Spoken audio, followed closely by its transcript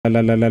Live.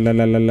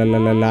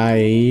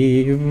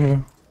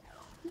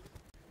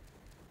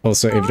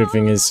 Also,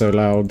 everything is so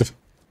loud.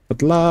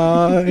 But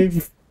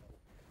live.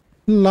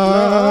 Live.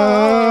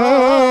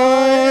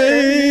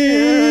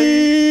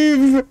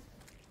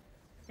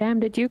 Damn,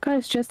 did you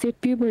guys just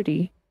hit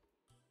puberty?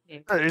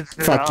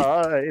 Fuck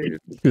you.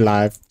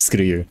 Live.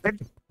 Screw you.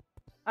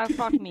 Oh,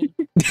 fuck me.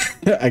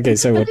 Okay,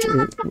 so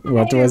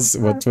what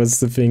was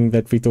the thing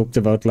that we talked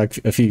about like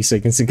a few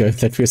seconds ago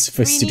that we're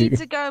supposed to do? We need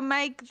to go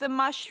make the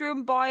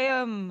mushroom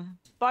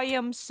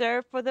biome,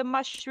 sir, for the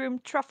mushroom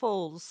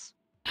truffles.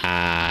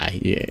 Ah,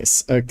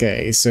 yes.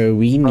 Okay, so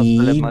we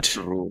need...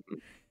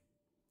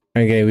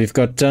 Okay, we've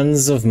got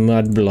tons of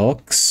mud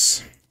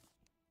blocks,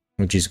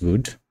 which is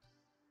good.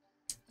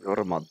 You're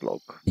a mud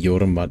block.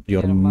 Your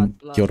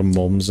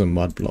mom's a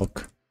mud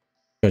block.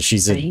 Because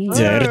she's a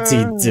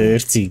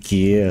dirty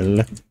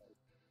girl.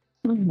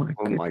 Oh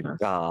my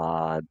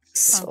God.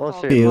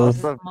 Spill. She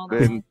must have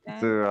been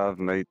to have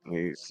made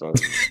me so.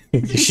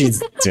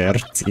 She's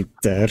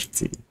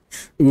dirty.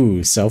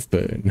 Ooh,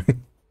 self-burn.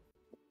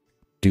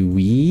 Do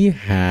we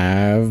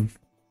have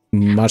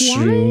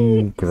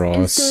mushroom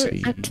grass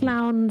seed? A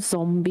clown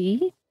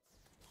zombie?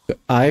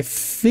 I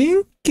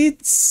think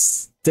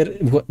it's...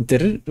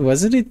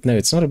 wasn't it? No,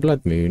 it's not a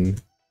blood moon.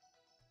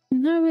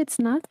 No, it's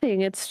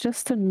nothing. It's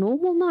just a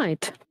normal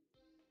night.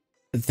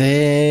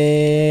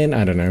 Then...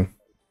 I don't know.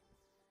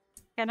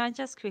 Can I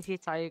just quickly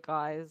tell you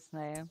guys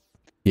now?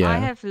 Yeah. I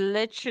have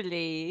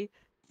literally,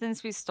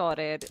 since we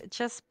started,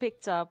 just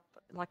picked up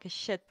like a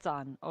shit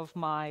ton of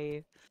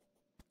my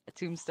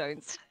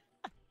tombstones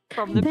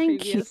from the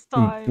previous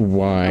time.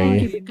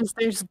 Why? Because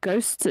there's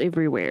ghosts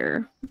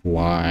everywhere.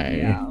 Why?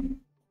 Yeah.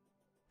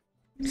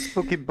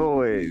 Spooky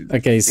boys.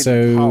 Okay,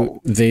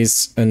 so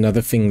there's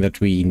another thing that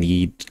we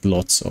need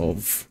lots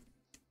of.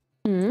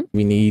 Mm?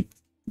 We need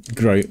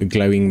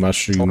glowing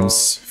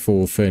mushrooms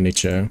for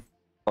furniture.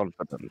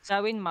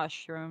 Glowing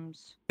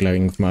mushrooms.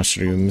 Glowing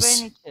mushrooms.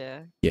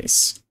 Furniture.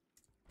 Yes.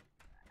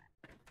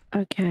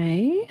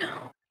 Okay.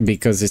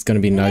 Because it's going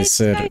to be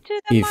nicer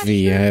if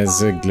he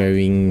has a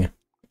glowing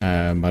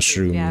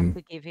mushroom. We have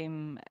to give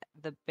him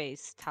the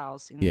best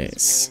house in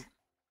this world.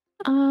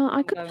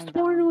 I could have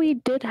sworn we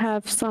did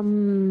have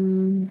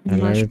some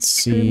Let's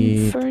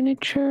see.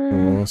 furniture.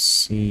 Raw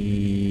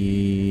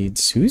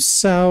seeds. Who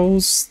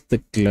sells the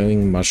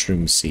glowing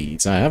mushroom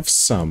seeds? I have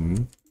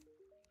some.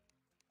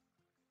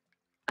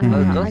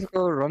 Just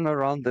go run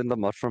around in the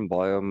mushroom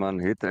biome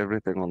and hit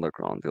everything on the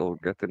ground. You'll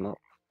get enough.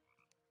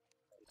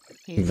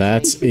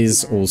 That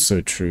is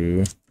also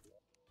true.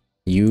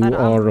 You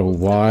are a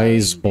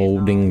wise,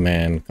 balding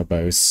man,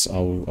 Cabos.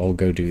 I'll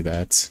go do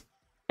that.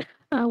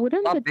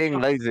 Stop being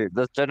lazy.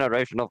 This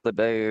generation of the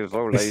day is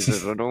so lazy.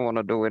 They don't want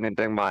to do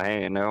anything by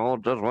hand. They all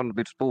just want to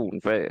be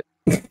spoon-fed.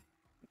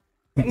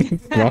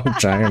 Wrong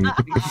time.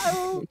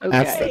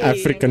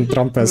 African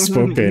Trump has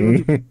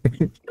spoken.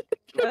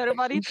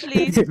 Everybody,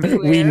 please.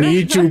 We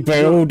need to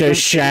build a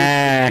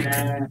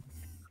shack.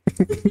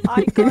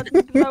 I got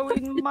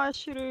glowing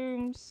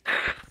mushrooms.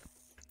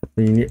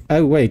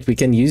 Oh wait, we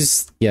can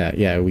use...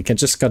 Yeah, we can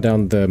just cut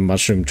down the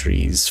mushroom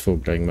trees for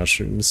glowing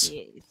mushrooms.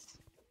 Yes.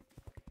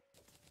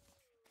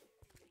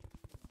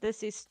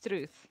 This is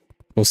truth.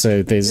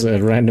 Also, there's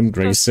a random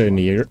gracer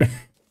near.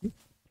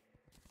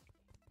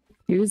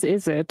 Whose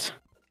is it?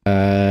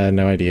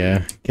 No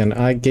idea. Can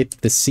I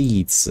get the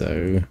seeds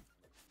though?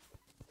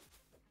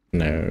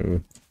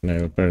 No,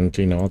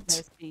 apparently not.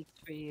 No seeds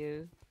for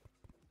you.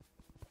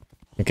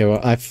 Okay,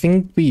 well, I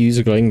think we use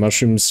glowing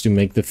mushrooms to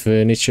make the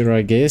furniture,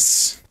 I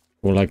guess.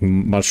 Or like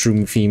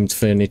mushroom-themed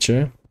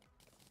furniture.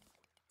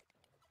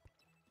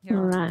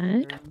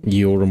 Right.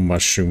 You're a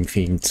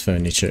mushroom-themed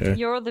furniture.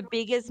 You're the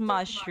biggest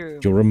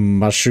mushroom. You're a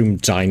mushroom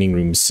dining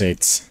room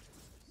set.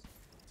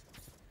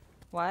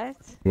 What?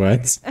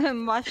 What?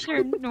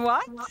 Mushroom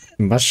what?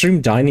 Mushroom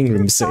dining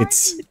room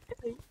sets.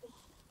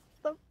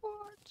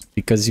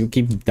 Because you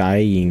keep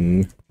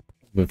dying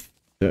with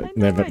the...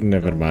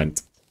 Never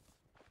mind.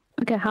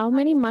 Okay, how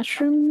many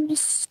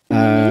mushrooms?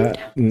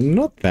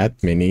 Not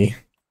that many.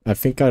 I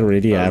think I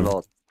already have...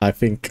 I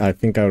think I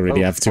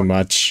already have too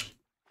much.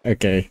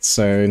 Okay,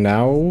 so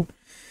now...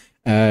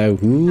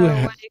 who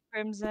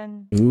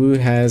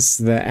has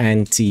the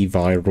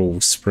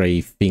antiviral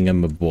spray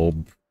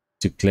thingamabob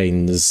to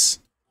cleanse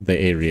the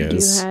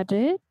areas? You had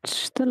it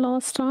the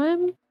last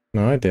time?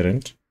 No, I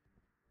didn't.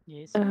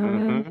 Yes.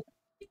 I'm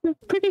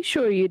pretty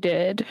sure you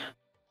did.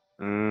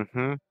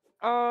 Mm-hmm.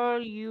 Oh,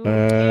 you...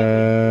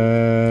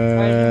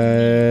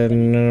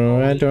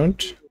 no, I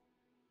don't.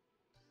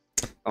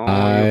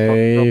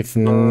 I've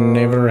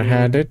never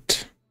had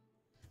it.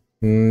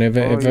 Never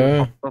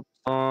ever.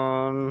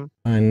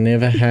 I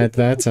never had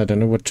that. I don't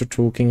know what you're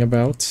talking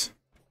about.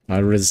 I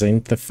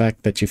resent the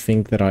fact that you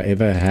think that I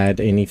ever had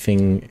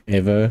anything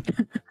ever.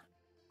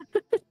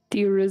 Do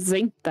you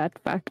resent that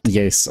fact?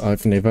 Yes,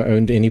 I've never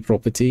owned any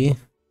property.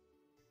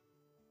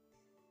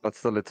 But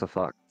still, it's a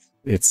fact.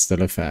 It's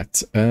still a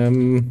fact.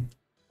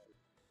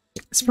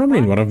 It's probably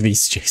in one of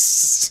these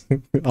chests.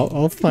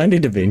 I'll find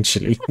it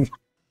eventually.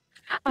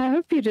 I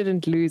hope you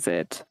didn't lose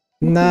it.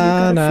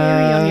 Nah, you got a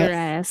fairy on nah. your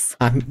ass.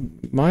 I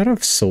might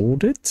have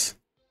sold it.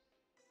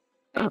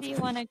 Where do you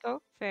want to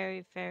go?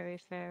 Fairy.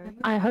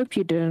 I hope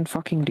you didn't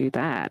fucking do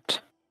that.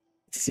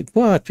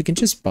 What? We can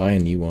just buy a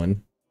new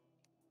one.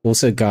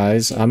 Also,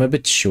 guys, I'm a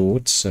bit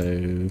short,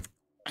 so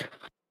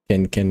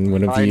can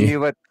one of I you?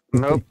 knew it.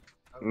 Nope.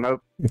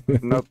 Nope.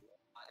 Nope.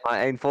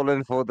 I ain't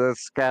falling for the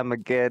scam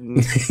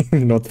again.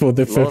 Not for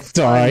the fifth Lost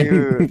my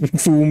time.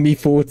 Fool me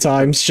 4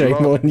 times,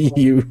 shame Lost. on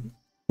you.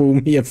 Fool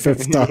me a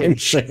 5th time,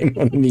 shame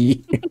on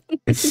me.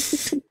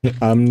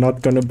 I'm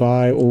not gonna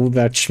buy all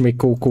that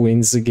schmickle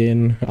coins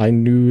again. I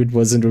knew it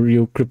wasn't a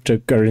real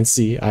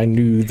cryptocurrency. I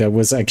knew that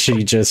was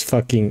actually just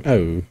fucking...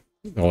 Oh,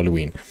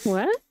 Halloween.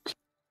 What?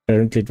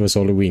 Apparently it was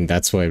Halloween,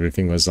 that's why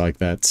everything was like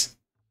that.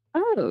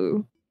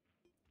 Oh.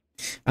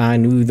 I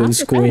knew those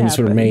did that coins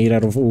were happen? made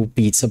out of old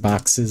pizza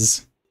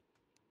boxes.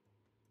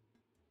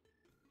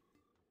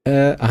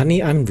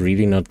 Honey, I'm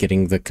really not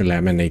getting the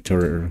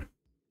Calaminator.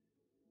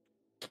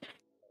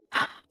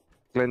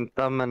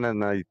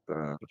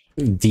 Contaminator.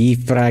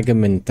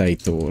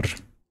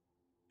 Defragmentator.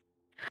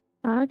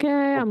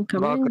 Okay, I'm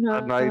coming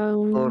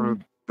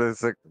home.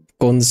 There's a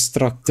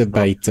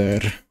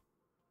Constructivator.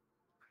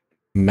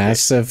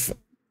 Massive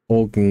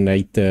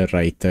Augnator.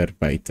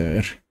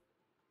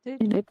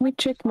 Let me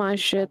check my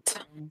shit.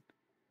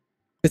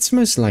 It's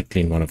most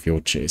likely in one of your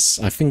chests.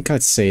 I think I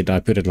said I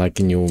put it like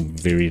in your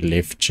very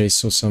left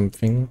chest or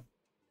something.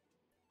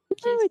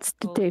 No, it's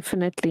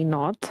definitely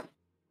not.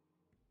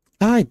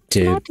 I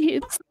did.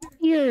 It's not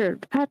here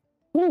at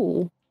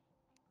all.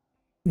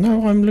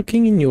 No, I'm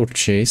looking in your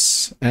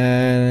chest,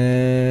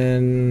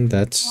 and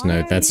that's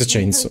no, that's a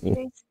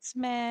chainsaw.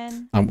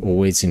 Man. I'm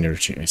always in your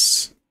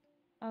chest.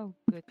 Oh,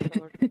 good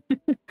lord.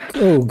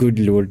 Oh, good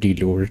lordy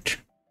lord.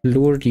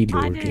 Lordy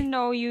I lordy. didn't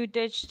know you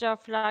did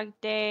stuff like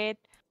that.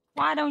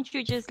 Why don't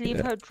you just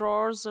leave her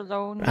drawers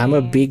alone? I'm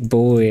a man? big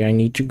boy. I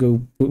need to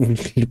go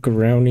look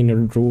around in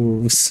her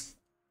drawers.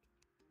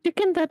 Look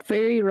in that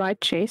very right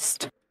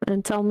chest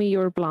and tell me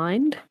you're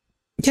blind.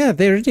 Yeah,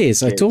 there it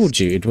is. I Yes. told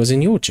you it was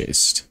in your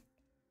chest.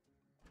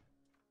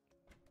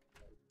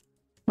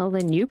 Well,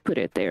 then you put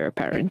it there,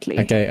 apparently.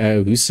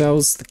 Okay, who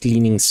sells the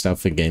cleaning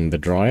stuff again? The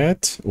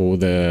Dryad or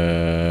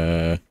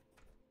the...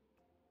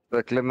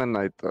 The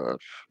Cleminator.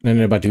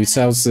 No, but who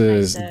sells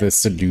the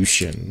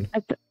solution?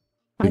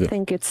 I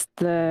think it's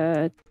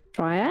the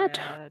Triad.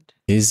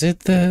 Is it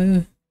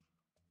the...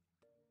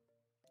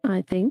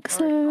 I think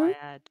so.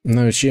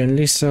 No, she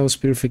only sells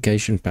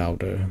purification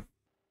powder.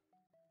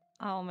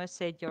 I almost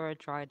said you're a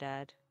dry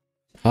dad.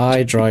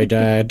 Hi,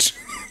 Dryad.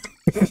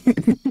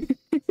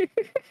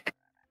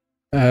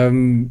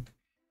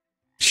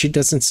 She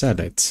doesn't sell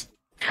it.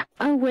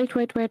 Oh, wait.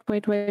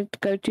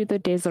 Go to the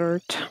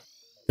desert.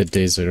 The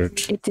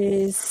desert. It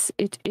is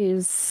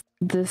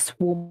this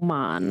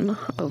woman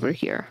over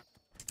here.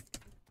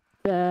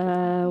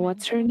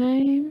 What's her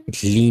name?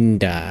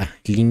 Linda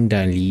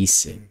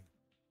Leeson.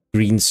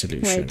 Green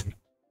solution. Wait.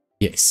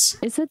 Yes.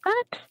 Is it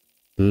that?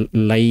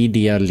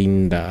 Lady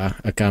Linda.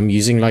 Okay, I'm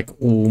using like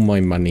all my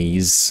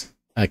monies.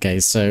 Okay,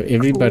 so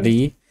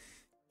everybody,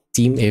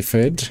 team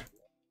effort.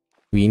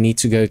 We need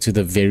to go to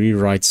the very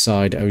right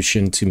side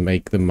ocean to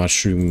make the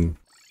mushroom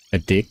a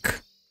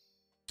deck.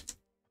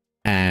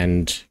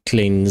 And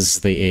cleanse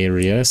the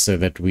area so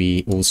that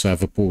we also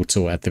have a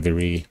portal at the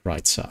very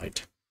right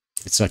side.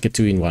 It's like a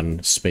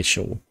 2-in-1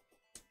 special.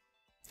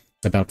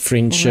 About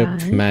friendship,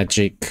 Right.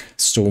 magic,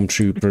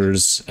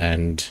 stormtroopers,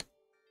 and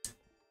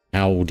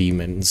owl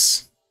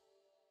demons.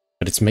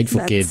 But it's made for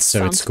That kids,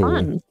 so it's sounds cool.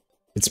 fun.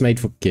 It's made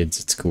for kids,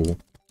 it's cool.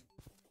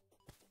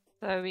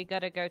 So we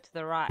gotta go to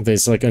the right.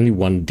 There's like only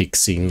one dick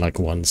scene like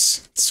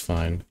once. It's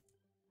fine.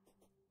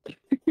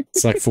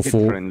 It's like for Kid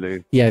 4...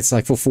 friendly. Yeah, it's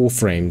like for 4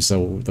 frames,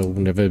 so they'll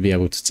never be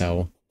able to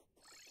tell.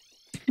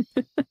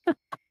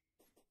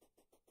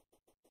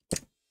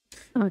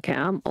 Okay,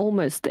 I'm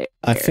almost there.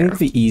 I think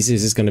the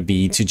easiest is going to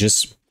be to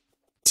just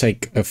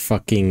take a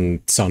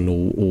fucking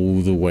tunnel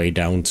all the way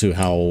down to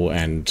hell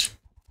and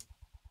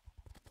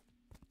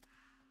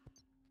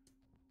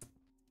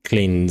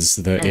cleanse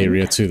the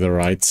area to the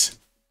right.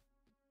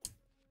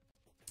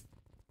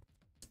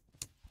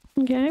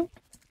 Okay.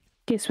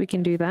 Guess we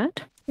can do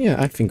that. Yeah,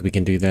 I think we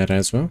can do that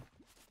as well.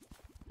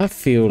 I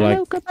feel like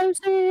Hello,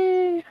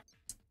 Kaposi!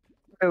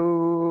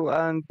 Hello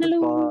and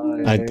Hello.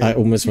 goodbye. I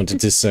almost wanted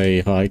to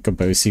say hi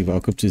Kabosi,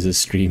 welcome to the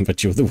stream,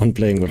 but you're the one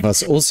playing with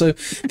us. Also,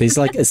 there's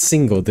like a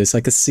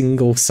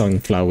single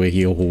sunflower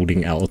here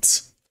holding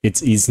out.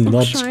 It is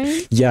not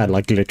Shine? yeah,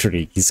 like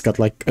literally. He's got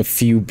like a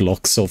few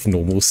blocks of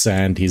normal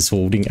sand he's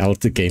holding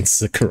out against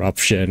the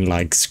corruption,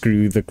 like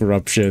screw the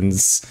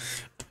corruptions.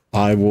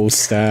 I will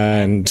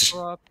stand.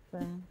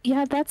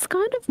 Yeah, that's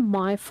kind of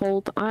my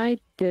fault. I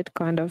did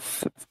kind of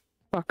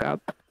fuck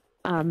up.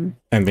 And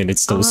then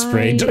it's still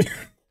sprayed.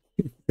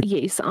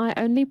 Yes, I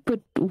only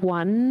put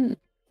one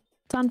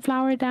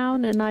sunflower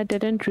down and I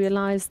didn't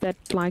realize that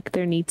like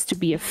there needs to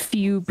be a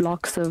few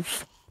blocks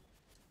of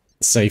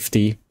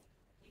Safety.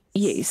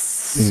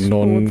 yes.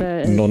 for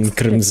the-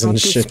 Non-crimson not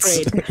to shit.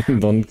 spread.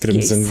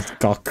 Non-crimson Yes.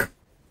 cock.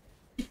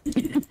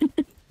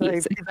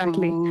 Yes,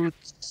 exactly.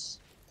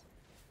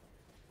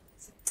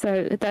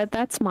 So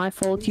that's my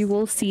fault. You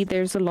will see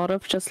there's a lot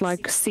of just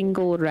like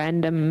single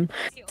random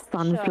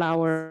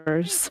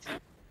sunflowers.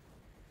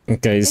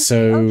 Okay,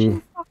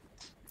 so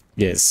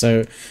yes,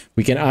 so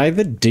we can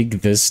either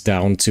dig this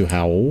down to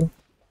Howl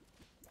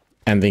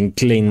and then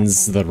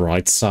cleanse the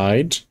right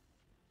side,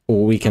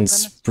 or we can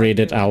spread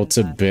it out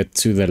a bit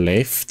to the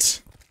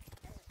left.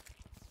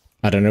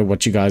 I don't know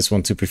what you guys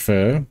want to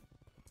prefer.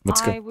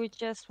 I would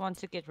just want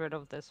to get rid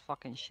of this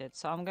fucking shit,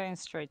 so I'm going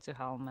straight to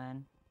hell,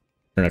 man.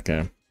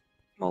 Okay.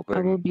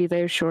 I will be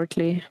there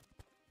shortly.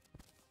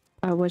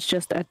 I was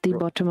just at the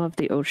bottom of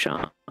the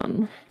ocean.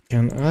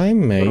 Can I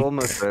make... We're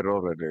almost there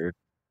already.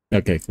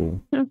 Okay,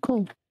 cool. Oh,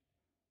 cool.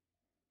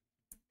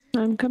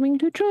 I'm coming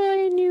to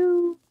join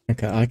you.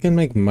 Okay, I can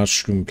make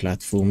mushroom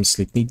platforms.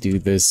 Let me do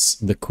this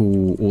the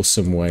cool,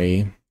 awesome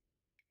way.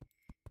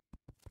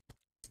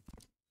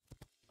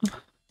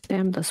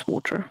 Damn this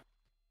water.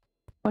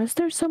 Why is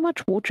there so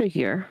much water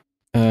here?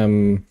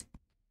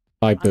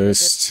 I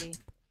burst.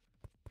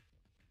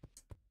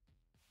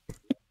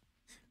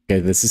 Okay,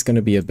 this is going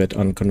to be a bit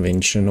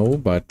unconventional,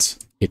 but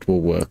it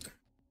will work.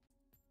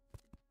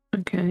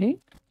 Okay.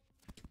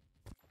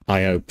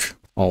 I hope.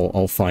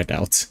 I'll find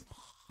out.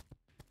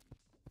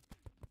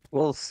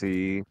 We'll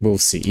see. We'll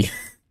see.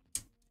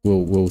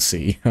 We'll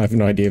see. I have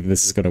no idea if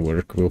this is going to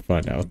work. We'll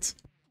find out.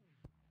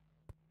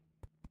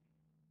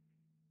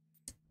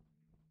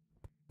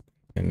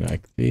 And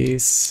like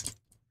this.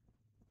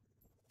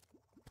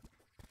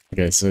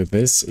 Okay, so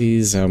this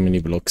is how many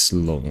blocks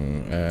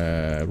long?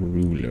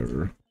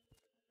 Ruler.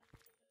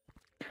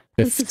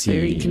 15. This is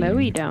very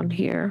glowy down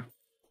here.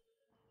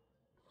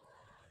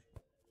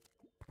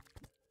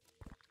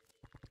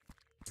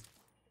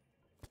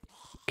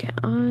 Okay,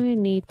 I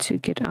need to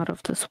get out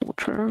of this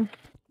water.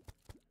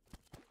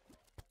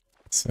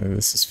 So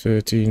this is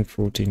 13,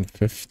 14,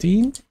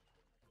 15.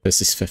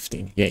 This is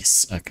 15.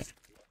 Yes, okay.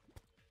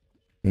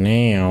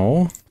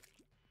 Now,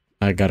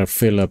 I gotta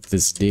fill up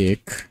this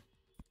deck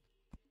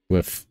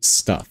with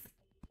stuff.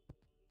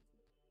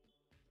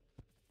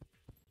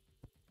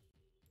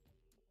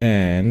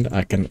 And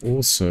I can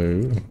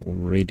also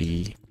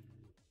already,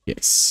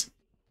 yes,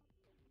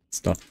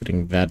 start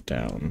putting that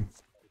down.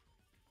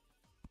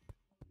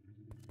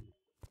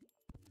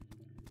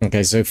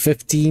 Okay, so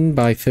 15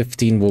 by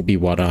 15 will be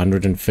what,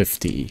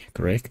 150,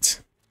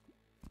 correct?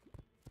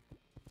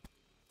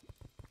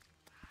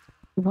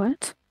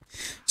 What?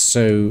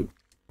 So,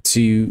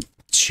 to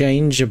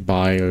change a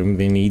biome,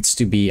 there needs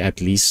to be at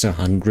least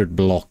 100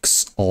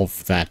 blocks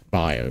of that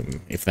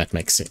biome, if that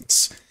makes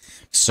sense.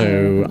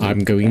 So,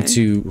 I'm going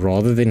to,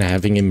 rather than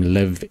having him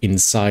live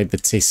inside the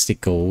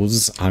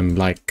testicles, I'm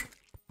like,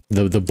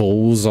 the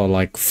balls are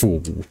like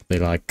full.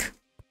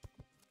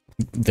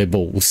 They're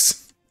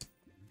balls.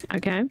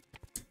 Okay.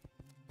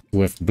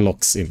 With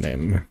blocks in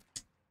them.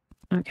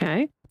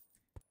 Okay.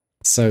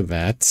 So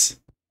that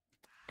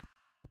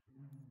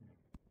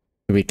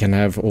we can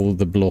have all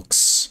the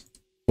blocks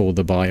for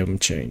the biome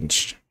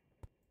changed.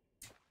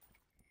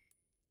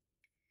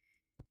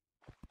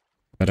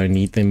 But I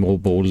need them all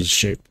ball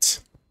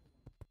shaped.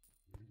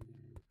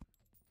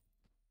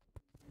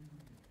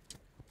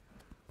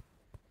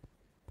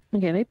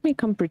 Okay, let me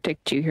come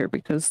protect you here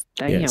because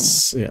damn.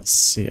 Yes,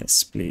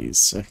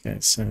 please. Okay,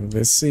 so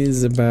this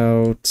is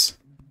about...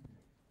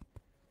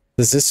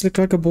 Does this look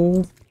like a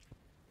ball?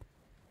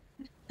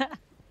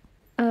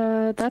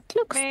 That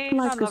looks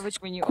like a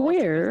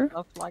square.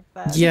 Like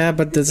that. Yeah,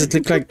 but does it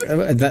look like...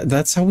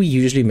 that's how we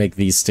usually make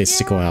these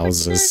testicle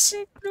houses. Does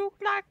it look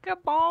like a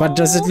ball? But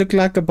does it look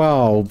like a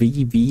ball?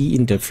 Be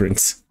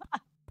indifferent.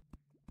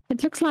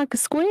 It looks like a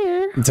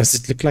square. Does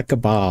it look like a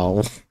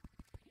ball?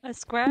 A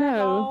square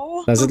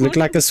ball? Does it look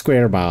like a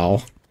square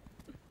ball?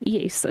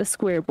 Yes, a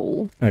square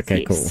ball. Okay,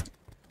 yes. cool.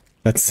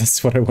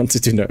 That's what I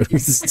wanted to know.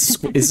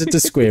 Is it a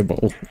square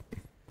ball?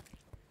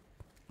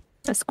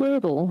 A square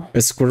ball.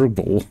 A square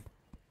ball.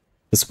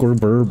 A square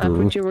burble.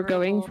 That's what you were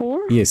going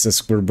for? Yes, a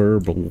square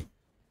burble.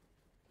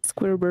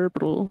 Square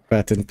burble.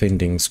 Patent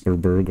pending square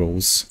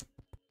burgles.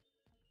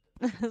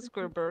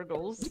 Square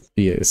burgles.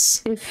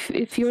 Yes.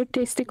 If your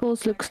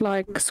testicles looks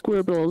like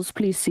squirrels,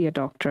 please see a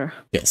doctor.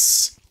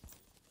 Yes.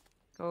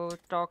 Go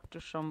talk to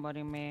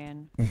somebody,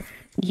 man.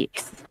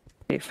 Yes,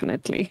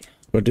 definitely.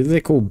 What do they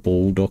call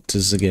ball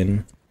doctors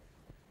again?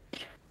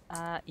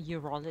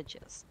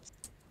 Urologists.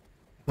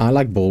 I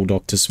like ball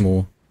doctors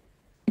more.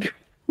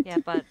 Yeah,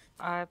 but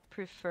I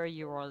prefer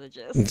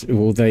urologists.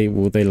 Will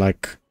they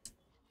like,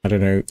 I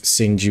don't know,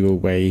 send you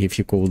away if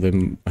you call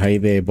them, hey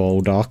there,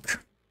 ball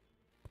doc?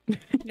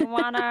 You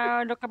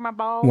wanna look at my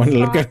balls?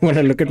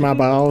 Wanna look at my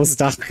balls,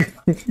 doc?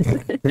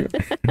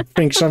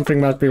 Think something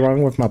might be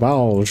wrong with my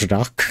balls,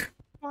 doc.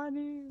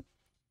 Funny.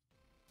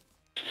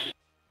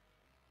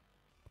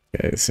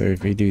 Okay, so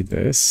if we do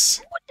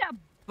this. What the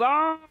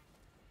bomb?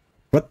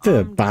 What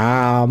the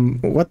bomb?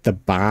 What the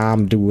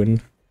bomb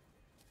doing?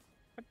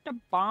 What the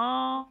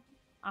bomb?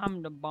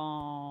 I'm the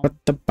bomb. What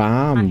the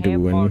bomb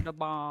doing? The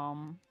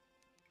bomb.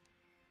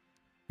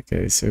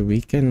 Okay, so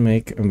we can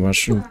make a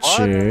mushroom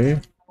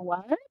chair.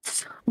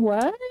 What?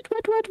 What?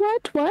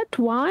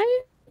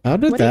 Why? How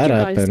did What that did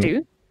you guys happen?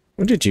 do?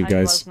 What did you It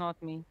guys? was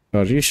not me.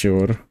 Are you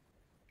sure?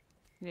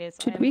 Yes,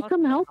 I Should am we not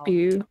come gonna help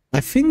you? I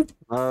think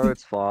No,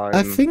 it's fine.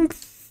 I think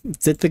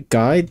that the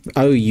guy.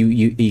 Oh,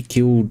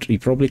 he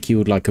probably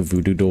killed like a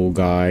voodoo doll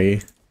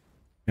guy,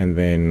 and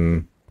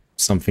then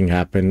something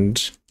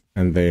happened,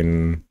 and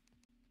then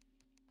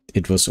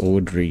it was all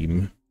a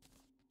dream.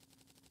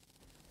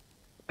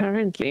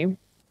 Apparently.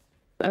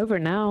 Over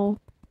now.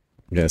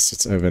 Yes,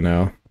 it's over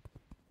now.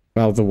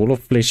 Well, the wall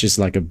of flesh is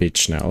like a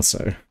bitch now,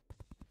 so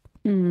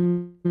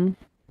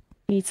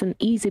He's an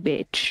easy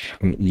bitch.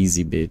 an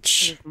easy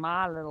bitch. It's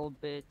my little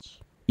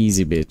bitch.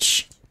 Easy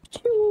bitch.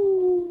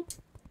 Choo.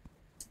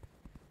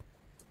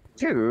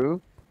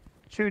 Choo.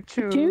 Choo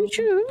choo. Choo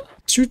choo.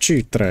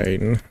 Choo-choo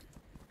train.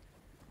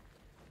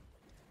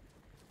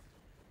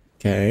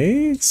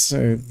 Okay,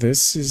 so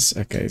this is...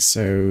 Okay,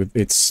 so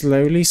it's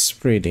slowly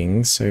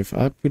spreading. So if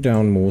I put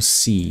down more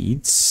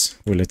seeds,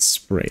 will it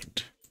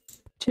spread?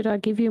 Should I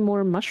give you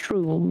more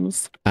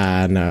mushrooms?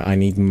 No, I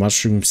need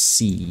mushroom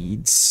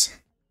seeds.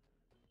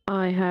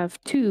 I have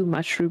 2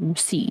 mushroom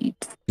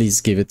seeds.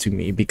 Please give it to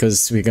me,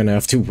 because we're gonna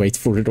have to wait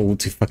for it all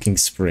to fucking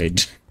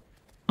spread.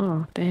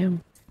 Oh,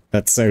 damn.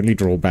 That's the only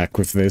drawback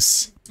with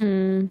this.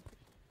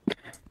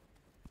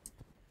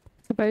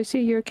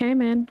 Bosie, you okay,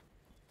 man?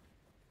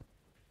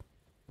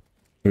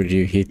 Were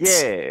you hit?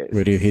 Yes.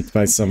 Were you hit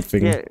by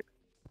something? Yeah.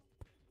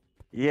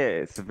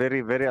 Yes,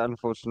 very, very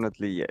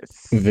unfortunately,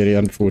 yes. Very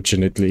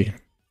unfortunately.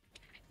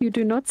 You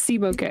do not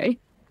seem okay.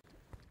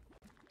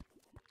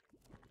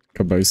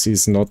 Kabosi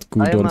is not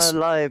good I am on...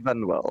 alive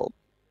and well.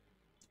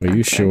 Are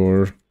you Okay.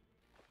 sure?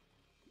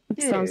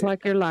 It sounds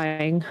like you're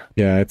lying.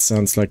 Yeah, it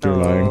sounds like you're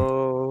lying.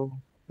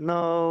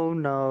 No.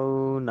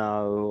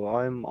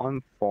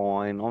 I'm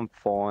fine. I'm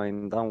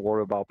fine. Don't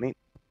worry about me.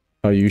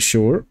 Are you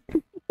sure?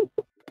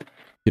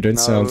 You don't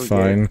sound No,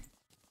 fine.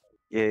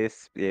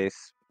 Yes.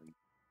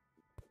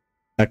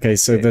 Okay,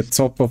 so the Yes.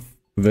 top of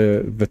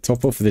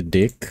the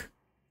deck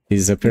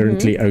is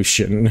apparently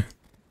ocean.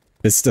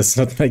 This does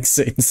not make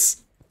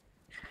sense.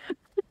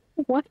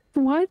 What?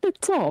 Why the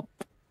top?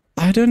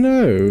 I don't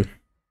know.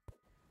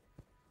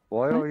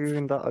 Why are you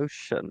in the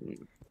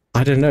ocean?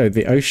 I don't know.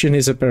 The ocean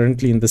is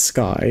apparently in the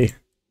sky.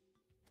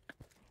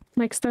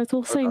 Makes total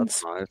Oh,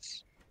 sense. that's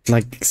nice.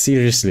 Like,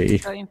 seriously.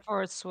 Going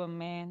for a swim,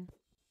 man.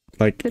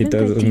 Like, Didn't it they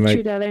doesn't teach make...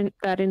 you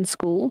that in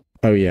school?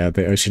 Oh yeah,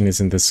 the ocean is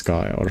in the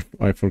sky, or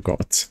I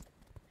forgot.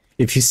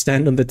 If you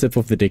stand on the tip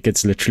of the deck,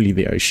 it's literally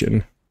the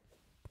ocean.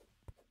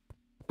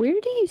 Where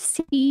do you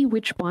see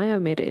which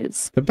biome it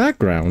is? The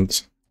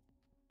background.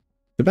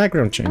 The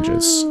background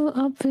changes. Oh,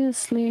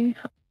 obviously.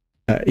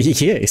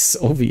 Yes,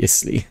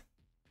 obviously.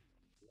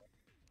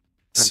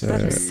 So,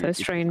 That is so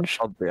strange.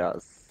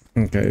 Obvious.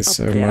 okay,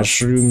 so Obvious.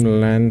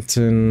 mushroom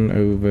lantern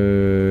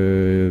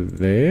over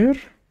there.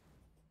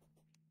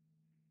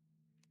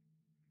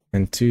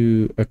 And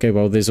 2... Okay,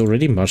 well, there's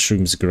already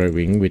mushrooms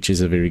growing, which is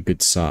a very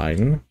good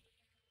sign.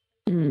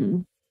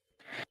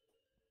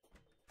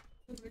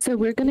 So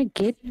we're gonna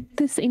get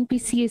this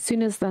NPC as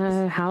soon as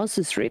the house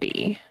is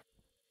ready.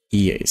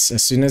 Yes,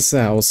 as soon as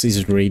the house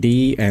is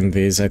ready and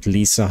there's at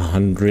least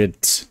 100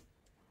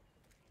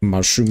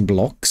 mushroom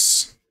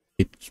blocks,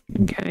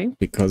 Okay.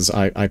 because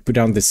I put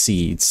down the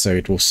seeds, so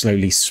it will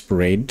slowly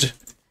spread.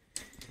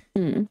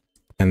 And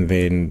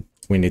then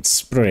when it's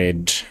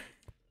spread,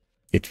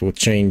 it will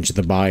change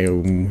the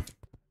biome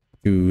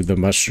to the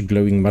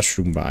glowing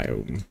mushroom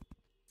biome.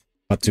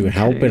 But to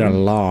help it Okay.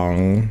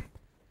 along,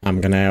 I'm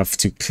gonna have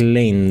to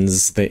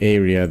cleanse the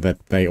area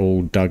that they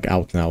all dug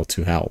out now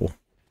to hell.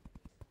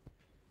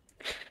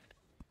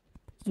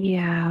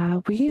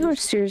 Yeah, we are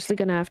seriously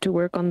gonna have to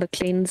work on the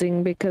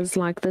cleansing because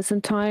like this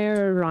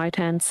entire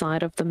right-hand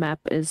side of the map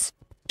is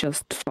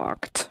just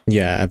fucked.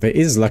 Yeah, there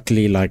is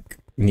luckily, like,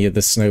 near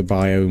the snow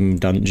biome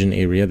dungeon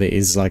area, there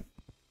is, like,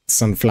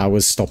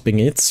 sunflowers stopping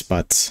it,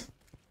 but...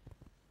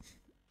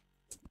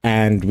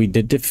 And we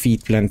did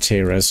defeat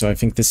Plantera, so I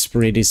think the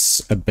spread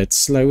is a bit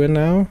slower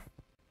now.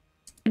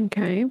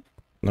 Okay.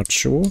 Not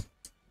sure.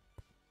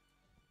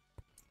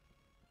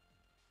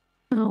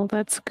 Well,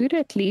 that's good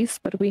at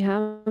least, but we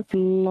have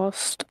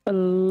lost a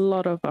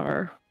lot of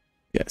our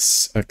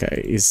Yes,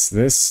 okay, is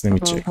this... Let me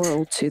check.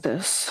 world to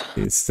this.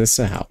 Is this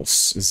a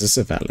house? Is this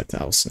a valid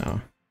house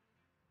now?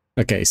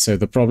 Okay, so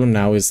the problem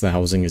now is the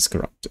housing is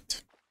corrupted.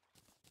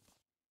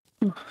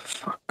 Oh,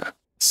 fuck.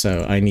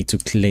 So I need to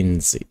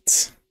cleanse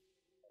it.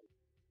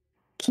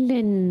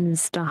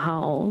 Cleanse the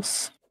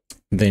house.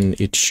 Then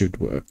it should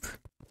work.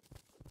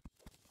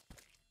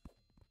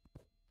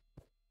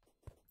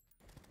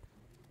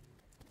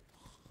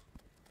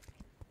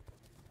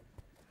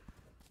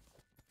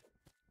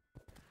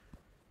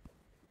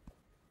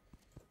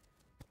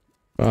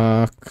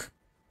 Fuck.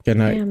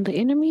 Can I... Damn, the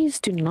enemies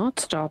do not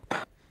stop.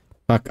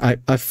 Fuck, I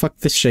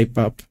fucked the shape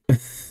up.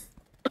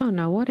 Oh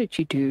no, what did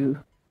you do?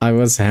 I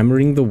was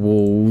hammering the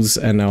walls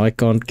and now I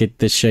can't get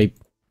the shape.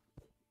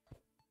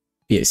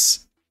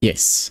 Yes.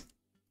 Yes.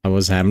 I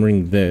was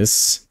hammering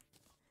this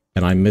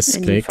and I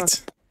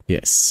misclicked.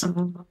 Yes.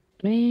 Oh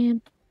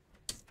man.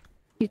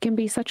 You can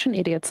be such an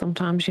idiot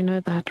sometimes, you know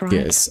that, right?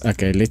 Yes.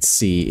 Okay, let's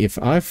see. If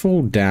I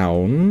fall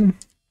down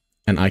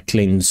and I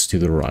cleanse to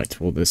the right,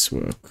 will this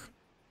work?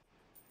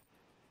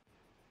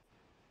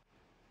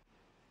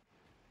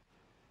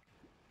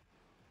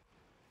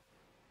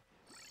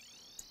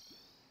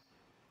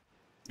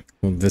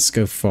 Will this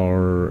go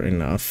far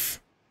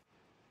enough?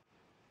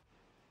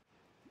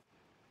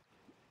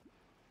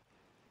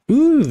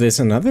 Ooh,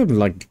 there's another,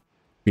 like,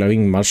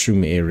 glowing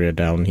mushroom area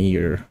down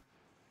here.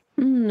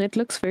 It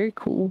looks very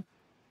cool.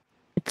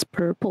 It's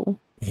purple.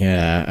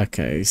 Yeah,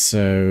 okay,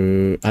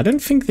 so I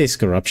don't think there's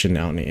corruption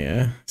down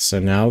here. So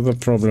now the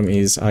problem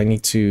is I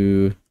need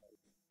to...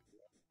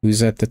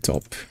 Who's at the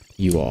top?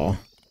 You are.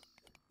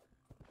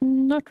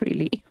 Not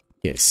really.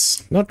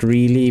 Yes, not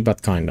really,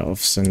 but kind of.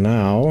 So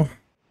now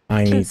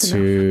I need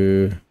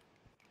to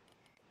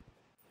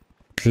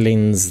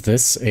cleanse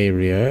this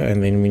area,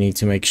 and then we need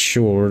to make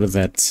sure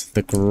that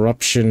the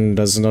corruption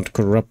does not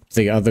corrupt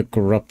the other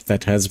corrupt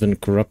that has been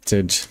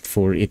corrupted,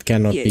 for it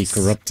cannot be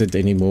corrupted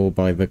anymore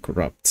by the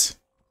corrupt.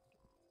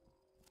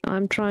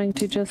 I'm trying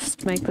to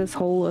just make this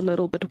hole a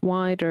little bit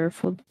wider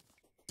for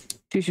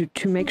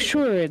to make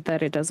sure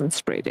that it doesn't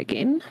spread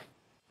again.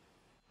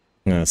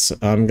 Yes,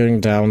 I'm going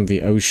down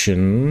the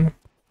ocean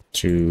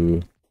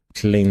to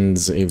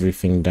cleanse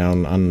everything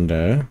down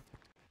under.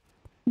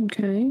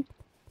 Okay.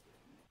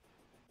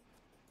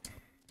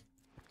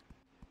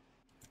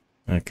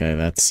 Okay,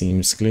 that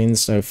seems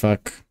cleansed. Oh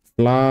fuck.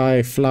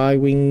 Fly, fly,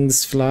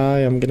 wings, fly,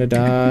 I'm gonna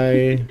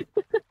die.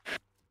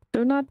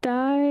 Do not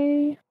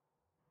die.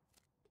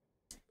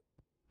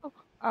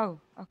 Oh,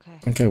 okay.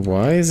 Okay,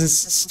 why is this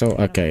still...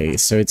 Okay,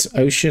 so it's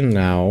ocean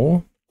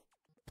now.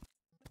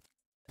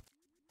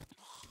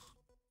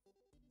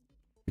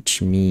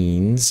 Which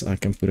means I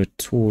can put a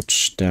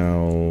torch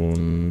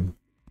down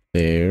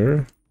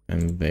there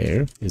and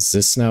there. Is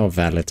this now a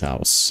valid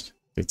house?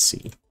 Let's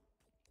see.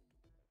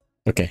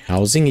 Okay,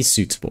 housing is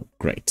suitable.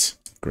 Great,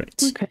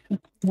 great. Okay,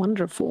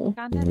 wonderful.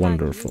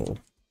 Wonderful.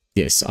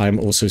 Yes, I'm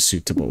also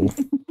suitable.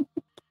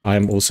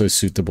 I'm also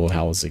suitable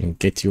housing.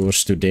 Get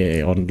yours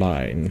today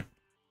online.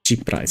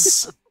 Cheap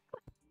price.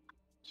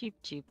 Cheap,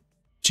 cheap.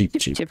 Cheap,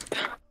 cheap.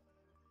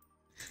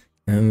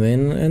 And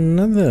then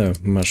another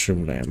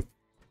mushroom lamp.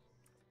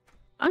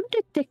 I'm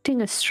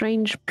detecting a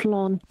strange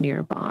plant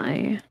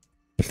nearby.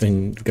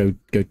 Then go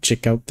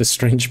check out the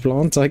strange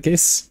plant, I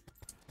guess.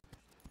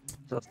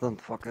 Just don't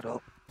fuck it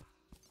up.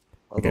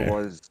 Okay.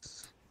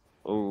 Otherwise,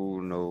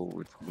 oh no,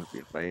 it's gonna be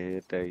a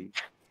bad day.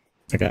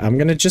 Okay, I'm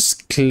gonna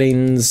just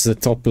cleanse the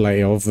top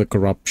layer of the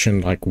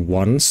corruption like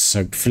once.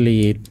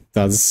 Hopefully it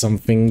does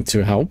something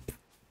to help.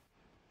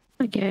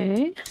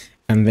 Okay.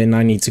 And then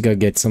I need to go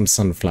get some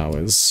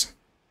sunflowers.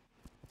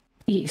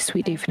 Yes,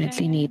 we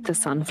definitely need the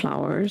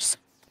sunflowers.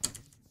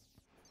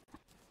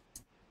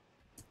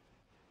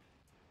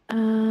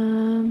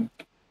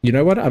 You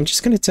know what? I'm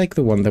just gonna take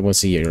the one that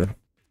was here.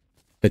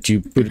 That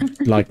you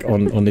put like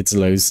on its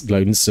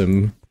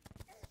lonesome.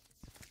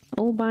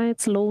 All by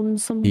its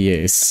lonesome.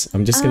 Yes,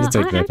 I'm just gonna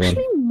take that one. I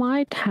actually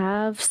might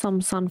have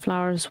some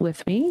sunflowers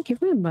with me.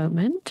 Give me a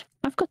moment.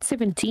 I've got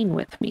 17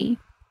 with me.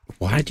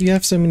 Why do you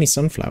have so many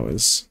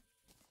sunflowers?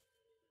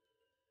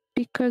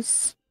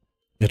 Because...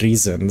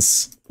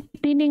 Reasons.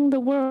 Cleaning the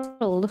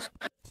world.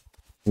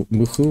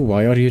 Muhu,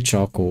 why are you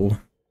charcoal?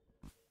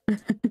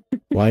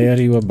 Why are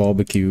you a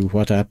barbecue?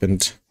 What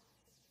happened?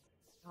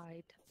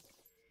 Died.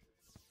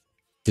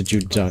 Did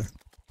you die?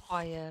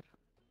 Fire.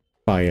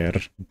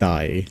 Fire.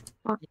 Die.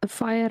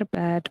 Fire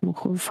bad,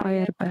 Muhu.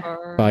 Fire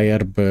bad. Fire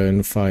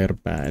burn, fire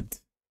bad.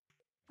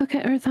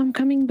 Okay, Earth, I'm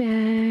coming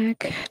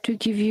back to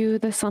give you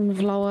the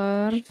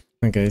sunflower.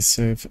 Okay,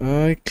 so if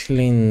I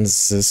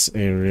cleanse this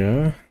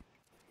area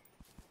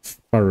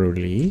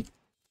thoroughly,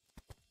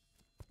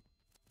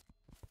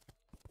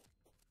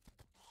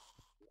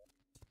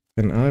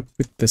 then I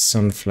put the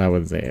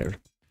sunflower there.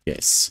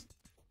 Yes.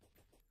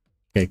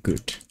 Okay,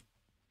 good.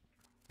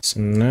 So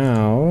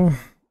now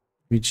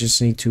we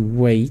just need to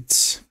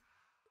wait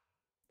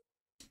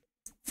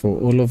for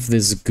all of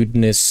this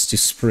goodness to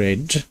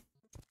spread.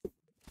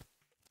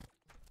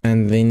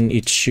 And then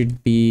it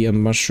should be a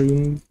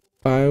mushroom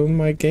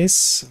biome, I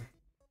guess.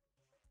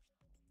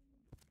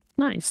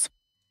 Nice.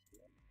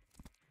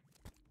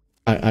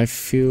 I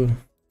feel...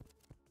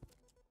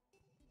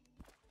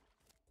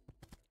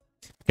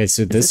 Okay,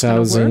 so this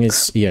housing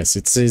is... Yes,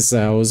 it says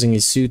the housing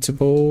is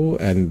suitable,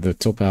 and the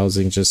top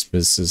housing just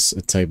misses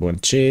a table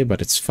and chair,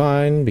 but it's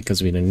fine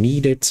because we don't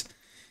need it.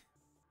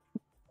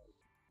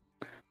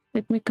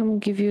 Let me come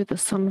give you the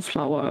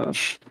sunflower.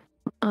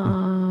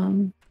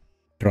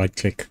 Right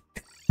click.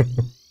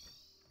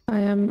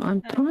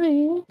 I'm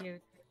trying.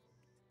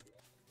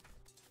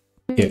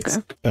 Yes.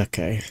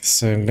 Okay,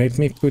 so let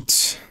me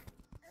put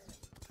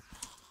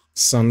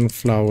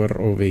sunflower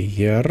over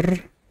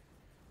here.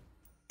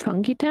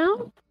 Funky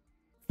Town?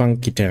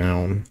 Funky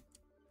Town.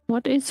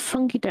 What is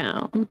Funky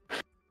Town?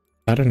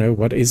 I don't know,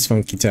 what is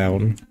Funky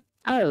Town?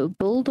 Oh,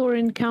 build or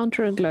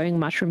encounter a glowing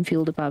mushroom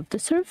field above the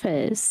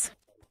surface.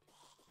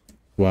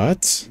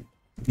 What?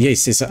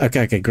 Yes, yes,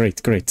 okay,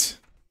 great.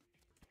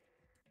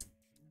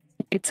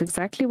 it's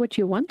exactly what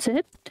you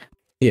wanted.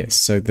 Yes,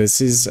 so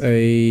this is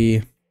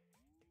a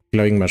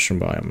glowing mushroom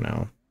biome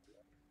now.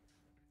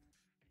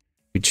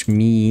 Which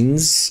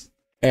means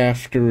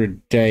after a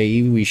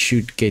day we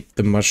should get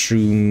the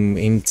mushroom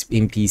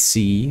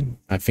NPC,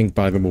 I think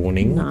by the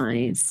morning.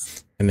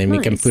 Nice. And then we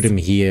can put him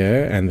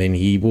here, and then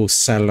he will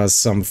sell us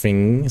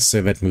something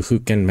so that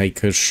Muhu can make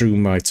her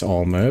shroomite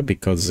armor,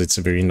 because it's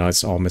a very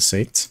nice armor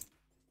set.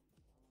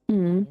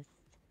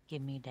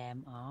 Give me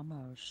damn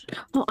armors.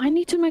 Oh, I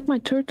need to make my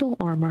turtle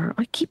armor.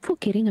 I keep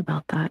forgetting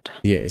about that.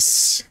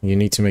 Yes, you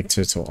need to make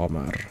turtle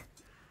armor.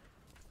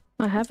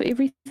 I have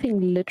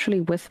everything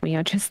literally with me.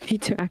 I just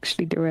need to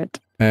actually do it.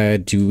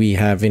 Do we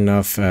have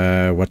enough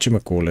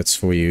whatchamacallits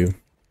for you?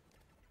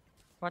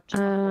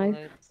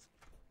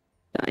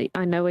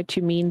 I know what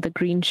you mean, the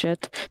green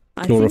shit.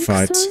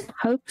 Chlorophyte. I think so.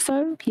 Hope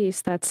so.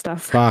 Yes, that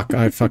stuff. Fuck,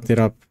 I fucked it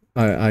up.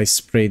 I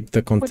sprayed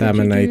the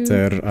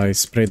contaminator. I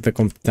sprayed the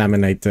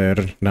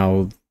contaminator.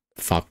 Now,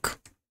 fuck.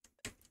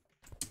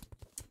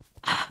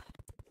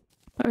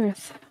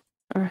 Earth.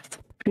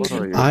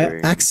 I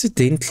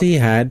accidentally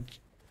had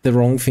the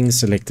wrong thing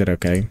selected,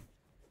 okay?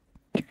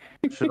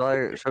 Should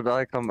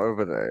I come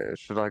over there?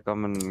 Should I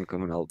come and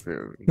help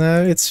you?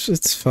 No,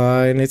 it's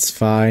fine. It's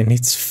fine.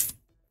 It's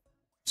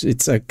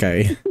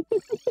okay.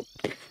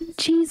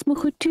 Jeez,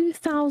 Muhu,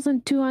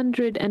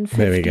 2,250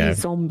 there we go.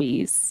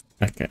 Zombies.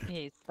 Okay.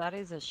 Yes, that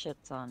is a shit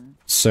ton.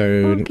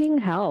 So fucking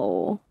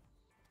hell.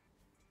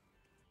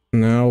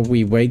 Now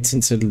we wait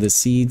until the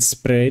seeds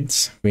spread.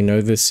 We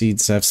know the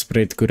seeds have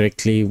spread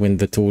correctly when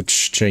the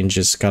torch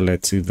changes color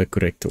to the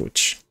correct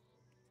torch.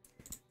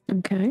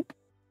 Okay.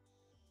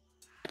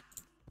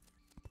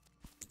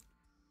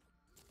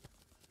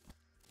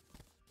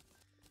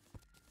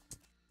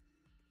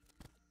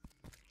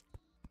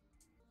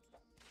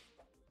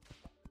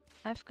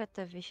 I've got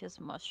the vicious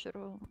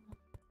mushroom.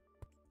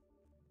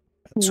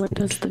 What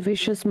does the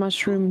vicious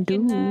mushroom do? You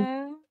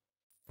know,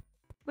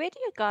 where do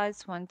you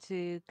guys want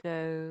to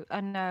go?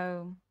 Oh,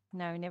 no,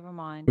 never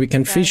mind. We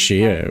can fish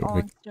here.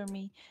 Answer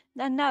me.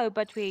 No,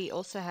 but we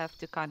also have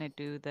to kind of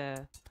do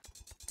the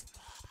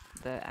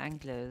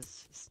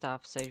anglers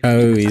stuff. So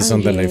oh, he's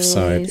on the left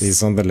side.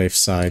 He's on the left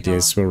side. Yeah.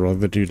 Yes, we'll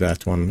rather do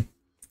that one.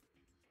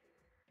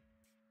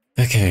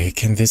 Okay,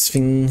 can this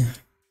thing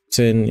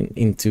turn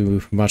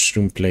into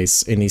mushroom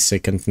place any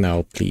second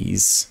now,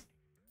 please?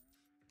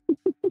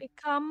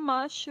 Become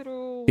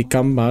mushroom.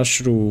 Become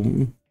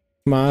mushroom.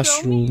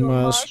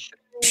 Mushroom.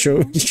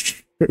 Show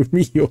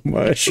me your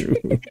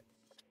mushroom.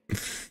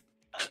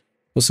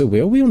 Also,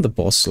 where are we on the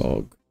boss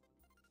log?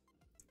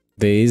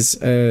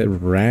 There's a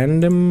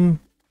random...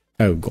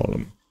 Oh,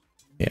 golem.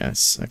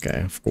 Yes,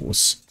 okay, of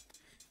course.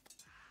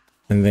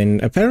 And then,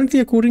 apparently,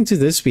 according to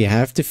this, we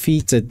have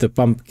defeated the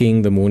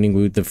Pumpkin, the Morning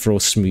Wood, the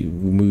Frost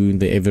Moon,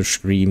 the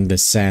Everscream, the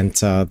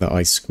Santa, the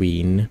Ice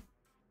Queen.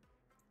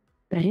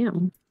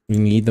 Damn. We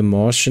need the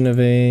Martian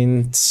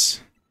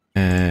event,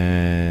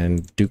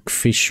 and Duke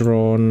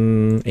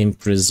Fishron,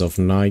 Empress of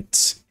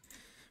Night,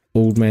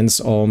 Old Man's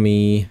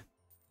Army,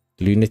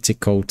 Lunatic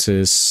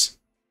Cultist,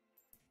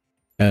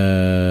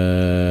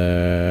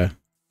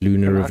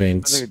 Lunar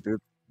events.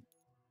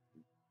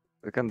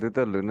 We can do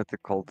the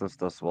Lunatic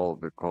Cultist as well,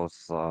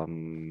 because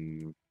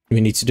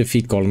we need to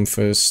defeat Golem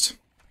first.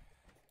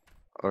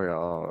 Oh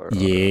yeah.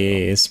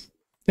 Yes.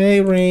 Hey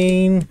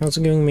Rain, how's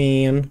it going,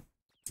 man?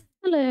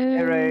 Hello.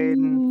 Hey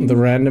Rain. The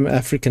random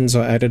Africans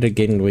are at it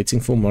again, waiting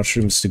for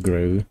mushrooms to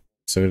grow,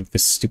 so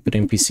this stupid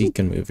NPC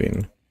can move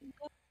in.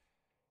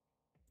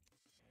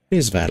 It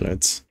is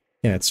valid.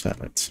 Yeah, it's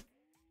valid.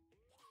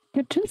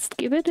 You just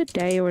give it a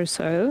day or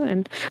so,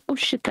 and oh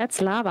shit,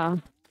 that's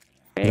lava.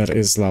 That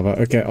is lava.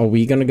 Okay, are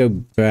we gonna go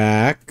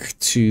back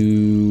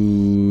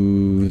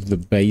to the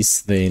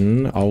base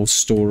then? I'll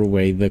store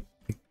away the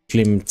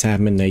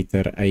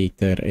Climtaminator,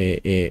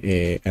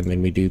 and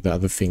then we do the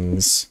other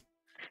things.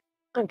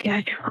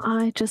 Okay,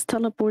 I just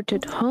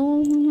teleported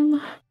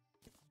home.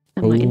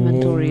 And my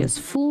inventory is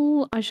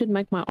full. I should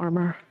make my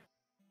armor.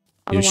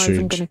 Otherwise,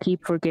 I'm gonna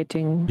keep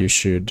forgetting. You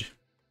should.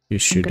 You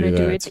should do that. I'm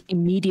gonna do it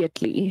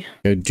immediately.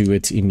 Go do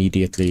it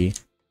immediately.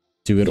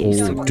 Do it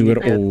all. Do it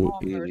all.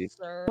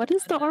 What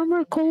is the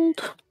armor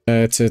called?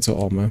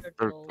 Turtle armor.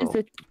 Is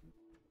it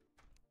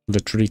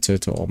literally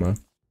turtle armor?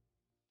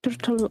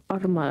 Turtle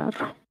armor.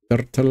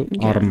 Turtle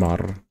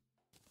armor.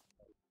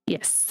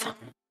 Yes.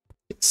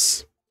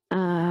 Yes.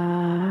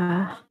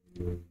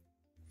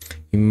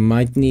 You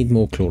might need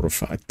more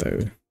chlorophyte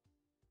though.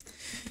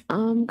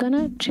 I'm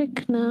gonna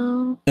check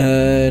now.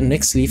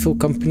 Next lethal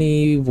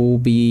company will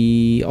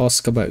be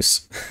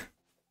Oscarbos.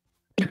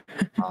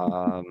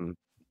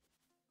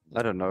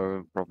 I don't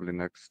know, probably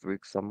next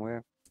week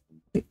somewhere.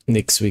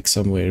 Next week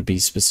somewhere, be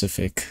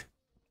specific.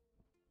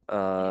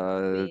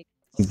 Somewhere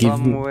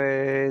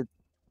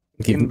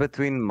in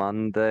between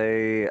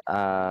Monday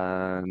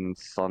and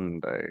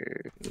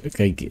Sunday.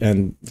 Okay,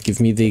 and give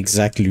me the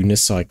exact lunar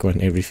cycle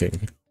and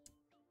everything.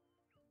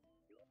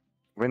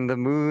 When the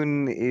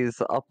moon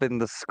is up in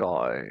the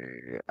sky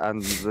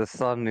and the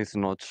sun is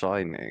not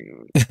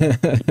shining,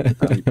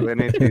 and when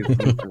it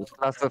is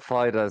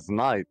classified as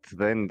night,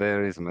 then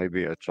there is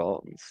maybe a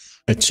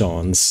chance. A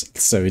chance.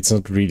 So it's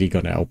not really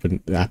gonna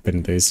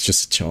happen. There's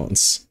just a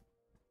chance.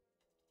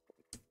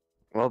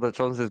 Well, the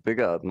chance is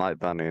bigger at night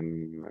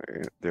than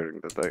during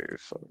the day.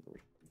 So.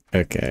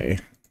 Okay.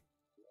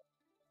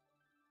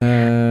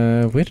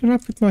 Where did I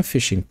put my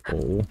fishing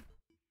pole?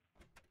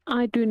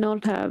 I do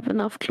not have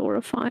enough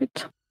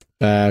chlorophyte.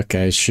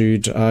 Okay,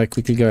 should I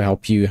quickly go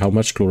help you? How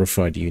much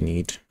chlorophyte do you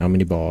need? How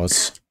many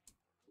bars?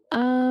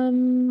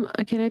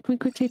 Okay, let me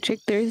quickly check.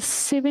 There's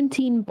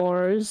 17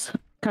 bars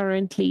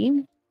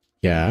currently.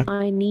 Yeah.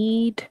 I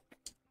need...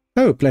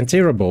 Oh,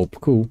 Plantera bulb.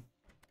 Cool.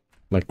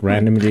 Like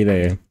randomly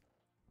there.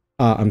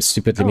 Ah, I'm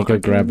stupid. Let me go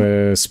grab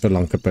a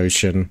Spelunker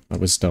potion. I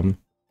was dumb.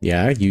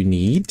 Yeah, you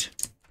need?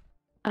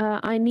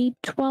 I need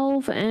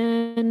 12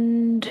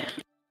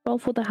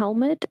 for the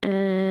helmet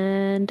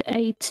and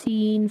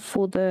 18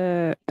 for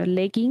the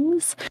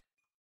leggings.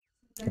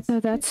 So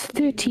that's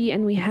 30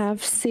 and we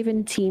have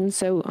 17,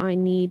 so I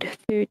need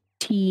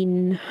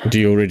 13. Do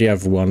you already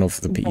have one of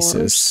the pieces?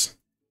 Bars.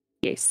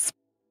 Yes.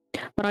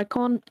 But I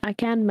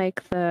can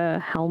make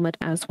the helmet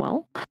as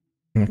well.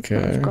 Okay.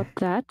 So I've got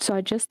that. So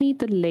I just need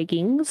the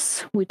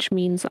leggings, which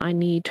means I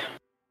need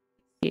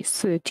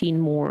 13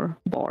 more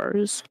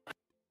bars.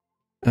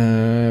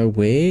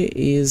 Where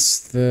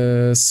is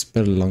the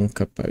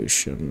Spelunker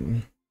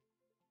potion?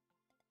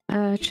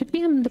 It should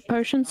be in the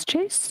potions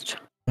chest.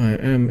 I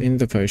am in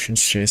the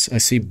potions chest. I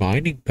see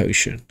binding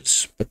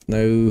potions, but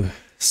no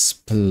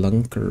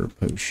Spelunker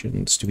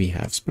potions. Do we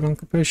have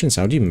Spelunker potions?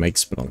 How do you make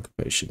Spelunker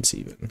potions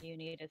even? You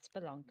need a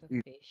Spelunker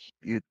fish.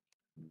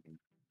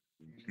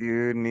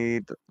 You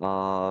need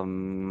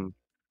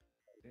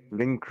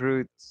link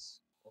roots,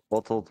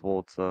 bottled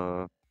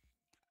water,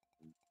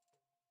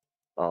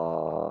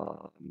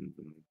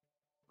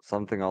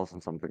 something else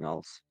and something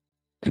else.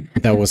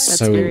 That was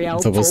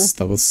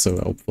that was so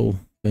helpful.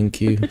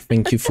 Thank you.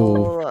 Thank you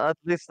for well,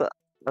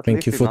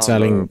 thank you for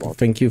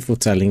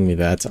telling me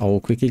that. I'll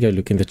quickly go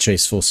look in the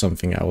chest for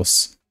something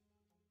else.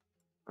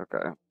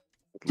 Okay.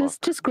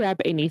 Just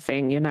grab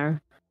anything, you know.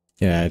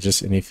 Yeah,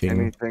 just anything.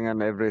 Anything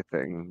and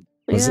everything.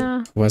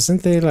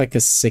 Wasn't there like a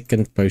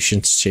second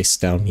potions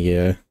chest down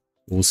here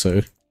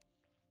also?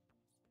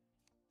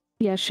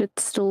 Yeah, shit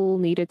still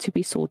needed to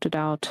be sorted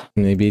out.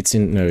 Maybe it's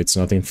in... No, it's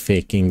not in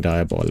faking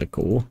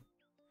diabolical.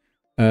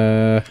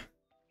 If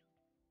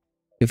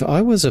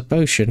I was a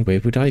potion,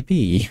 where would I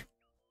be?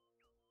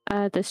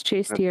 This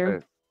chest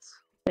here.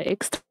 The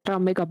extra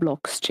mega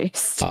blocks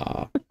chest.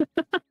 Ah.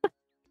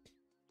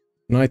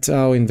 Night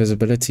Owl,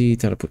 invisibility,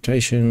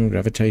 teleportation,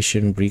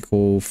 gravitation,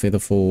 recall,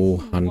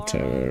 featherfall,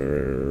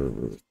 hunter.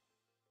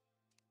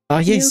 Ah,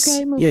 yes!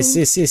 Okay, yes!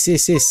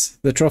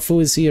 The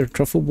truffle is here.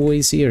 Truffle boy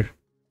is here.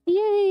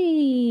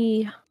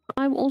 Yay!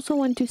 I also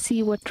want to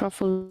see what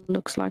truffle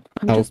looks like.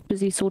 I'm just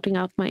busy sorting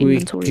out my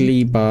inventory.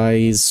 Quickly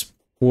buys...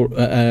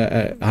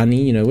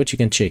 honey, you know what? You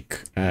can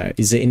check.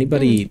 Is there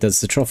anybody... Does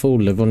the truffle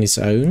live on his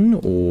own?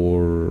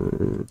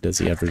 Or does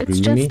he have a roomie? It's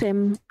just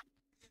him.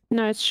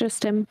 No, it's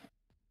just him.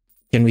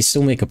 Can we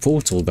still make a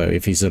portal, though,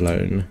 if he's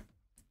alone?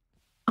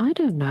 I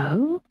don't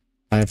know.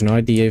 I have no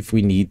idea if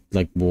we need,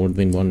 like, more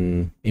than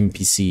one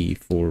NPC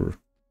for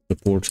the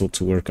portal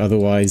to work.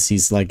 Otherwise,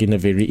 he's, like, in a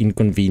very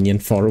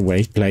inconvenient,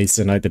 faraway place,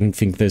 and I didn't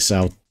think this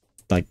out,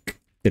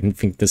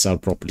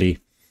 properly.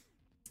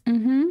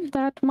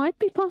 That might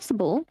be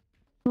possible.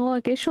 Well,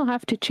 I guess you'll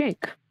have to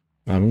check.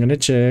 I'm gonna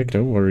check,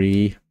 don't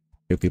worry.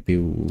 Pew, pew,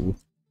 pew.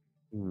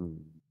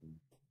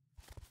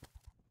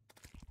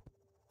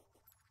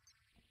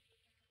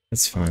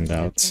 Let's find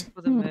out.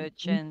 For the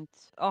merchant.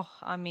 Oh,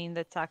 I mean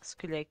the tax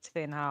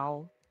collector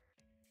now.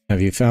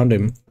 Have you found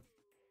him?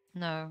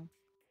 No.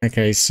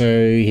 Okay, so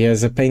he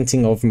has a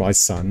painting of my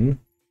son.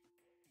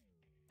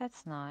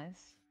 That's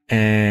nice.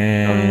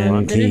 And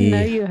I didn't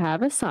know you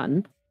have a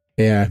son.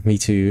 Yeah, me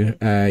too.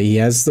 He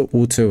has the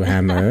auto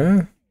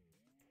hammer.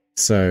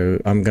 So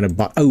I'm gonna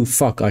buy... Oh,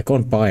 fuck, I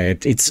can't buy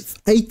it. It's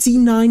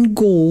 89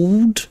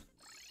 gold.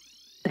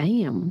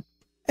 Damn.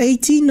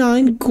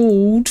 89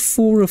 gold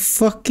for a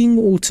fucking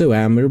auto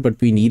hammer, but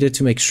we need it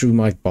to make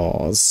shroomite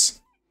bars.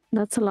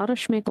 That's a lot of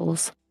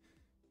schmeckles.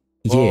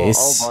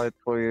 Yes. I'll buy it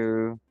for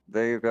you.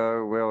 There you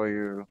go. Where are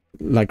you?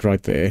 Like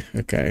right there.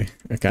 Okay.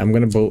 Okay, I'm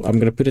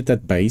gonna put it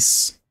at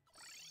base.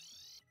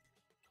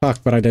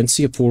 Fuck, but I don't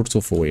see a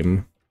portal for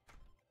him.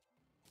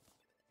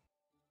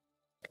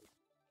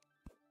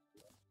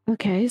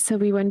 Okay, so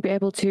we won't be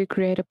able to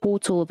create a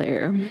portal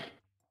there.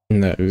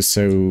 No,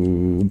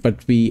 so...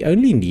 But we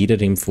only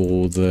needed him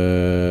for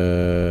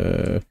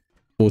the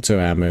auto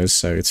ammo,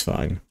 so it's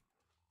fine.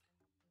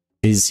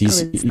 Is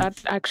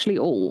that actually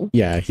all?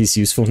 Yeah, his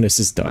usefulness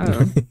is done.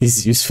 Oh.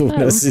 His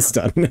usefulness is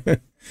done.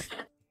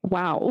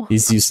 Wow.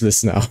 He's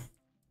useless now.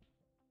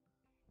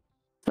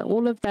 So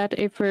all of that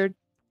effort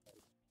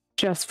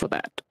just for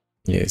that.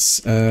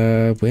 Yes.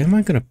 Where am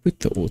I gonna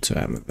put the auto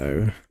ammo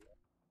though?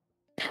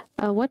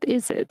 What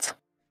is it?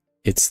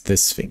 It's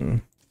this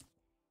thing.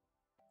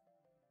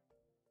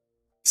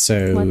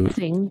 So what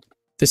thing?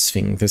 this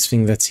thing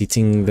that's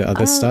hitting the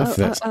other stuff.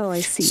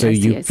 I see. So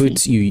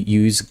you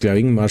use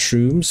glowing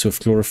mushrooms with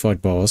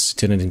chlorophyte bars to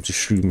turn it into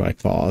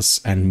shroomite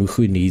bars, and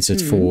Muhu needs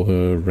it for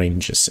her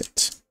ranger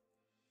set.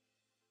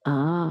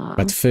 Ah.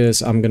 But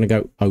first, I'm gonna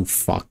go. Oh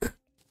fuck!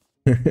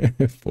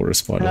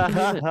 Forest pylon.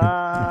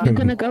 You're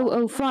gonna go.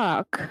 Oh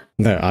fuck!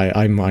 No,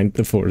 I mined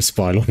the forest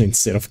pylon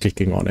instead of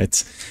clicking on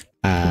it.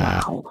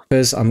 Wow.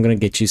 First, I'm gonna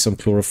get you some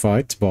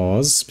chlorophyte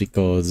bars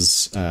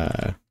because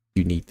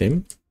you need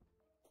them.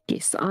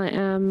 Yes, I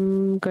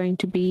am going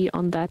to be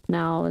on that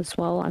now as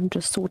well. I'm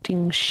just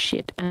sorting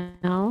shit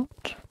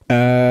out.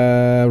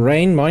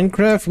 Rain,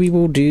 Minecraft, we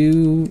will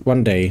do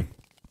one day.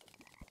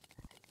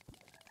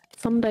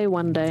 Someday,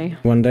 one day.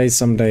 One day,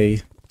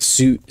 someday.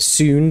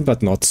 Soon,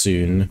 but not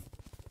soon.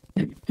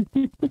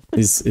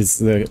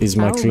 is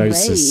my How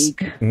closest.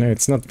 vague. No,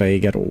 it's not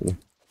vague at all.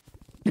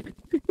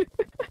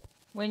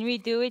 When we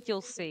do it,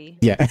 you'll see.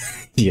 Yeah,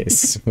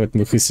 yes, what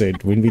Muku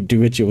said. When we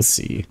do it, you'll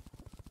see.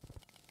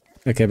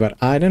 Okay,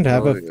 but I don't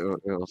have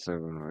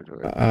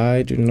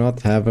I do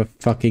not have a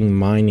fucking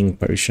mining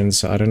potion,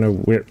 so I don't know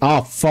where.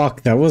 Oh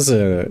fuck! That was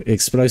a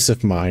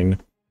explosive mine.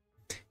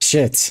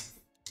 Shit.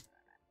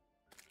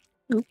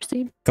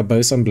 Oopsie.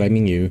 Cabos, I'm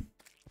blaming you.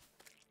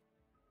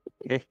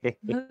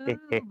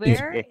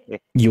 Where?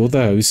 You're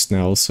the host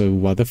now, so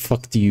why the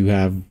fuck do you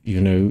have, you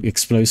know,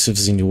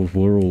 explosives in your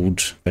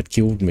world that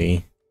killed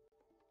me?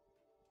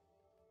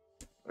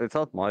 It's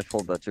not my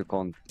fault that you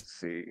can't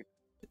see.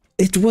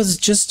 It was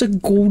just a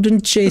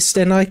golden chest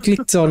and I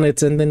clicked on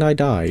it and then I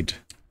died.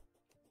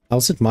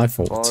 How's it my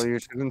fault? Well, you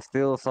shouldn't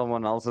steal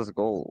someone else's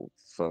gold,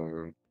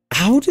 so...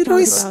 How did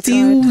I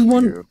steal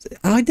one?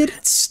 I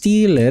didn't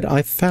steal it,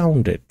 I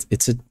found it.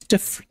 It's a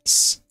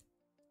difference.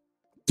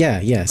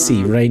 Yeah,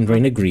 see,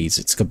 Rain agrees.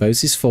 It's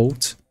Kabosi's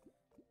fault.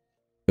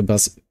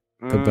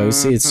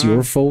 Kabosi, it's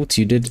your fault.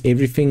 You did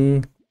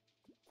everything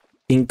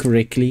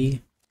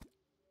incorrectly.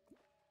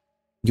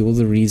 You're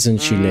the reason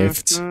she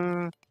left.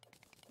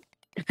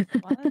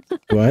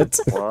 What?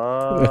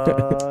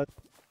 What?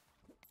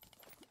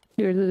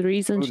 You're the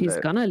reason she's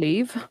gonna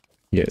leave.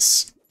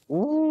 Yes.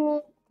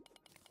 Ooh.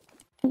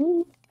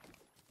 Ooh.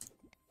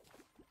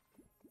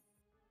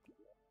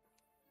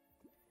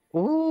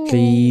 Ooh.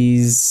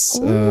 Please.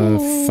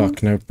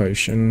 Fuck, no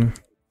potion.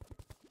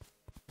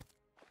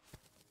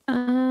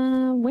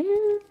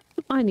 Where?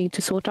 I need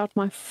to sort out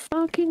my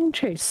fucking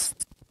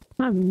chest.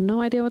 I have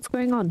no idea what's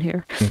going on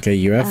here. Okay,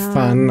 you have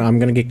fun. I'm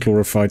gonna get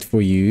chlorophyte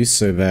for you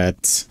so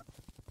that...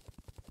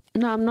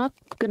 No, I'm not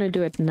gonna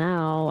do it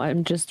now.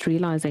 I'm just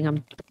realizing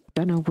I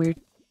don't know where to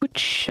put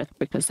shit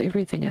because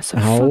everything is so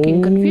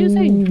fucking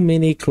confusing. How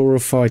many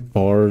chlorophyte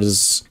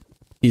bars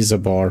is a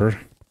bar?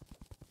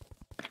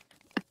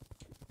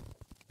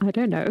 I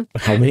don't know.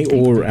 How many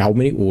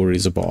ore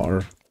is a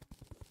bar?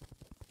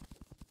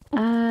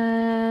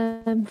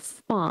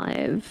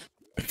 5.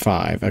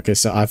 5. Okay,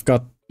 so I've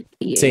got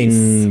Yes.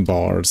 10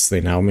 bars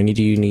then. How many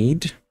do you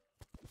need?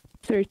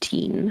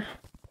 13.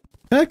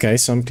 Okay,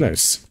 so I'm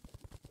close.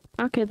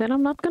 Okay, then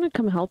I'm not gonna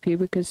come help you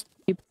because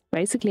you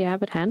basically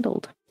have it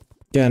handled.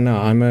 Yeah, no,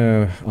 I'm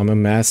a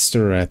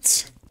master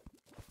at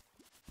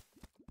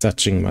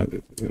touching my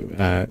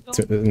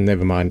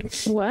never mind.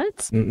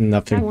 What?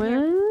 Nothing.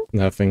 What?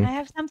 Nothing. I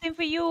have something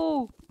for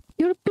you.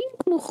 You're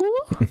pink, Muhu.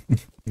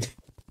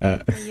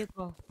 There you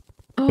go.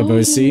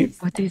 Kabosi.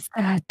 What is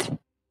that?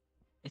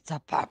 It's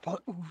a purple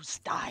ooze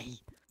dye.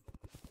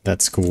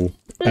 That's cool.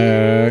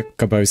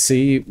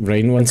 Kabosi,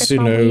 Rain wants to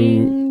know.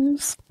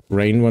 Wings.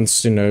 Rain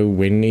wants to know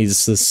when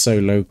is the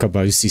solo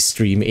Kabosi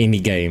stream any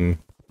game.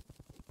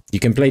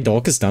 You can play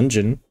Darkest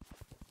Dungeon.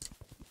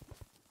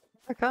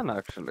 I can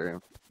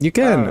actually. You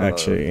can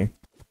actually.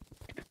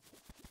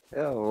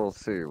 Yeah, we'll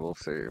see. We'll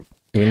see.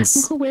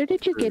 Where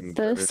did you get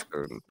this?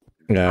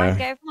 I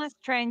gave my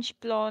strange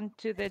plant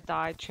to the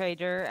dye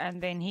trader,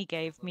 and then he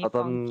gave me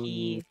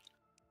funky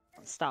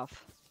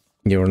stuff.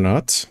 You're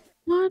not?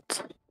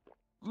 What?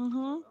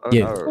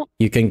 Yeah,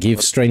 you can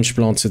give strange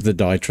plants to the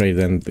dye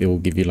trader and it will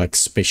give you like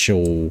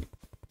special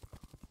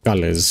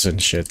colors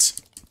and shit.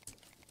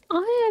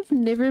 I have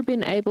never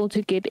been able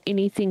to get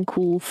anything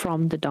cool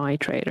from the dye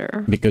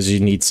trader. Because you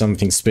need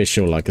something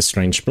special like a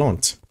strange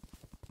plant.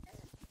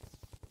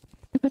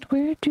 But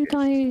where do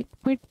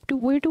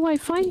I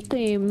find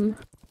them?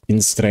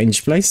 In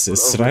strange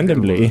places,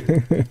 randomly.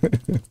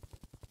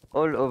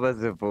 All over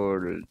the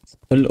world.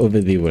 All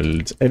over the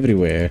world.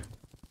 Everywhere.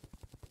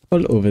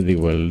 All over the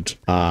world.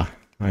 Ah,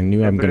 I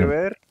knew I'm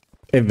gonna...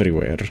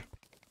 Everywhere.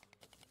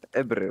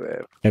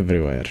 Everywhere.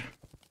 Everywhere.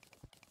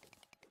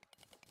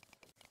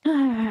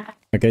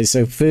 Okay,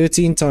 so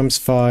 13 times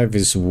 5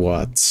 is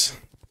what?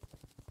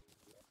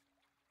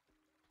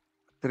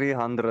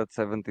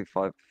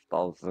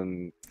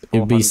 375,000.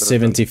 It'd be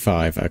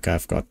 75. Okay,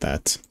 I've got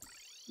that.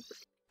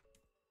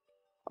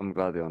 I'm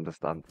glad you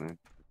understand me.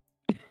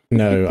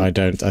 No, I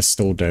don't. I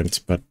still don't,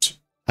 but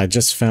I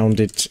just found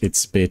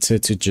it's better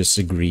to just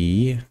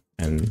agree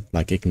and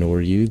like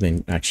ignore you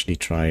than actually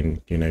try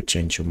and, you know,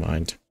 change your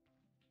mind.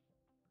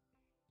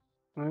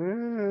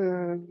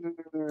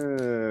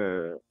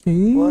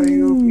 Why are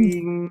you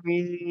being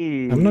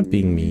mean? I'm not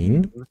being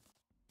mean.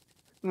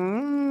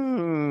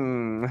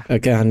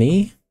 Okay,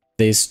 honey.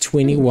 There's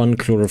 21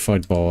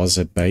 chlorophyte bars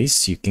at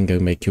base. You can go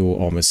make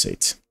your armor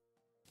set.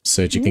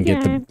 So that you can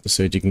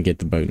get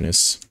the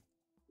bonus.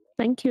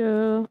 Thank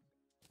you.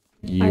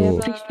 I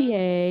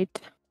appreciate.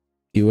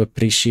 You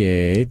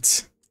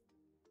appreciate.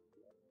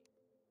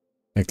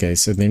 Okay,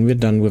 so then we're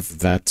done with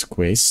that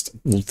quest.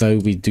 Although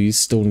we do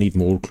still need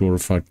more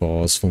chlorophyte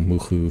bars for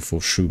Mugu for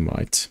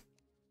Shumite.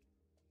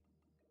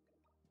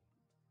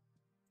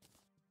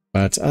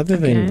 But other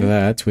than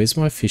that, where's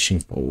my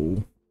fishing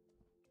pole?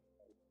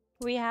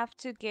 We have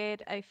to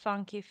get a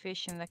funky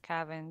fish in the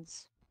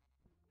caverns.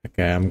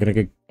 Okay, I'm gonna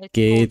go it's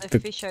get the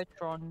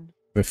Fishotron.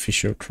 The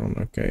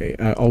Fishotron, okay.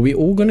 Are we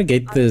all gonna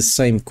get the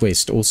same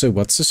quest? Also,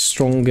 what's the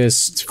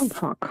strongest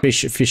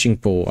fishing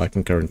pole I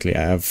can currently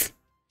have?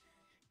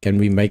 Can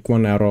we make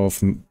one out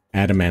of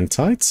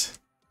adamantite?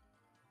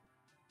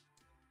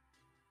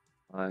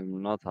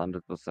 I'm not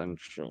 100%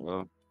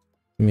 sure.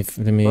 Let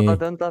me... But I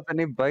don't have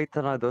any bait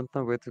and I don't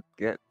know where to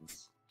get.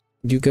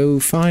 You go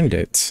find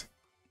it.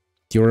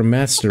 You're a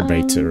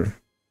masturbator.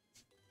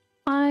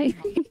 I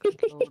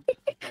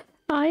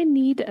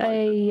need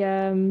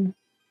a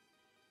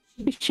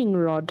fishing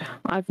rod.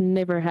 I've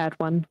never had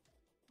one.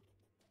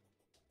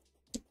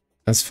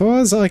 As far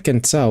as I can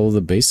tell,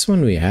 the best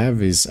one we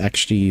have is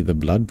actually the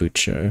Blood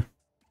Butcher.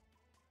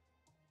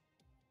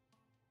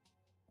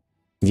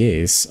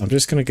 Yes, I'm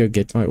just gonna go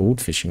get my old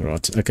fishing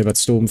rod. Okay, but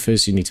Storm,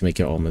 first you need to make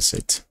your armor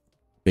set.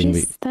 Then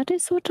yes, that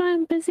is what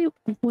I'm busy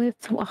with.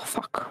 Oh,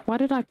 fuck. Why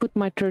did I put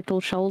my turtle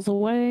shells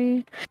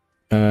away?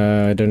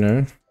 I don't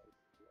know.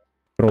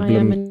 I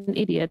am an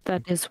idiot,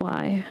 that is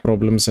why.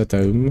 Problems at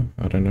home,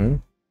 I don't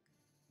know.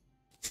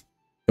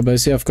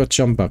 Basically, I've got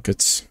jump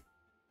buckets.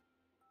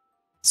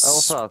 I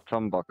also have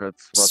some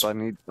buckets, but I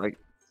need bait.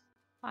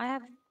 I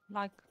have,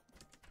 like,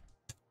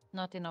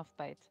 not enough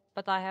bait,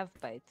 but I have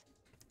bait.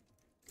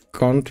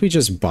 Can't we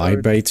just buy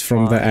bait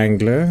from the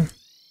angler?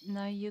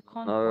 No, you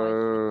can't buy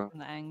shit from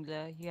the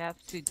angler. You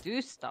have to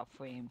do stuff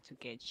for him to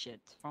get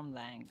shit from the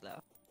angler.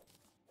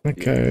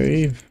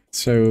 Okay,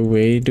 so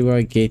where do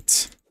I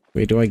get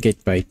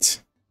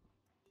bait?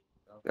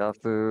 You have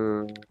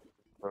to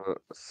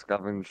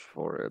scavenge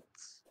for it.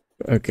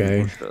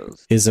 Okay.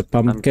 Is a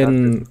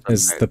pumpkin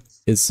is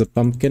the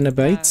pumpkin a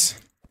bait?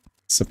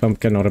 Is a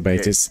pumpkin not a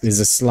bait? Yes. Is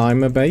a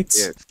slime a bait?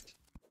 Yes.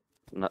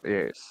 Not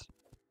yes.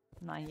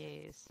 Not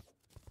yes.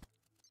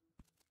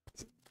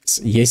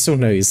 Yes or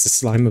no, is the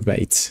slime a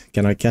bait?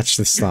 Can I catch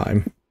the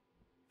slime?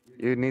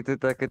 You need to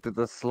take it to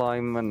the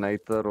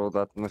sliminator or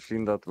that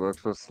machine that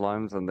works with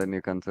slimes, and then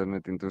you can turn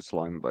it into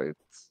slime bait.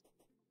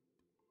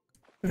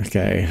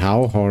 Okay,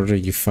 how hard are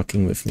you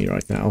fucking with me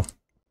right now?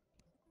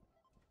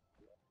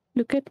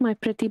 Look at my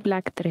pretty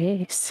black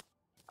dress.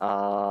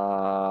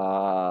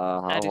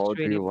 How hard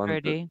do you want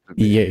it to be?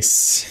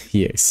 Yes,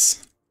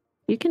 yes.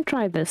 You can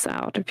try this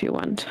out if you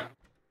want.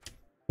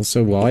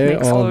 Also, why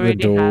are the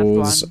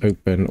doors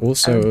open?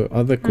 Also,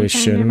 other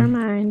question. Okay, never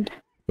mind.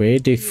 Where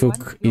the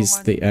fuck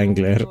is the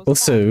angler?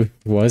 Also,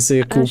 was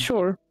there a cool...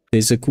 Sure.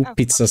 There's a cool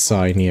pizza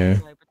sign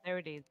here.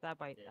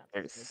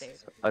 Yes,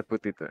 I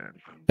put it there.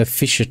 A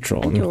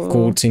Fishotron,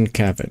 caught in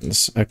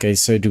caverns. Okay,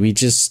 so do we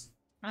just...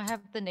 I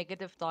have the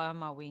negative dye on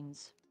my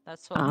wings.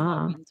 That's why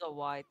my wings are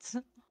white.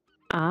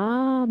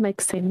 Ah,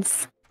 makes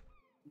sense.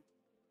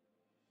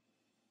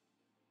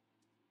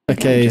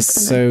 Okay,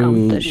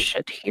 so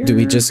do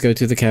we just go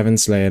to the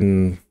caverns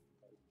and,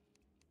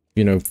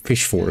 you know,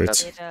 fish for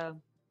it?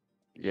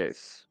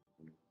 Yes.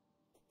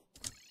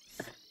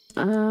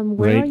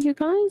 Where are you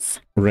guys?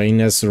 Rain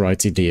has the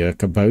right idea.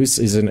 Cabose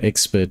is an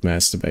expert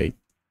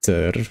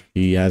masturbator.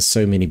 He has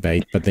so many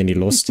bait, but then he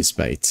lost his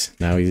bait.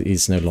 Now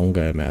he's no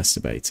longer a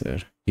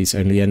masturbator. He's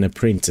only an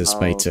apprentice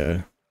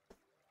baiter.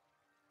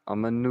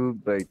 I'm a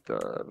noob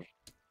baiter.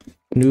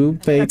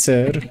 Noob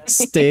baiter,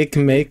 steak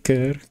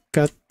maker.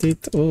 Cut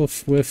it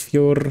off with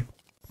your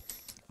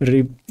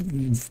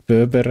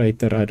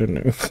reverberator. I don't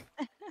know.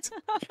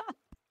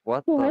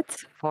 What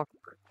the fuck?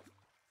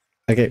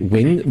 Okay,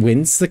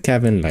 when's the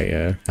cavern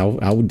layer?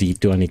 How deep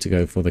do I need to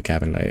go for the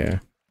cavern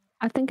layer?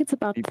 I think it's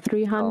about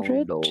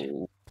 300.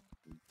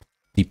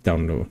 Deep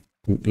down low.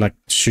 Like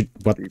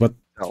what?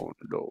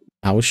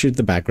 How should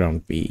the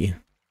background be?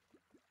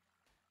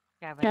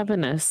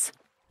 Cavernous.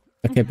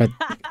 Okay, but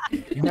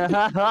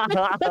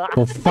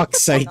for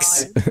fuck's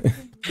sakes.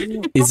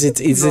 Is it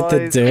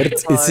the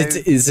dirt?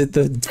 Is it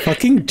the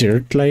fucking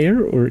dirt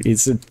layer, or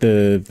is it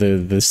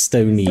the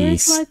stony?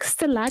 There's like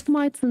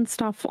stalagmites and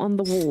stuff on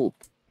the wall.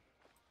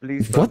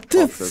 What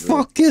the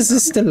fuck is a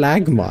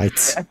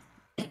stalagmite?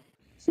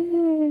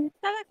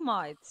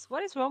 Stalagmites.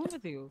 What is wrong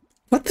with you?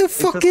 What the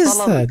fuck is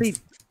that?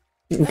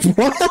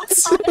 What?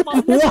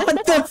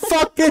 What the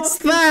fuck is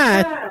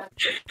that?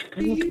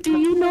 Do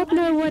you not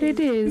know what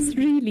it is,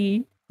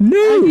 really?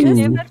 No. I've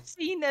never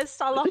seen a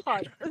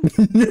stalagmite.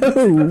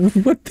 No.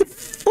 What the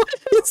fuck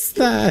is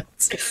that?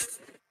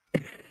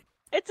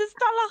 It's a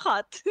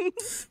stalagmite.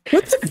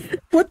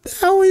 What the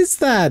hell is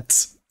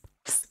that?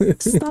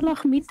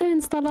 Stalagmiete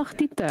en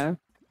stalactiete.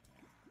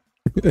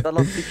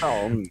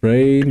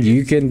 Rain,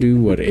 you can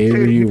do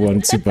whatever you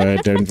want to,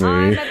 but don't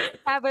worry. I'm at the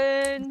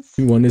cabins. If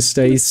you want to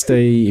stay,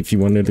 stay. If you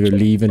want to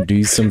leave and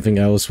do something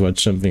else,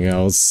 watch something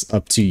else,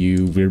 up to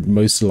you. We're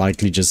most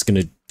likely just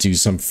going to do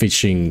some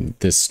fishing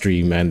this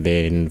stream and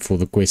then for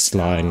the quest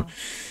line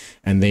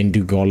and then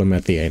do Golem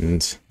at the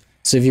end.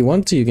 So if you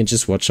want to, you can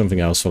just watch something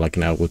else for like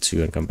an hour or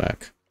two and come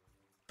back.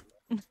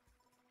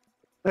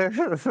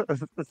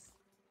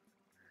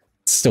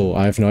 Still,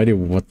 I have no idea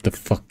what the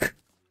fuck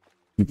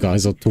you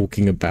guys are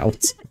talking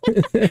about.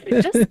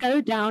 Just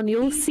go down,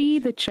 you'll see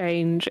the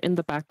change in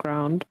the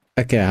background.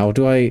 Okay, how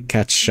do I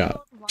catch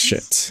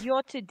shit?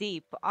 You're too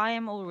deep. I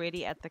am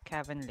already at the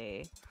cavern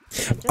there.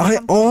 I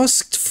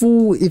asked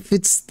for if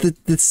it's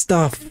the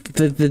stuff,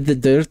 the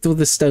dirt or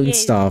the stone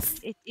stuff.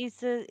 It is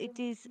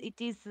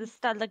the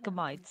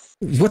stalagmites.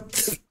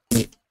 What?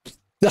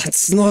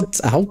 That's not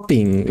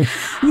helping.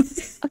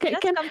 Okay,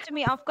 Just come to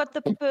me. I've got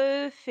the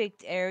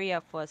perfect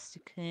area for us to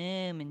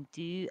come and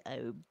do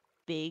a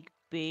big.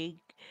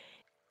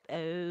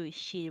 Oh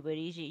shit! What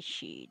is it?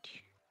 Shit.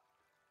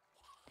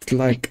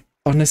 Like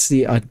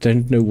honestly, I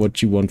don't know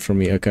what you want from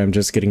me. Okay, I'm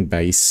just getting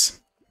base.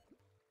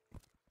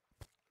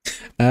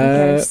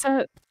 Okay,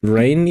 so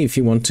Rain, if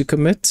you want to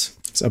commit,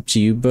 it's up to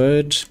you,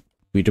 bird.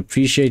 We'd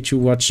appreciate you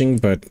watching,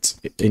 but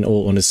in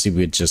all honesty,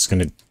 we're just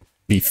gonna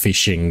be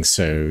fishing,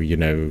 so you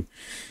know.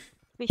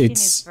 Fishing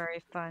is very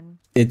fun.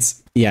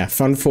 It's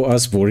fun for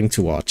us, boring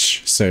to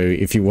watch. So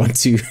if you want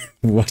to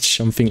watch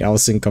something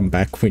else and come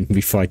back when we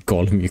fight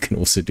Golem, you can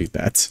also do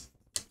that.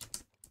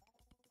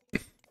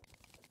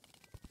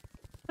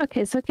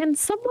 okay, so can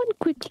someone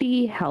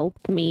quickly help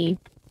me?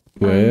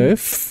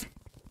 With?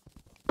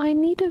 I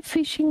need a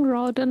fishing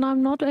rod and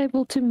I'm not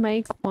able to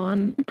make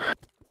one.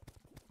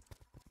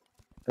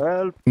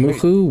 Help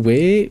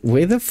Muhu,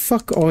 where the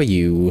fuck are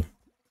you?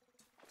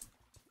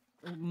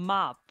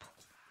 Map.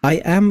 I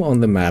am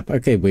on the map.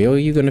 Okay, where are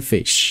you gonna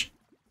fish?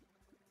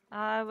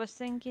 I was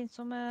thinking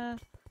somewhere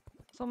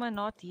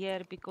not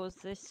here because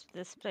this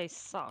place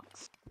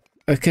sucks.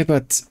 Okay,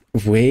 but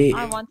where?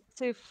 I want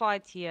to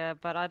fight here,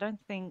 but I don't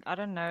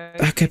know.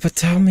 Okay, but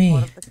tell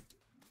me.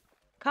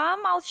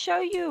 Come, I'll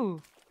show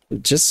you.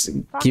 Just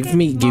give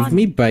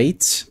me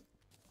bait.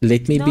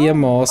 Let me be a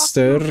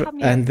master,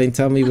 and then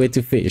tell me where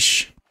to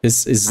fish.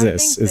 Is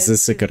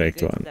this the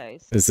correct one?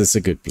 Is this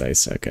a good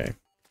place? Okay.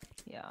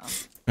 Yeah.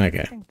 Okay.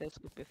 I think this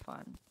would be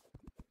fun.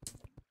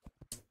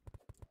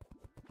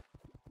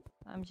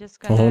 I'm just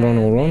gonna... Hold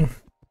on.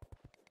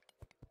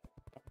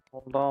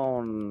 Hold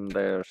on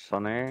there,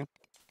 Sonny.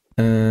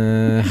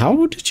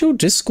 How did your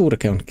Discord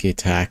account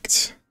get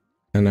hacked?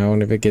 And I will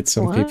never get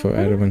some people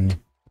out of it.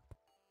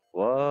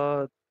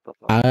 What the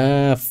fuck?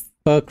 Ah,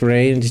 fuck,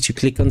 Rain. Did you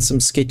click on some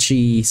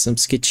sketchy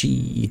stuff,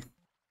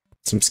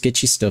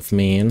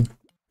 man?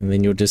 And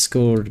then your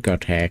Discord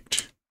got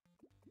hacked.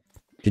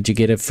 Did you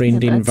get a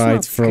friend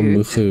invite from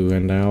Muhu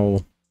and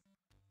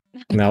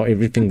now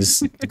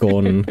everything's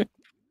gone?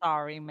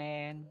 Sorry,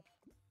 man.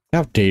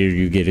 How dare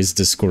you get his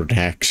Discord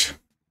hacked?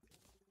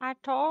 I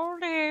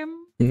told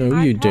him.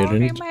 No, you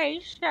didn't. I told him, hey,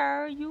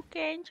 sir, you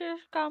can't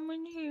just come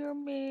in here,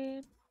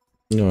 man.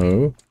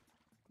 No.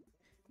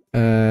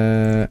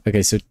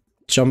 Okay, so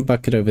jump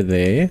bucket over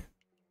there.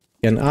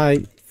 Can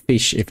I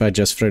fish if I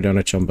just throw down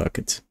a jump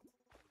bucket?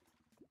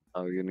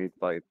 Oh, you need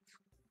bait.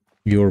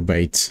 Your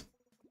bait.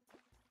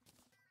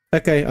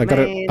 Okay, I got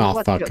it.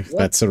 Oh, fuck.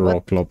 That's a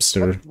rock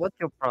lobster. What's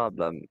your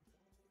problem?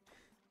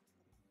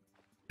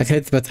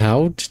 Okay, but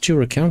how did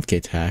your account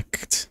get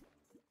hacked?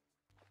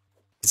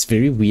 It's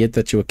very weird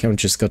that your account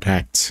just got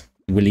hacked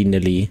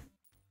willy-nilly.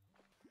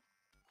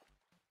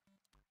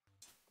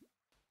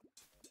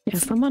 Yeah,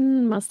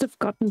 someone must have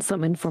gotten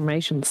some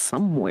information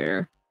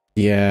somewhere.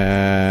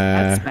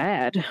 Yeah. That's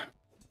bad.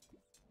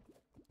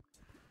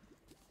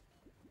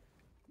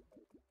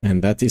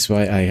 And that is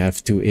why I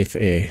have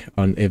 2FA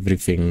on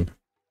everything.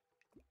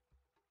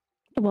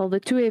 Well, the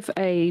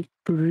 2FA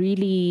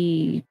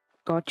really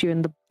got you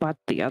in the butt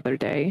the other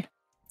day.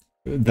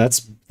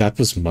 That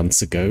was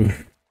months ago.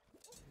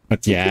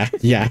 But yeah,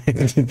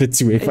 the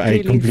 2FA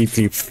really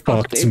completely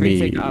fucked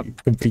me.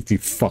 Completely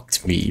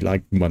fucked me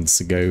like months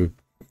ago.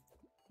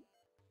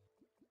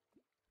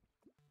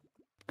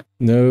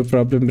 No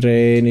problem,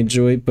 Rain.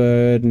 Enjoy,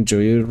 bud.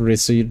 Enjoy the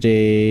rest of your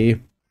day.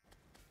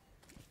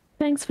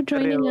 Thanks for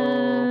joining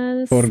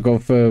us. For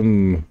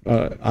Gotham.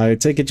 I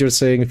take it you're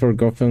saying for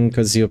Gotham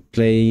because you're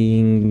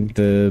playing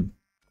the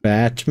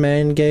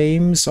Batman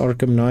games?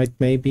 Arkham Knight,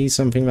 maybe?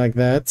 Something like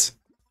that?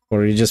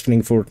 Or are you just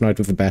playing Fortnite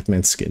with the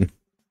Batman skin?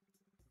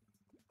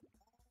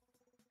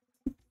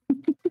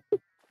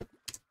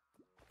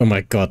 Oh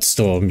my god,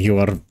 Storm, you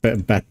are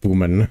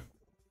Batwoman.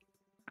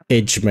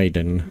 Edge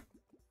Maiden.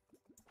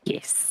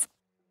 Yes.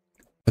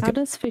 Okay. How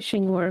does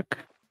fishing work?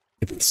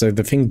 So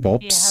the thing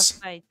bobs,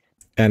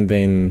 and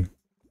then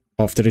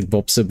after it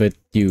bobs a bit,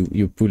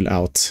 you pull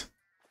out.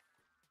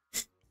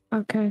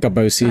 Okay.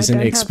 Kabosi is an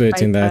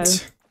expert in that.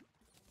 Though.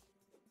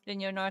 Then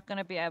you're not going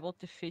to be able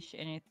to fish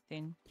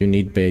anything. You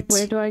need bait.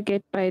 Where do I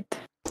get bait?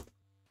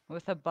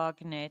 With a bug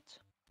net.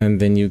 And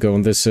then you go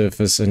on the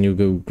surface and you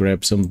go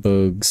grab some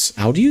bugs.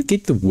 How do you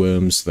get the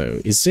worms,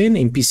 though? Is there an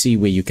NPC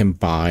where you can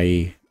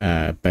buy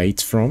bait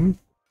from?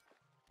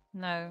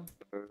 No.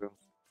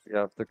 You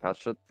have to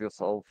catch it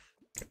yourself.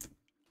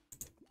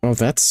 Oh,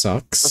 that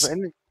sucks.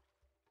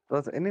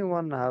 Does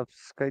anyone have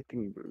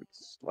skating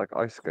boots? Like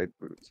ice skate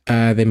boots?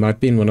 They might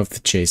be in one of the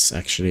chests,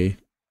 actually.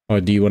 Or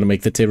do you want to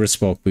make the Terra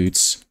Spark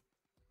boots?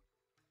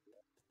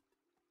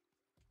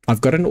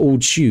 I've got an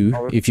old shoe,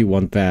 if you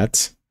want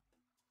that.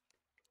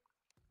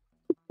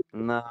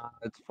 Nah,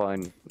 it's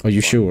fine. Are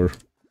you sure?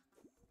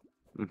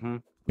 Mm-hmm.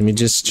 Let me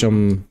just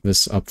chum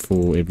this up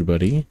for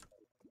everybody.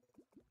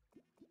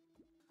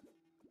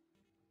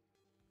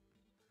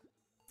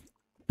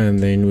 And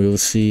then we'll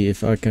see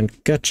if I can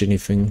catch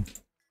anything.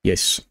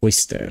 Yes,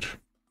 oyster.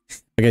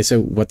 Okay,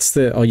 so what's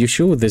the... Are you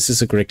sure this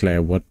is a correct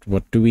layer? What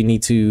do we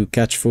need to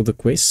catch for the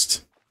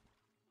quest?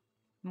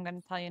 I'm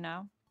gonna tell you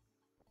now.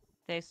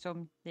 There's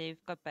some...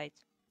 They've got bait.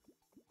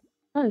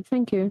 Oh,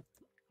 thank you.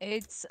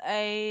 It's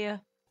a...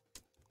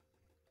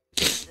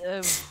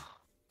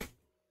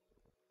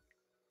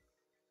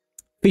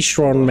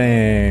 Fishron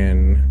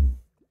man.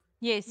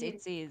 Yes,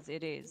 it is.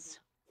 It is.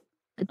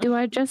 Do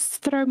I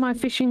just throw my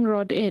fishing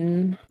rod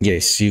in?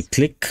 Yes, you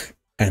click,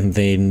 and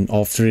then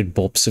after it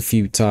bops a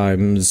few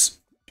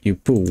times, you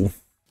pull.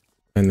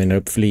 And then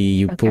hopefully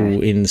you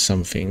pull in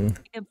something.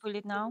 You can pull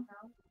it now.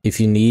 If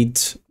you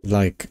need,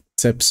 like,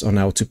 tips on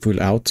how to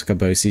pull out,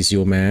 Kabos is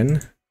your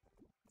man.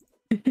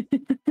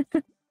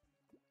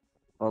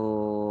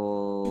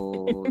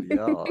 Oh,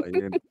 yeah,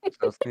 you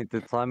just need to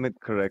time it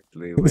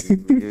correctly. When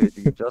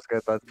you just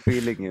get that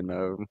feeling, you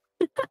know,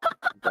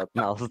 that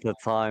now's the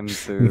time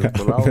to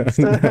pull out.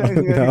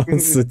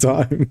 Now's the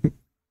time.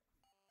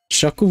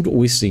 Shackled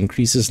oyster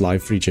increases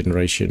life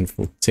regeneration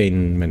for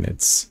 10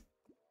 minutes.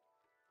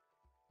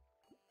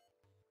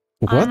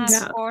 What?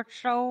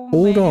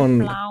 Hold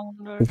on.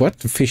 Flounders. What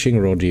fishing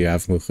rod do you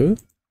have, Muhu?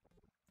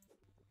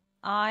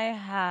 I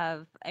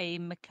have a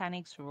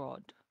mechanic's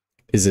rod.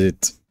 Is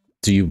it...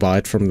 Do you buy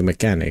it from the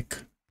mechanic?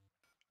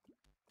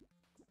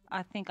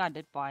 I think I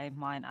did buy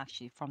mine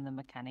actually from the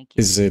mechanic.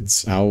 Is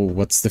it... How...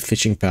 What's the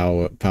fishing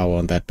power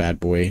on that bad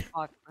boy?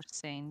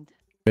 5%.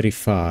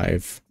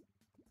 35.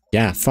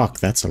 Yeah, fuck,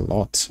 that's a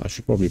lot. I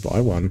should probably buy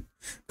one.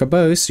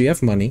 Kabos, do you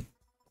have money?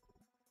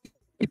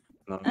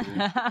 No.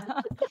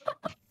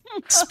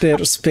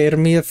 Spare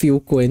me a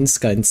few coins,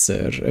 kind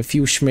sir. A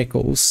few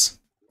schmeckles.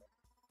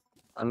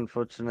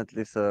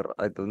 Unfortunately, sir,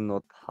 I do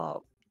not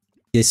have.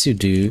 Yes, you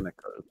do.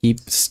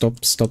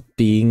 Stop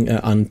being an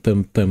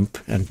unpimp pimp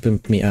and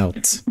pimp me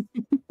out.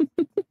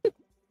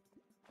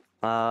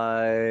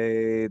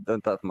 I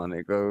don't have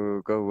money.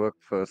 Go work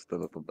first a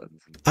little bit.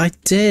 I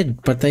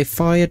did, but they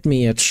fired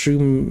me at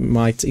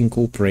Shroomite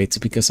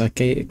Incorporated because I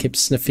kept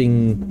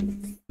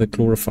sniffing the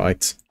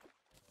chlorophyte.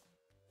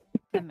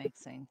 That makes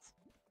sense.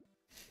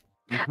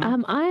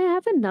 I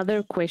have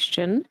another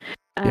question.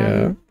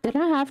 Yeah. Did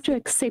I have to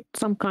accept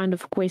some kind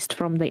of quest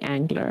from the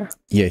angler?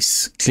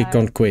 Yes. Click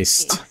on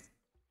quest.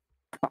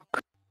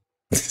 Fuck.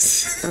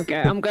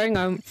 Okay, I'm going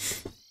home.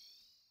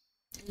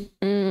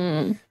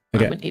 Okay.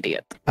 I'm an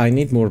idiot. I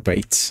need more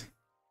bait.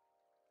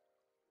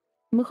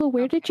 Mucho,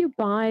 where did you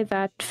buy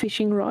that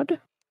fishing rod?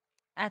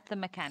 At the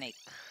mechanic.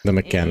 The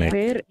mechanic.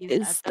 Where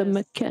is the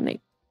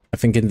mechanic? I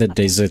think in the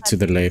desert to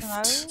the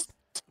left.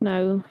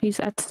 No, he's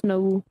at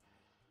Snow.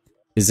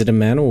 Is it a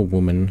man or a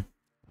woman?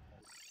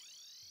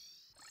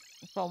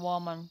 It's a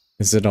woman.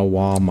 Is it a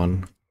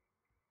woman?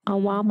 A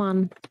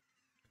woman.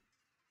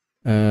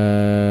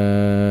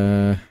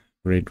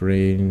 Red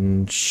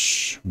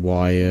range,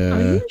 wire.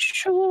 Are you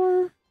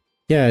sure?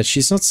 Yeah,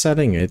 she's not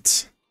selling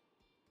it.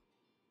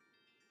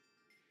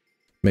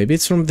 Maybe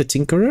it's from the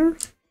Tinkerer?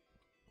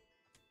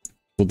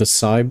 Or the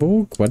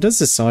Cyborg? What does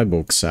the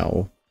Cyborg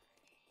sell?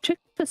 Check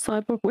the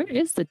Cyborg. Where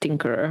is the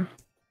Tinkerer?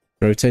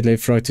 Rotate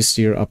left, right to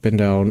steer up and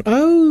down.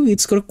 Oh,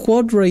 it's got a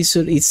quad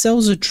racer. It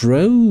sells a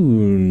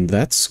drone.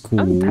 That's cool.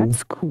 Oh,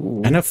 that's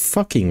cool. And a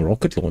fucking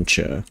rocket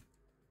launcher.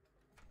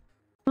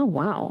 Oh,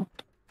 wow.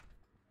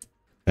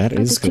 That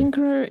is the good.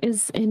 Tinkerer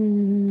is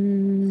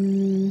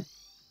in...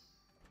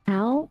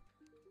 Hal?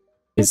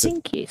 I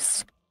think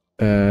yes.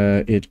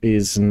 It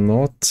is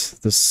not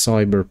the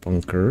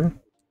Cyberpunker.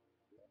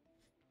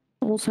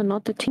 Also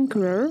not the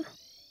Tinkerer.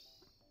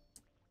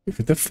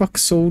 Who the fuck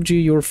sold you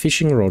your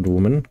fishing rod,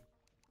 woman?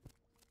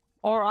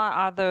 Or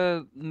I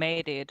either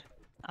made it.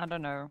 I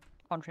don't know.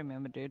 Can't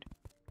remember, dude.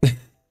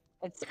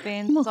 It's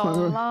been so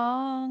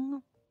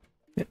long.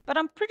 But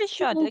I'm pretty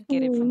sure I did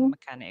get it from the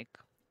mechanic.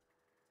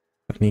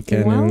 Well,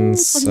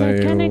 the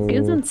mechanic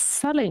isn't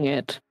selling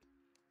it.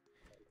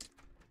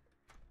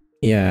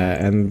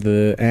 Yeah, and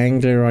the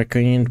angler, I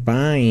can't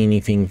buy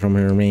anything from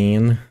her,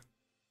 man.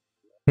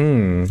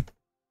 You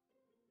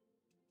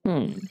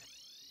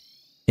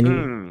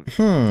know,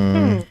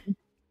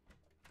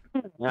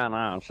 Yeah, no,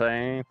 I'm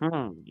saying.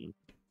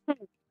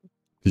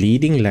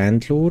 Leading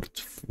landlord?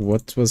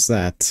 What was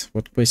that?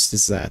 What quest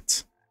is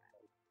that?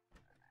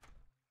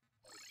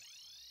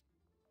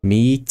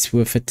 Meet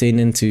with a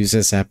tenant who's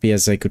as happy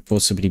as they could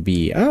possibly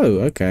be. Oh,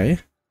 okay.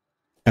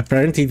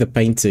 Apparently the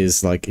painter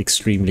is like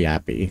extremely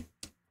happy.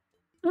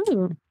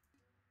 Oh,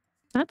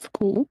 that's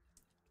cool.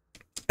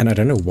 And I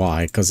don't know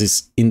why, because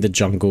it's in the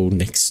jungle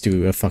next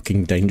to a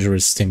fucking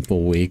dangerous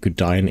temple where you could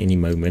die in any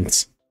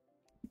moment.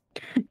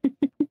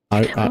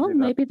 Well,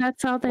 maybe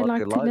that's how they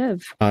like to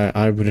live.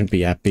 I wouldn't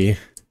be happy.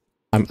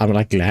 I'm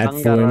like glad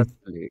for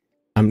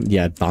him.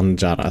 Yeah,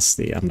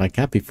 dangerously. I'm like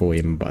happy for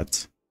him,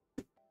 but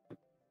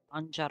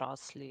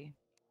dangerously.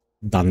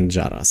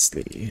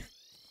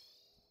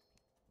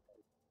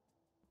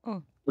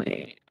 Oh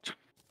wait.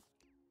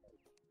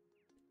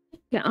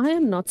 Yeah, I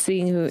am not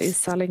seeing who is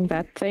selling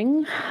that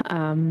thing.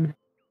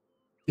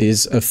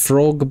 Is a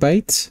frog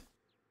bait?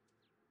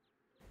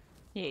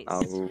 Yes.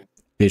 No.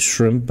 Is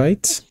shrimp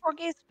bait? Frog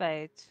is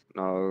bait.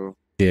 No.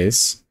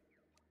 Yes.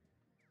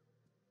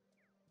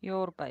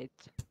 Your bait.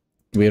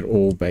 We're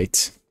all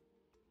bait.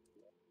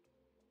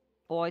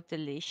 Boy,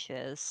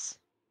 delicious.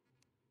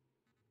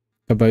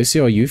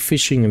 Kabosi, are you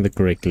fishing in the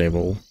correct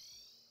level?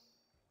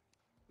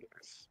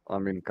 Yes.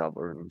 I'm in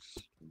caverns.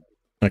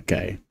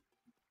 Okay.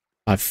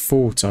 I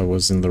thought I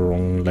was in the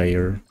wrong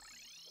layer.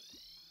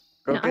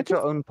 Go get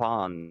your own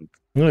pond.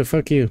 No,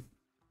 fuck you.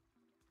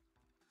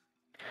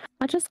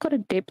 I just got a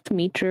depth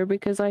meter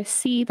because I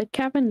see the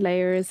cavern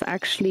layer is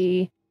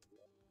actually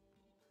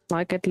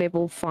like at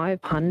level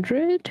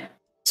 500.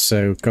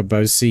 So,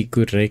 Kabosi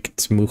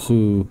correct,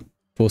 Muhu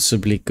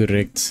possibly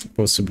correct,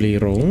 possibly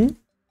wrong?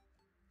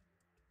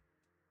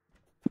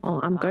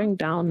 Oh, I'm going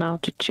down now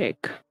to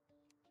check.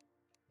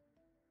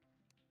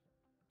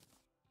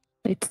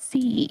 Let's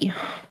see.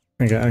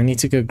 Okay, I need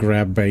to go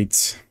grab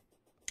bait.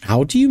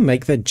 How do you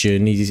make that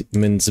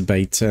journeyman's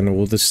bait and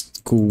all this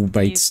cool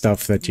bait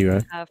stuff that you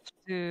have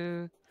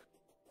to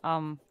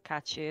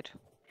catch it.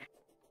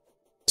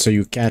 So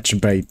you catch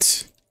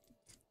bait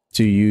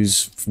to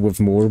use with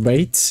more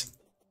bait?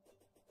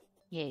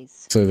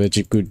 Yes. So that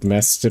you could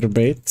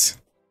masturbate?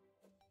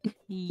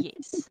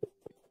 Yes.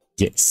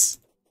 Yes.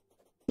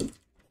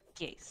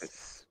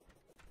 Yes.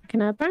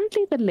 And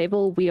apparently the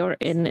level we are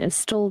in is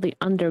still the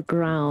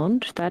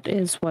underground. That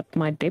is what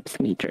my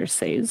depth meter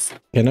says.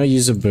 Can I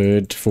use a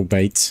bird for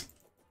bait?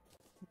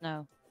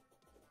 No.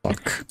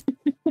 Fuck.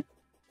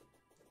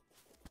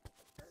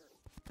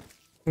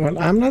 Well,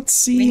 I'm not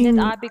seeing... When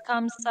did I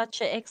become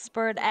such an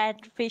expert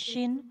at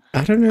fishing?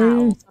 I don't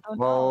know.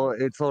 Well,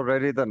 it's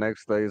already the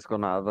next day. It's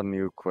gonna have a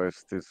new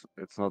quest.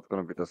 It's not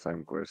gonna be the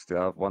same quest. You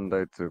have one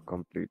day to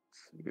complete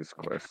this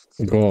quest.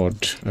 So. God,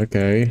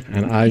 okay.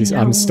 And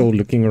I'm still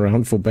looking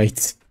around for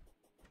bait.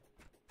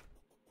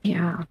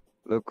 Yeah.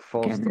 Look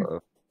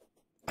faster.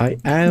 I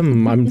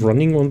am. I'm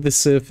running on the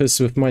surface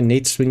with my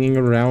net swinging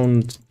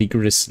around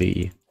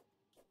vigorously.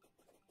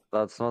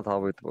 That's not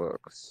how it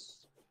works.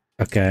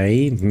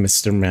 Okay,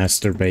 Mr.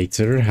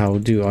 Masturbator, how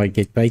do I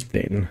get bait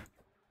then?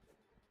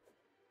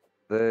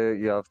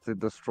 You have to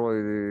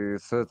destroy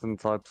certain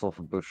types of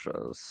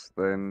bushes.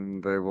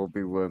 Then there will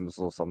be worms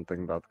or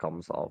something that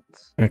comes out.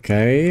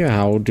 Okay,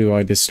 how do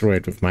I destroy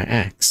it with my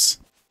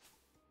axe?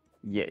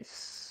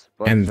 Yes,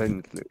 but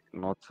gently,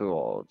 not too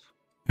hard.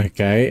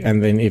 Okay,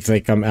 and then if they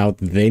come out,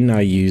 then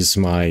I use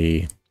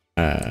my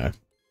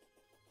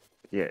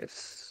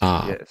Yes.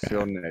 Ah, yes, okay.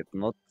 your net,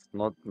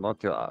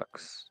 not your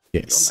axe.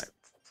 Yes. Your net.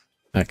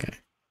 Okay.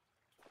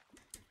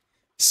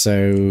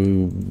 So,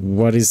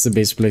 what is the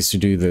best place to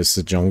do this?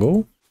 The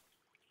jungle?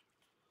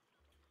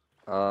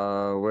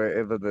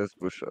 Wherever there's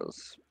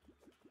bushes.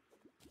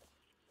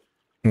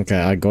 Okay,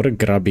 I got a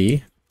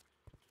grubby.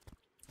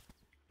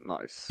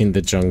 Nice. In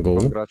the jungle.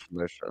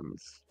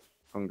 Congratulations.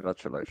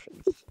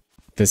 Congratulations.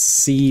 This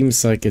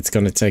seems like it's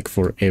gonna take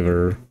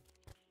forever.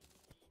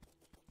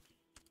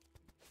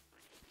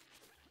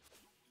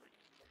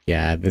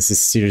 Yeah, this is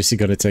seriously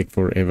gonna take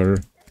forever.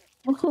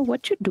 Oh,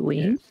 what you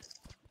doing?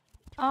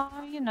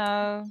 Oh, you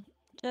know,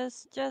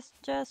 just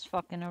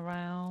fucking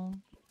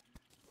around.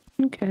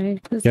 Okay,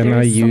 because Can I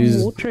there's use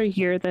some water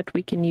here that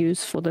we can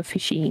use for the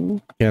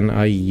fishing. Can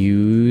I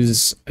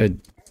use a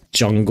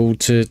jungle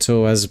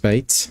turtle as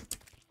bait?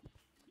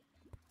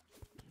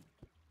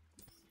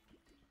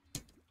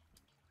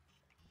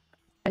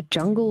 A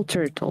jungle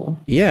turtle?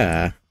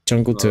 Yeah,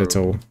 jungle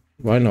turtle.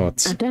 Why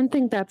not? I don't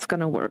think that's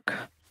gonna work.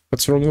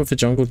 What's wrong with a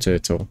jungle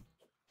turtle?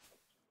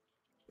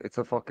 It's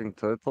a fucking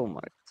turtle,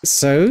 mate.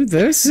 So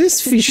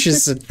there's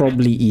fishes that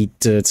probably eat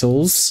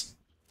turtles,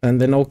 and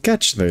then I'll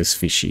catch those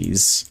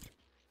fishies.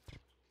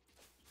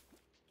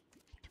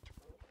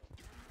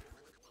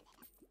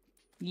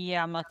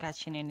 Yeah, I'm not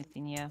catching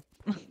anything here.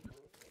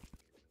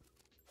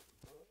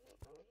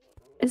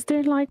 Is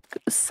there like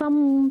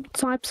some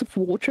types of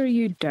water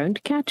you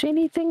don't catch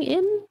anything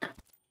in?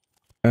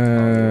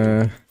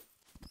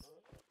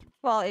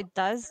 Well, it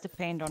does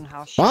depend on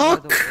how shallow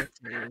the water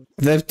is.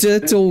 The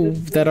turtle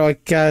that I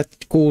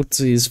caught,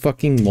 his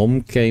fucking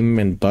mom came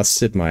and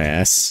busted my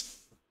ass.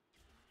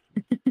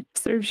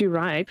 Serves you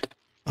right.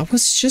 I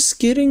was just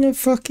getting a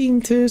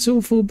fucking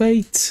turtle for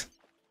bait.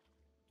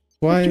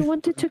 Why? But you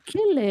wanted to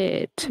kill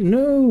it.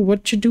 No,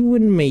 what you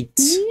doing, mate?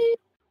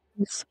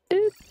 Yes.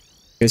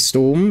 Okay,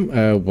 Storm,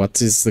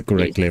 what is the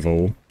correct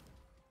level?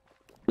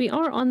 We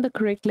are on the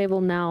correct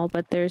level now,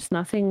 but there's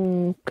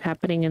nothing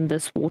happening in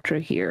this water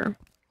here.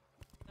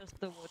 Just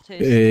the water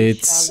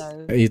is too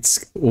shallow.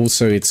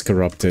 It's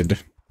corrupted.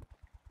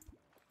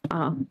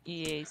 Ah.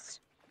 Yes.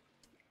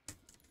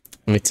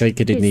 I take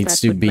it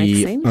needs to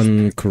be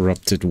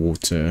uncorrupted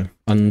water,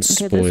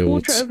 unspoiled. Okay, this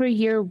water over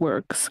here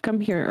works.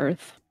 Come here,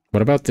 Earth.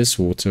 What about this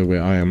water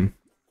where I am?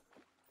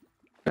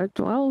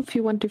 Well, if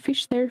you want to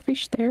fish there,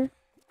 fish there.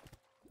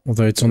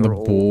 Although it's on the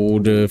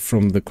border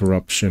from the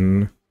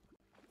corruption.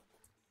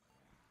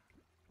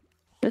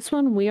 This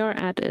one we are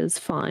at is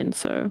fine,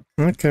 so...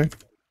 Okay.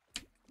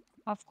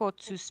 I've got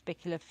 2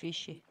 specular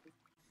fishy.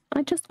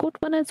 I just got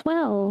one as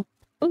well.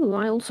 Oh,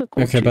 I also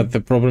caught Okay, but the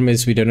problem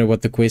is we don't know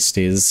what the quest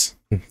is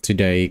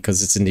today,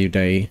 because it's a new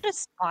day. A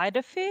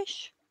spider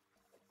fish?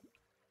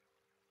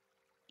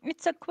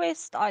 It's a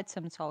quest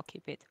item, so I'll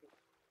keep it.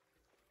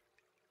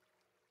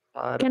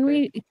 Can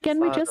we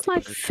just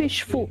like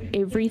fish for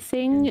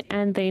everything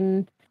and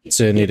then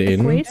turn it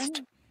in?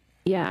 Quest?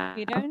 Yeah.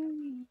 We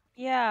don't.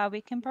 Yeah,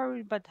 we can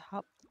probably, but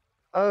how?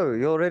 Oh,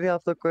 you already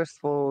have the quest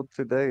for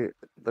today.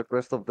 The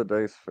quest of the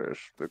day's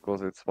fish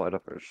because it's spider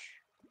fish.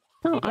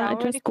 No, Yeah, I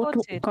just got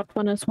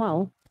one as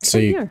well. So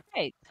you,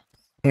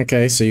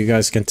 okay, so you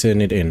guys can turn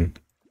it in.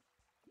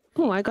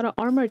 Oh, I got an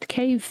armored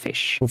cave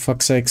fish. For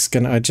fuck's sakes,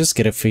 can I just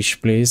get a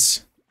fish,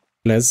 please?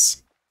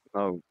 Please?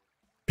 No.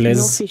 Please?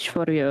 No fish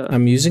for you.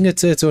 I'm using a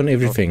turtle on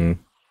everything.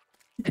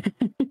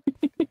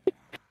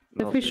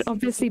 The fish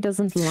obviously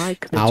doesn't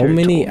like the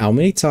How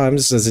many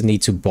times does it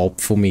need to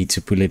bob for me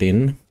to pull it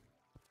in?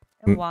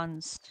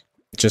 Once.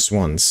 Just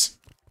once?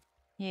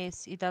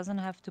 Yes, it doesn't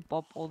have to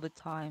bob all the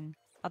time.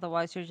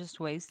 Otherwise, you're just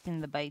wasting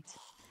the bait.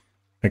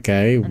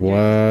 Okay,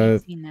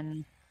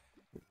 And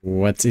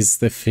what is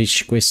the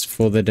fish quest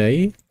for the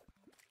day?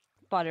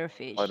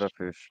 Spiderfish.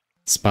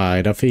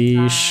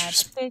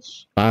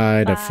 Spiderfish.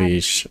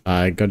 Spiderfish.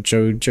 I got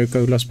Jojo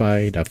Cola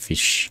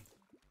Spiderfish.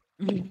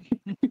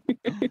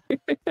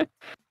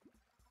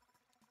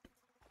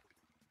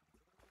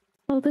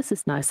 Oh, this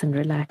is nice and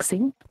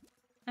relaxing.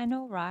 I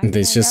know, right?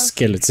 There's just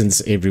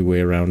skeletons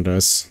everywhere around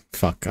us.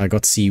 Fuck, I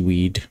got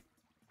seaweed.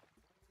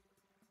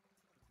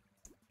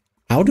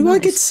 How do I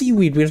get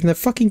seaweed? We're in a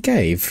fucking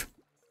cave.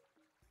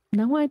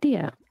 No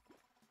idea.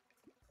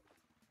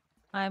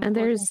 And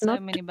there's so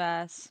many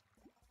bass.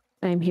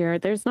 Same here.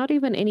 There's not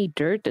even any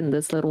dirt in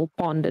this little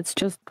pond. It's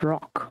just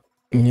rock.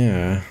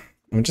 Yeah.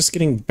 I'm just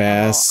getting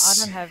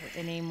bass. I don't have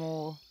any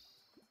more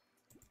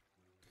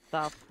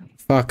stuff.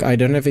 Fuck, I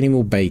don't have any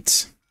more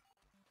bait.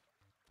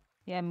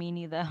 Yeah, me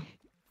neither.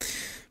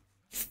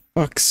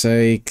 Fuck's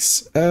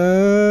sakes. Honey,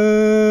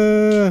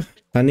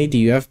 do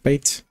you have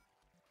bait?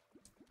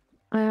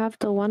 I have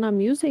the one I'm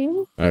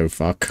using. Oh,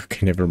 fuck.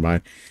 Okay, never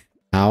mind.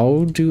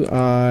 How do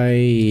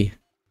I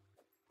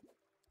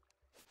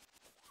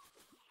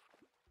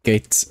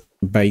get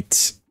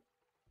bait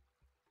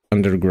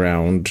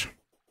underground?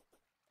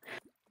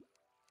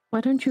 Why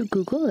don't you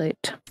Google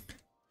it?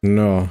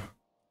 No,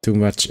 too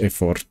much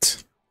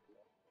effort.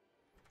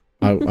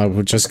 I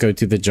would just go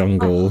to the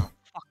jungle. Oh,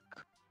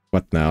 fuck.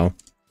 What now?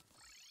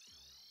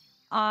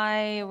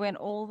 I went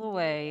all the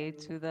way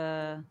to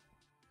the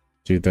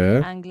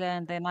angler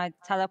and then I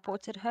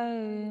teleported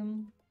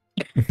home.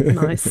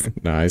 Nice.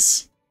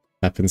 Nice.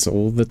 Happens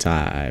all the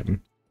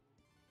time.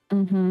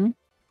 Mm-hmm.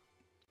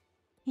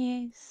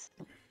 Yes.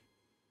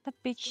 The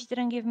bitch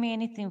didn't give me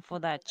anything for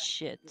that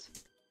shit.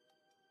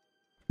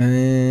 I'm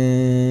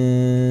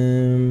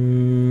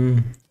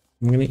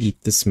gonna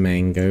eat this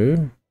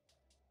mango.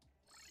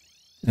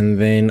 And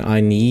then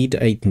I need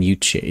a new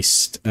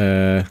chest.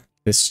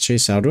 This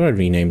chest, how do I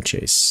rename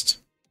chest?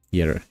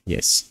 Here,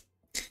 yes.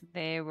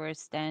 There were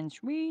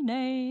stands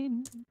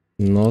rename.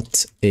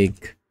 Not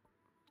exotic.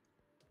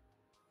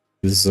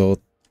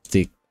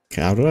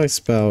 How do I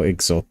spell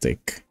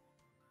exotic?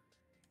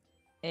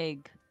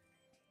 Egg.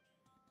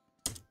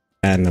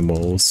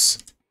 Animals.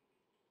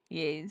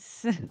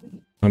 Yes.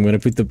 I'm gonna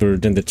put the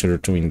bird and the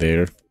turtle in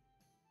there.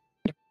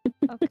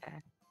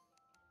 Okay.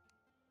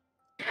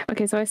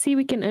 Okay, so I see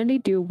we can only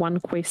do one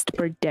quest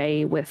per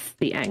day with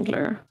the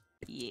angler.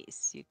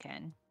 Yes, you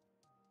can.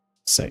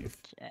 Save.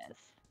 Yes.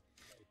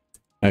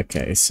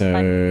 Okay,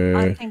 so...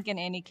 I think in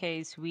any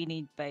case, we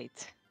need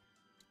bait.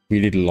 We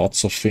need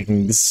lots of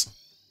things.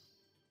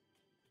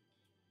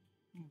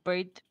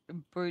 Bait.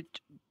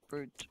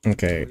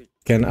 Okay,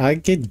 can I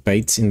get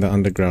bait in the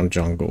underground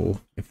jungle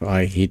if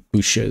I hit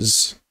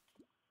bushes?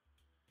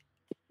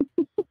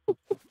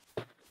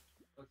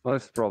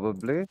 Most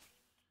probably.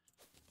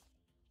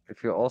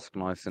 If you ask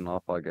nice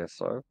enough, I guess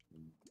so.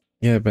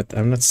 Yeah, but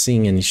I'm not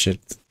seeing any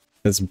shit.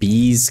 Does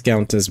bees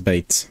count as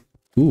bait?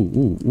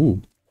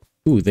 Ooh,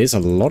 there's a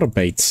lot of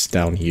baits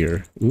down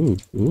here. Ooh.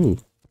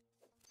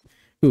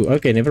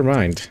 Okay, never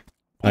mind.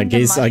 I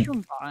guess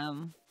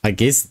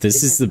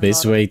this is the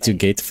best way to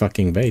get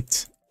fucking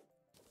bait.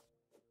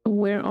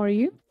 Where are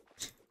you?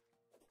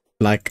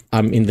 Like,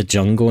 I'm in the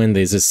jungle and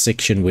there's a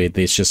section where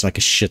there's just like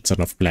a shit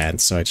ton of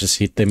plants. So I just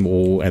hit them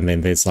all and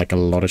then there's like a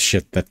lot of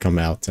shit that come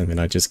out and then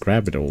I just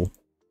grab it all.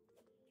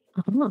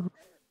 Oh.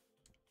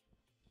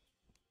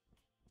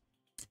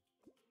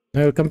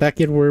 No, come back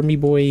here, wormy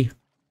boy.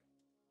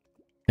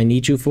 I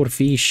need you for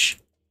fish.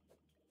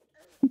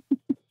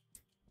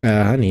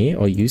 Honey,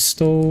 are you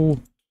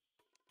still...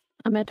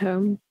 I'm at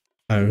home.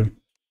 Oh.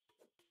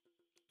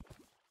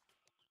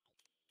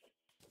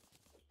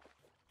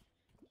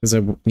 Because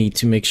I need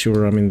to make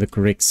sure I'm in the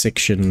correct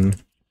section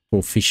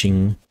for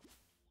fishing.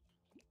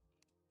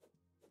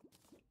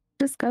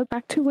 Just go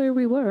back to where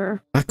we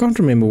were. I can't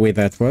remember where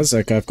that was.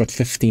 Okay, I've got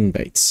 15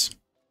 baits.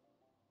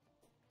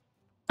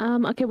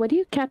 Okay, what do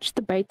you catch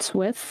the baits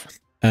with?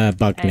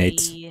 Bug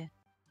net. Yes.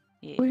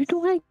 Where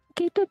do I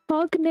get a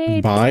bug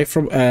net? Buy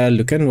from,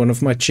 look in one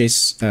of my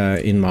chests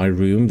in my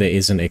room. There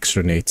is an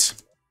extra net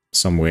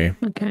somewhere.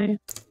 Okay.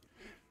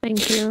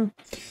 Thank you.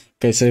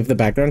 Okay, so if the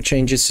background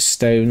changes to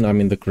stone,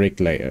 I'm in the correct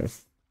layer.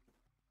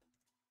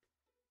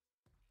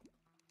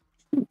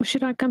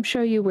 Should I come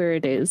show you where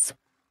it is?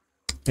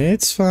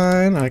 It's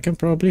fine. I can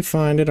probably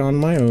find it on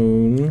my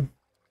own.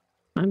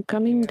 I'm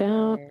coming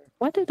down.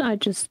 What did I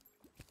just...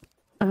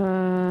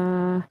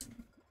 Why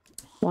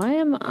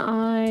am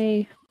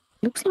I...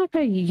 Looks like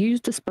I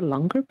used a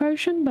spelunker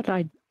potion, but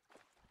I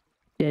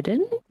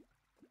didn't?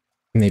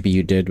 Maybe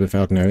you did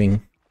without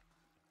knowing.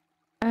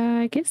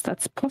 I guess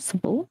that's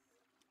possible.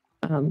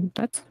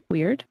 That's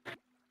weird.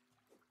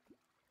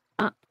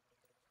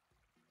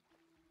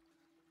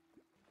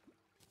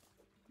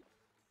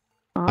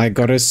 I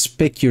got a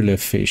specular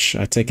fish.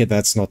 I take it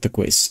that's not the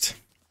quest.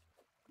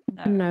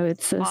 No,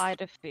 it's a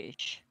spider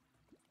fish.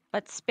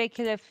 But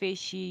specular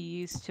fish you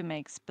use to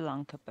make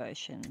spelunker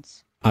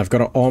potions. I've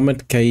got an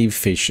armored cave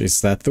fish.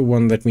 Is that the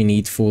one that we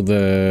need for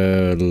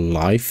the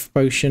life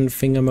potion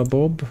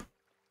thingamabob?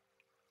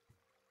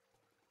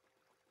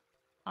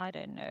 I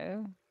don't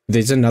know.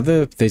 There's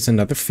another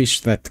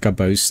fish that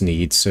Gabos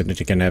needs so that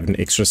you can have an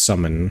extra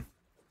summon.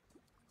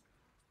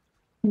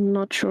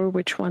 Not sure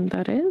which one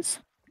that is.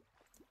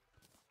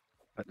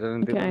 I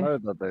didn't even know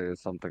that there is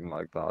something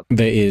like that.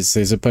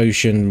 There's a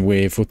potion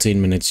where for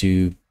 10 minutes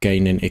you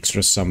gain an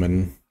extra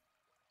summon.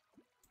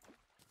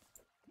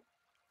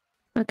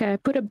 Okay, I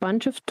put a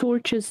bunch of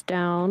torches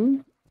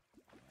down.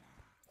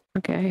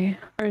 Okay,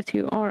 Earth,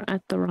 you are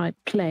at the right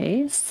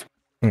place.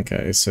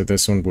 Okay, so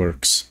this one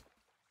works.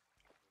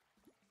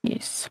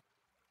 Yes.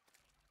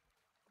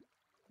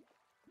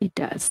 It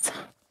does.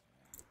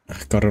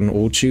 I got an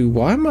Orchu.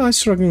 Why am I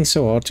struggling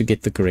so hard to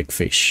get the correct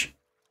fish?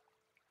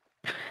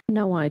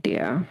 No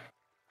idea.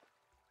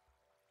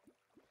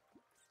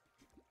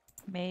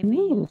 Maybe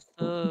you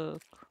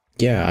suck.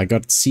 Yeah, I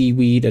got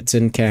seaweed, a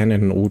tin can,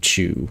 and an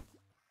Orchu.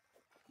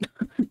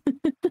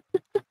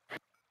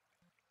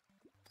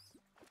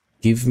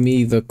 Give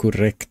me the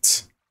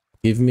correct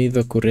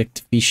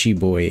fishy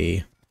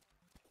boy.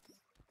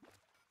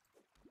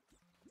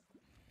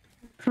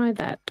 Try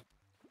that.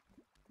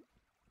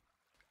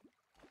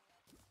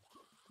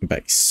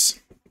 Base.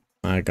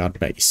 I got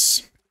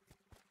base.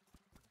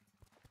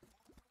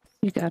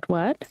 You got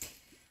what?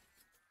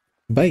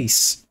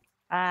 Base.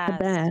 A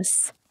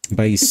bass.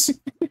 Base.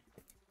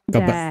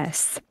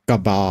 Bass.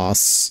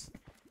 Gabas.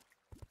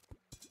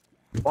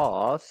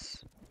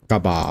 Boss?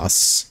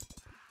 Gabas.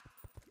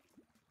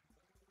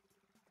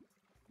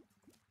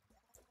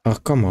 Oh,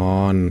 come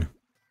on.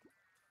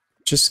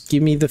 Just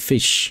give me the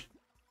fish.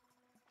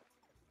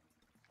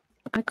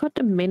 I got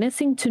a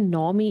menacing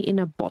tsunami in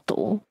a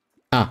bottle.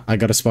 Ah, I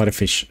got a spider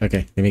fish.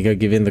 Okay, let me go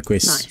give in the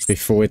quest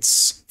before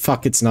it's...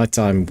 Fuck, it's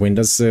nighttime. When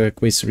does the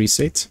quest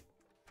reset?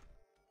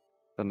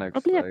 The next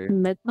Probably day. at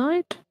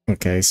midnight.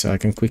 Okay, so I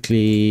can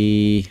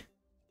quickly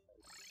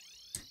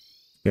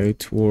go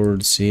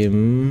towards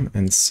him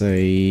and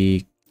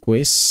say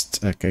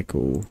quest. Okay,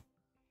 cool.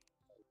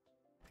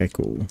 Okay,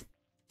 cool.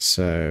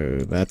 So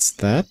that's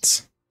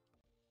that.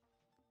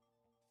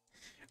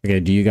 Okay,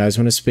 do you guys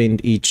want to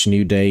spend each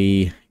new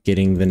day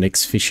getting the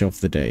next fish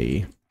of the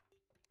day?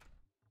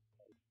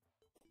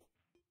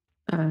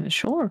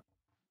 Sure.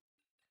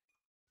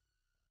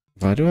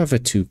 Why do I have a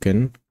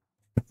toucan?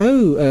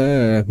 Oh,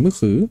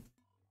 Muhu.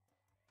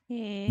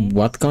 Yes.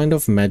 What kind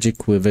of magic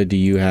quiver do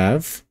you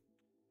have?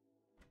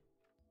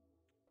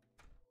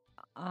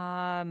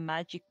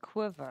 Magic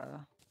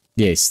quiver.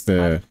 Yes,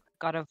 the... I've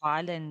got a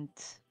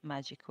violent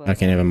magic quiver.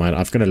 Okay, never mind.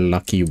 I've got a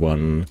lucky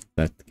one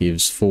that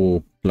gives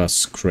 4+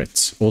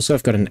 crits. Also,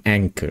 I've got an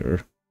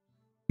anchor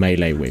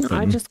melee weapon.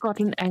 I just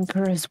got an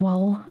anchor as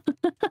well.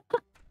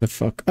 The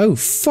fuck? Oh,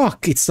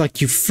 fuck! It's like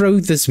you throw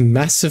this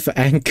massive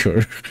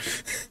anchor.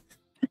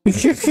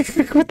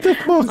 What the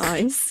fuck?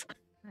 Nice.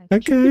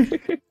 Okay.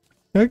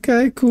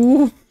 Okay,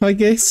 cool, I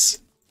guess.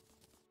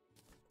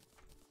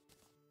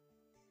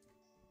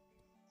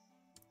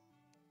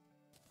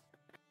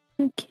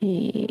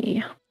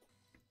 Okay.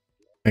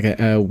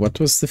 Okay, what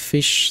was the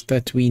fish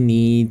that we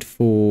need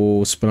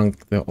for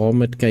Spelunk? The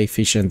armored cave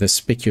fish and the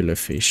specular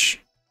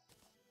fish.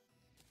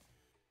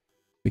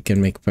 We can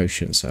make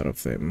potions out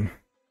of them.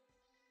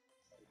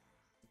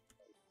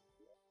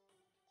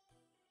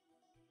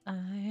 I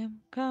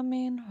am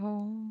coming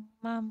home.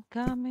 I'm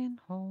coming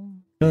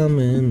home.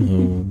 Coming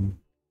home.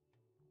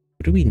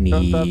 What do we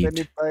Don't have need?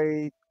 any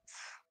bait.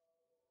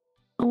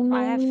 Oh no.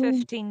 I have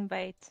 15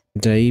 bait.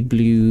 Day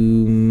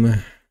bloom.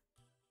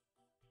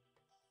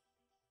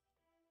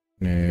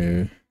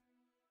 No.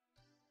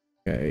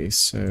 Okay,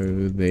 so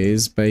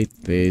there's bait,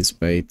 there's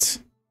bait,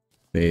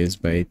 there's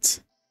bait.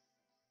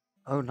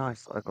 Oh,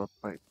 nice. I got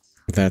bait.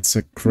 That's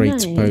a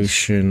crate Nice.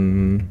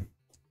 potion.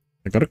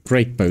 I got a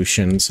crate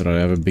potion, so that I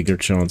have a bigger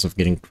chance of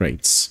getting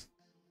crates.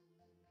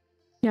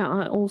 Yeah,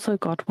 I also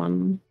got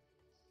one.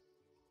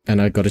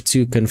 And I got a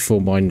token for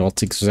my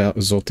not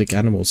exotic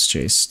animals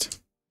chest.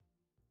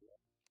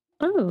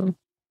 Oh,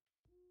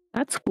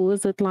 that's cool.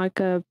 Is it like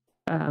a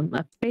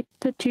pet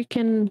that you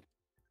can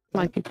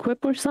like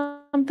equip or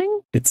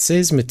something? It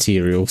says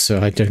material, so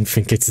I don't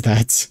think it's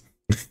that.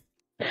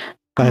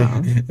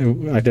 Ah.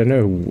 I don't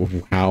know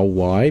how,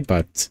 why,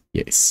 but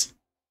yes.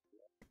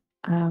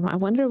 I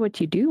wonder what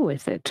you do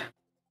with it.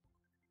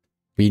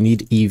 We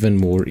need even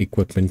more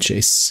equipment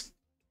chests.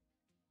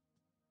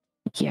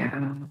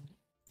 Yeah.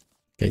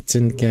 Okay,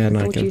 tin can, I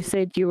I thought can... you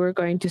said you were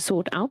going to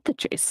sort out the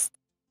chest.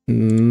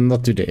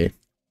 Not today.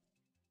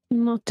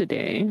 Not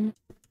today.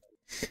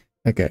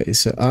 Okay,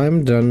 so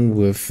I'm done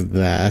with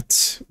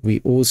that.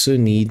 We also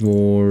need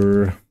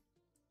more...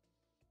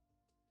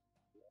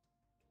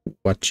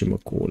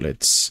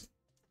 whatchamacallits.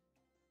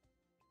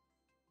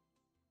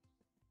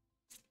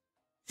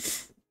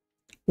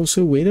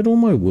 Also, where did all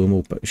my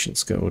wormhole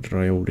potions go? Or did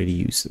I already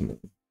use them all?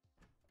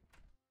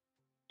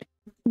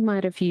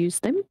 Might have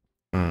used them.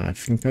 I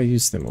think I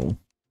used them all.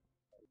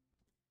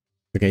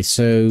 Okay,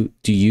 so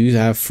do you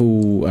have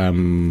full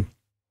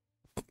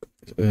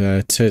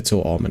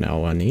turtle armor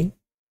now, Annie?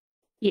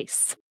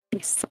 Yes.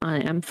 Yes, I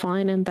am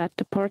fine in that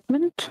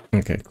department.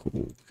 Okay,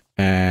 cool.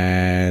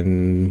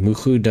 And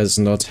Muhu does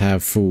not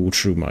have full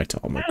true might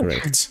armor,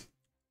 correct?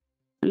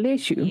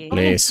 Bless you. Yeah.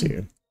 Bless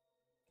you.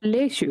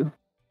 Bless you.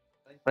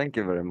 Thank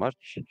you very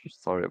much.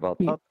 Sorry about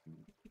Yeah.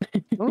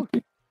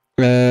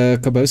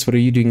 that. Kabos, what are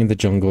you doing in the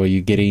jungle? Are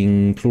you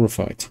getting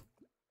chlorified?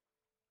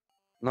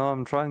 No,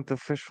 I'm trying to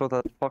fish for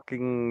that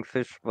fucking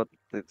fish, but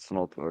it's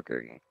not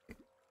working.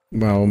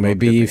 Well, I'm not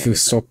maybe getting if you anything.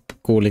 stop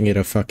calling it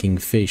a fucking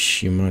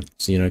fish, you might,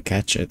 you know,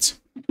 catch it.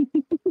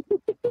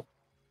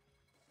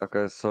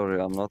 Okay,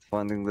 sorry, I'm not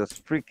finding this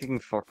freaking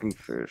fucking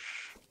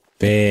fish.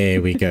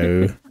 There we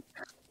go.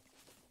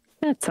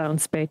 That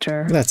sounds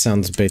better. That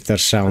sounds better,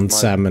 sound my-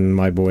 salmon,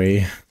 my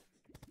boy.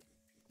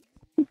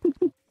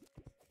 Okay.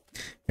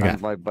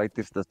 And my bite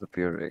is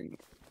disappearing.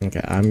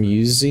 Okay, I'm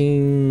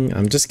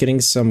just getting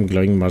some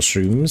glowing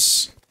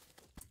mushrooms.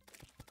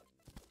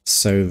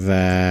 So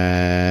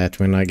that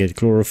when I get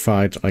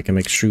glorified, I can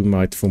make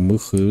shroomite for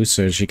Muhu,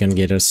 so she can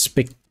get a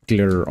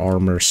specular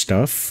armor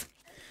stuff.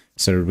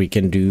 So we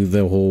can do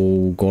the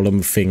whole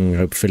golem thing,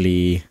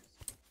 hopefully,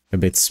 a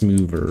bit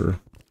smoother.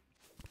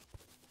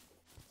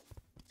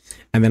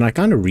 And then I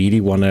kind of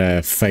really want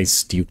to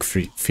face Duke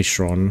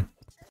Fishron.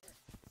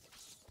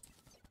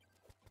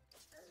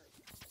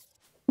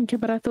 Okay,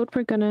 but I thought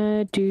we're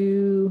gonna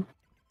do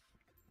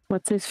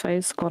what's his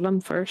face,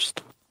 Gollum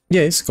first.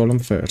 Yes, golem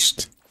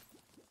first.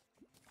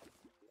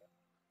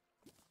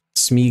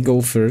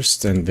 Smeagol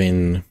first, and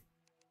then...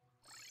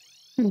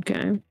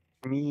 Okay.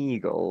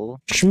 Meagle.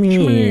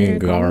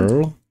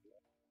 Smeagol.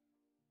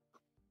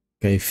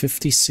 Okay,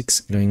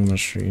 56 glowing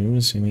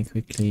mushrooms. Let me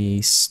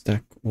quickly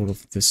stack all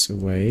of this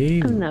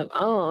away.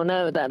 Oh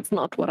no, that's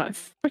not what I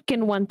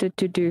freaking wanted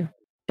to do.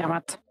 Damn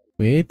it.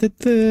 Where did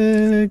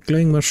the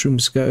glowing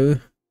mushrooms go?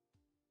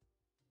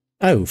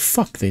 Oh,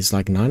 fuck, there's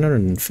like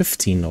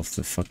 915 of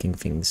the fucking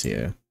things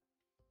here.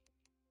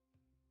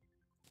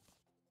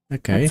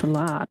 Okay. That's a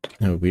lot.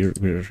 No,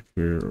 we're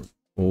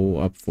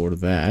all up for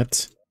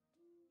that.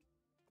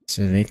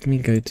 So let me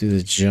go to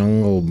the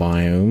jungle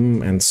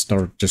biome and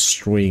start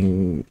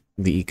destroying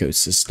the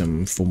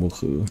ecosystem for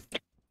Muhu.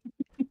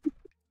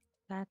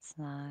 That's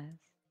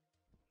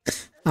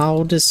nice.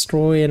 I'll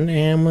destroy an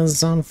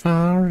Amazon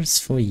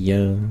forest for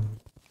you.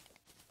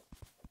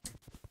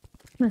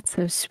 That's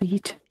so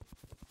sweet.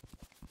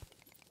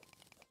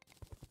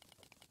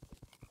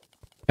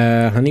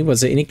 Honey,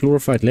 was there any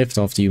glorified left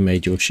after you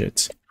made your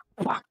shit?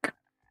 Fuck.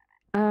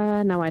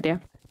 No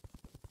idea.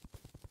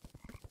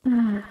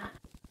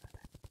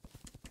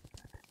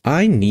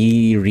 I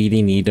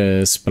really need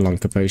a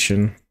Spelunker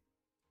potion.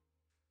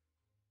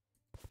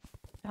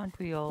 Don't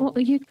we all? Well,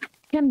 you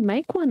can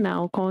make one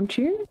now, can't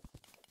you?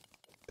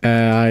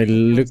 I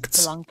looked...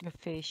 Spelunker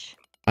fish.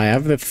 I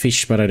have the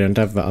fish, but I don't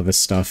have the other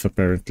stuff,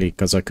 apparently,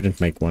 because I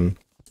couldn't make one.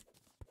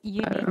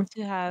 You Oh. need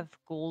to have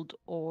gold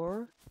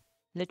ore.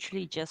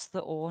 Literally just the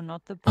ore,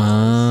 not the bars.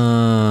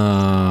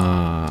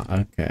 Ah,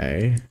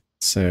 okay.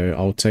 So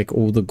I'll take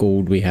all the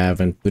gold we have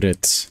and put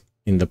it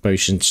in the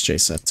potions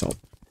chest at top.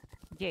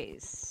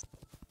 Yes.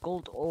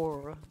 Gold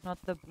ore, not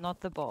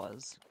the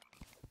bars.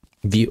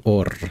 The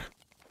ore.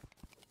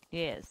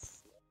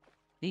 Yes.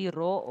 The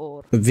raw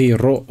ore. The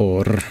raw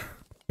ore.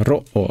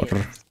 Raw ore.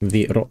 Yes.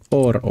 The raw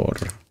ore.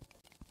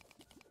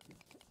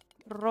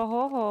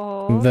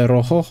 Rohoho. The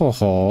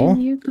rohohoho.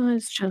 Can you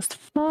guys just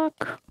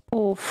fuck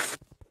off?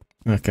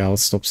 Okay, I'll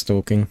stop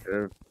stalking.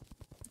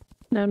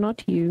 No,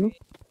 not you.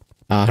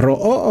 Ah,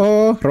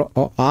 ro-oh-oh,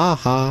 ro-oh,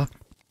 aha.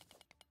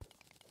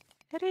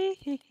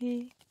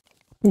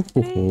 Ooh,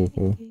 ho, ho,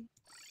 ho.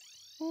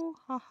 Ooh,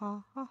 ha,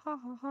 ha, ha, ha,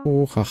 ha, ha.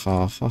 Ooh, ha,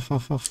 ha, ha, ha,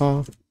 ha,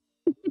 ha.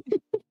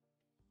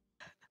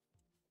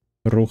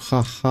 Ro,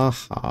 ha, ha,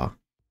 ha.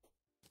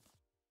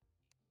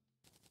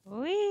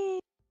 Wee.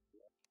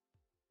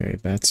 Okay,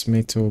 that's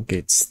metal,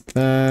 gets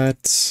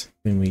that.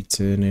 Then we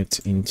turn it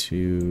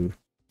into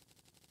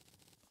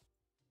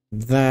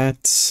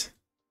that.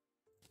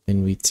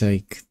 Then we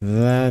take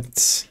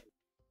that.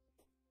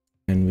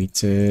 And we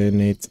turn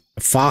it...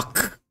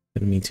 Fuck!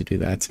 Didn't mean to do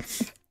that.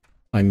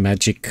 I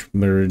magic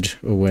mirrored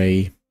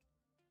away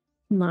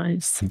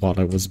Nice. while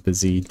I was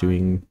busy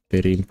doing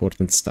very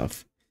important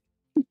stuff.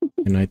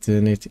 And I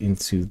turn it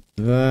into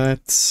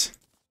that.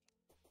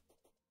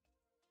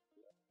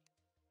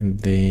 And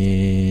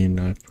then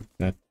I put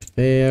that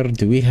there.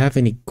 Do we have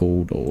any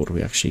gold ore?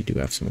 We actually do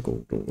have some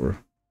gold ore.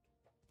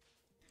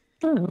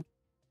 Oh,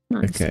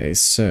 nice. Okay,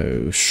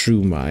 so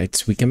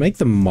shroomite. We can make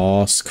the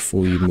mask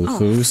for you,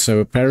 Muhu. So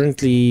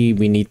apparently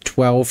we need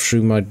 12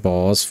 shroomite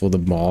bars for the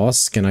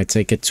mask, and I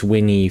take a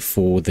 20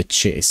 for the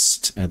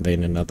chest, and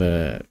then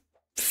another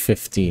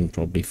 15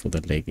 probably for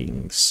the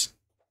leggings.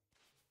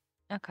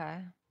 Okay.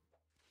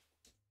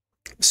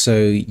 So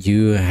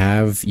you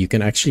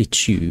can actually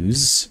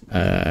choose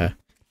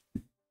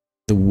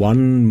the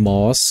one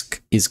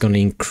mask is going to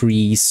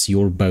increase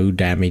your bow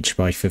damage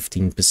by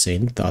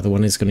 15%. The other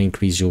one is going to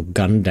increase your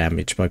gun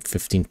damage by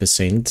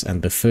 15%.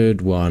 And the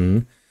third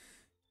one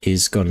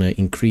is going to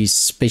increase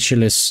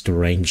specialist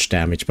range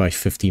damage by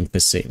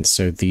 15%.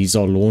 So these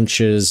are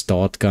launchers,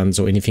 dart guns,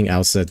 or anything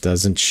else that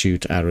doesn't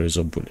shoot arrows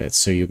or bullets.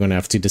 So you're going to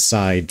have to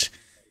decide,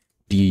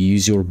 do you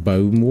use your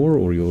bow more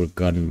or your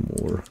gun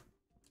more?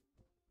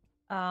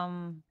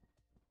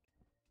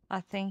 I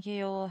think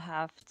you'll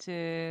have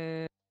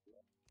to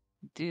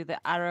do the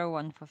arrow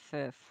one for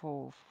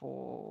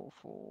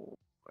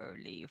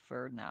early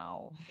for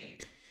now.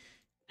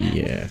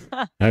 Yeah,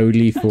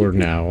 only for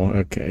now.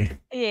 Okay.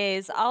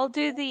 Yes, I'll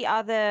do the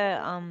other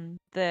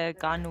the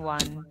gun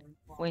one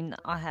when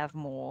I have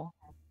more.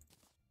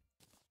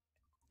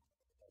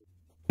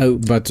 Oh,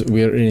 but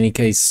we're in any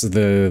case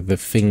the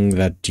thing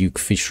that Duke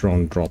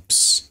Fishron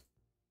drops,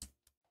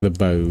 the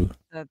bow,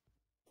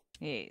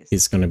 Yes.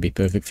 is gonna be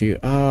perfect for you.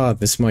 Ah,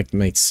 this might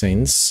make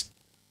sense.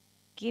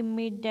 Give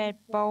me that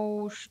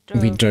bow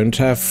stuff. We don't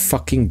have man.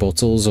 fucking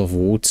bottles of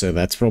water.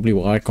 That's probably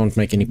why I can't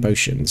make any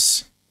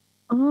potions.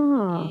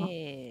 Ah,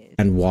 Yes.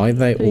 And why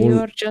they so all...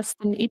 you're just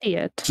an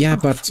idiot. Yeah,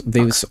 Oh, but fuck.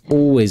 there's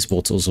always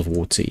bottles of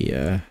water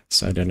here,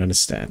 so I don't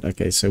understand.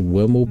 Okay, so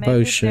wormhole Maybe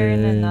they're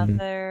in potion.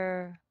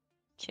 another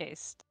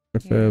chest.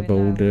 Prefer You know.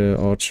 boulder,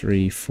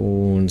 archery,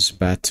 fawns,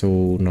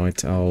 battle,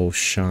 night owl,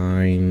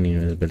 shine,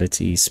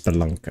 ability,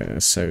 spelunker.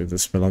 So the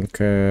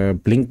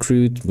spelunker, blink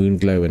root,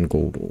 moonglow, and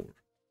gold ore.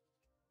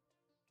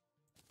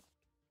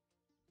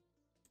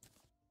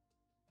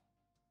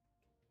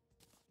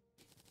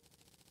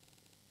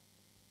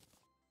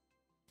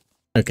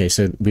 Okay,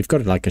 so we've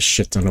got like a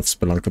shit ton of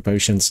spelunker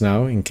potions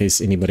now, in case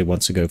anybody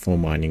wants to go for a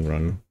mining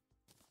run.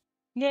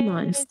 Yes.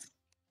 Nice.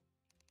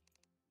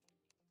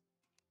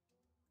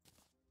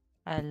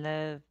 I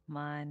love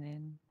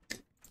mining.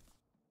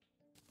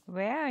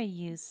 Where are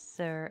you,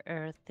 Sir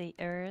Earthy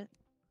Earth?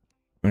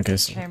 Okay,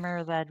 so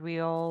Trimmer that we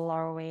all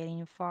are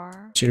waiting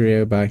for.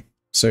 cheerio, bye.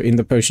 So in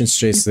the potions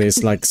chest,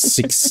 there's like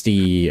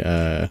 60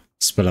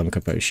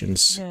 spelunker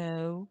potions.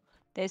 No,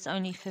 there's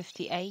only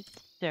 58,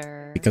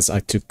 sir. Because I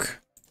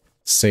took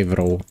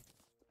several.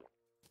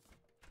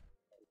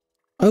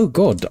 Oh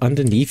god,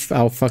 underneath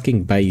our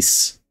fucking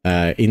base,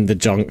 in the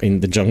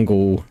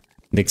jungle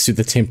next to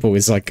the temple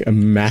is like a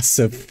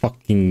massive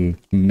fucking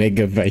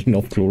mega vein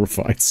of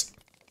chlorophytes.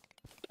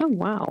 Oh,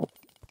 wow.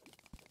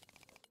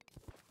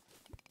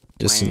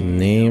 Just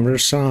never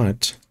saw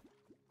it.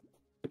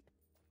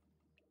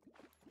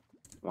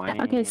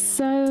 Yeah, okay,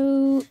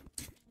 so,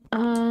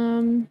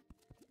 do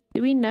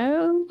we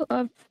know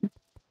of...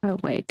 Oh,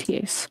 wait,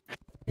 yes.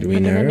 Do we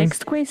Okay, know? the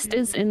next quest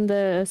is in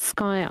the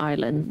Sky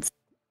Islands.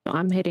 So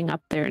I'm heading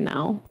up there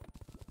now.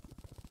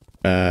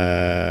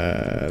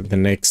 The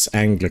next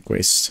angler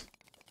quest.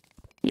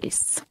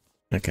 Yes.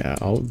 Okay,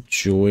 I'll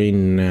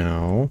join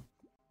now.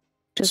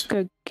 Just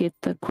go get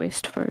the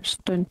quest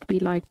first. Don't be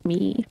like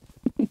me.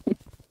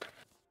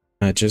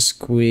 I just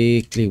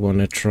quickly want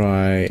to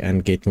try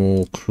and get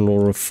more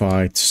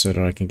chlorophyte so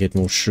that I can get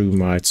more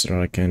shroomite so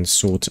that I can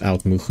sort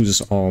out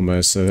Muhu's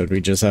armor so that we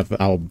just have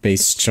our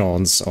best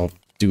chance of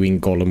doing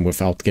Golem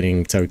without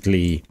getting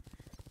totally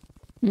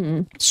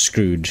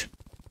screwed.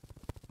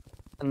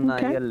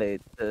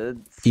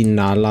 Annihilated.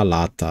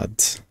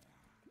 Inalalatad.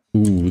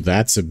 Ooh,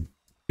 that's a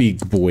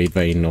big boy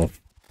vein of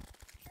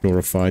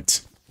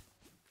chlorophyte.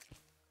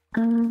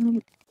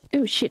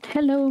 Oh shit.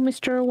 Hello,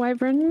 Mr.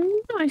 Wyvern.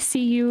 I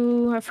see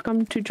you have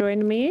come to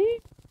join me.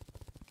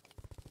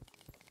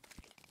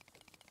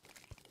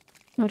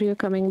 Are you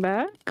coming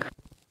back?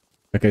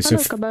 Okay, so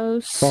Hello,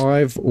 Cabos.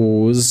 5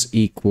 ores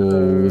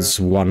equals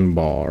 1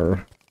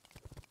 bar.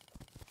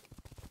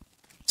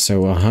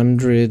 So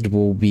 100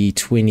 will be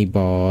 20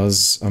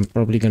 bars. I'm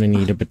probably gonna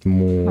need a bit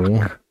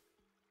more.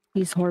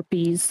 These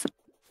harpies.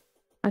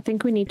 I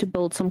think we need to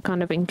build some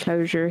kind of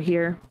enclosure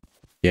here.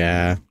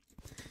 Yeah.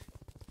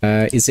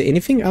 Is there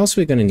anything else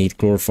we're gonna need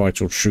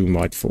Chlorophyte or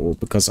Shroomite for?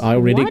 Because I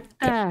already What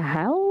the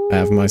hell?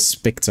 have my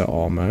Spectre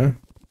armor.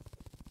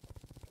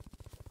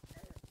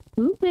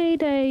 Who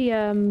made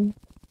a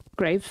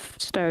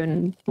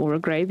gravestone or a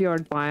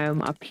graveyard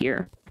biome up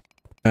here?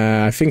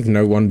 I think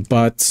no one,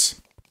 but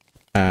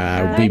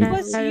That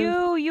was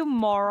you, you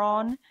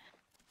moron.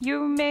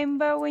 You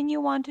remember when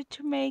you wanted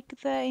to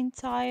make the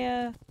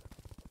entire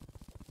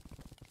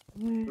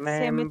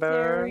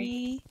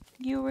cemetery?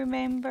 You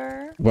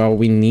remember? Well,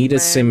 we need a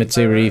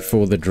cemetery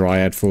for the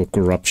Dryad for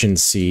corruption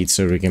seed,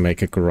 so we can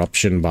make a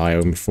corruption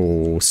biome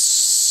for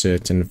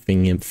certain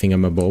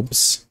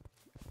thingamabobs.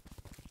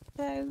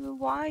 So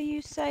why are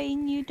you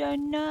saying you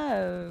don't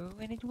know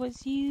when it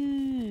was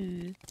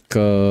you?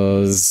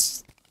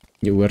 Because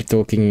you were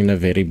talking in a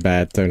very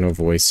bad tone of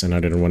voice and I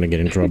didn't want to get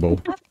in trouble.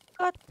 I've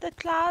got the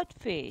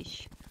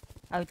cloudfish.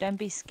 Oh, don't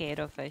be scared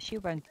of her. She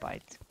won't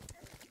bite.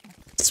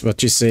 That's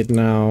what you said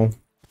now.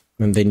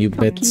 And then you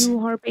bit. Fuck you,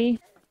 Harpy.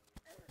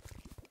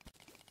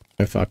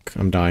 Oh fuck,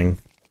 I'm dying.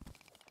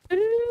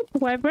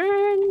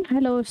 Wyvern,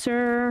 hello,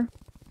 sir.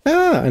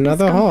 Ah,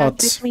 another Come heart.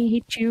 back, let me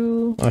hit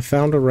you. I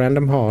found a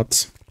random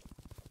heart.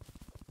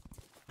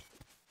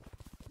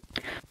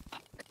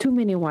 Too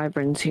many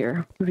wyverns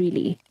here,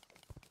 really.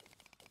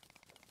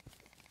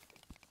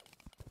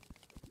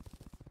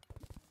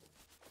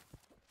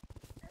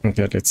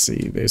 Okay, let's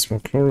see. There's more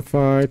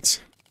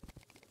chlorophyte.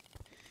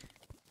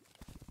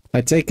 I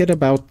take it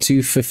about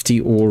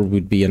 250 ore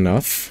would be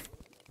enough.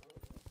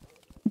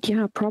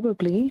 Yeah,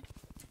 probably.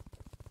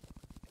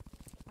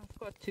 I've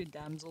got 2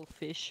 damsel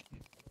fish.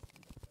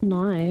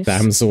 Nice.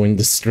 Damsel in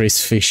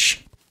distress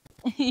fish.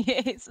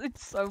 Yes,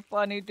 it's so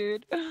funny,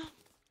 dude.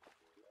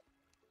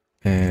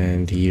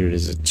 And here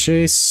is a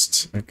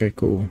chest. Okay,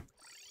 cool.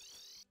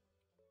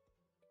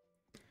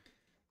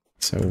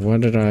 So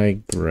what did I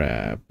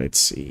grab? Let's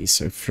see.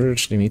 So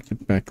first let me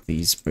put back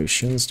these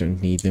potions.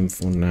 Don't need them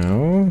for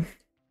now.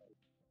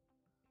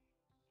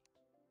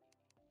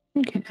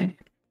 Okay.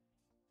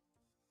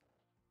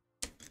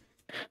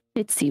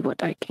 Let's see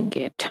what I can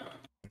get.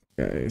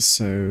 Okay,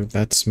 so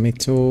that's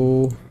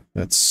metal.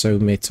 That's so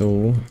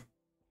metal.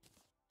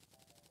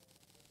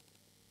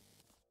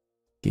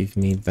 Give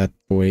me that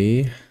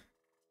boy.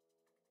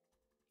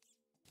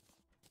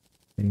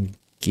 And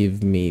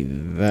give me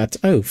that.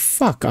 Oh,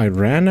 fuck. I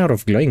ran out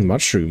of glowing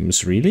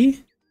mushrooms.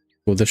 Really?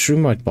 Or the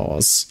shroomite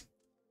bars.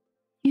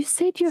 You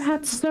said you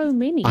had so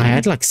many. I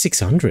had like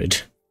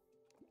 600.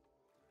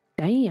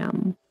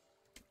 Damn.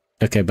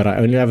 Okay, but I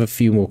only have a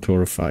few more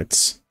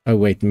chlorophytes. Oh,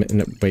 wait.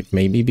 No, wait.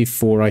 Maybe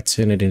before I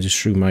turn it into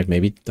shroomite,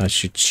 maybe I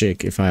should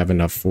check if I have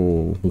enough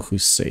for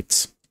Huhu's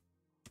set.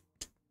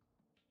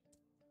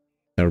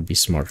 That would be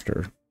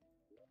smarter.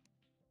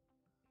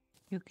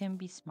 You can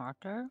be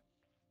smarter.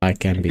 I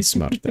can be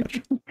smarter.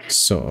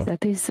 So,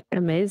 That is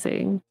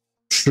amazing.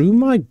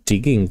 shroomite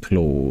digging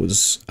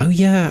claws. Oh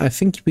yeah, I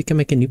think we can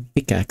make a new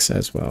pickaxe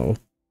as well.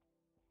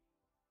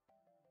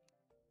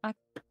 I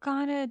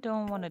kinda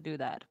don't want to do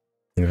that.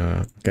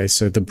 Yeah. Okay,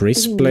 so the Do we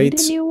breastplate.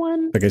 need a new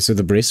one? Okay, so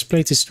the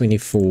breastplate is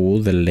 24.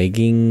 The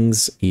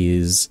leggings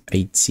is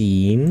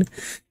 18.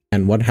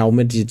 And what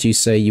helmet did you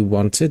say you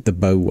wanted? The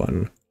bow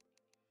one.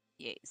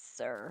 Yes,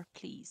 sir.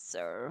 Please,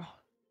 sir.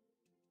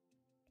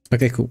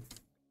 Okay, cool.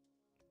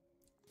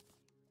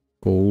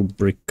 Gold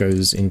brick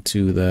goes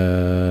into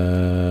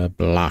the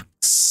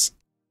blocks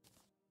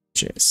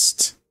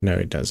chest. No,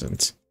 it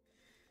doesn't.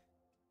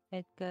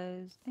 It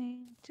goes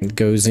into... It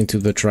goes into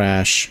the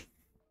trash.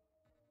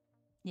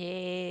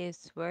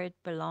 Yes, where it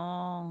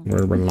belongs.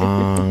 Where it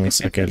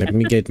belongs. Okay, let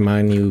me get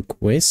my new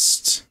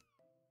quest.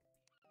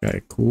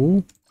 Okay,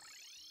 cool.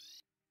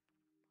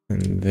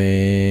 And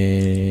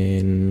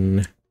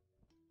then...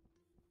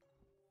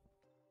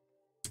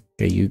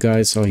 Okay, you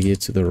guys are here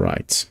to the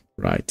right.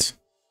 Right.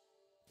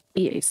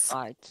 Yes.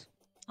 Right.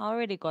 I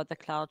already got the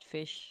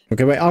cloudfish.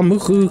 Okay, wait. Oh,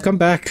 Muhu, come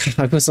back.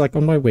 I was like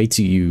on my way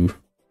to you.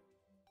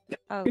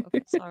 Oh,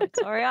 okay,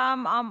 sorry.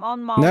 I'm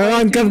on my No, way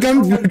I'm come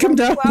down. I'm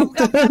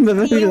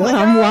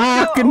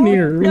walking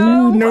here.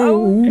 Ooh,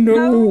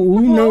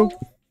 no.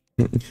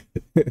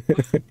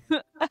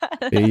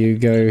 There you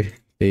go.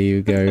 There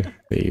you go.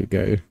 There you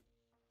go.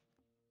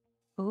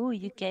 Oh,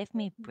 you gave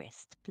me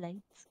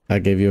breastplates. I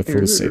gave you a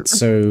full set.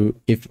 So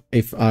if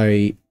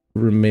I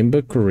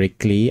remember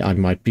correctly, I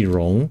might be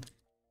wrong.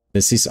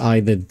 This is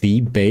either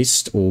the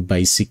best or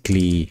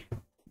basically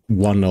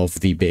one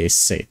of the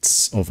best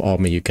sets of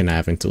armor you can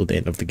have until the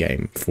end of the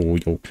game for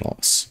your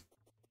class.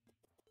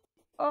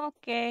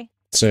 Okay.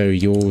 So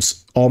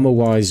yours,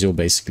 armor-wise, you're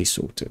basically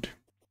sorted.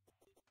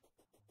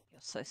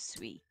 You're so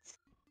sweet.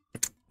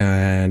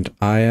 And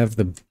I have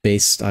the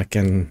best I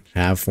can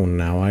have for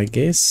now, I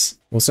guess.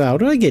 Also, how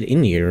do I get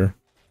in here?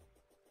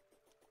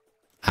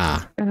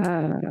 Ah.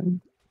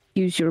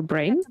 Use your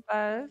brain.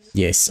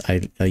 Yes,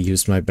 I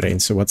used my brain.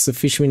 So what's the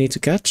fish we need to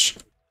catch?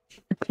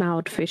 A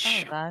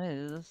cloudfish.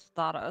 Oh,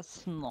 that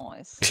is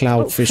nice.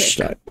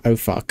 Cloudfish. Oh,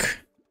 fuck.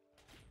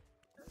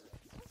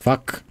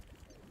 Fuck.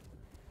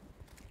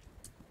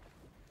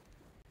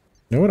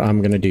 You know what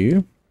I'm gonna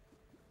do?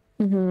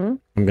 Mm-hmm.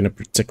 I'm gonna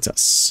protect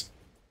us.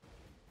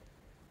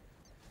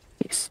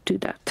 Yes, do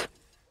that.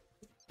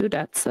 Do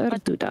that, sir.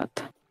 But- Do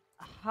that.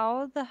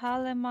 How the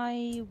hell am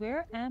I?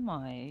 Where am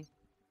I?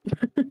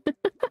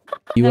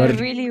 You No, are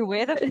really,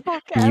 where the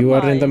fuck am you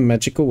are I? in the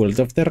magical world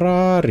of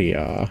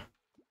Terraria.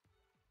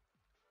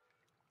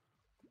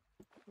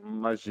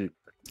 Magic.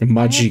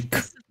 Magic. I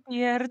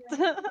have disappeared.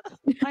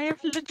 I have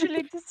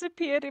literally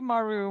disappeared in my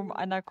room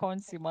and I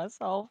can't see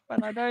myself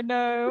and I don't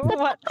know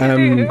what to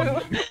do.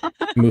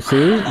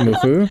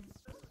 Muhu,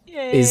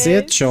 is there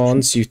a Yes.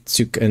 chance you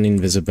took an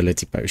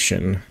invisibility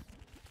potion?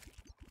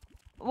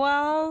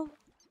 Well,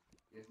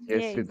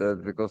 Yes, you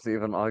did, because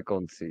even I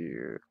can't see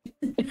you.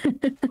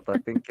 But I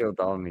think you're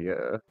down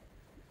here.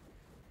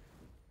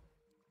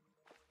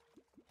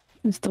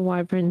 Is the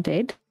wyvern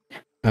dead?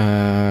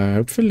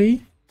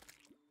 Hopefully.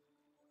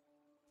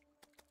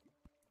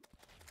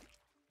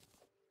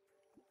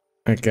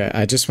 Okay,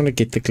 I just want to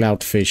get the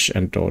cloudfish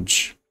and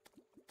dodge.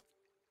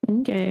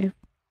 Okay.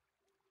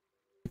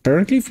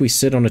 Apparently, if we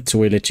sit on a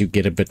toilet, you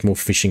get a bit more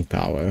fishing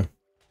power.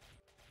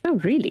 Oh,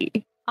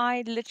 really?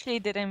 I literally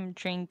didn't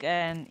drink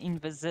an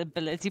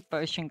invisibility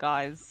potion,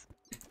 guys.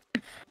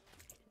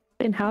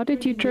 Then how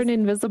did you turn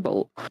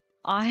invisible?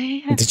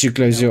 I Did you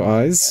close your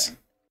eyes?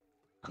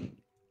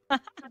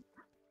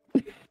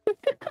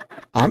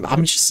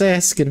 I'm just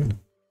asking.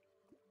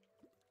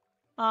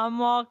 I'm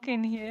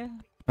walking here.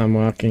 I'm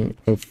walking.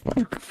 Oh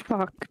fuck!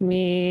 Fuck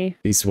me.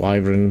 This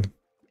wyvern.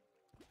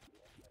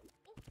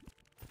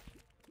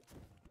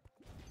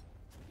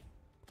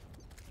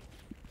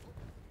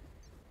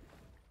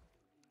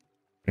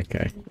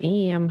 Okay.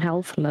 I'm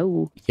health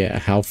low. Yeah,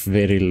 health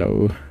very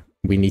low.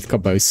 We need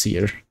Cabos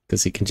here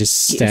because he can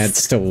just stand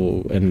Yes.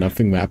 still and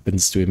nothing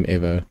happens to him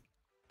ever.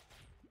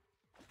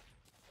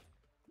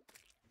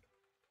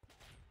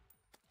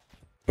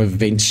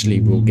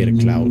 Eventually, we'll get a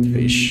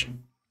cloudfish.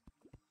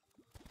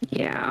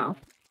 Yeah.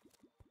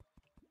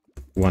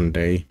 One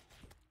day.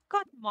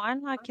 Got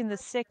mine like in the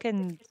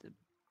second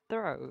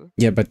throw.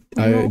 Yeah, but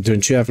No.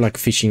 don't you have like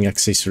fishing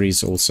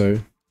accessories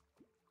also?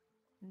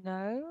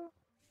 No.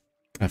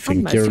 I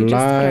think mostly you're just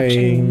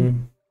catching-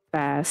 lying.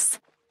 Bass.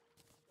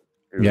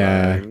 You're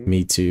Yeah, lying.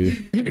 me too.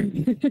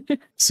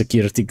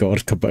 Security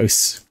guard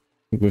Cabos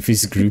with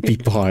his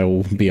groupie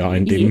pile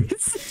behind him.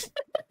 Yes.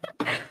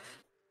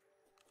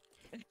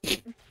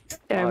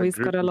 Yeah, Our he's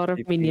got a group lot is of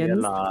keeping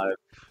minions. alive.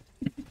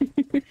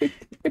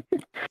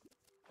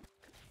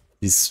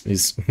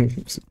 Is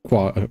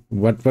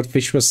what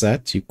fish was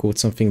that? You caught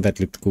something that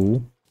looked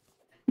cool.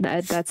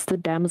 That's the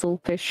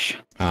damsel fish.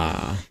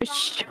 Ah,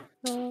 Fish.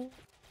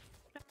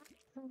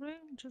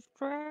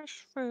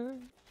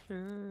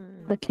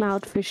 The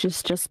cloudfish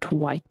is just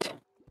white.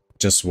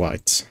 just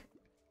white.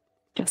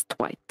 Just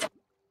white.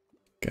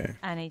 Okay.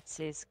 And it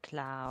says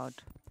cloud.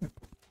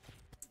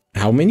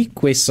 How many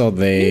quests are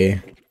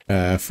there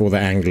for the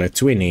angler?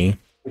 20.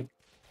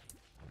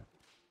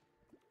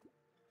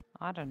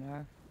 I don't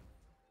know.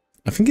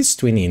 I think it's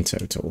 20 in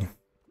total.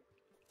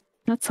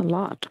 That's a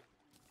lot.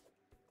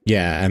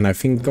 Yeah, and I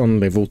think on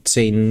level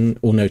 10,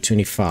 or no,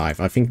 25.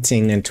 I think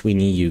 10 and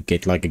 20 you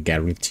get like a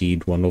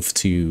guaranteed one of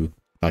two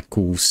like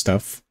cool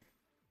stuff.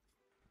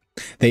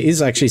 There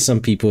is actually some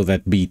people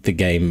that beat the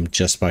game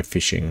just by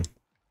fishing.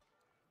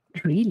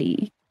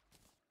 Really?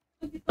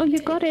 Oh, you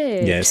got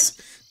it. Yes.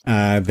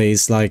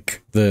 There's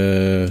like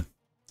the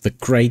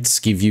crates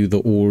give you the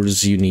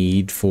ores you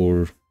need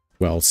for,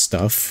 well,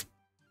 stuff.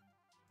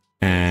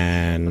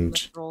 And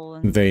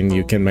then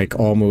you can make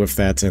armor with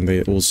that, and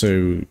there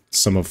also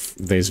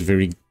there's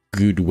very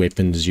good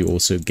weapons you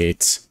also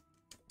get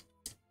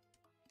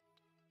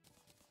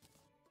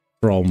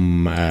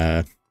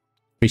from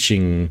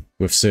fishing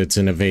with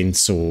certain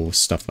events or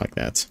stuff like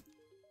that.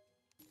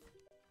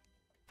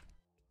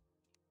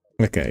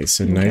 Okay,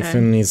 so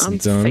Nathan is I'm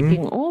done.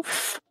 taking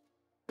off.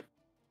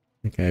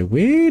 Okay,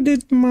 where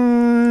did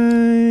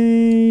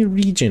my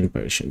regen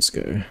potions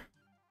go?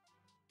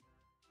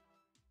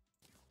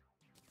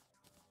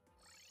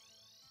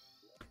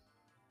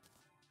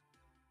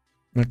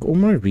 Like, all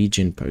my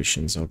regen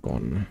potions are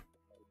gone.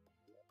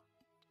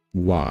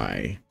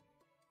 Why?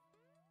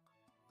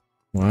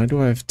 Why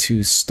do I have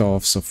 2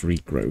 staffs of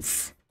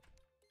regrowth?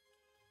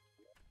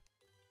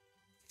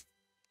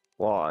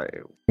 Why?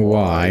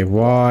 Why?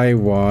 Why?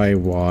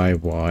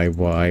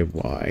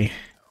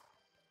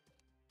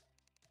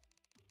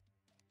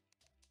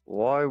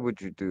 Why would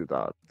you do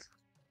that?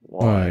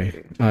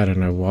 Why? I don't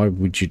know. Why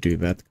would you do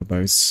that,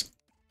 Cabos?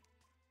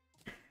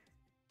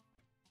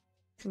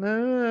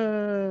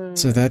 No.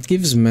 So that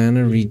gives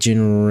mana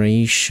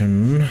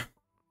regeneration.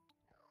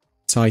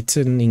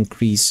 Titan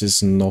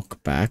increases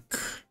knockback.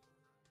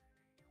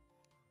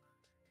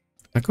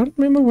 I can't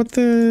remember what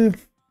the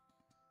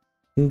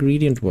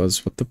ingredient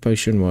was, what the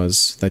potion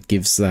was that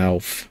gives the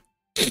health.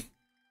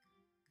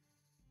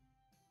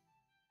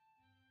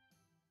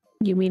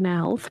 You mean a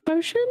health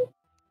potion?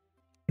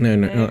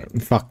 No,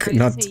 fuck,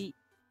 not. Crazy.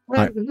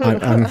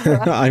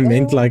 I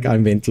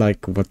meant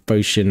like what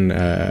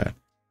potion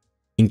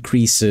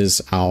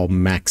increases our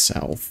max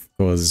health.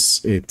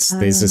 Because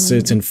there's a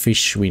certain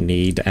fish we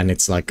need, and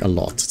it's like a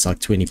lot. It's like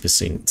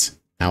 20%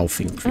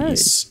 health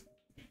increase.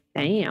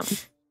 Damn.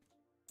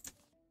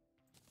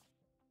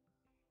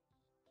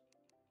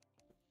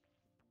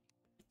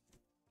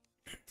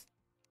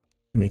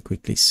 Let me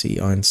quickly see.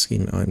 Iron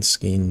skin,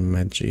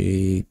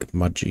 magic,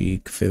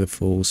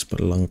 featherfall,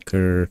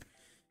 spelunker,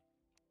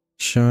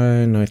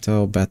 shine, night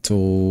owl,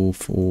 battle,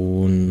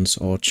 fawns,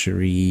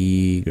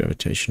 archery,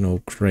 gravitational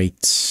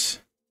crate,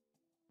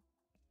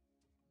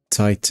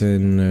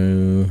 titan,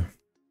 no,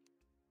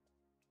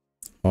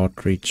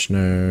 heart reach,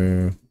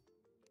 no,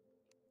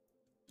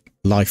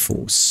 life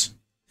force,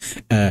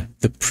 the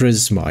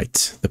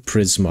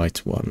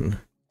prismite one,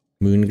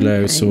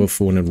 moonglow, silver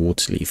fawn, and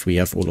waterleaf. We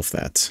have all of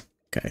that.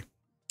 Okay.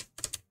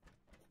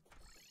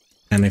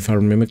 And if I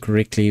remember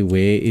correctly,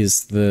 where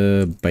is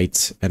the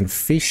bait and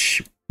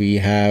fish? We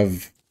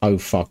have... Oh,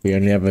 fuck. We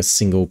only have a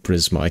single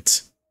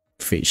prismite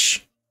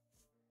fish.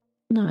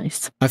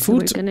 Nice. I So we're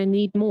thought... going to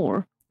need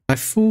more. I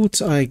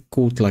thought I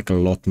caught like a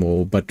lot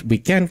more, but we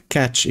can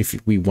catch, if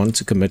we want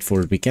to commit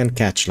for it, we can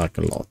catch like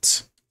a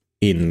lot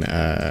in,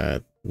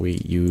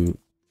 you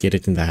get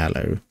it in the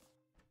Hallow.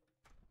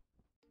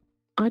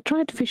 I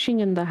tried fishing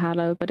in the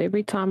Hallow, but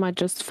every time I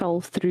just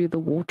fell through the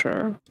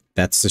water.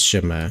 That's the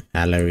Shimmer.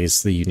 Hallow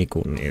is the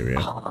unicorn area.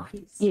 Oh,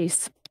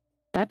 yes,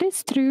 that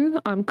is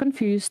true. I'm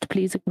confused.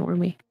 Please ignore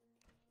me.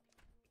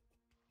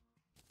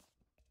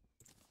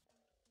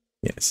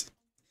 Yes.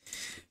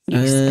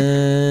 Yes.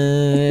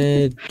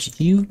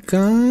 Do you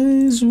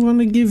guys want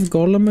to give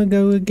Golem a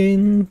go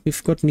again?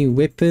 We've got new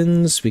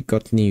weapons, we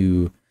got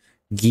new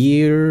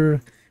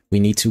gear. We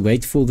need to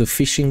wait for the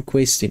fishing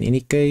quest in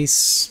any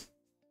case.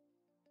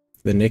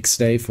 The next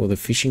day for the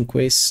fishing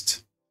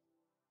quest.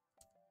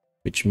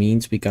 Which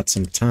means we got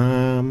some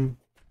time.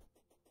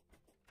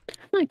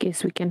 I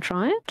guess we can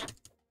try it.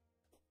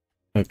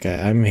 Okay,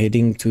 I'm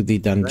heading to the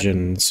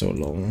dungeon so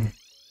long.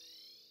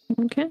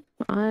 Okay,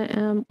 I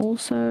am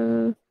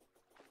also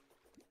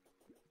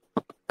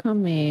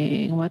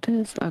coming. What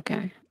is...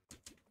 Okay.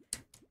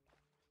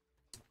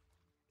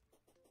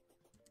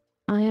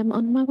 I am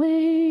on my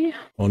way.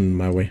 On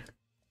my way.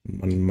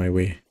 On my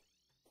way.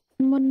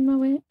 I'm on my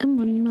way. I'm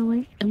on my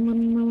way. I'm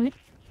on my way.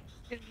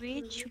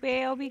 Which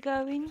way are we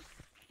going?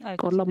 Oh,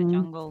 to the Golem.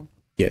 jungle.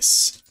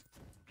 Yes.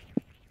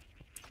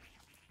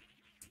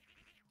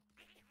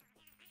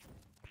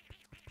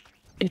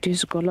 It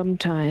is Golem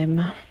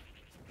time.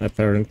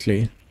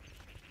 Apparently.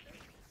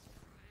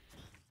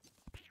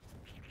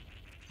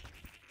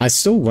 I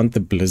still want the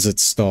Blizzard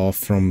Star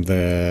from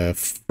the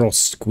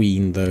Frost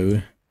Queen,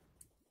 though.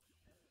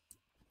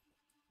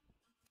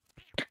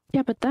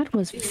 Yeah, but that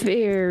was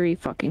very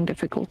fucking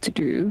difficult to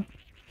do.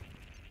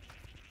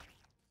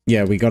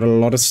 Yeah, we got a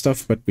lot of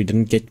stuff, but we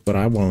didn't get what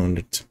I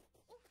wanted.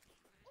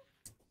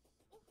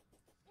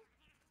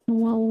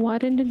 Well, why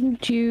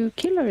didn't you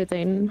kill her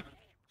then?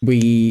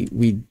 We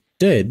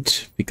did,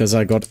 because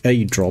I got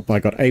a drop. I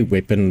got a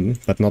weapon,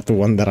 but not the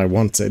one that I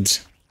wanted.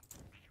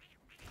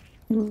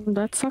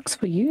 That sucks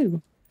for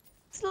you.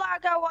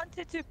 Slug, I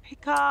wanted to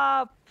pick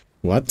up.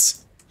 What?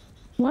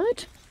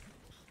 What?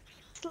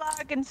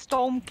 Slug and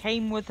Storm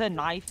came with a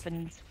knife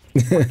and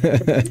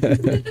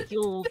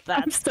killed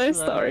that. I'm so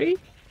slug. sorry.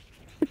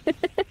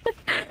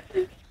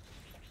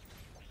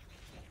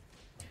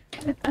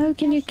 Oh,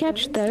 can you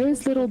catch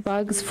those little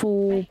bugs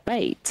for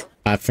bait?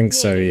 I think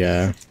so,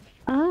 yeah.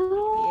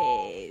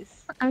 Oh,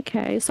 Yes.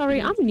 okay.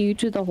 Sorry, I'm new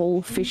to the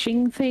whole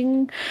fishing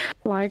thing.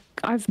 Like,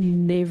 I've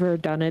never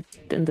done it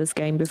in this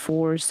game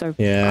before, so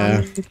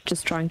Yeah. I'm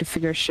just trying to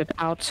figure shit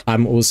out.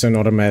 I'm also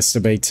not a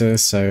masturbator,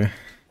 so...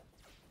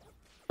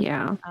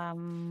 Yeah.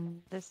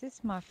 This is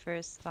my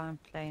first time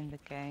playing the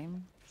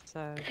game,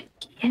 so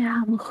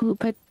Yeah, Muhu,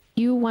 but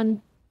you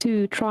want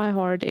to try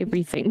hard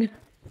everything.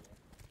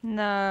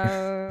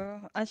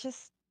 no,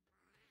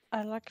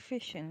 I like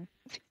fishing.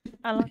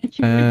 I like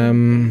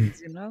chicken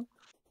things, you know.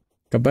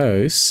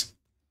 Cabos,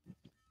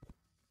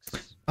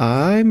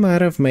 I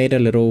might have made a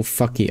little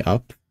fucky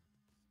up.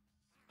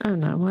 Oh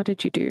no, what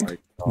did you do?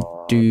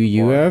 Do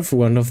you have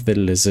one of the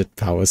lizard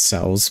power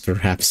cells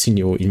perhaps in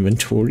your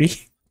inventory?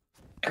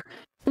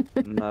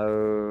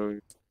 No,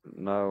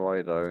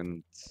 I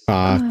don't.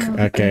 Fuck, Oh,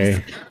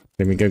 okay.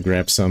 Let me go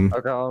grab some.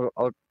 Okay,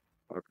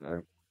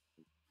 okay.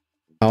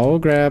 I'll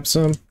grab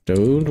some,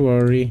 don't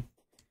worry.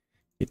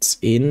 It's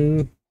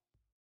in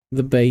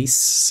the base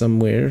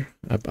somewhere.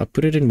 I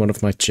put it in one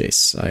of my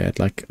chests. I had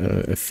like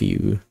a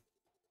few.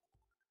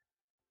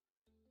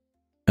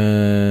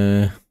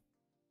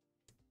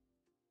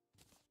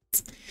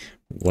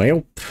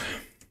 Welp.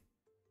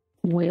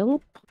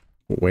 Welp.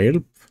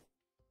 Welp.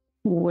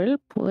 Welp,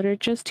 we're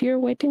just here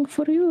waiting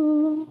for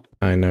you.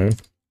 I know.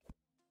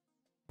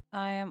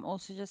 I am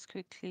also just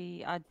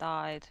quickly. I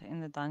died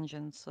in the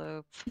dungeon,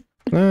 so.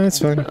 No, it's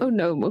fine. Oh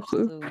no,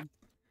 Muhu. So,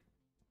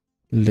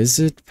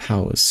 Lizard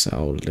power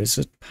cell.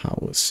 Lizard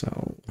power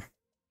cell.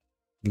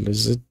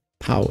 Lizard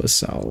power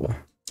cell.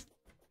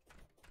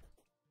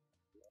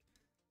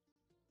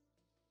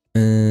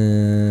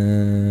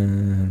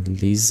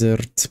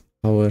 Lizard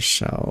power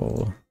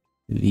cell.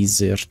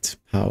 Lizard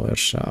power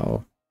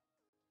shower.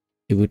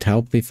 It would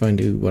help if I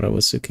knew what I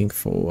was looking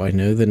for. I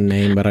know the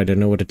name, but I don't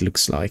know what it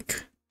looks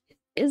like.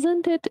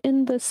 Isn't it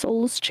in the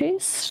souls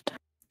chest?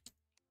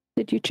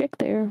 Did you check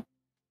there?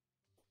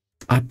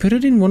 I put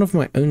it in one of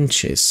my own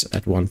chests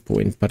at one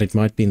point, but it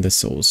might be in the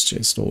souls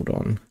chest. Hold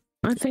on.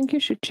 I think you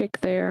should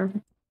check there.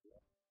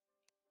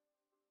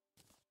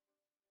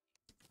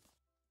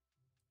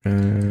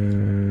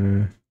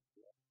 Then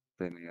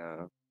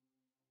yeah.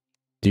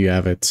 Do you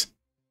have it?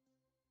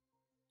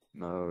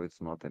 No,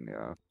 it's not in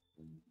here.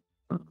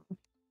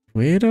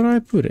 Where did I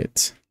put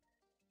it?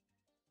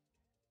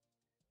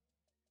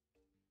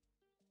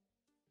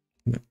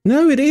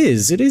 No, it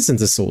is. It isn't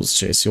the souls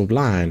chest. You're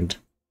blind.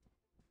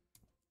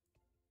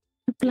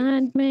 A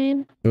blind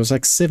man. There was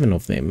like 7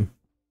 of them.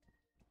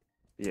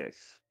 Yes.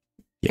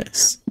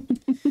 Yes.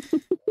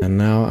 And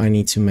now I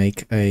need to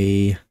make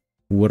a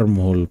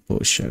wormhole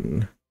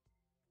potion.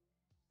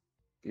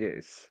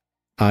 Yes.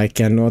 I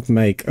cannot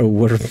make a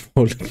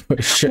wormhole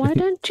potion. Why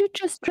don't you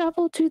just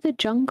travel to the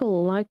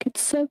jungle? Like,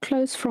 it's so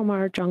close from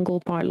our jungle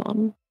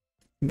pylon.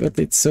 But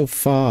it's so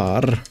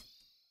far.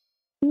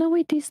 No,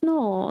 it is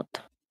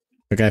not.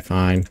 Okay,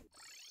 fine.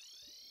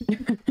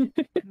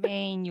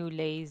 Man, you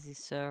lazy,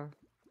 sir.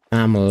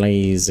 I'm a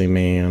lazy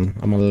man.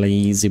 I'm a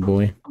lazy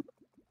boy.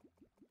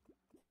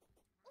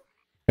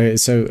 Okay,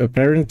 so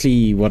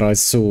apparently what I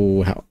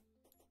saw how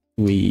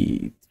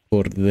we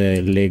for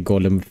the leg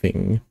golem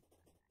thing.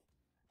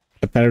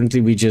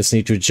 Apparently we just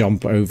need to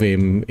jump over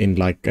him in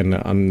like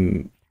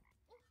an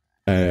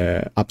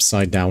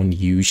upside down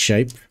U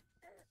shape.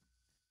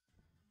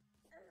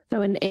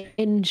 So an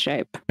N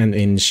shape. An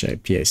N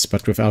shape, yes,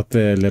 but without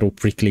the little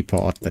prickly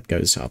part that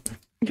goes up.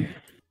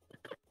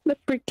 The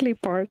prickly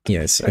part.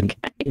 Yes, and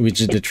we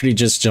just literally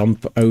just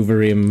jump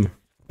over him,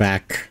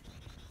 back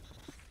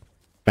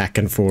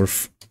and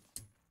forth.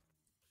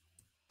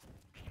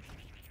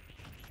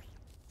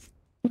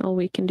 Oh,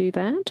 we can do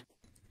that.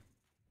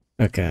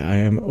 Okay, I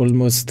am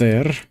almost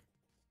there.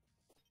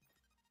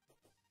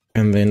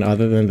 And then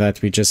other than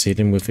that, we just hit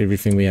him with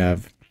everything we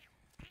have.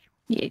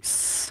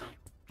 Yes.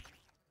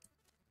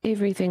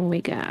 Everything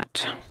we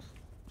got.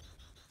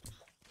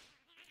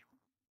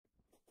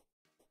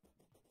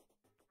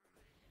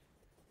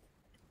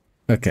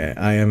 Okay,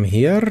 I am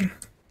here.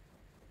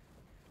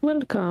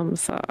 Welcome,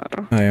 sir.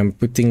 I am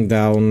putting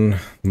down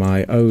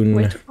my own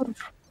Wait for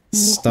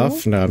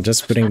stuff. No, I'm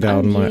just putting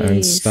down my own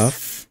yes.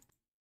 stuff.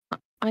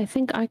 I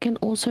think I can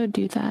also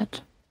do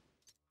that.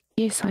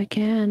 Yes, I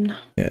can.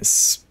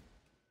 Yes.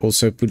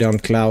 Also put down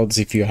clouds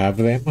if you have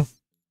them.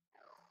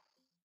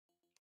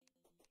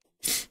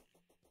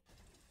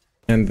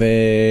 And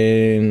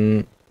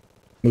then...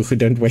 Ooh,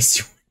 don't waste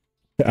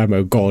your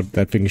ammo. God,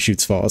 that thing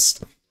shoots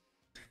fast.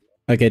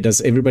 Okay,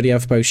 does everybody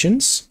have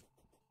potions?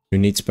 Who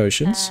needs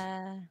potions?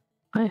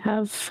 I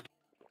have.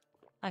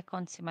 I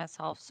can't see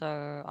myself,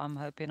 so I'm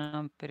hoping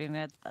I'm putting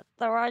it at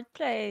the right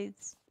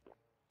place.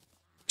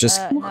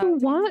 Just... No.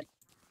 What?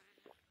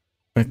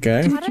 Okay.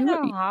 I don't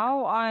know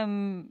how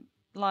I'm,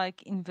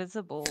 like,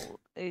 invisible.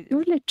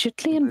 You're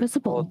legitly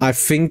invisible. I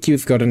think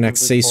you've got an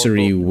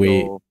accessory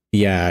where...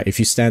 Yeah, if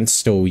you stand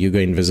still, you go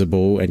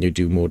invisible and you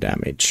do more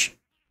damage.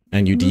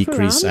 And you Move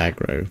decrease around?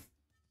 aggro.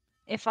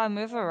 If I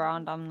move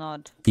around, I'm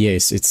not.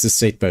 Yes, it's the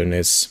set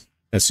bonus.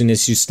 As soon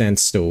as you stand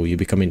still, you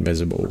become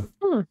invisible.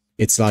 Huh.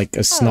 It's like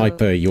a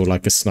sniper. You're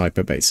like a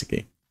sniper,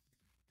 basically.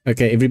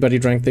 Okay, everybody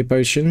drank their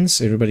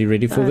potions. Everybody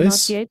ready for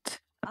this? Not yet.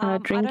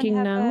 Drinking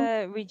I don't now.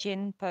 have a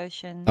regen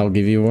potion. I'll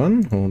give you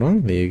one. Hold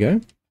on. There you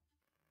go.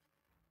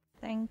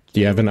 Thank you. Do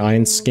you have an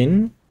iron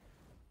skin?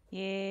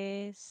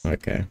 Yes.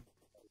 Okay.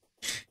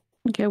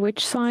 Okay,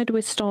 which side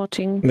we're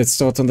starting? Let's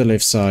start on the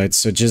left side.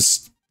 So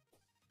just...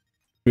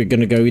 We're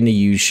gonna go in a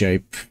U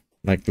shape.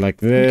 Like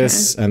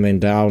this. Okay. And then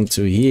down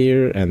to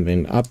here. And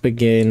then up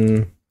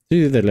again.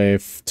 To the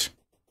left.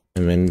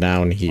 And then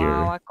down here.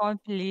 Wow, I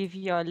can't believe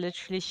you're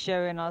literally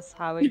showing us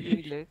how a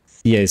U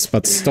looks. Yes,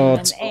 but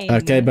start...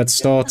 Okay, but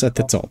start at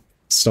the top.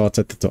 Start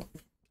at the top.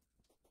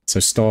 So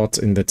start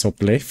in the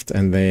top left,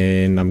 and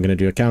then I'm gonna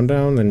do a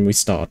countdown, and we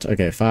start.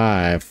 Okay,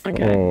 5,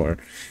 4,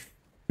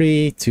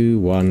 3, 2,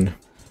 1.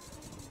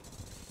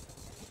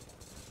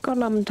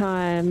 Golem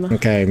time.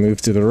 Okay,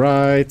 move to the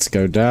right,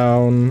 go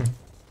down.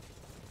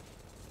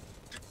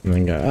 And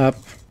then go up.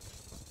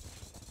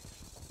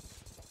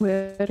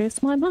 Where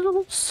is my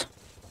mouse?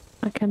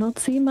 I cannot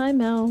see my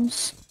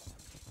mouse.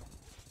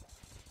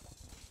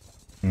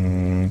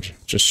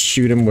 Just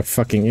shoot him with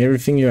fucking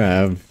everything you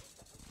have.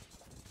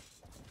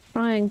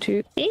 Trying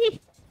to...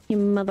 you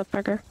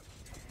motherfucker.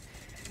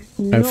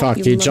 Oh fuck,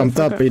 he jumped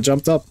up, he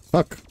jumped up.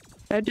 Fuck.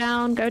 Go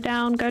down, go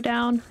down, go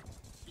down.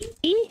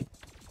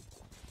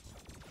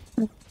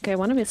 Okay,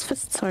 one of his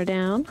fists are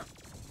down.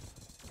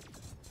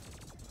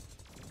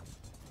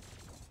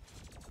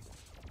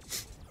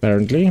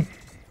 Apparently.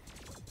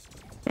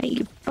 Hey,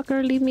 you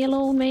fucker, leave me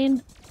alone,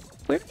 man.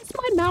 Where is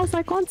my mouse?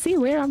 I can't see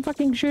where I'm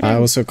fucking shooting. I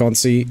also can't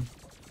see.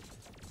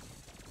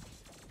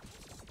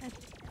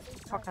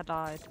 Fuck, I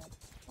died.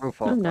 Oh,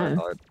 fuck, Oh no. I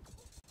died.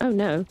 Oh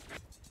no.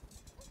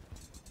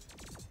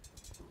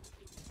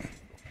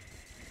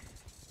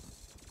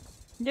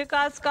 You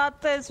guys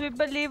got this. We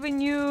believe in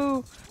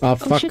you. Oh,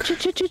 fuck.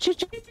 Shit.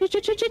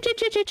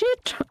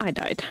 I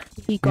died.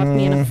 He got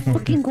me in a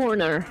fucking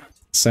corner.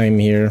 Same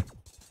here.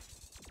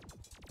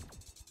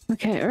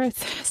 Okay,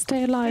 Earth,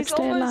 stay alive, He's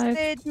stay almost alive.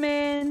 dead,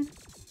 man.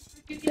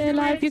 Stay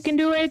alive, you can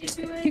do it.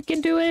 You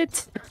can do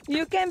it.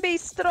 You can be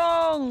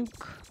strong.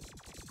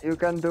 You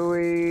can do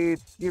it.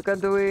 You can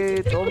do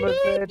it.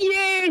 Almost dead.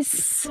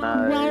 Yes!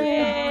 Nice.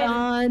 Well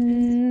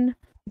done.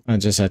 I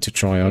just had to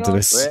try out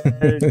this.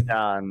 Well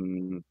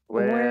done.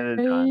 Well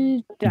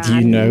done. Do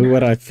you know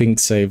what I think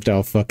saved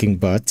our fucking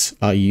butt?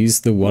 I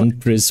used the one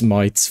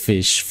prismite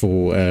fish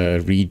for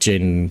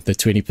regen the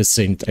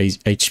 20%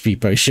 HP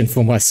potion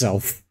for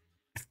myself.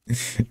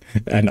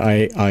 And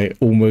I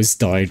almost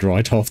died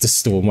right after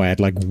storm. I had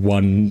like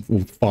 1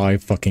 or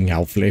 5 fucking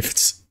health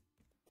left.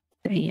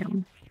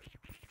 Damn.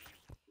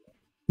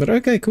 But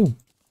okay, cool.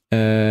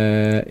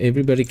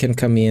 Everybody can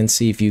come here and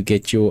see if you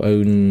get your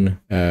own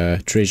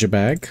treasure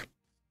bag.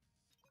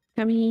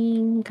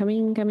 Coming.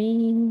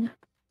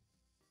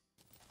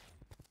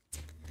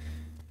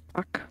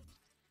 Fuck.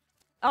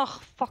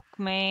 Oh, fuck,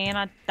 man.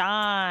 I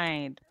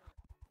died.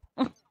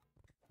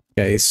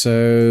 Okay,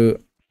 so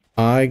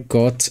I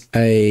got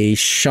a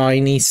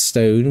shiny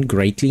stone,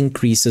 greatly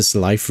increases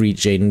life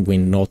regen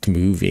when not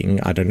moving.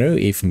 I don't know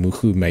if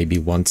Muhu maybe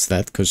wants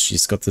that because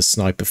she's got the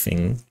sniper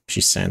thing.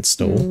 She's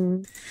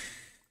sandstone.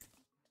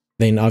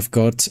 Then I've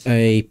got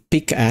a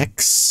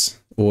pickaxe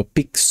or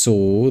pick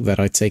saw that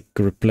I take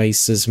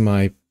replaces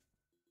my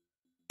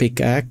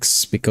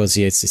pickaxe because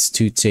yes, it's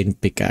 210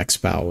 pickaxe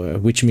power,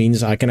 which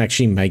means I can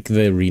actually make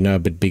the arena a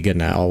bit bigger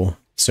now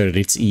so that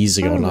it's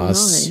easy on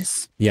us.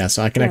 Nice. Yeah,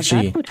 so I can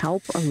actually... That would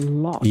help a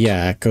lot.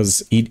 Yeah,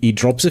 because he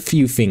drops a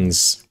few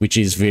things, which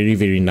is very,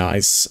 very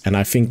nice. And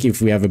I think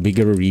if we have a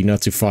bigger arena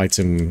to fight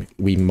him,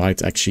 we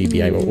might actually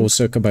be able...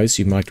 Also, Cabos,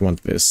 you might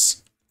want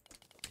this.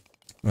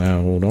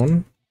 Hold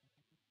on.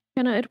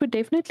 You know, it would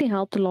definitely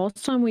help. The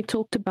last time we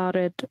talked about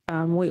it,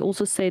 we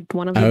also said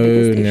one of the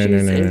biggest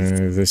issues is...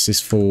 No. This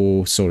is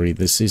for... Sorry,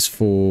 this is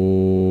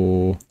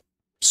for...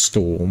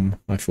 Storm.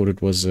 I thought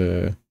it was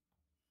a...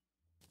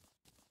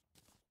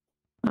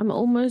 I'm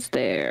almost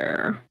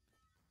there.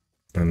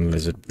 And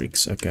lizard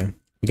bricks, okay.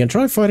 We can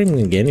try fighting him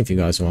again if you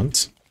guys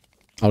want.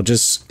 I'll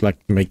just, like,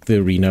 make the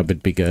arena a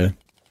bit bigger.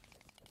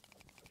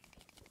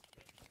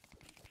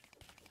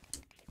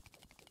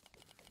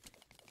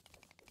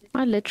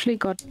 I literally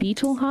got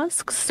beetle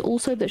husks,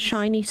 also the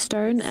shiny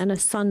stone, and a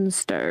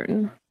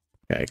sunstone.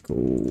 Okay,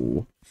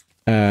 cool.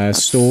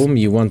 Storm,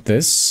 you want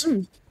this.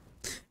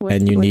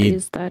 And you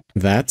need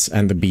that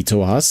and the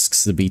beetle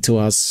husks. The beetle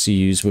husks you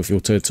use with your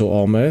turtle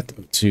armor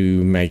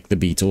to make the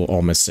beetle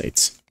armor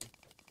set.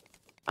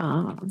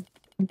 Ah,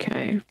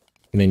 okay.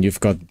 And then you've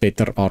got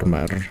better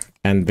armor.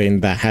 And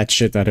then the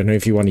hatchet, I don't know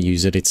if you want to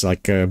use it. It's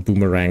like a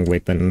boomerang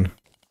weapon.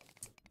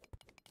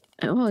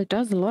 Oh, it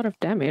does a lot of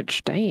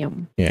damage.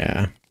 Damn.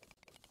 Yeah.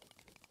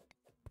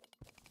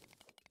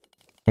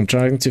 I'm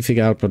trying to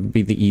figure out what would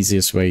be the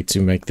easiest way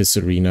to make this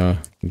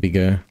arena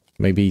bigger.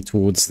 Maybe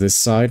towards this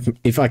side.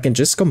 If I can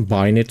just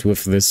combine it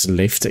with this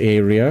left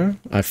area,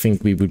 I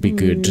think we would be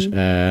good.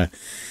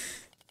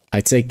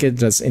 I take it,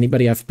 does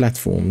anybody have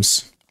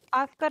platforms?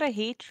 I've got a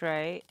heat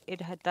ray.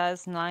 It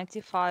does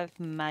 95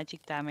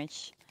 magic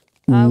damage.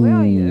 Where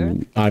are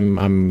you?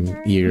 I'm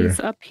here. He's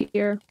up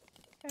here.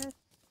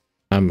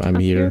 I'm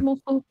Up here.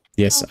 Morphle.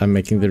 Yes, I'm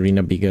making the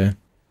arena bigger.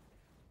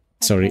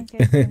 Sorry.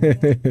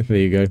 There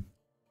you go.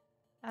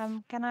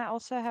 Can I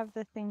also have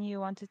the thing you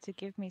wanted to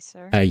give me,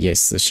 sir?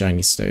 Yes, the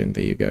shiny stone.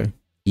 There you go.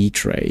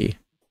 E-tray.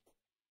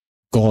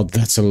 God,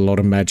 that's a lot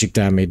of magic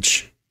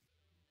damage.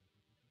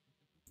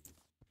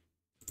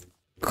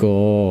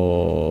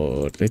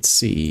 God, let's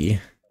see.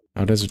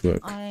 How does it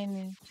work?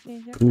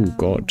 Oh,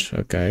 God,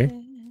 okay.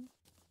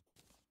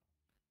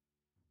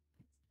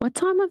 What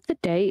time of the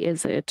day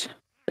is it?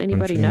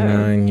 Anybody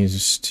 9 know?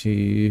 is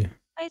to...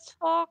 It's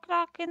 4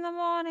 o'clock in the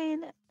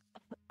morning.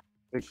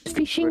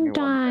 Fishing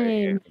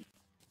time.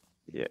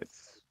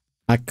 Yes.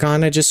 I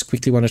kind of just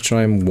quickly want to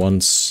try him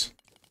once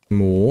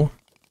more,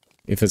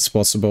 if it's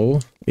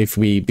possible.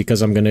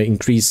 Because I'm going to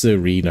increase the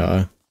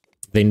arena,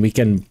 then we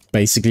can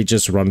basically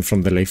just run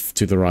from the left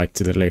to the right,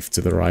 to the left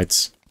to the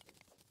right.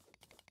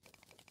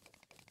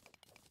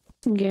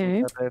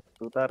 Yeah.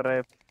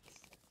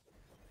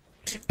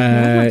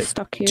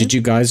 Stuck here. Did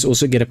you guys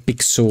also get a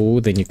pick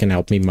saw? Then you can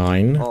help me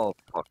mine. Oh,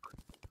 fuck.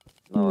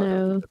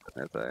 No.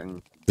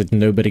 Did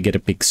nobody get a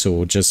pick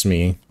saw? Just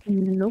me?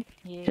 Nope.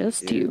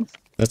 Just you.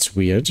 That's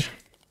weird.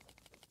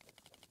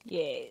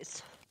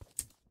 Yes.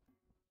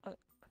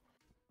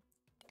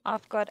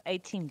 I've got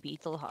 18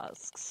 beetle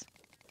husks.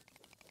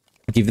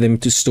 Give them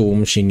to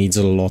Storm. She needs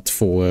a lot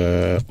for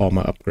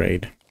armor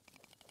upgrade.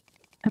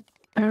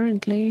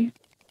 Apparently.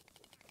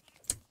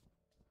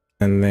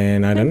 And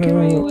then I don't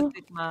know.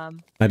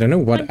 I don't know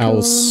what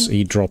else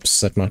he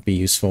drops that might be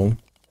useful.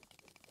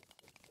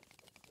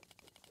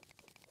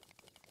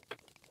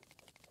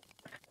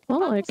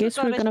 Well, I guess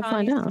we're gonna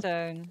find out.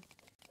 Here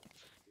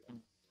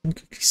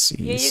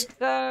you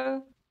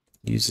go.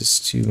 Uses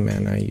 2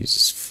 mana,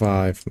 uses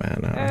 5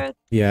 mana. Earth.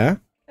 Yeah?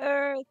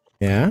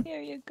 Yeah?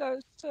 Here you go,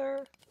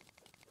 sir.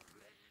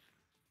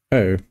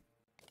 Oh.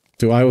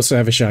 Do I also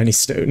have a shiny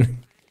stone?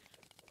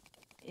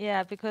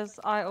 Yeah, because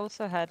I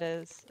also had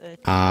and I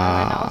also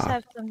Ah.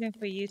 have something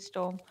for you,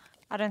 Storm.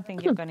 I don't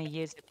think you're gonna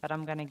use it, but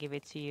I'm gonna give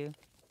it to you.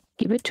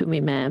 Give it to me,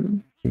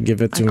 ma'am.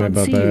 Give it to I me, can't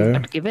see you, Baba.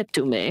 but give it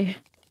to me.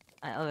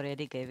 I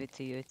already gave it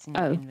to you. It's in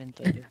your Oh.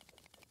 inventory.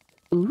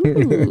 Ooh.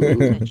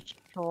 It's a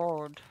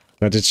sword.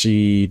 What did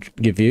she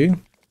give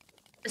you?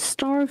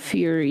 Star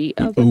Fury.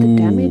 Oh, but the Ooh.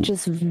 damage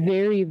is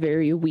very,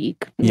 very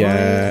weak.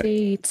 Yeah.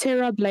 My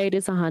Terra Blade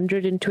is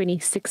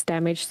 126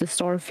 damage. The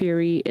Star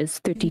Fury is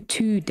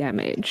 32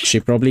 damage. She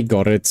probably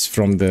got it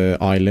from the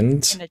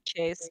island. In a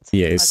chest.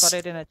 Yes. I got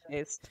it in a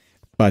chest.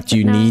 But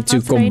you But now need to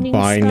it's raining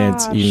combine it. You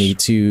stars. need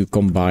to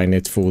combine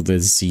it for the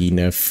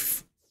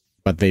Zenith.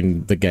 But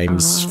then the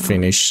game's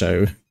finished,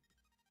 so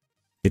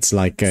it's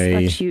like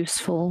a such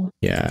useful.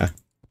 yeah.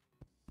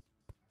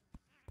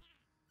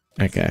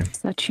 Okay.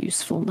 Such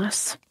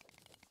usefulness.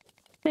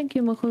 Thank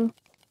you, Mahu.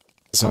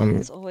 So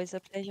It's always a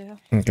pleasure.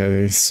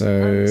 okay,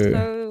 so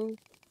So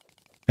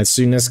as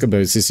soon as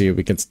Caboose is here,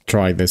 we can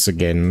try this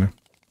again.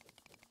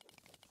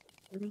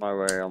 On my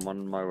way, I'm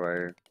on my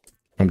way.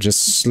 I'm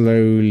just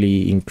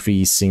slowly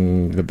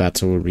increasing the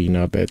battle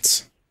arena a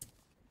bit.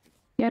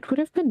 Yeah, it would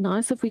have been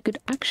nice if we could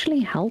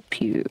actually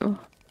help you.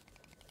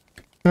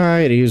 Ah,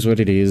 it is what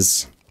it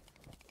is.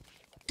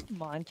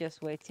 mind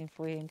just waiting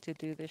for him to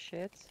do the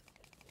shit.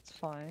 It's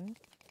fine.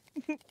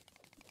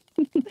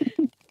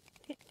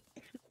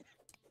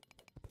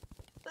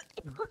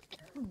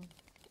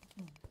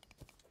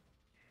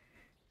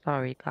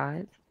 Sorry,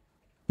 guys.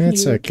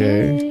 It's You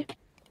okay.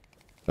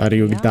 Are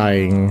you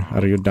dying?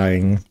 Are you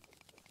dying?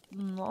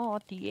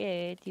 Not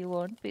yet. You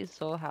won't be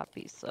so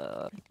happy,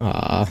 sir.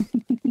 Ah.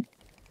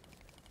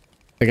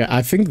 Okay,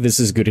 I think this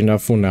is good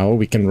enough for now.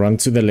 We can run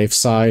to the left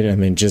side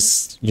and then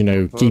just, you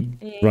know, keep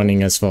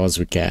running as far as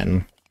we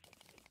can.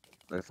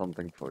 There's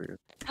something for you.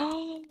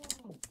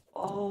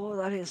 Oh,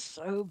 that is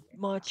so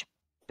much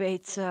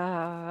better.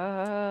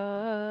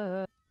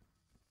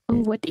 Oh,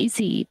 what is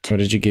it? What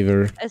did you give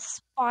her? A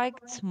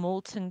spiked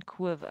molten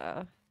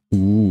quiver. Ooh.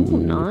 Ooh,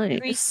 nice.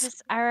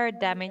 Increases arrow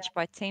damage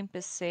by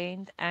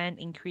 10% and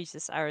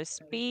increases arrow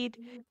speed.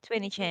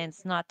 20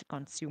 chance not to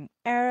consume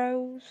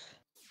arrows.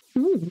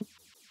 Mm.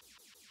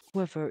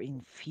 Quiver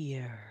in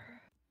fear.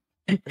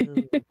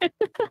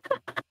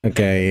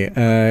 Okay,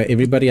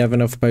 everybody have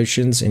enough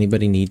potions?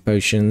 Anybody need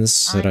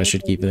potions that I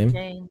should give them?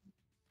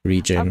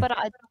 Regen. But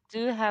I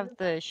do have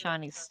the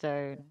shiny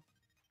stone.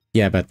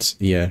 Yeah, but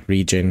yeah,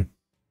 regen.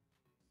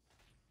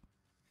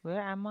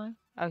 Where am I?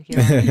 Oh, here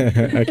I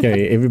am.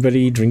 Okay,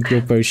 everybody drink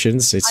your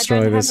potions. Let's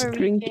try this.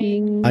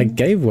 Drinking. I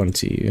gave one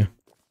to you.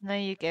 No,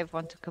 you gave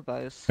one to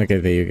Caboose. Okay,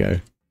 there you go.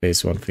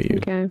 There's one for you.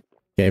 Okay. Okay,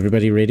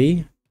 everybody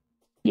ready?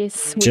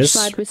 Yes, which Just-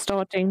 side we're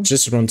starting?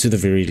 Just run to the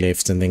very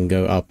left and then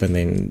go up and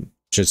then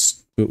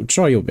just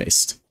try your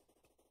best.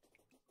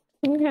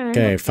 Okay.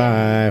 Okay,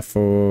 5,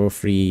 4,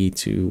 3,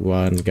 2,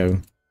 1,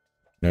 go.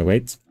 No,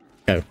 wait.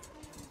 Go.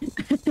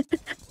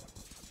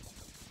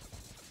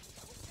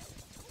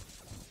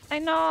 I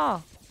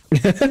know.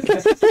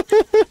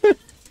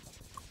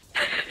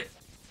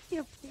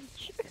 You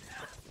bitch.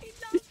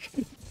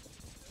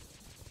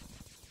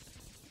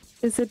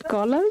 Is it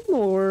Gollum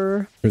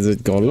or? Is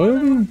it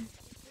Gollum?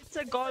 It's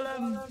a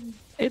golem.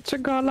 It's a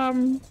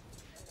Gollum.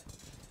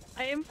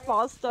 I am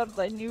faster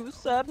than you,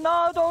 sir.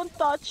 No, don't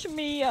touch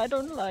me. I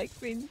don't like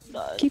being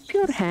touched. Keep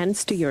your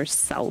hands to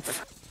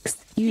yourself.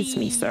 Excuse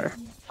me, sir.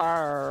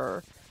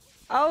 Arr.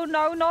 Oh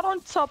no, not on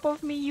top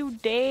of me, you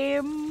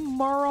damn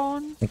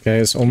moron. Okay,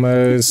 it's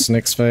almost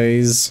next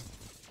phase.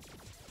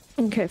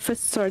 Okay,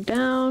 fists are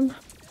down.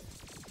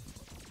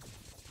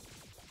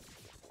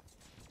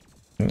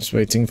 Just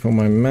waiting for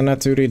my mana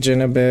to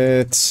regen a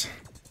bit.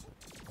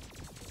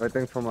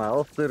 Waiting for my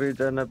health to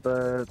regen a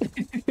bit.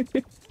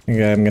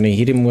 Okay, I'm gonna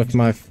hit him with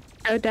my...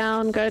 Go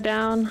down, go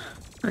down.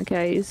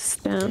 Okay, he's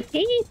down.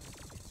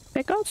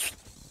 Back off.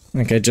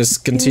 Okay,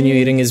 just continue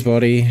hitting his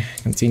body.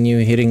 Continue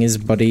hitting his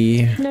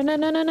body. No, no,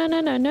 no, no, no,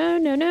 no, no, no,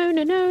 no, no,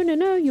 no, no, no,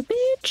 no, you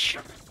bitch.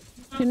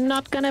 You're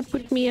not gonna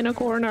put me in a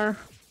corner.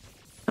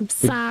 I'm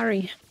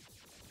sorry.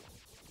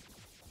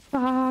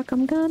 Fuck,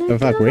 I'm gonna Oh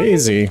fuck, where die.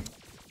 is he?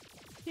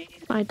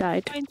 I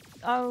died.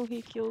 Oh,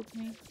 he killed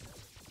me.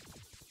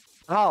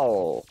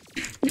 Ow!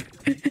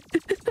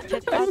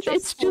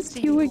 It's just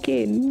you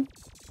again.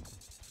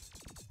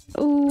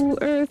 Oh,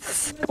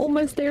 Earth's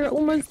almost there,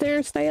 almost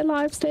there. Stay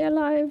alive, stay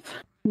alive.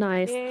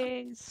 Nice.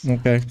 Yes.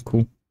 Okay,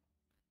 cool.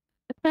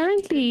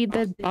 Apparently,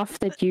 the buff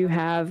that you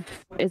have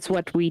is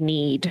what we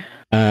need.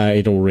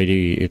 It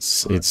already...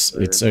 It's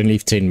only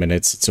 10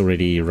 minutes. It's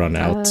already run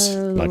out.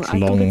 Like I thought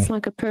long... it's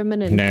like a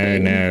permanent No,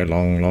 thing. no,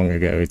 long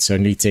ago. It's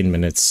only 10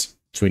 minutes.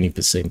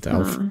 20%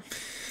 health. Ah.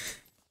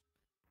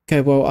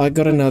 Okay, well, I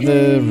got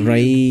another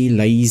Ray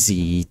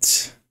Lazy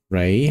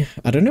Ray.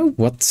 I don't know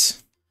what...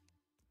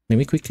 Let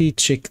me quickly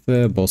check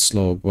the boss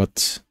log.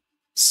 What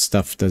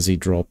stuff does he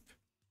drop?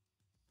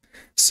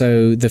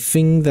 So, the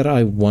thing that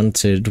I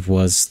wanted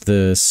was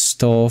the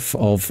Staff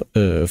of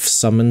Earth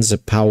summons a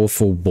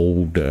powerful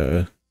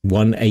boulder.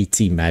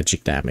 180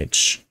 magic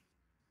damage.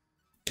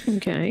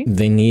 Okay.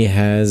 Then he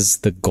has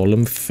the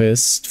Golem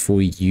Fist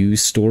for you,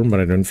 Storm, but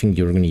I don't think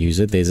you're going to use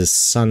it. There's a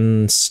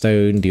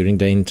Sunstone. During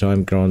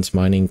daytime, grants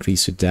minor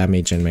increase to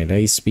damage and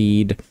melee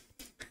speed.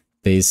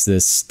 There's the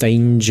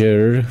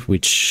Stanger,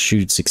 which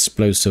shoots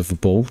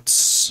explosive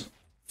bolts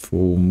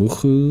for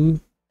Muhu.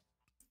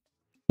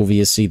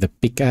 Obviously, the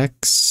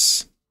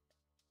Pickaxe.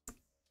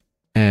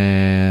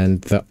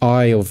 And the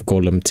Eye of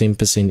Golem,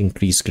 10%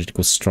 increased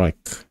critical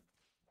strike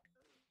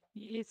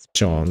Yes.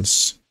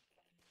 chance.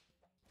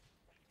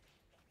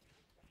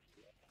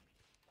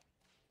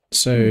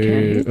 So,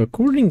 Okay.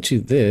 according to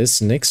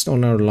this, next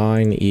on our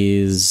line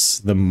is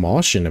the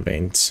Martian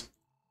event.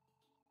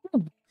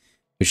 Hmm.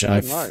 Which Oh, I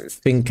nice.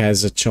 think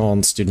has a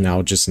chance to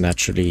now just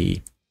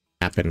naturally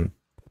happen.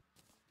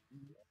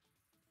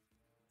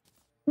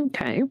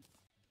 Okay.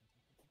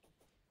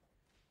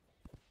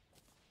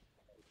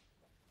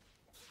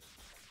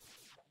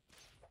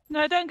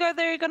 No, don't go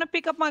there. You're gonna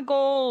pick up my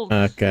gold.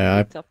 Okay,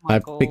 You picked up my I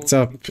gold. picked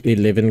up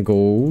 11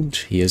 gold.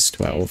 Here's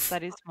 12. Yes,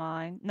 that is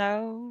mine.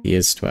 No.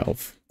 Here's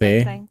 12.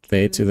 There, Thank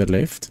there you. to the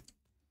left.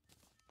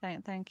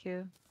 Thank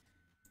you.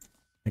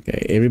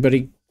 Okay,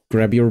 everybody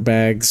grab your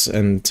bags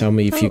and tell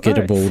me if you Oh, get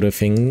a Earth. boulder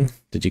thing.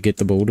 Did you get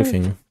the boulder Earth.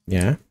 thing?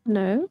 Yeah?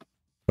 No,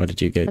 What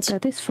did you but get?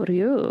 that is for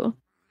you.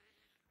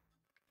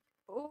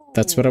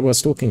 That's what I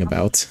was talking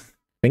about.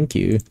 Thank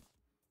you.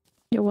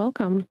 You're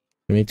welcome.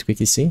 Let me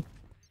quickly see.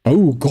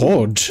 Oh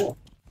god!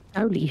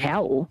 Holy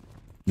hell.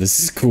 This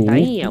is cool.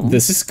 Damn.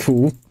 This is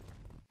cool.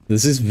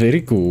 This is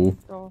very cool.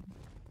 Oh,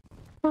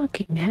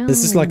 Fucking hell.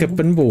 This is like a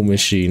pinball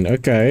machine.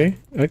 Okay.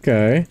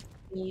 Okay.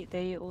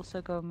 there you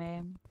also go,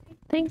 ma'am.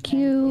 Thank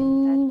And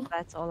you.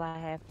 that's all I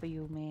have for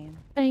you, ma'am.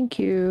 Thank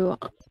you.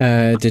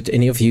 Did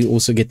any of you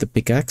also get the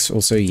pickaxe?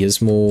 Also,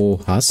 here's more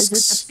Is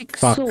husks. it the big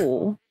Fuck.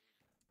 saw?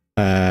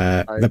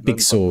 The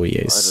big saw,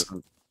 yes.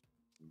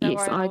 No,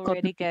 Yes, I got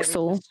already the gave it to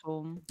pixel.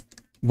 Storm.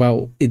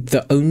 Well,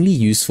 the only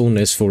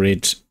usefulness for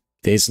it,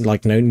 there's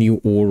like no new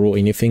ore or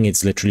anything.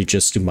 It's literally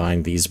just to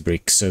mine these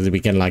bricks so that we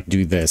can like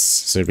do this.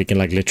 So we can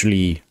like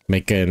literally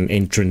make an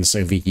entrance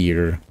over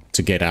here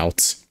to get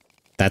out.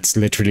 That's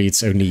literally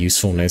its only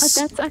usefulness.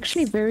 That's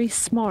actually very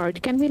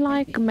smart. Can we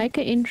like make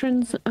an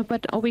entrance,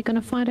 but are we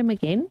gonna fight him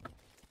again?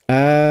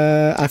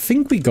 I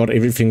think we got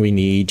everything we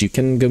need. You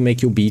can go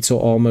make your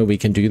beetle armor. We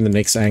can do the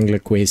next angler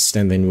quest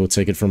and then we'll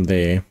take it from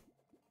there.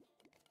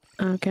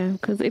 Okay,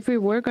 because if we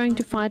were going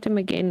to fight him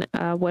again,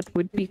 what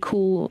would be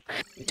cool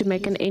to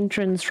make an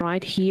entrance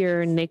right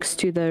here next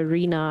to the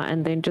arena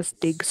and then just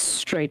dig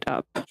straight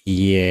up.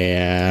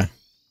 Yeah,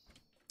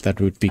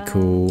 that would be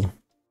cool.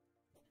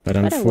 But But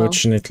I will.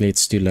 unfortunately,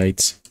 it's too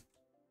late.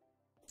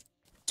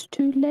 It's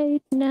too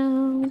late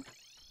now.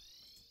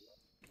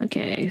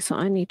 Okay, so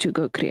I need to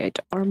go create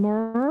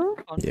armor.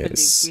 Can't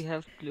Yes. believe we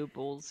have blue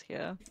balls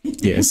here.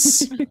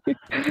 Yes,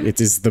 it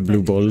is the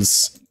blue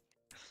balls.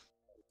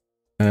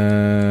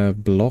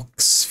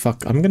 Blocks.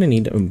 Fuck, I'm gonna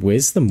need...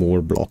 where's the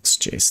more blocks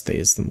chest?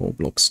 There's the more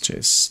blocks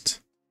chest.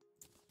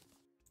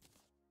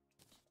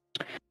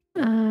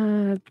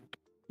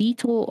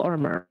 Beetle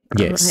armor.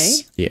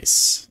 Yes,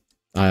 yes.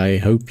 I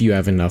hope you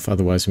have enough,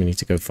 otherwise we need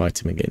to go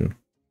fight him again.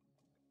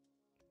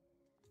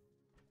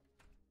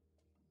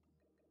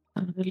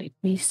 Let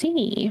me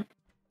see.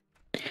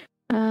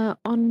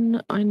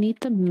 I need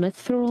the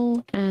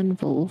mithril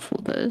anvil for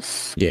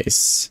this.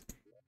 Yes.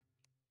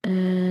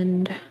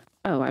 And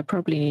oh, I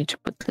probably need to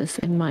put this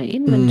in my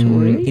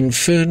inventory.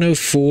 Inferno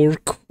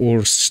Fork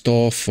or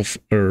Staff of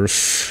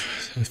Earth.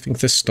 I think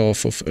the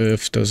Staff of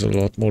Earth does a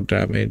lot more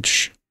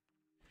damage.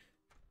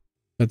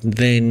 But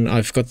then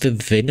I've got the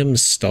Venom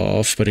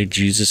Staff, but it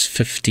uses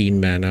 15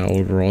 mana. I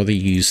would rather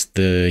use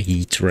the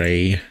Heat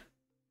Ray.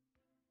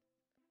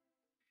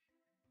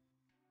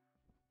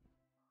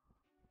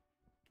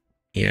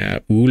 Yeah,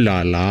 ooh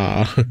la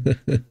la.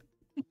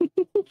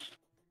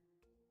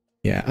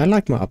 Yeah, I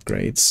like my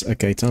upgrades.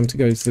 Okay, time to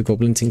go to the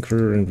Goblin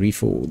Tinkerer and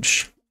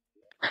reforge.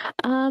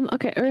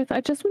 Okay, Earth,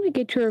 I just want to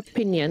get your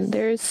opinion.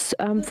 There's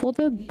for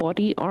the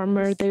body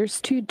armor,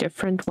 there's two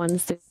different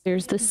ones.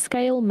 There's the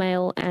scale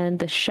mail and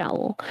the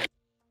shell.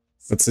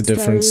 What's the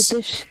difference?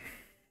 So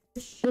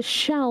the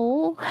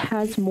shell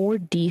has more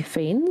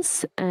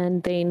defense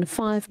and then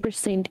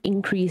 5%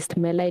 increased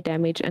melee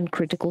damage and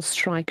critical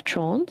strike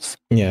chance.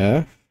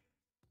 Yeah.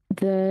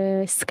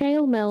 The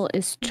scale mail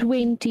is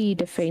 20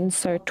 defense,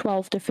 so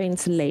 12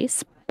 defense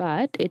less,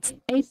 but it's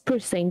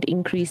 8%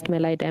 increased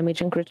melee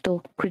damage and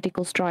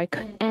critical strike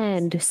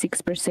and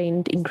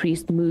 6%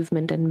 increased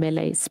movement and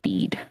melee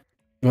speed.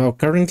 Well,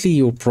 currently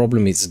your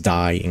problem is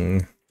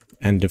dying,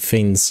 and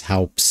defense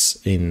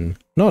helps in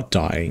not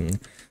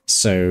dying.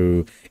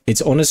 So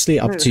it's honestly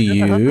up to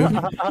you.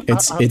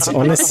 It's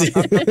honestly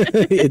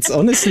it's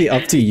honestly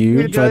up to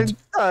you. But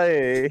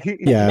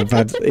yeah,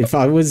 but if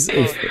I was,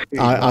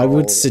 I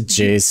would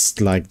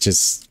suggest like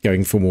just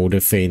going for more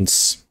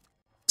defense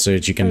so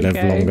that you can live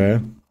Okay.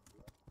 longer.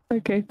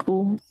 Okay,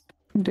 cool.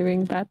 I'm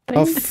doing that thing.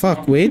 Oh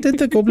fuck! Where did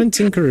the Goblin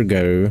Tinkerer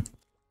go?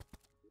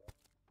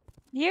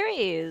 Here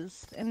he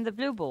is in the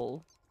blue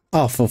ball.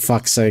 Oh, for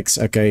fuck's sakes.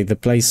 Okay, the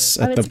place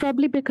Oh, at it's the...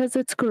 probably because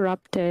it's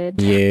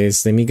corrupted.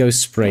 Yes, let me go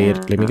spray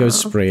it. Let me go Yeah.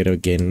 spray it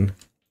again.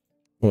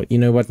 Well, you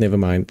know what? Never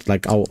mind.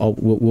 Like,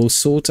 we'll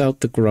sort out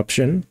the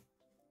corruption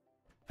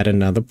at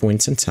another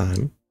point in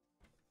time.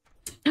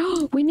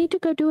 We need to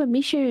go do a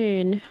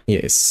mission.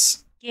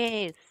 Yes.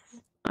 Yes.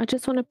 I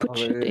just want to put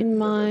shit in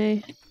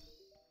my...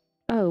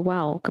 Oh,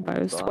 wow,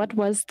 Cabos. What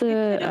was You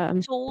could the...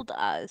 have told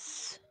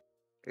us.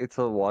 It's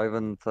a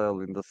wyvern tail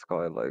in the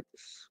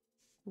skylights.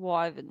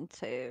 Wyvern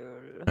tail.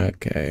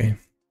 Okay.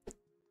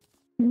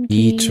 Okay.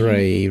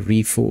 E-tray,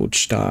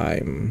 reforge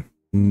time,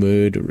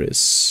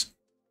 murderous.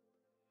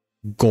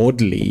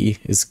 Godly.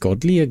 Is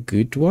godly a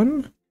good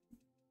one?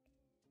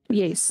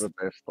 Yes. The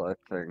best, I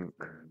think.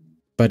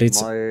 But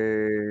it's...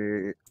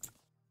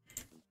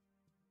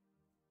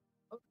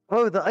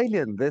 Oh, the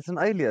alien! There's an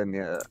alien,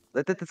 yeah.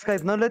 Let it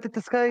escape. No, let it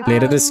escape!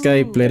 Let it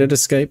escape. Let it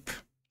escape.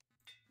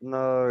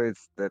 No,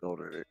 it's dead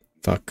already.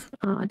 Fuck.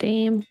 Oh,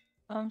 damn.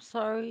 I'm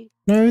sorry.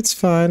 No, it's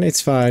fine.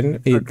 It's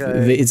fine.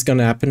 Okay. It's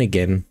gonna happen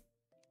again.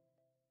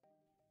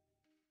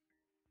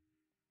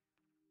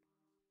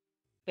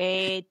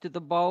 Bad to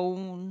the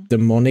bone.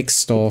 Demonic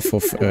Staff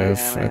of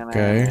Earth.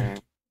 Okay.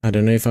 I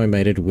don't know if I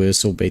made it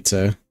worse or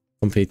better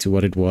compared to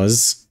what it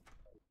was.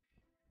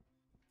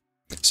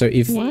 So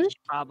if... What?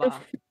 Brother.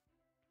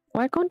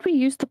 Why can't we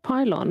use the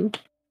pylon?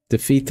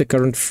 Defeat the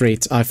current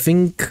threat. I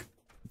think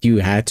you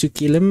had to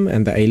kill him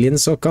and the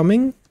aliens are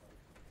coming.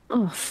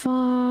 Oh,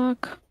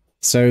 fuck.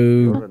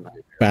 So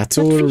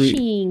battle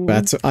fishing.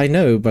 battle I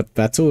know, but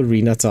battle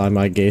arena time,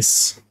 I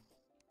guess.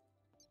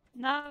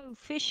 No,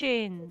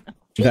 fishing.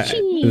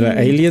 The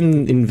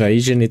alien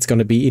invasion, it's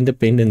gonna be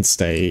Independence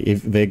Day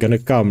if they're gonna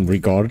come,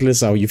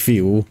 regardless how you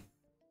feel.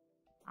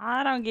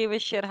 I don't give a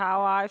shit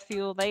how I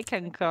feel. They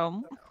can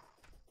come.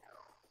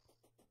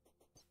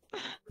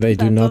 They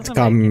do That not doesn't make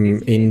come any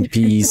in sense.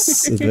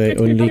 peace. They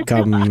only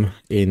come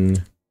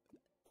in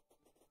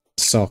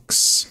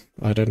socks.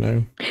 I don't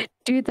know.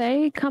 Do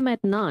they come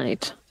at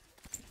night?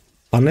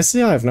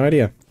 Honestly, I have no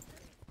idea.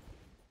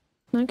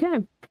 Okay.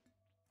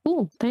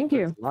 Cool, thank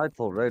you. It's night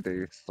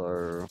already,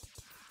 so...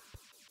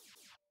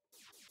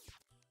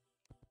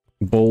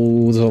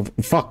 Balls of...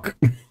 Fuck!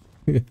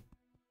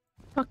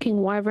 Fucking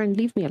wyvern,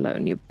 leave me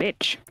alone, you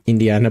bitch.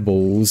 Indiana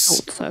balls.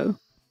 Thought so.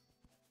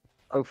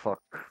 Oh,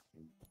 fuck.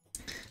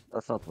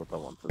 That's not what I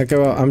wanted. Okay,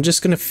 well, I'm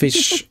just gonna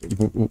fish.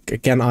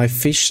 Can I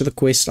fish the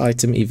quest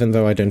item even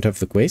though I don't have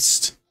the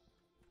quest?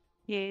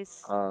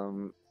 Yes,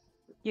 Um,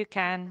 you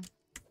can.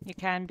 You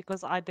can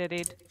because I did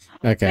it.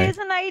 Okay. There's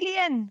an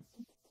alien.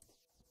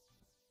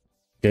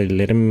 Okay,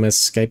 let him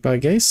escape, I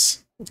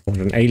guess? Or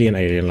an alien,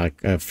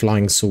 like a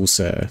flying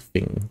saucer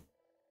thing.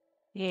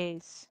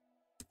 Yes.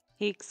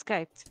 He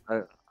escaped.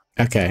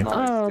 Okay.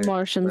 nice, Oh, yeah.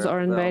 Martians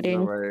are They're on their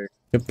invading. way.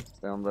 Yep.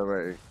 They're on their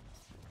way.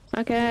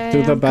 Okay.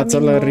 To the I'm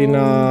battle coming home.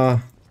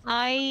 arena.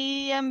 I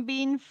am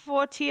being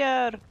fought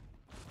here.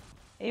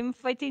 I'm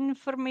fighting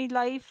for my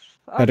life.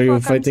 Oh, Are you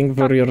fuck, I'm fighting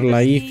for stuck your in the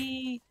life?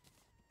 sea.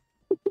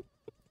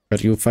 Are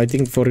you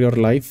fighting for your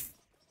life?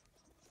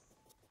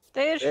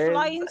 There's There's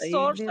flying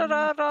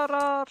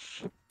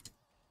sorcerers.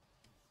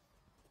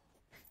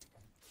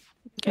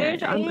 Okay,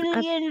 There's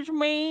aliens, Are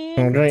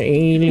man. the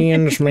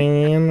aliens,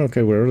 man?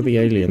 Okay, where are the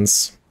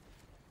aliens?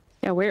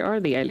 Yeah, where are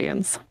the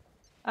aliens?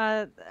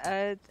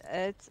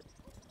 It's,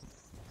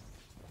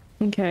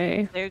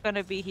 Okay. they're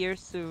gonna be here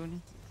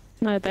soon.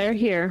 No, they're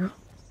here.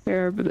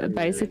 They're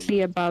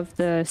basically above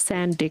the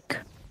sand dick.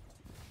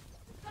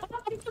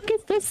 What the fuck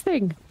is this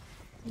thing?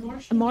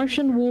 A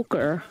Martian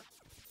walker.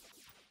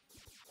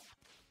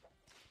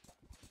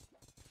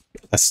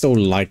 I still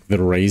like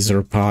the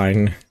razor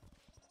pine.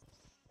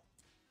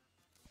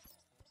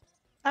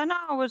 And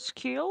I was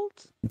killed,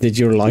 Did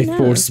your life No.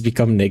 force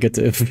become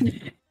negative?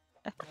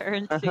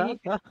 apparently.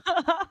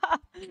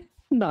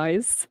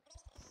 Nice.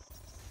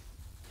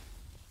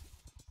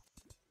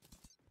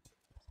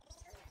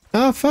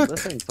 Oh, fuck.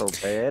 This ain't so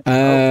bad. Uh,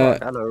 Oh,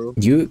 fuck, hello.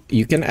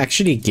 You can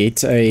actually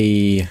get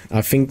a...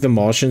 I think the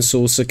Martian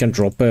Saucer can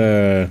drop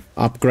a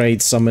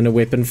upgrade summoner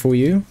weapon for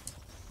you.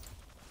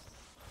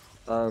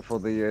 For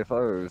the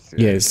UFOs.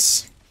 Yeah.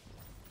 Yes.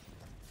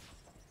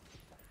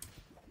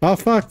 Oh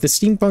fuck, the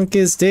steampunk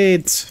is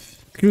dead.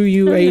 Screw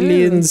you, Oh, no.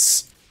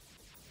 aliens.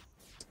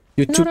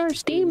 You Not took, our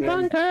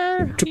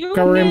steampunker! took You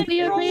our get Be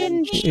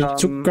avenged! you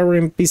took our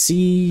Oh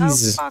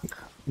NPCs. fuck!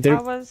 They're-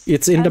 I was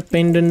It's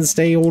Independence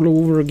Day all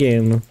over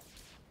again.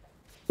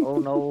 Oh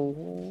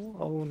no.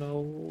 Oh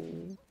no.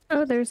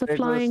 Oh, there's a There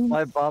goes flying...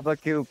 my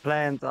barbecue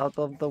plant out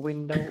of the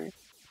window.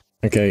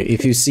 Okay,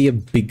 if you see a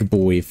big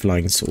boy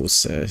flying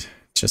saucer,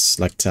 just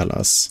like tell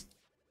us.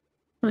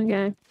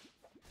 Okay.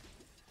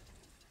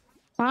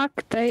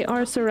 Fuck, they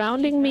are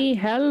surrounding me,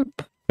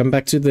 help! Come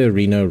back to the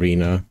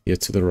arena, here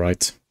to the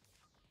right.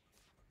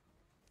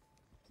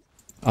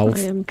 I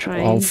am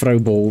trying. I'll throw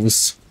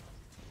balls.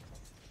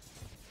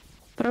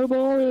 Throw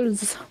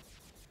balls!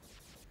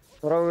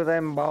 Throw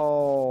them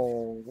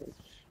balls.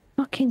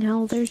 Fucking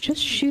hell, they're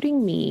just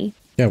shooting me.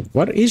 Yeah,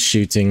 what is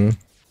shooting?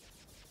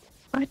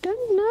 I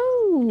don't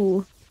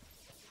know.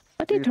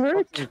 But it These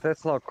hurt. fucking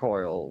Tesla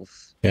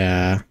coils.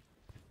 Yeah.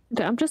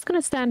 Okay, I'm just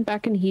gonna stand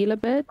back and heal a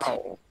bit.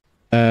 Ow.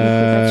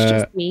 That's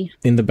just me.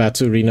 In the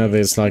battle arena,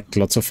 there's like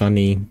lots of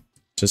honey.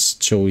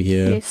 Just chill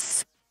here.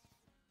 Yes.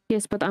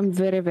 Yes, but I'm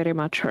very, very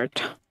much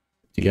hurt.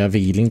 Do you have a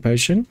healing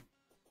potion?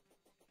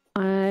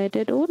 I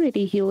did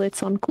already heal.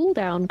 It's on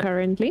cooldown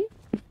currently.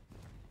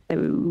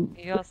 So...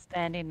 You're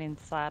standing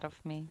inside of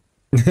me.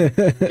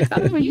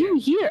 Oh, you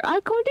here? I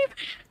can't even...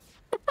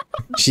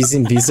 She's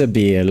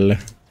invisible.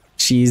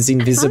 She's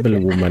invisible,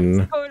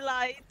 woman. So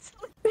light.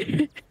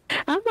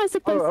 How am I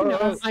supposed to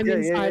know I'm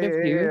inside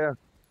of you? Yeah.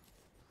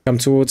 Come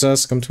towards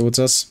us. Come towards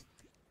us.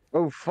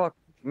 Oh, fuck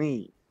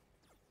me.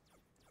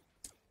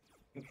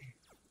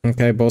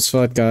 Okay, boss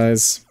fight,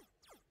 guys.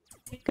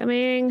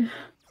 Coming.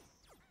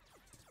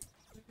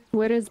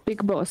 Where is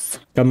Big Boss?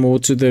 Come more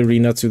to the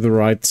arena to the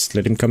right.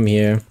 Let him come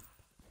here.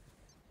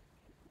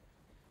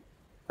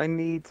 I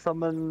need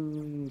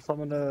summoner.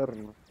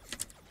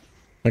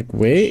 Like,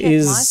 where Shit, my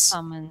is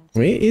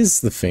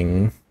summons. the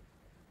thing?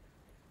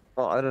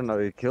 Oh, I don't know,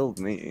 he killed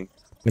me.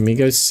 Let me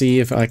go see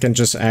if I can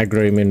just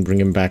aggro him and bring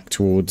him back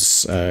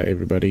towards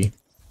everybody.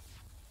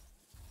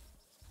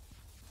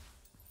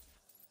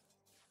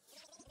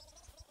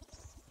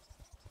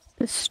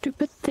 This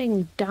stupid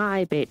thing,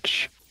 die,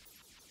 bitch.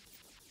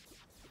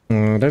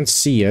 I don't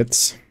see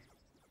it.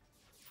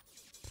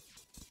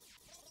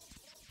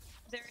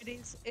 There it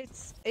is.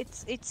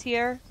 It's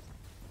here.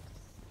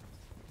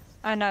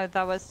 I know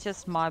that was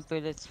just my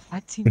bullets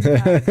fighting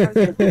back.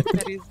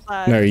 That is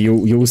bad. No,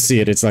 you'll see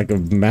it. It's like a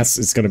mass.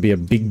 It's gonna be a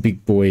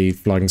big boy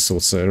flying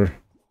saucer.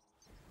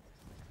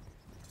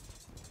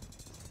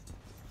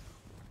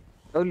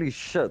 Holy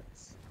shit.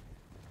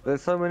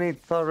 There's so many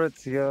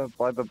turrets here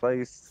by the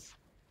base.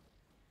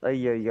 Ay.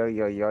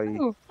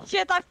 Oh,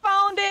 shit, I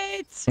found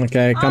it!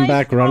 Okay, come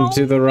back. Run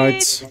to the found right.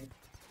 it.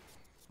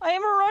 I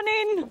am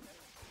running!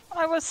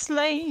 I was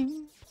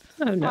slain.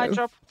 Oh no. I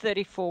dropped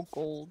 34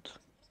 gold.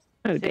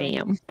 Oh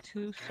damn.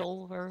 2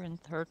 silver and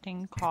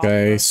 13 copper.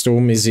 Okay,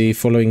 Storm, is he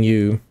following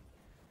you?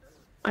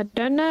 I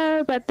don't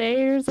know, but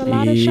there's a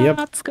lot of Yep.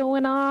 shots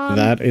going on.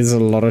 That is a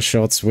lot of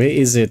shots. Where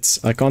is it?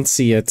 I can't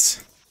see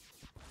it.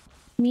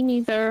 Me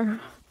neither.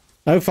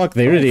 Oh fuck,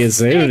 there it is.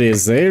 There it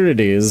is. There it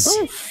is.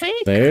 Oh,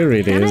 fake. There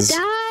it Gonna is.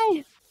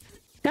 die.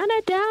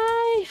 Gonna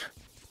die.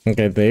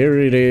 Okay, there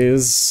it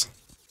is.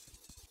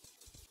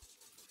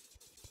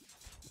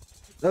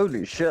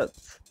 Holy shit.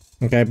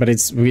 Okay, but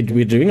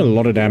we're doing a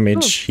lot of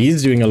damage.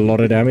 He's doing a lot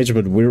of damage,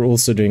 but we're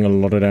also doing a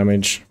lot of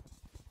damage.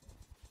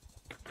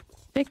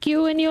 Pick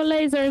you and your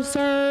laser,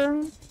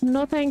 sir.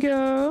 No, thank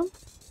you.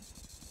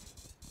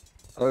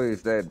 Oh,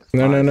 he's dead.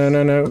 No, no, no,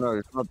 no, no. No,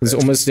 he's not He's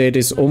dead. almost dead.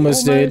 He's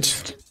almost dead.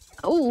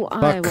 Oh,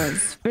 I Fuck.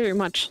 was very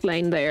much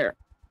slain there.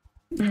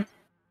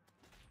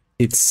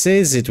 It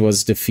says it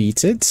was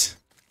defeated.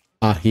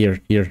 Ah,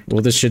 here.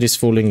 All the shit is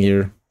falling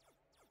here.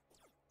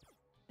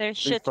 There's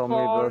Please shit tell me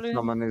the falling.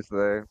 summon is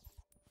there.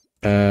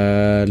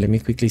 Let me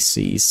quickly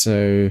see.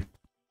 So,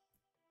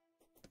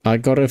 I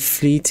got a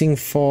fleeting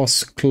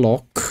fast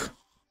clock.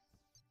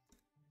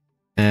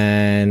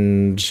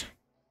 And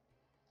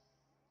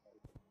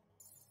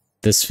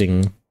this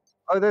thing.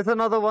 Oh, there's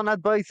another one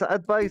at base. Ooh,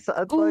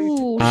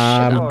 shit,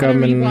 I'm I'm gonna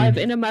coming. revive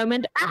in a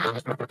moment. Ah,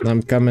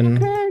 I'm coming.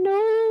 okay,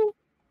 no.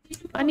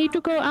 I need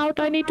to go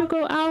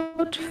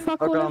out.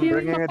 Fuck all Okay, of I'm you.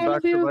 bringing Fuck it all back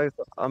of to you. base.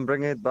 I'm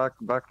bringing it back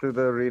to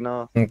the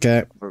arena.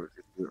 Okay.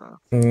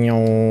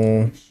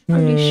 No.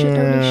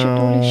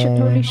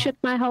 Holy shit,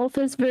 my health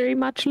is very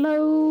much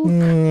low. Bring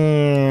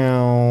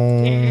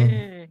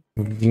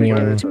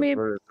it to me.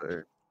 Where is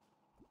it?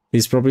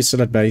 He's probably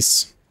still at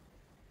base.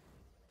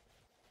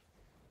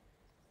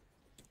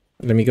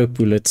 Let me go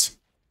pull it.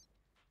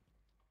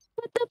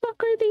 What the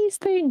fuck are these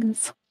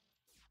things?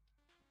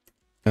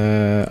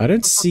 I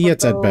don't see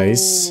it at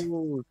base.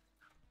 Oh.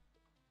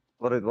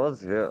 But it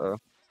was here.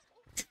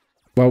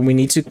 Well, we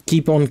need to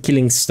keep on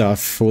killing stuff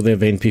for the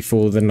event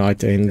before the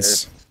night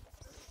ends.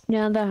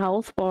 Yeah, the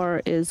health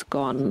bar is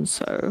gone,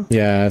 so...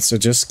 Yeah, so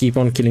just keep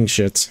on killing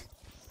shit.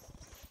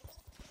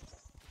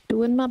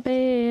 Doing my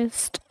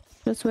best.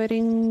 Just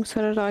waiting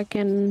so that I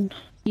can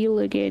heal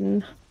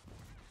again.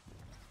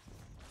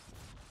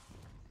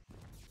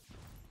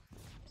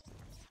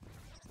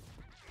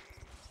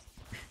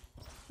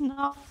 No,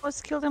 I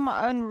was killed in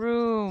my own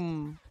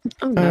room.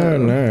 Oh no. Oh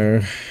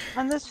no.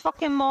 And this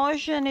fucking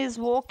Martian is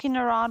walking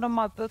around on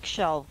my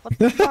bookshelf. What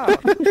the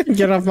fuck?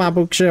 Get off my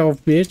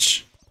bookshelf,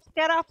 bitch.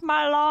 Get off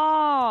my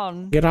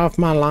lawn! Get off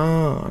my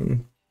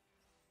lawn.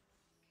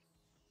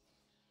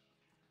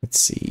 Let's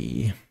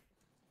see.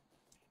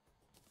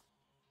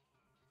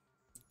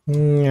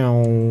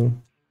 Meow.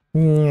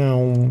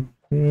 Meow.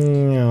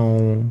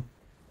 Meow.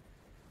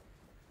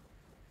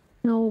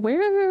 No,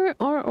 where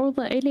are all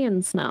the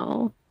aliens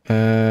now?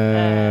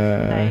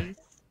 Base.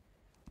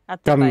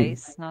 At the come-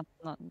 base, not.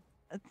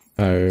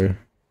 Oh.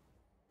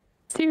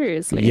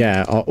 Seriously?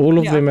 Yeah, are all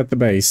of Yeah. them at the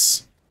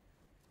base?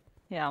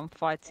 Yeah, I'm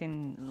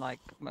fighting like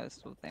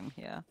most of them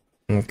here.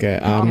 Okay,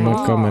 I'm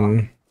Aha.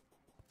 coming.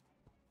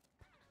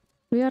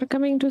 We are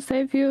coming to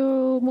save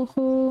you,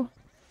 Muhu.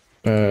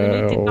 We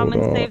need to come hold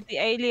and on. save the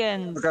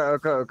aliens.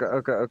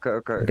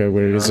 Okay.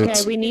 Where is Okay,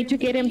 it? we need to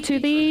get him to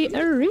the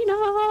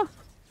arena.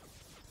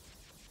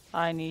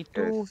 I need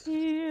to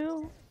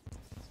heal.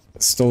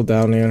 It's still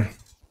down here.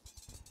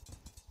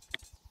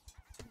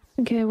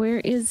 Okay, where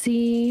is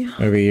he?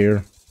 Over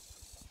here.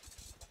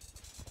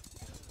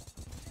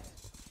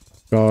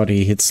 God,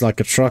 he hits like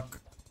a truck.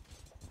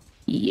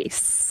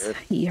 Yes,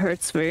 he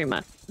hurts very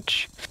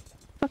much.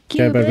 Fuck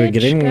you, Okay, but we're bitch.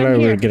 getting Come low,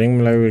 here. we're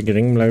getting low, we're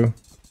getting low.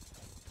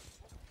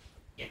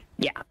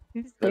 Yeah.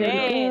 He's There we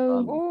dead.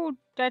 go. Oh,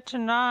 that's a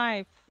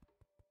knife.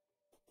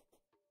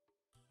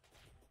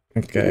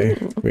 Okay.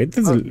 Ooh. Where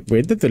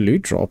did the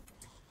loot drop?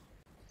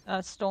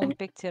 Storm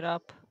picked it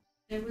up.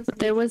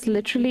 There was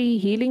literally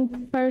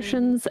healing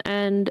potions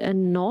and a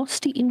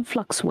nasty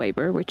influx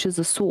waver, which is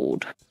a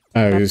sword.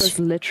 Oh, That was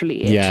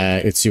literally it. yeah,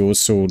 it's your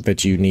sword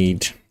that you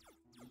need.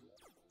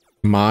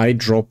 My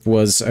drop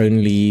was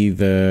only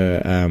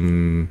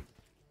the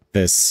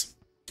this.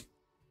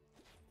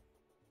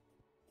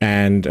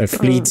 And a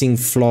fleeting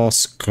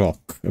flask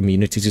clock.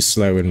 Immunity to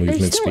slow and They're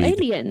movement still speed.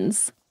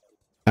 aliens.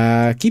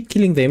 Keep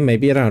killing them,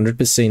 maybe at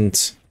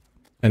 100%.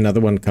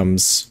 Another one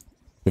comes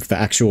with the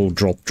actual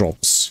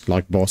drops,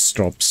 like boss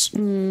drops.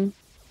 Oh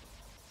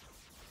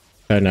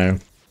no.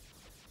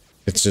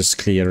 It's just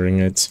clearing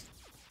it.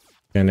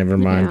 Okay, never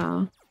mind.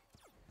 Yeah.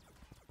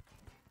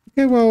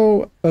 Okay,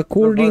 well,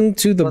 according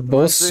to the but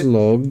boss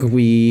log,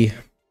 we...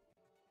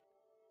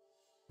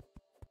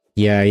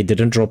 Yeah, he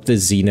didn't drop the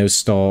Xeno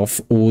Staff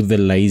or the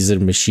laser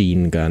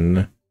machine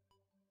gun.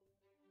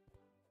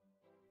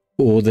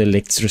 Or the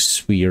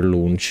Electrosphere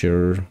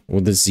launcher.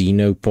 Or the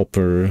Xeno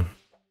Popper.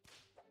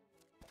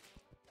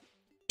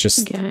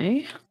 Just...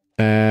 Okay.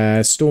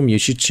 Storm, you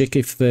should check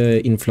if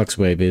the influx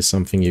wave is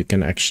something you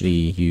can actually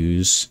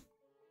use.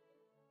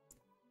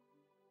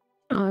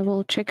 I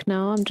will check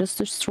now. I'm just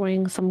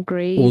destroying some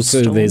grey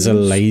Also, there's a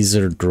stones.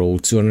 laser draw,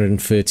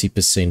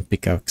 230%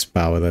 pickaxe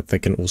power that they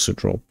can also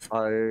drop.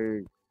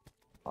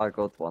 I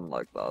got one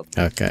like that.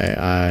 Okay,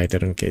 I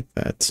didn't get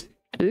that.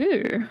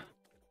 Ooh.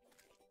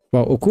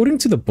 Well, according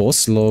to the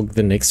boss log,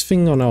 the next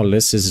thing on our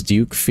list is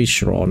Duke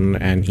Fishron,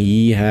 and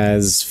he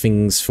has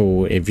things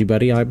for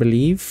everybody, I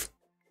believe.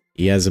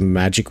 He has a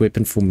magic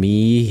weapon for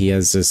me, he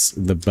has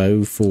the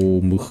bow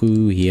for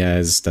Muhu, he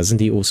has... Doesn't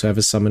he also have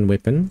a summon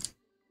weapon?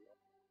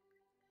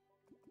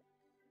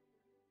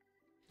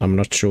 I'm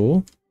not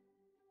sure.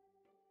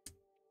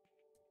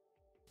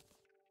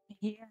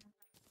 Yeah.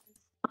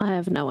 I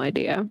have no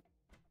idea.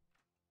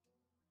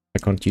 I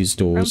can't use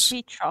doors.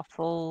 Grumpy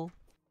Truffle,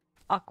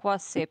 Aqua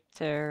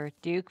Scepter,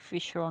 Duke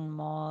Fishron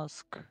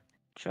Mask,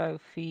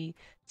 Trophy,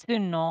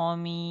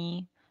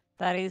 Tsunami.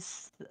 That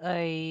is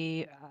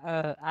a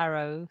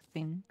arrow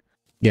thing.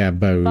 Yeah,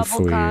 bow Bubble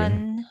for you.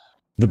 gun.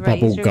 The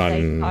bubble Razor's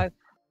gun. A5.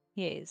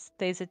 Yes,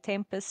 there's a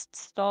Tempest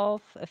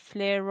Staff, a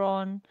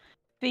Flare-on,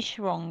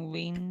 Fishron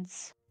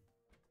Winds,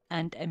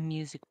 and a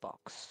music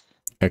box.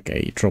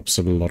 Okay, he drops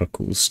a lot of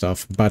cool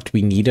stuff, but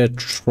we need a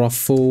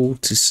truffle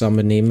to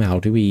summon him. How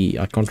do we...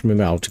 I can't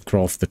remember how to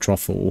craft the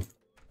truffle.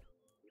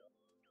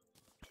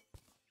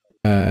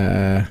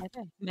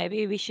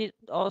 Maybe we should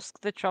ask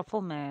the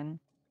Truffle Man.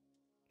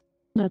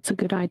 That's a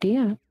good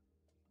idea.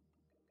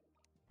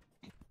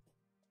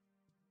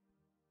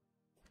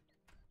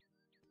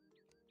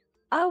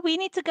 Oh, we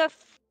need to go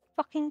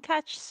fucking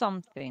catch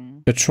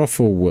something. The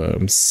truffle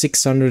worm,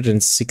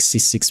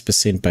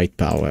 666% bait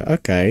power.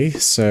 Okay,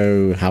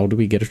 so how do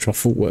we get a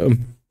truffle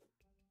worm?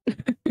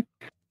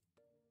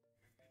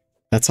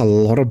 That's a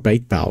lot of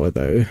bait power,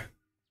 though.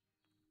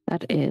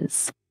 That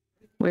is.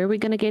 Where are we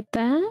gonna get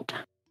that?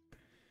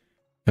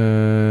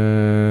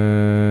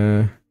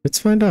 Let's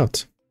find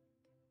out.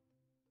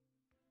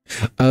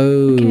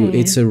 Oh, Okay.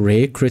 it's a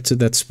rare critter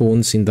that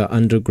spawns in the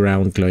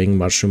underground glowing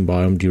mushroom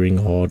biome during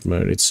hard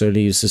mode. It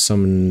solely uses to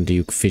summon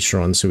Duke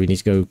Fishron, so we need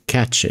to go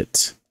catch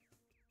it.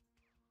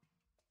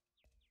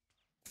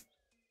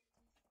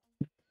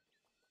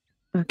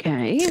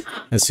 Okay.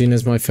 As soon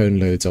as my phone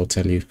loads, I'll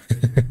tell you.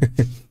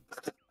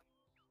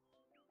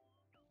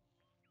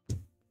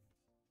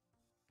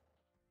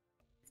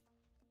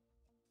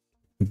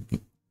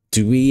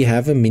 Do we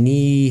have a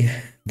mini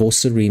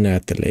boss arena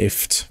at the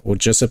left, or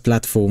just a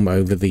platform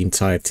over the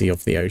entirety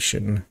of the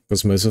ocean?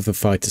 Because most of the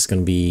fight is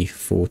going to be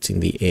fought in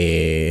the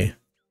air.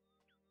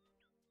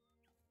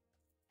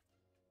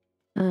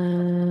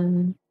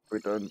 We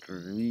don't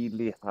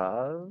really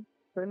have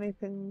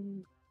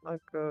anything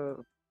like a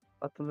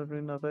battle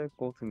arena there.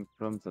 Golden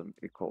Crimson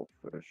Eco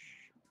Fish.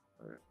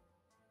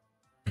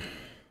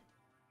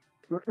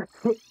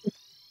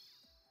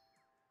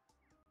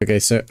 Okay,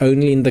 so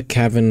only in the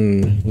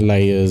cavern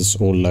layers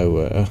or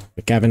lower.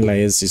 The cavern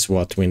layers is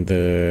what? When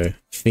the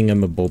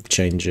thingamabob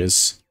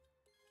changes.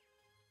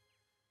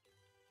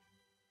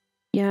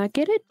 Yeah,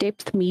 get a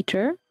depth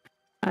meter.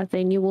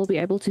 Then you will be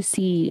able to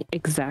see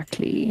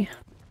exactly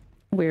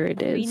where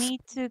it is. We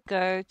need to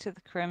go to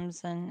the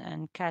Crimson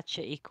and catch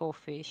a eco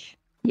fish.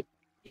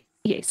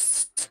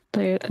 Yes,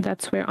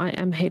 that's where I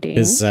am heading.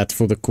 Is that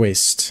for the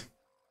quest?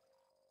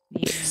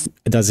 Yes.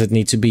 Does it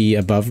need to be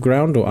above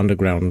ground or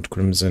underground,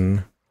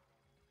 Crimson?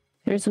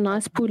 There's a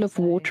nice pool of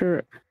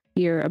water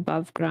here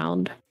above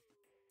ground.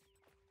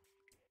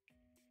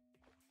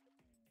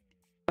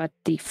 But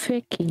the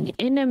freaking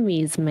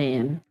enemies,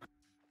 man.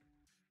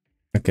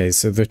 Okay,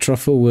 so the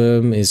truffle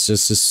worm is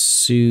just a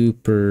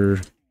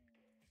super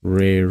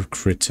rare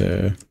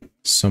critter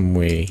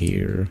somewhere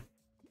here.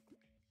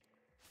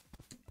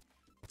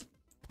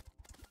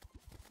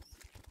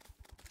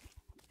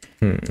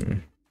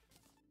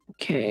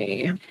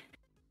 Okay.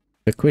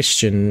 The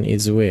question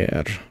is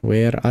where?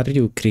 Where are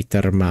you,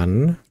 critter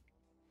man?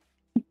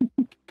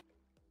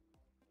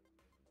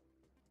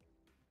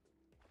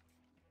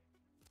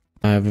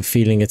 I have a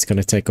feeling it's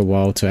gonna take a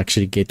while to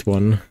actually get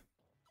one.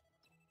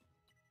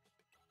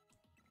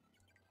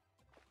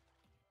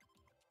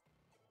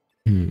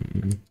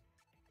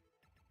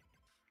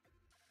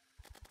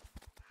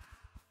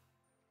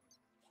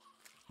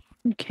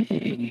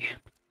 Okay.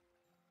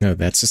 No,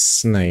 that's a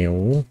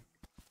snail.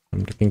 I'm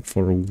looking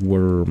for a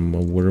worm,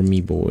 a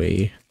wormy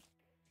boy.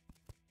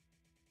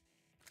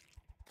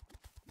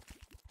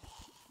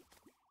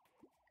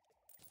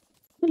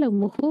 Hello,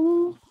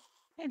 Muhu.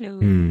 Hello.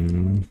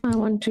 I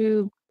want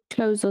to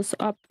close us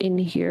up in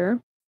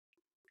here.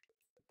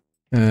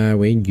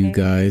 Where you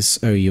guys?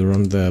 Oh, you're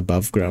on the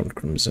above ground,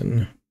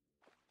 Crimson.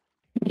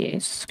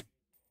 Yes.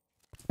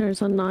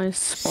 There's a nice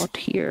spot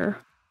here.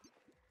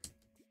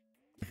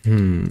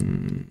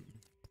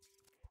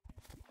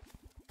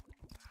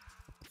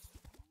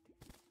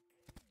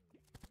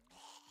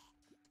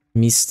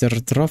 Mr.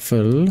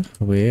 Truffle,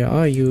 where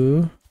are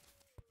you?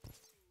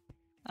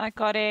 I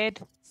got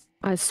it.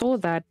 I saw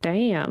that.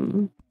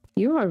 Damn.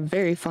 You are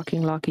very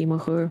fucking lucky,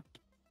 Muhu.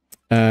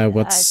 I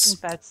What's...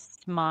 think that's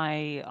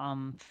my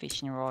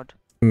fishing rod.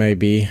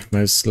 Maybe,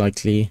 most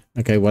likely.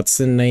 Okay, what's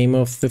the name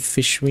of the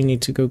fish we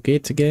need to go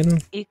get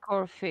again?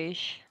 Ichor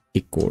fish.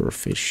 Ichor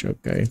fish,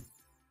 okay.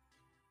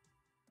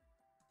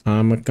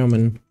 I'm a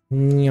coming.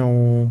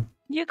 Meow.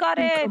 You got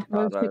it.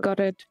 We got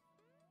it.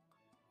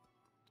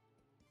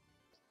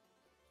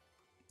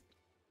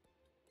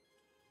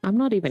 I'm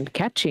not even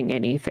catching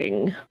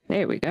anything.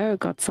 There we go.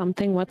 Got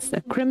something. What's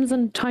the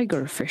crimson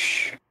tiger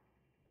fish?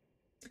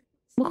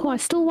 Muhu, I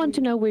still want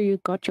to know where you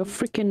got your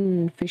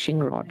freaking fishing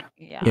rod.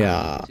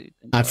 Yeah,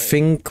 I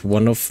think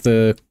one of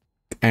the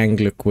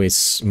angler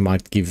quests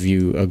might give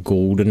you a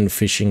golden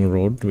fishing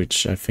rod,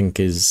 which I think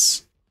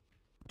is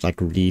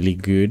like really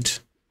good.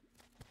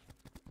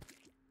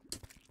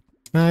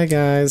 Hi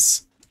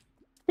guys.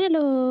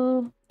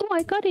 Hello. Oh,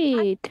 I got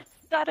it.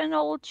 Got an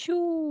old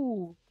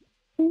shoe.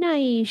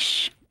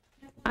 Nice.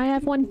 I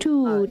have one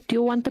too. Do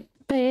you want a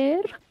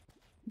pair?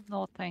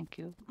 No, thank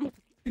you.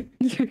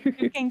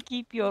 You can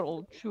keep your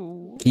old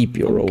shoe. Keep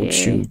your old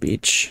shoe,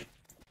 bitch.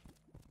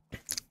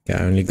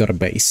 Yeah, I only got a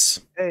base.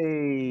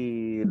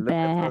 Hey, look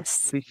at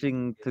us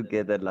fishing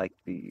together like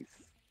this.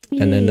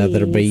 And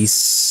another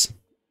base.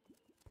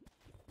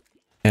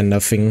 And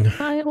nothing.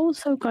 I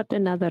also got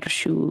another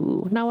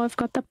shoe. Now I've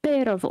got a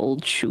pair of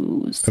old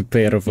shoes. A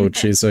pair of old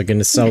shoes. So I'm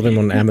gonna sell them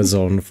on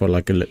Amazon for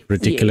like a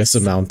ridiculous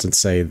amount and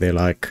say they're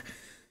like,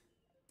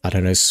 I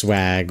don't know,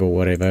 swag or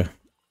whatever.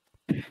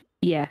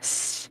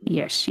 Yes,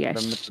 yes, yes.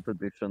 Limited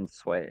edition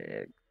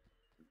swag.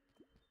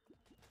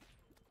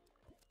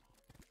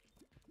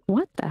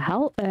 What the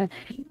hell?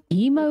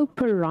 Emo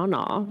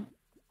piranha.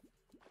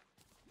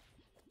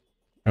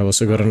 I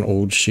also got an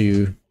old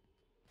shoe.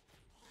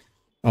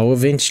 I'll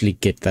eventually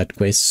get that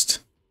quest.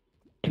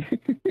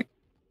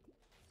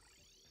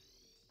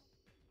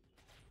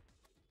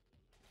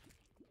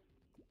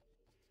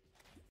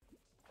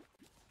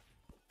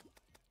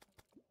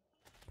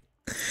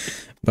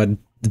 But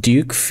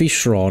Duke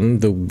Fishron,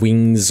 the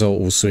wings are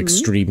also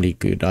extremely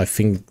good. I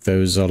think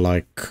those are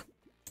like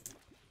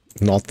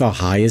not the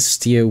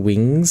highest tier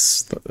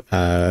wings.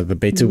 The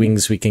better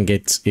wings we can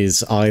get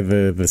is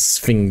either this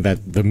thing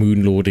that the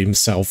Moon Lord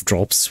himself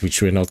drops,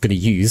 which we're not going to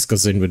use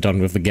because then we're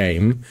done with the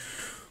game,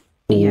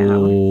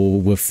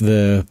 or with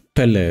the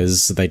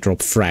pillars they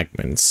drop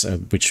fragments,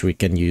 which we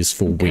can use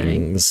for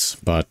wings.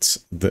 But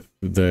the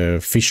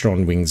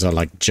Fishron wings are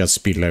like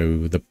just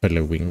below the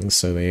pillar wings,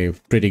 so they're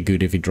pretty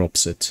good if he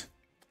drops it.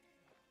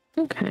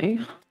 Okay.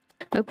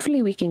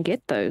 Hopefully we can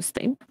get those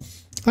then.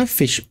 I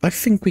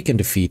think we can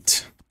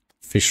defeat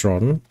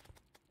Fishron.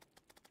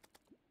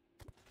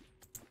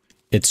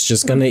 It's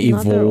just gonna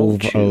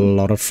evolve a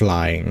lot of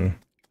flying.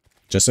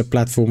 Just a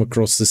platform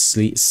across the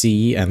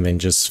sea and then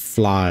just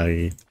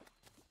fly.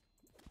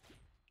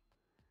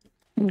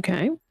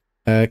 Okay.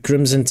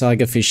 Crimson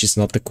tigerfish is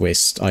not the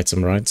quest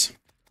item, right?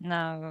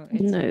 No,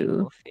 it's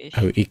no. Fish.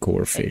 Oh,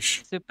 ichor fish.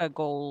 It's super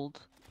gold,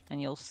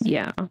 and you'll see.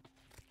 Yeah.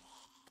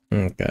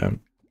 Okay.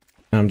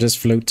 I'm just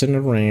floating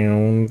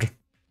around.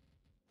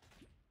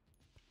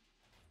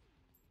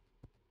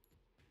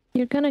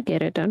 You're gonna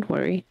get it, don't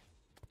worry.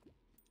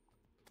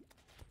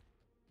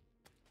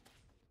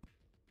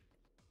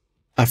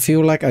 I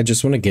feel like I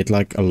just want to get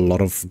like a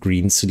lot of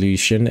green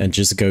solution and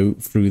just go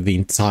through the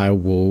entire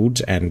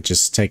world and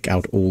just take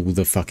out all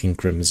the fucking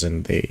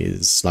crimson there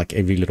is, like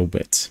every little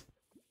bit.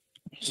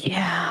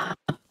 Yeah.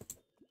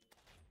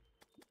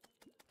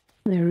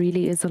 There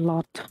really is a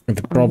lot.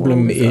 The Our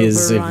problem world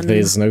is if overrun.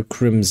 there's no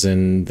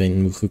crimson,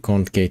 then Muhu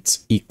can't get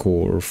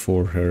Icor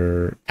for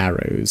her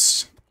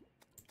arrows.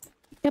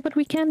 Yeah, but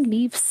we can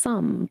leave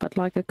some, but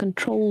like a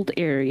controlled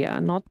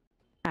area, not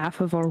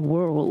half of our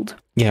world.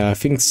 Yeah, I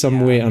think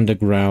somewhere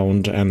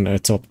underground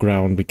and top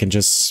ground we can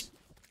just,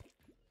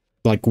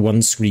 like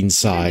one screen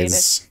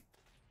size,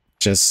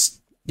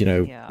 just, you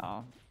know,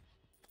 Yeah.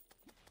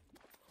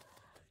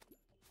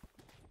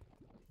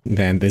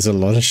 man, there's a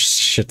lot of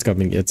shit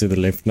coming here to the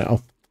left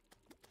now.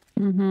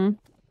 Mm-hmm.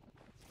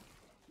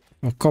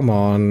 Oh, come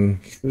on.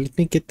 Let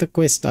me get the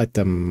quest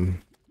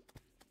item.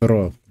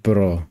 Bro,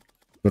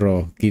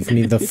 give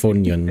me the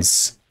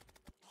Funyuns.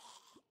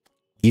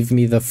 Give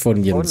me the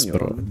Funyuns,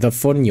 bro. The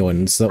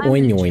Funyuns, the I'm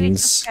literally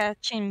just Onions.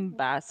 catching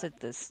bass at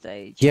this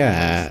stage.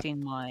 Yeah.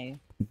 Wasting my...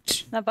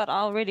 No, but I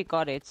already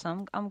got it,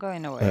 so I'm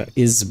going away.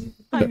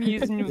 I'm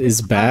using...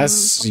 is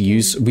bass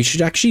use? We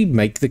should actually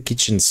make the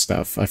kitchen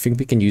stuff. I think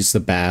we can use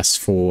the bass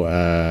for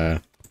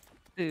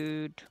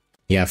food.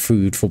 Yeah,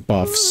 food for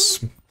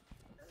buffs.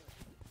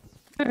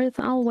 Earth,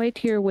 I'll wait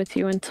here with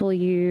you until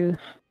you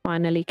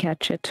finally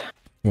catch it.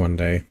 One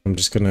day. I'm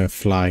just gonna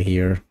fly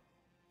here.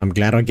 I'm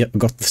glad I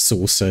got the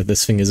saucer.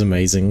 This thing is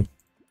amazing.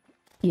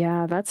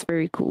 Yeah, that's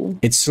very cool.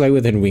 It's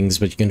slower than wings,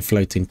 but you can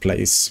float in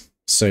place.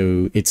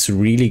 So it's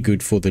really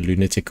good for the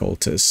lunatic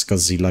cultist,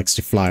 because he likes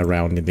to fly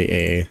around in the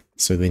air.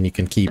 So then you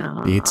can keep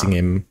hitting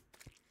him.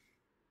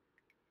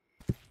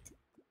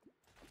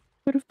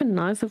 Would have been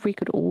nice if we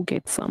could all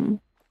get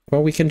some.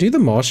 Well, we can do the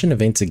Martian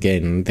event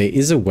again. There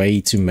is a way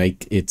to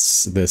make it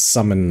the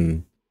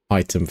summon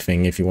item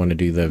thing if you want to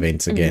do the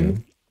event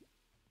again.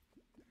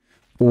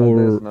 Or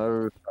there's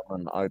no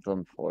summon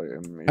item for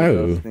him.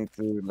 You just need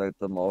to let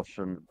the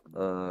Martian,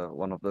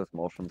 one of those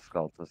Martian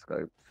scouts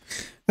escape.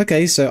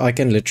 Okay, so I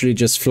can literally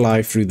just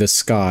fly through the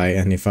sky,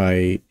 and if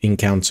I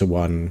encounter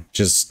one,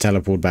 just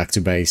teleport back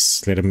to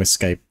base, let him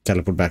escape,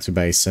 teleport back to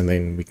base, and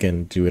then we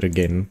can do it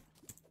again.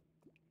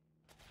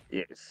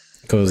 Yes.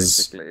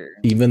 Because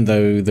even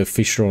though the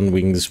Fisher on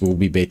wings will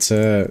be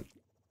better,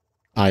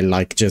 I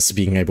like just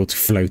being able to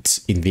float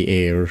in the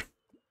air.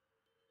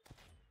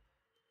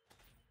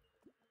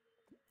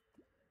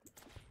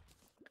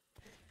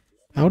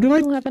 How do I...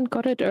 Still haven't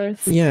got it,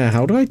 Earth. Yeah,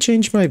 how do I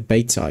change my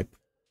bait type?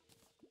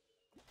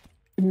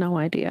 No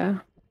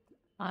idea.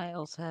 I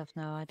also have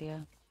no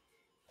idea.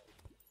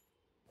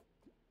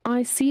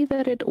 I see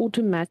that it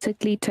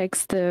automatically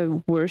takes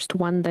the worst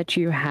one that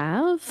you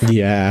have.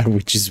 Yeah,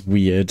 which is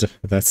weird.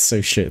 That's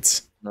so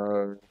shit.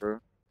 No, you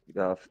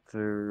have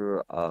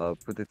to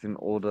put it in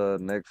order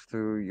next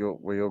to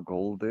where your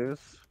gold is.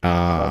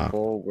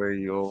 Or where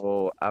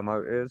your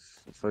ammo is.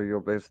 So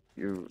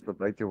the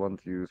blade you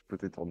want to use,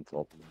 put it on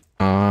top.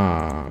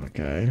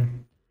 Okay.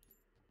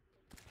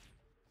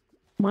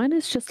 Mine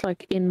is just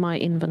like in my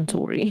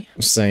inventory.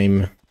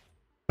 Same.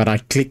 But I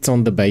clicked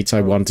on the bait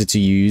I wanted to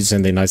use,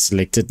 and then I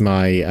selected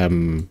my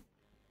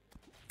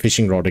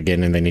fishing rod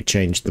again, and then it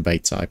changed the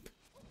bait type.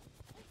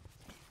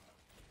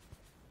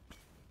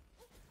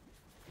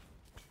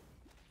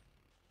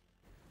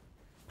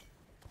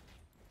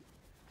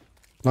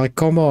 Like,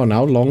 come on,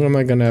 how long am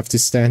I gonna have to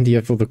stand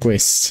here for the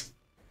quest?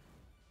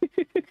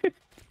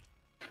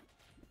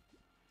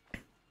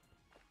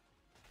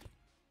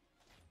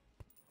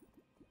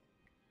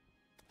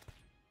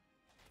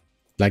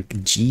 Like,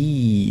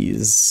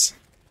 jeez.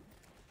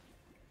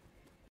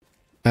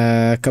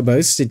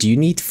 Cabosta, do you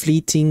need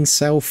fleeting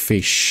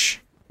sailfish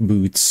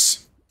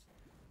boots?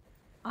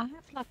 I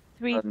have like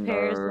 3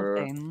 pairs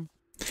of them.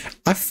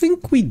 I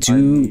think we do.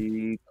 I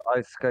need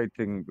ice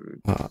skating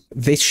boots.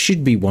 There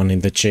should be one in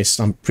the chest,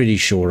 I'm pretty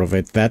sure of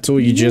it. That's all,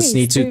 you just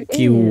need to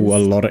kill a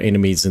lot of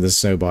enemies in the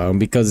snow biome,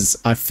 because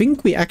I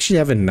think we actually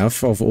have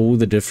enough of all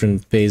the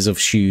different pairs of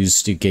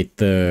shoes to get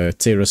the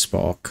Terra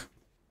Spark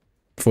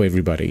for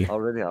everybody. I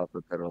already have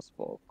the Terra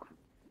Spark.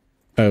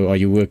 Oh, are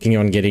you working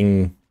on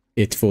getting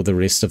it for the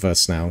rest of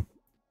us now?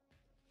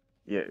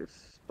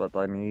 Yes, but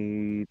I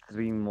need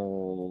 3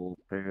 more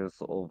pairs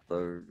of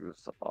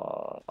those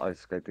ice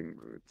skating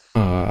boots.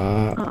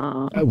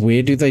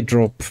 Where do they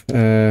drop?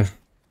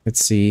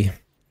 Let's see.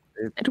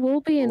 It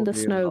will be in the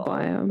snow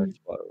biome.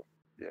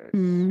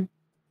 Yes.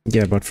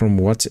 Yeah, but from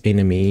what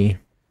enemy?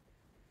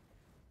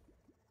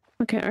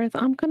 Okay, Earth,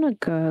 I'm gonna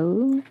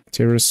go.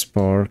 Terra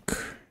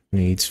Spark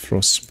needs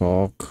Frost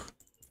Spark.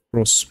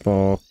 Frost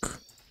Spark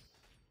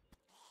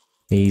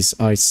needs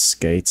ice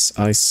skates.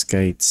 Ice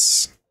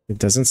skates. It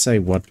doesn't say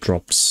what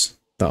drops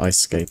the ice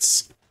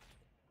skates.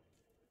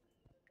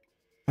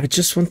 I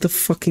just want the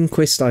fucking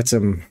quest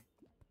item.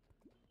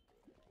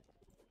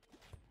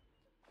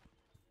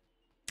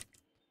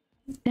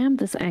 Damn,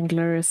 this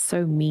angler is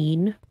so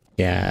mean.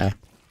 Yeah.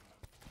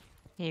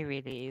 He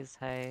really is,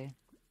 hey.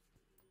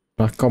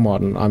 Oh, come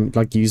on, I'm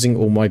like using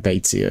all my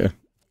baits here.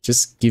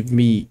 Just give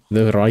me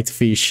the right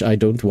fish. I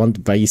don't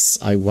want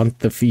base, I want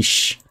the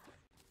fish.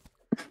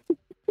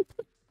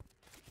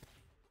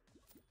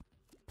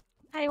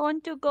 I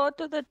want to go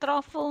to the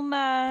truffle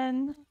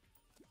man.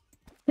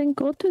 Then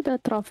go to the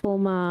truffle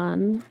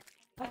man.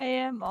 I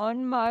am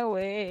on my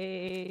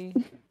way.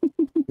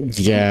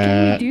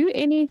 Yeah. Can we do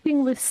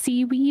anything with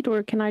seaweed,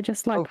 or can I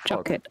just like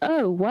chuck fuck. it?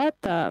 Oh, what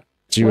the?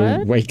 Do you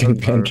What? awaken Oh, no.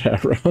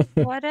 Pantera?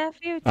 What have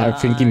you done? I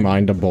think he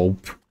mined a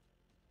bulb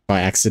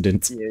by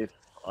accident. Yes,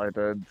 I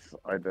did.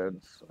 I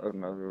did. Oh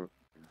no.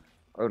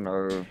 Oh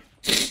no.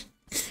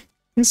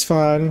 It's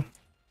fine.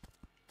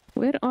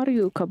 Where are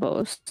you,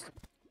 Cabos?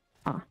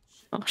 Ah.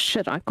 Oh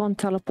shit, I can't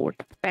teleport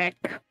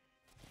back.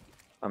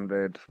 I'm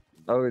dead.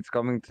 Oh, it's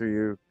coming to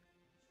you.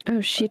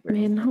 Oh shit,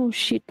 man. Oh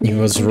shit, He man.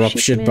 was oh,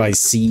 ruptured shit, man. by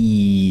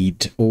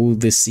seed. All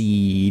the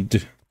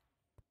seed.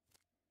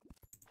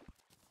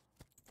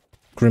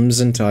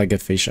 Crimson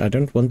tigerfish. I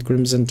don't want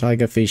crimson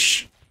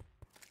tigerfish.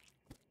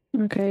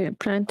 Okay,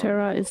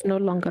 Plantera is no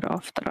longer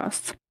after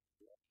us.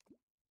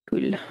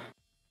 Cool.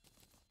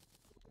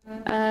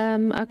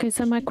 Okay,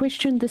 so my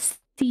question, the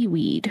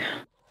seaweed.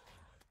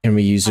 Can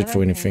we use I it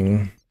for don't think-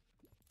 anything?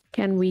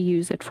 Can we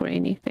use it for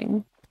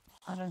anything?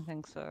 I don't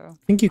think so. I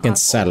think you can I've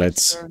sell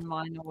always it. thrown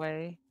mine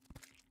away.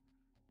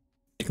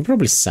 You can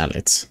probably sell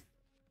it.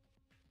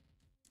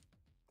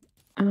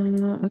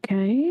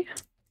 Okay.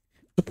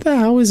 What the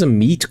hell is a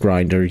meat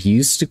grinder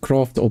used to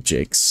craft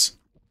objects?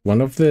 One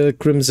of the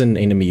crimson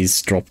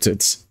enemies dropped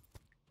it.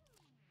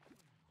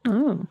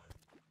 Oh,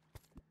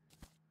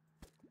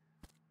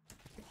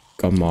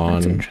 Come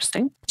that's on.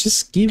 interesting.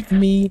 Just give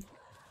me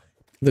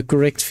the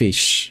correct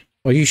fish.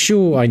 Are you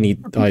sure I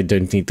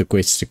don't need the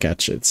quest to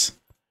catch it?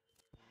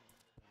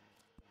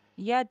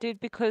 Yeah, dude,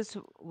 because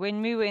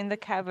when we were in the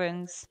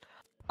caverns,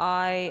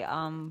 I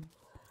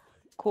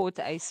caught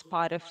a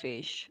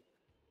spiderfish,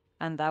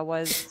 and that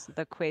was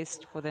the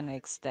quest for the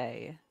next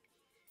day.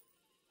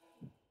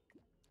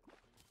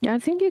 Yeah, I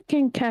think you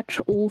can catch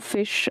all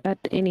fish at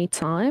any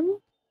time.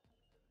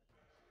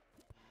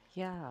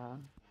 Yeah.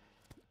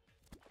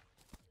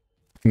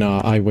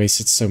 Nah, I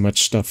wasted so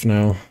much stuff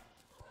now.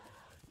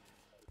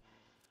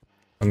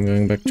 I'm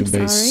going back to I'm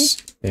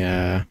base.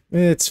 Yeah,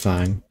 it's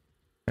fine.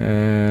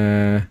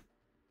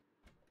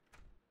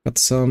 Got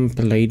some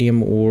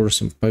palladium ore,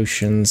 some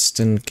potions,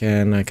 tin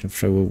can I can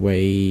throw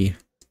away.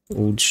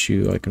 Old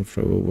shoe I can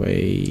throw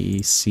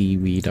away.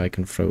 Seaweed I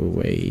can throw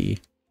away.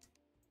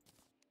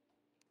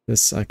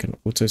 This I can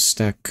auto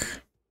stack.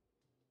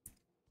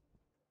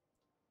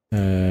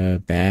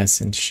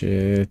 Bass and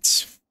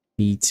shit.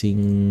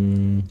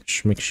 Eating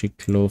schmickshy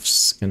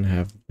cloths can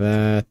have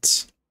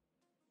that.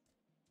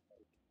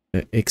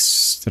 The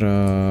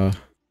extra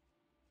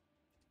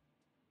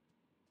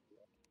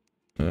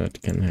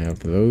can have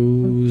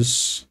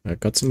those. I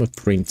got some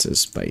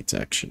apprentice bait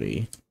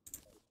actually.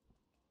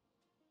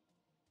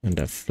 And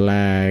a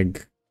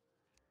flag.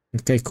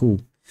 Okay, cool.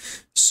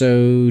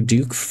 So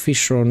Duke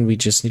Fishron, we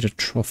just need a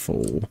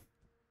truffle.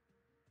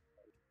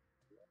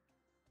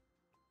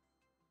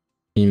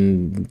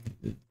 In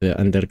the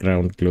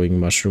underground glowing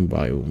mushroom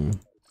biome.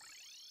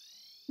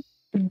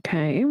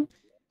 Okay.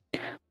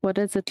 What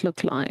does it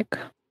look like?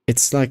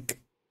 It's like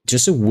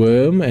just a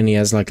worm, and he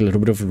has like a little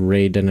bit of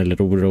red and a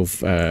little bit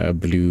of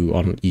blue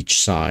on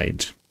each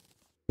side.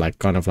 Like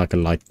kind of like a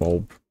light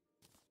bulb.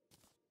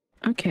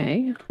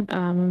 Okay.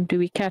 Do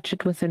we catch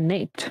it with a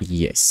net?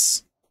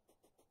 Yes.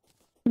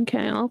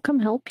 Okay, I'll come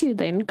help you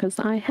then, because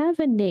I have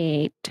a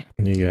net.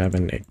 You have a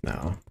net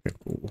now. Okay,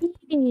 cool.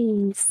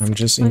 Yes. I'm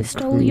just I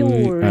stole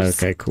yours.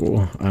 Okay,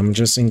 cool. I'm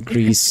just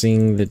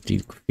increasing the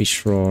Duke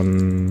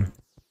Fishron.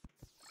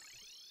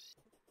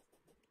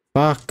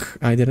 Fuck,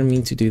 I didn't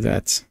mean to do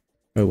that.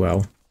 Oh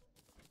well.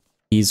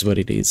 Is what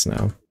it is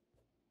now.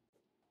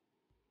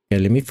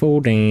 Okay, let me fall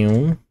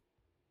down.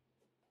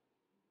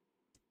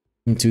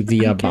 Into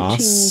the I'm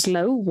abyss. catching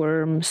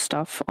glowworm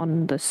stuff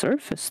on the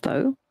surface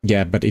though.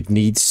 Yeah, but it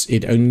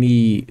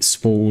only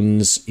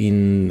spawns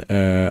in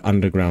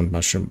underground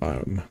mushroom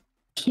biome.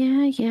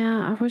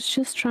 Yeah, I was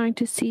just trying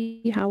to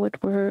see how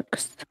it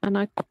works, and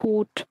I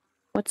caught,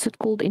 what's it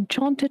called,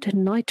 enchanted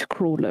night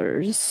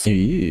crawlers.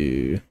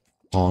 Ew.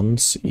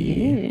 Fancy.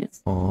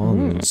 Yes.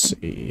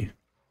 Fancy.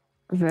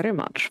 Very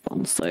much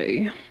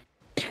fancy.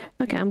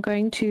 Okay, I'm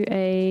going to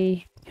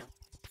a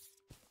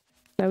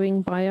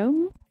glowing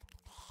biome.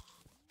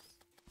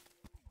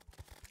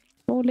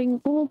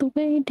 Falling all the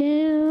way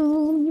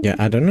down. Yeah,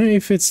 I don't know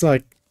if it's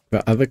like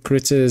the other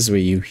critters where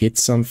you hit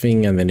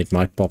something and then it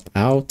might pop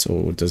out,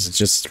 or does it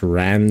just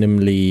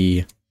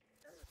randomly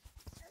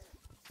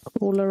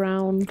All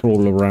around.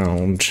 crawl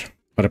around?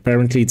 But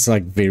apparently it's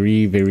like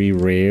very, very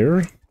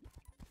rare.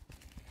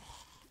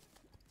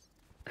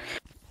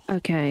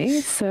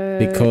 Okay, so...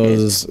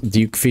 Because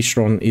Duke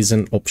Fishron is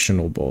an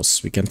optional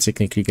boss. We can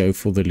technically go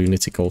for the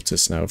Lunatic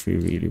Cultist now if we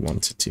really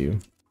wanted to.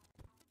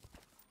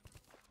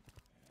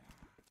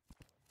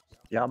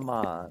 Yeah,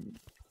 man.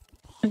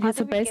 Okay, How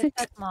so do we get basic...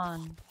 that,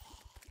 man?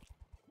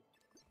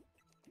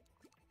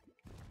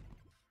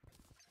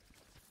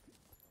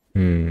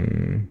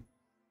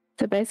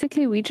 So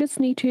basically we just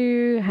need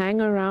to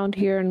hang around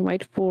here and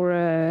wait for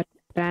a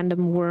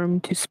random worm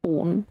to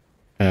spawn.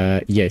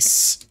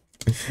 Yes.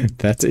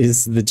 That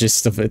is the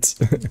gist of it.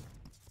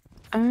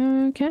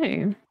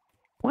 Okay.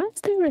 Why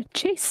is there a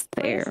chest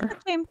Where's there?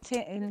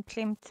 the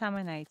Clem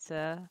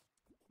Terminator?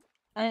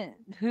 And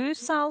who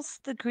sells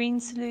the green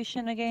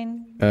solution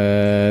again?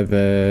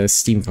 The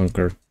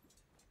steampunker.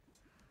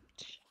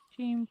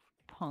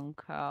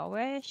 Steampunker.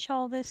 Where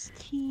shall the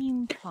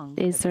steampunker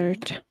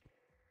Desert. be?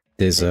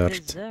 Desert. The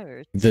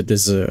desert. The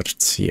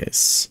dessert,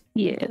 yes.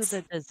 Into Yes.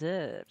 the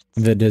desert.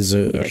 The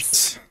dessert.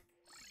 Yes.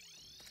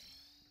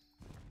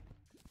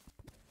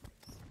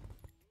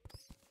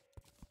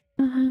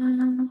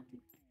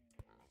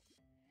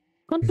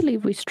 Can't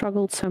believe we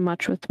struggled so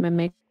much with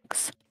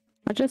mimics.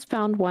 I just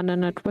found one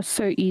and it was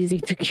so easy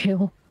to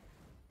kill.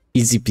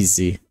 Easy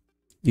peasy.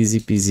 Easy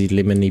peasy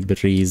lemony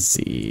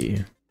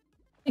breezy.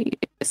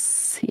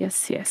 Yes,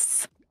 yes,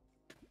 yes.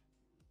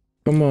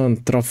 Come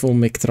on, Truffle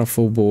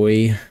McTruffle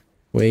boy.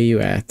 Where you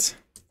at?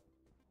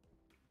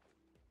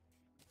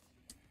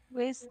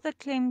 Where's the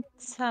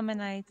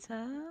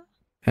contaminator?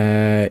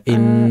 Earth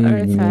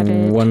had it.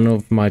 In one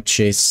of my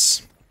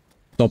chests.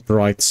 Top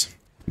right.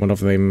 One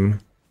of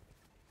them.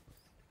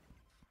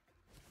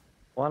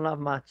 One of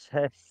my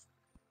chests.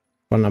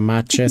 One of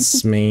my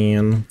chests,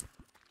 man.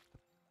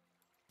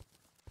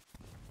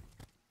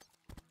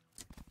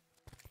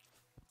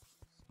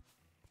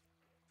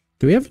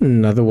 Do we have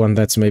another one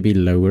that's maybe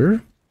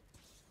lower?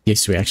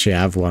 Yes, we actually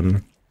have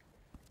one.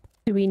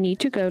 Do we need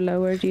to go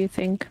lower, do you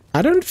think?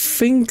 I don't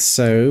think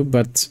so,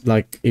 but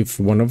like if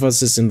one of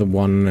us is in the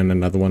one and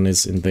another one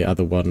is in the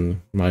other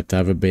one, might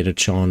have a better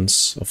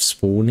chance of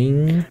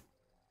spawning.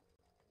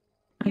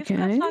 You've got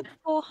Okay. like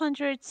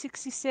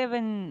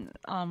 467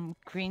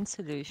 green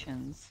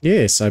solutions.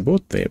 Yes, I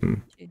bought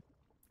them.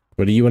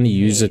 What do you want to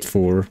use it Yes.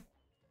 for?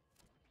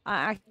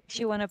 I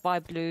actually want to buy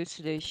blue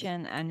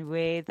solution, and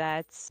where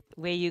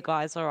you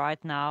guys are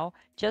right now,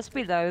 just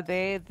below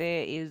there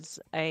is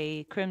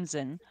a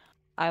crimson.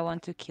 I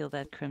want to kill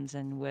that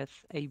crimson with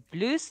a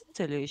blue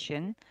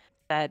solution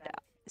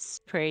that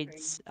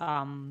spreads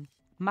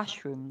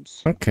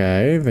mushrooms.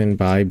 Okay, then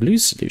buy blue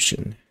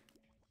solution.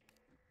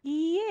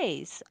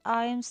 Yes,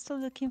 I am still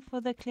looking for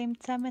the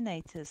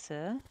contaminator,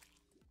 sir.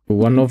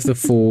 One of the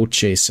 4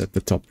 chests at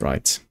the top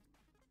right.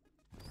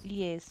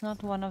 Yes,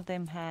 not one of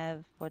them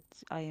have what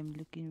I am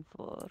looking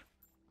for.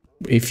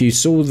 If you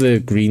saw the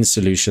green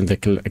solution, the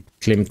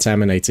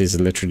contaminator is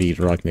literally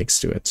right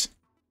next to it.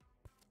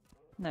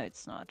 No,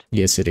 it's not.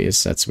 Yes, it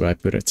is. That's where I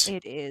put it.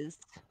 It is.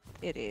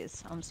 It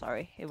is. I'm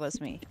sorry. It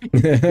was me.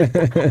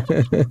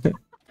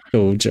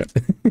 Told ya.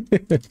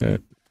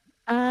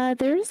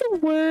 There's a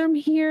worm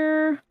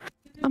here.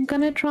 I'm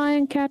gonna try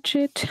and catch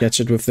it. Catch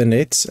it with the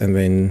net and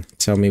then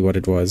tell me what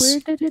it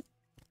was.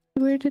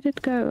 Where did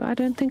it go? I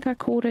don't think I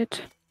caught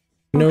it.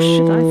 No. Oh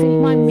shit, I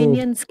think my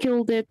minions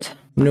killed it.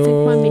 I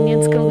think my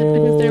minions killed it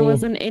because there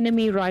was an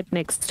enemy right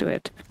next to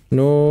it.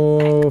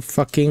 No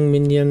fucking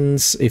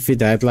minions. If it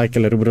had like a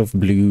little bit of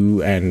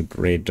blue and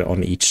red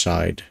on each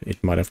side,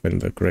 it might have been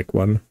the correct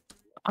one.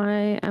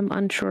 I am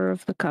unsure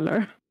of the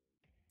color.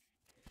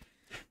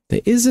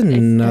 There is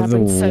another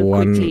happened so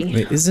one. quickly.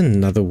 There is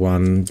another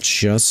one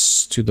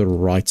just to the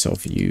right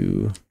of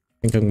you. I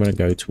think I'm going to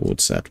go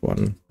towards that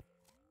one.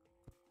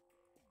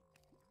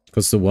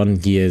 Because the one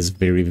here is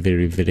very,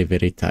 very, very,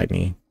 very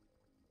tiny.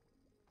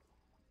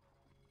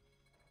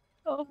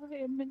 Oh,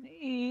 I'm an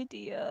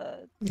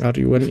idiot. Are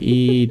you an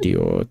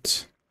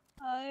idiot?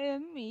 I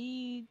am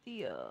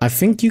idiot. I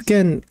think you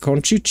can...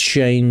 Can't you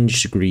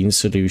change green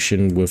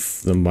solution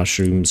with the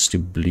mushrooms to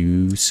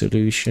blue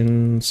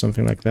solution?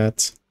 Something like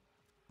that?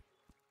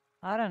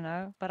 I don't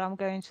know, but I'm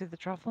going to the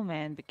truffle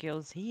man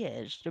because he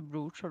has the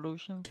blue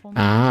solution for me.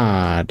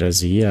 Ah, does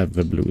he have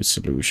the blue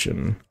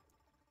solution?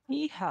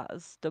 He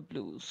has the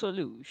blue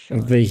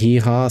solution. The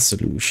hee-haw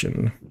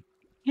solution.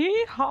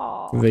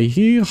 Hee-haw. The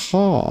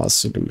hee-haw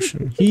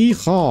solution.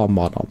 Hee-haw,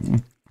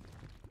 madam.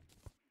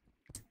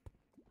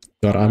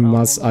 God, I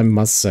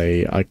must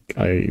say, I'm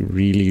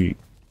really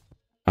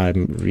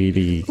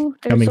Ooh,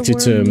 there's coming a to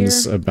worm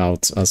terms here.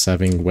 about us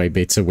having way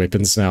better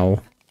weapons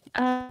now.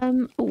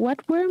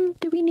 What worm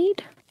do we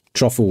need?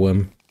 Truffle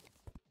worm.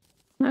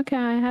 Okay,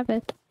 I have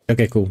it.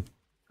 Okay, cool.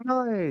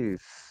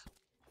 Nice.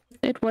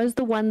 It was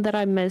the one that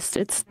I missed.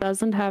 It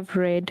doesn't have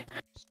red.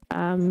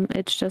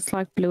 It's just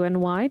like blue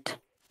and white.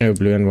 Oh,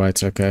 blue and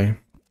white, okay.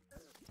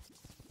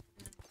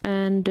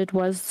 And it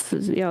was,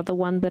 yeah, the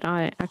one that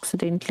I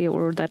accidentally,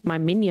 or that my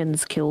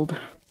minions killed.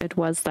 It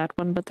was that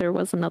one, but there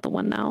was another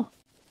one now.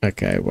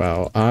 Okay,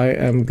 well, I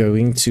am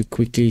going to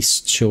quickly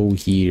chill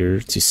here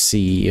to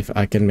see if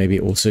I can maybe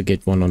also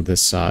get one on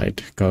this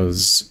side,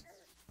 because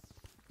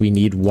we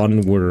need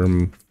one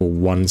worm for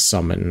one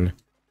summon.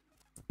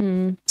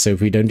 So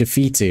if we don't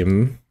defeat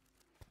him,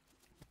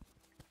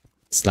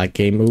 it's like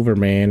game over,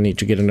 man. Need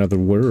to get another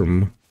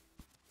worm.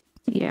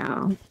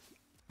 Yeah.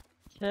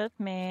 Shit,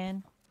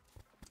 man.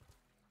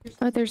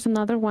 Oh, there's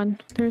another one.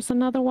 There's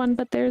another one,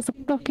 but there's a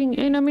fucking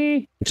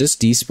enemy.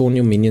 Just despawn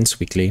your minions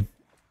quickly.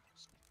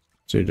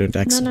 So you don't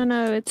accident.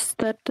 No, it's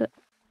that,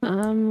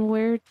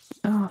 where,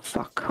 oh,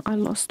 fuck, I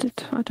lost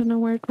it. I don't know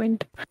where it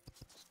went.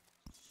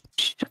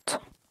 Shit.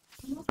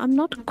 I'm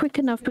not quick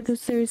enough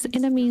because there's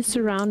enemies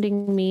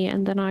surrounding me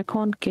and then I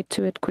can't get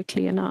to it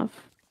quickly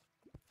enough.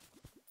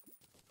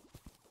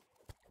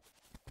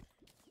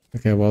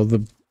 Okay, well,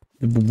 the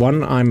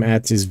one I'm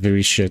at is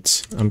very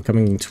shit. I'm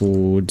coming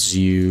towards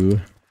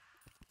you.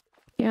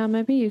 Yeah,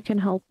 maybe you can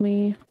help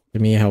me.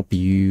 Let me help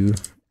you.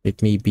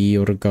 Let me be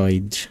your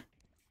guide.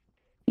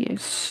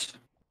 Yes.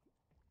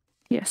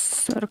 Yes,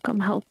 sir, come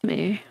help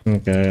me.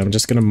 Okay, I'm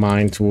just gonna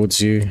mine towards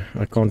you.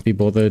 I can't be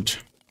bothered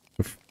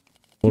with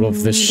all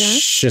of the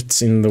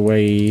shit in the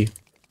way.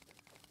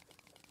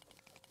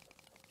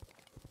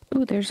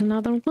 Oh, there's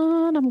another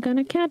one. I'm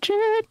gonna catch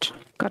it.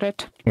 Got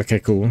it. Okay,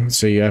 cool.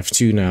 So you have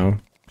 2 now.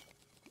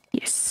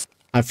 Yes.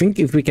 I think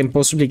if we can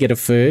possibly get a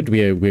third,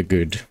 we're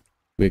good.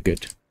 We're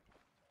good.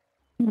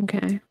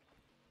 Okay.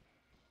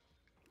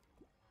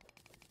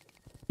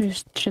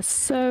 There's just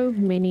so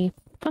many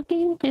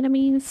fucking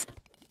enemies.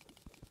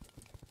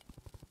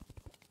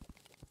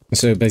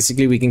 So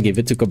basically we can give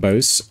it to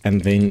Kobos,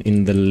 and then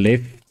in the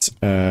left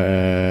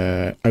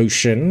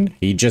ocean,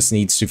 he just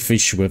needs to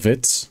fish with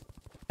it.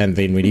 And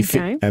then when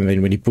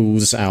he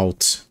pulls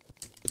out,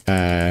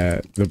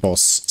 the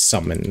boss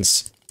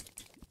summons.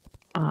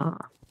 Ah,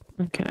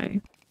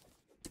 okay.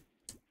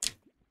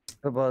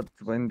 But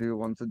when do you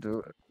want to do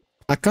it?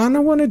 I kind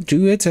of want to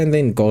do it, and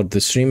then, God,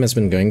 the stream has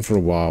been going for a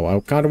while. I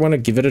kind of want to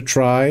give it a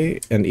try,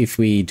 and if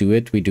we do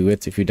it, we do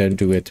it. If we don't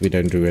do it, we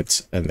don't do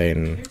it, and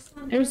then...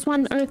 There's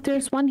one, Earth,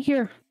 there's one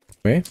here.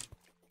 Where?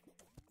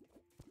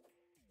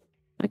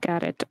 I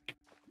got it.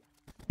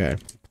 Okay.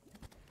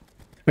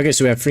 Okay,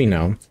 so we have 3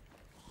 now.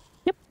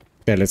 Yep.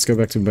 Okay, let's go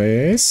back to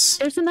base.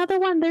 There's another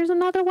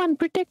one,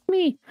 protect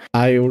me.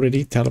 I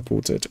already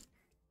teleported.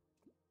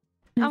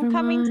 Never I'm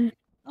coming. mind.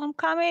 I'm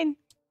coming.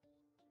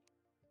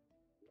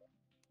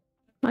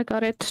 I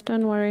got it,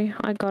 don't worry.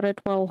 I got it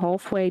while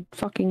halfway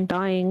fucking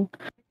dying.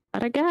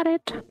 But I got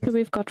it. So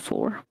we've got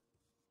 4.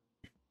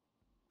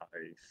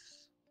 Nice.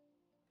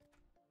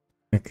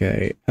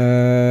 Okay,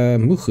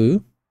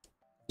 Muhu,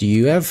 do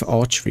you have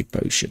archery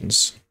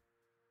potions?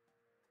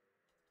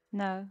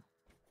 No.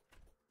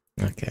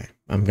 Okay,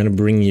 I'm gonna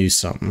bring you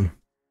some.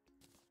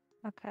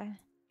 Okay.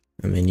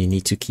 And then you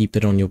need to keep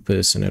it on your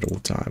person at all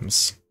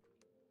times.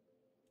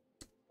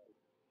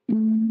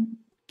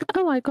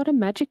 Oh, I got a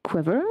magic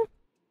quiver.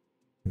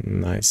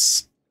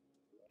 Nice.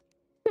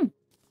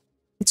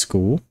 That's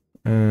cool.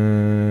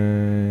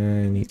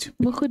 Need to...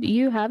 Mukhud,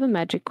 you have a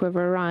magic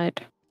quiver, right?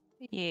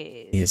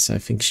 Yes. Yes, I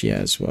think she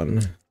has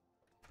one.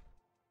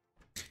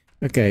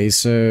 Okay,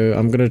 so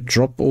I'm gonna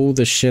drop all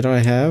the shit I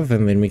have,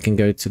 and then we can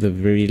go to the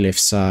very left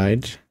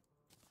side.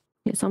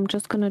 Yes, I'm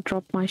just gonna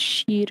drop my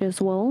sheet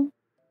as well.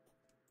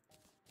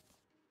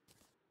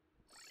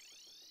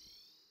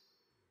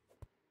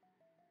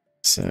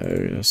 So,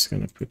 just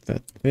gonna put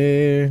that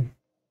there.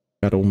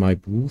 Got all my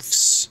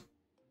booths.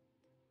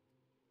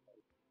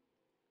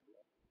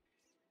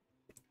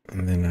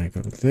 And then I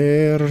go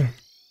there.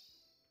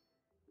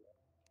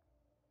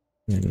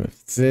 And then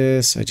with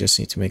this, I just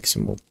need to make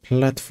some more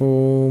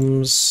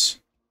platforms.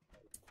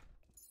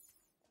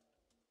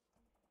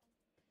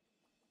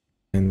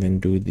 And then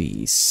do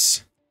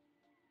these.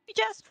 You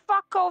just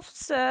fuck off,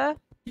 sir.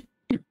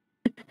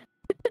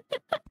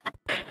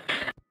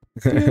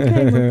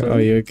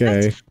 Are you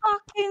okay? That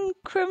fucking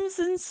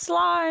crimson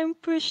slime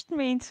pushed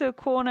me into a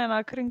corner and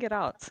I couldn't get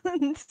out.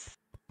 And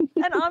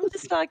I'm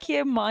just like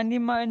here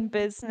minding my own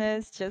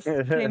business, just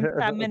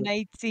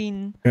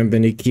contaminating. And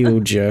then he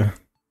killed you.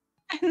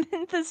 And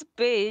then this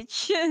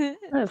bitch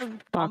was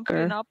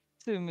bumping up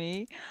to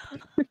me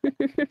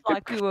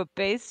like we were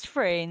best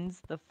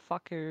friends. The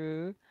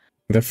fuckaroo.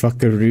 The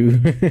fuckaroo.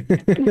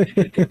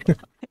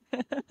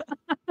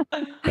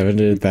 I haven't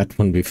heard that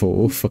one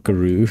before.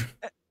 Fuckaroo.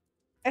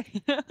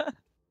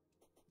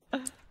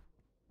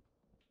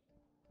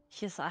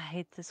 Yes, I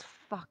hate this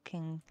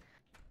fucking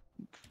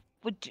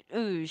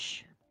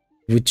oosh.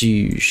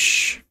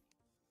 Wujoosh.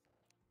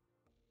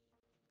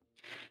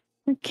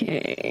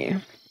 Okay.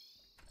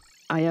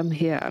 I am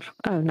here.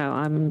 Oh no,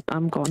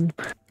 I'm gone.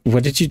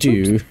 What did you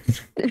do?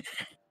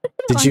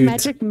 Did you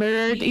magic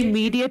mirrored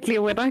immediately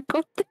when I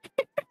got there?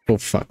 For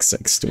fuck's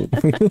sake, Storm.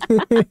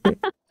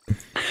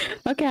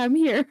 Okay, I'm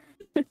here.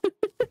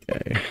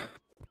 Okay.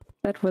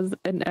 That was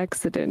an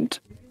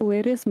accident.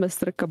 Where is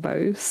Mr.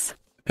 Cabos?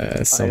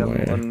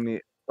 Somewhere. I am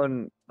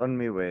on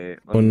me way.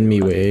 On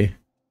me way.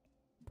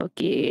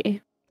 Okay.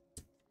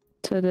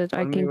 So that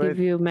I can give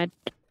you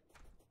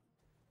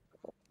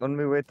On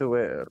my way to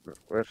where?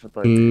 Where should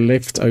I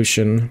Left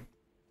ocean.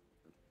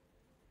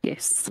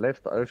 Yes.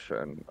 Left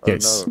ocean? Oh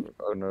Yes. no,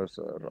 oh no,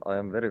 sir. I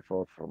am very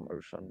far from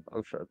ocean.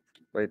 Oh shit.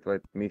 Wait,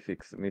 me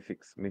fix. Me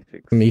fix.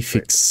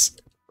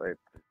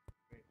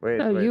 Wait.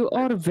 Oh, you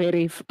are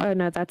very... Oh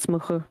no, that's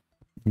Muhu.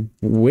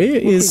 Where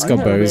is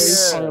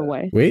Gabos? Far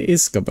away. Where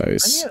is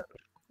Gabos?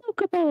 Oh,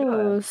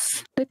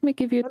 Gabos. Let me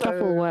give you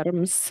truffle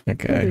worms.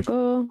 Okay. There we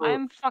go.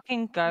 I'm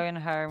fucking going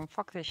home.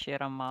 Fuck this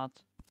shit, I'm out.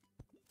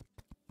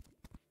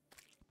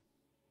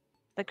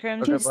 The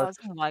crimson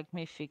doesn't like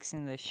me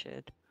fixing this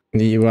shit.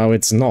 Well,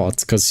 it's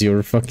not, because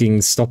you're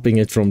fucking stopping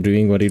it from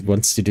doing what it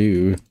wants to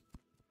do.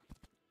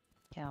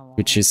 Yeah, well,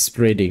 which is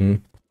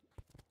spreading.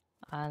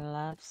 I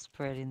love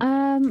spreading.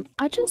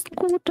 I just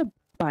caught a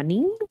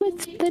bunny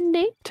with the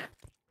net.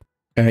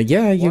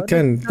 Yeah, you Why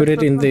can did put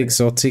it in the funny?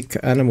 exotic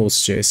animals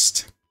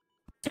chest.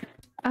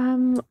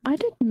 I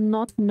did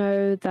not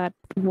know that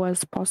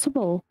was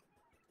possible.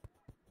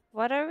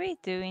 What are we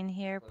doing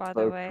here, by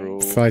the So way?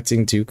 cruel.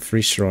 Fighting Duke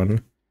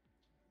Frishron.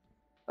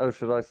 Oh,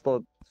 should I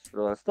start?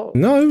 Should I start?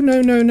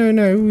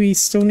 No. We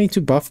still need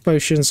to buff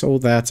potions, all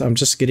that. I'm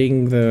just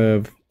getting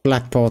the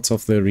flat part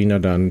of the arena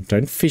done.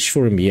 Don't fish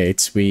for him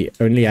yet. We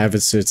only have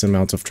a certain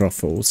amount of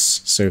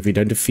truffles. So if we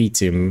don't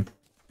defeat him,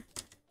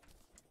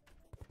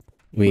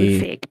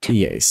 Perfect.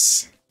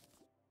 Yes.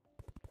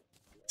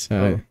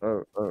 So...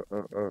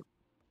 Oh.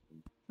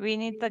 We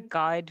need the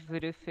guide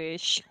voodoo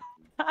fish.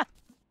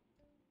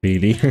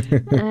 Really?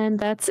 And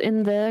that's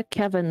in the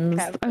caverns.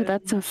 Oh,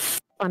 that's a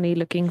funny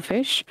looking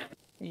fish.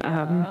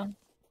 Yeah.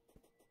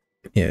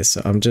 Yes,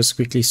 I'm just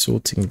quickly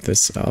sorting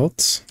this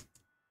out.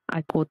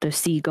 I caught the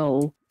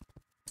seagull.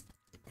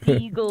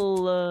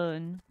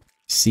 Seagull.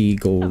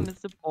 Seagull.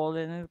 Mr.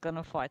 Paulin is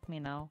gonna fight me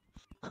now.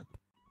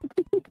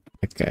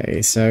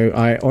 Okay, so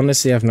I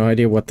honestly have no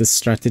idea what the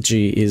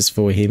strategy is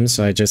for him,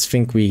 so I just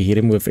think we hit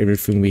him with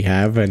everything we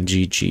have and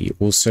GG.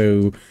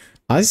 Also,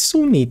 I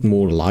still need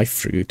more life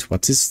fruit.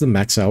 What is the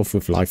max health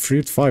with life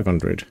fruit?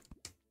 500.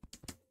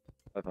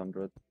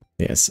 500.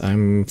 Yes,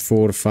 I'm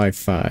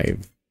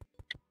 455.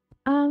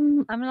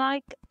 I'm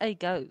like a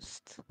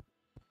ghost.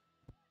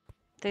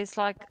 It's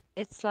like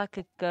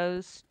a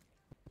ghost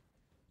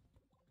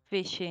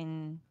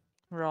fishing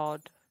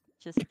rod.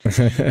 Just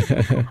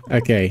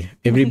Okay,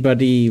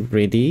 everybody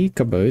ready?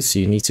 Cabos,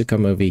 you need to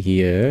come over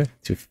here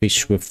to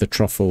fish with the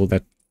truffle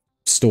that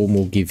Storm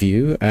will give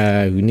you.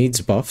 Who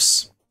needs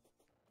buffs?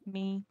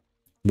 me.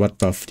 What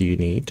buff do you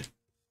need?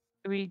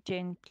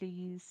 Regen,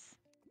 please.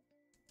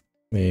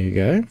 There you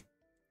go.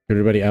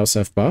 Everybody else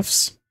have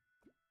buffs?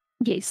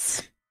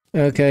 Yes.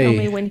 Okay. Tell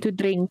me when to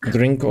drink.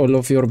 Drink all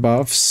of your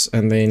buffs,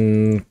 and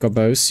then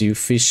Cabos, you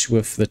fish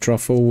with the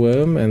truffle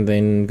worm, and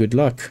then good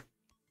luck.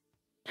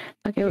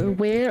 Okay,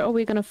 where are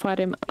we gonna fight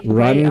him?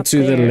 Run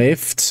to the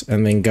left,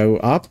 and then go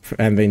up,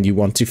 and then you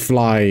want to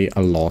fly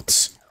a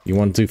lot. You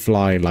want to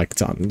fly like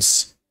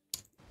tons.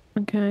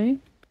 Okay.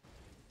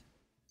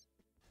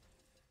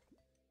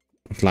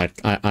 Like,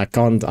 I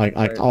can't,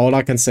 all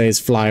I can say is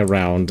fly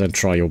around and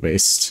try your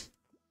best.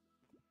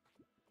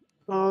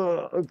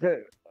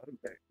 Okay.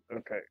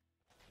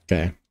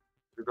 Okay.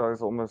 You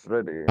guys almost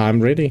ready? I'm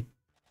ready.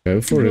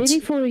 Go for Ready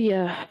it. for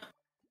you.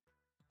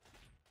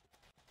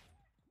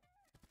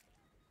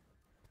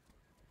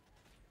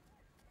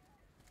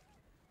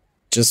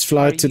 Just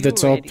fly Are to the you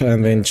top ready?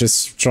 and then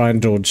just try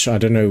and dodge. I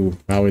don't know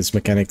how his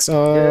mechanics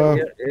are.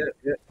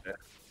 Yeah.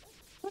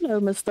 Hello,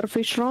 Mr.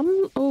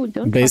 Fishron. Oh,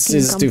 don't Best fucking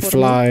is come to for me.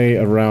 fly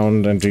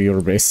around and do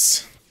your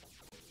best.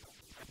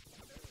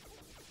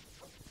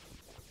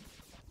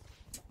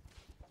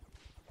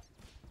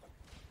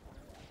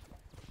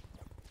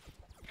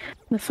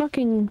 The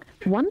fucking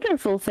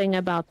wonderful thing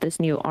about this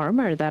new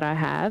armor that I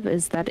have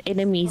is that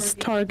enemies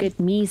target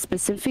me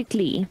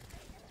specifically.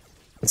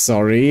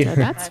 Sorry. So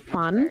that's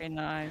fun. Very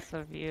nice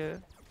of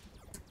you.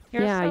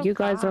 You're Yeah, so you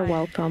guys are kind.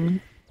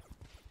 welcome.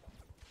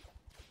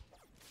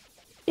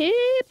 Yep,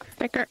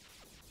 Becker.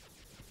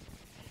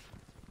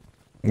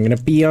 I'm gonna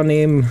pee on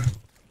him.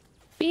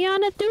 Be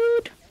on it,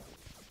 dude.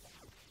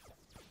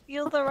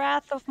 Feel the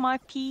wrath of my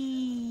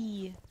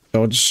pee.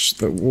 Dodge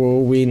the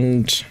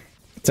whirlwind.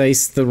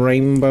 Taste the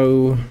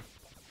rainbow.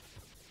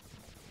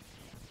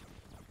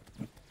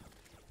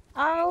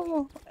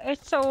 Oh,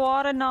 it's a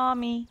water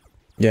nami.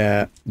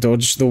 Yeah,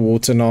 dodge the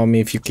water army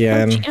if you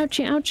can. Ouchie,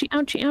 ouchie, ouchie,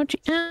 ouchie,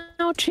 ouchie,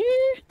 ouchie.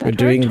 That We're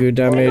doing hurt. good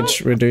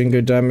damage. We're doing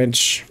good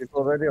damage. It's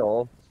already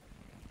off.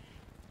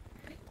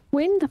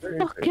 When the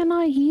fuck can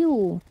I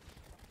heal?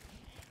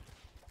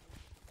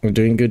 We're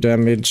doing good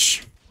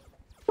damage.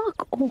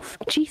 Fuck off.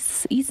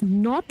 Jeez, he's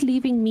not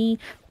leaving me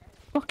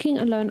fucking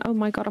alone. Oh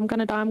my god, I'm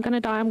gonna die, I'm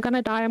gonna die, I'm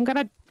gonna die, I'm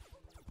gonna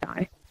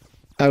die.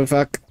 Oh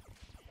fuck.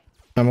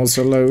 I'm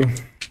also low.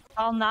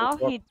 Oh, now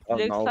he I'm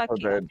looks now like for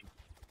he... dead.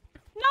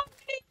 No,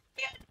 he...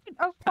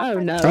 Oh, fuck, Oh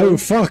I- no. Oh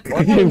fuck.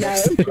 no.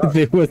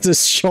 There was a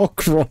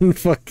shock run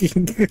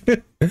fucking...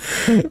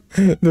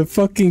 The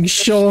fucking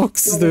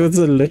shocks. There was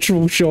a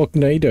literal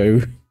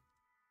shocknado.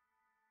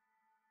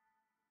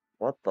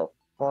 What the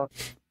fuck?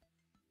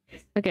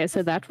 Okay,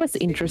 so that was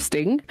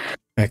interesting.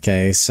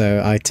 Okay,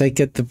 so I take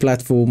it the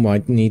platform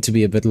might need to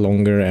be a bit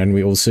longer, and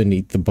we also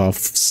need the buff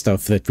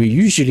stuff that we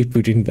usually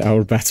put in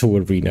our battle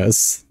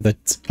arenas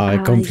that I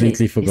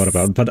completely forgot yes.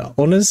 about. But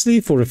honestly,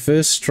 for a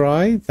first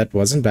try, that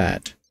wasn't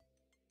bad.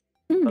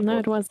 No,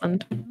 it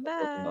wasn't.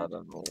 Bad. I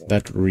don't know.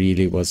 That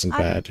really wasn't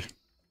bad.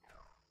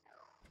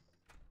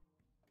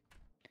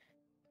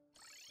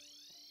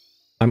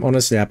 I'm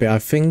honestly happy. I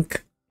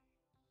think...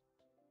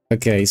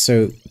 Okay,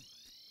 so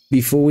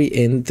before we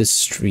end the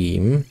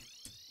stream,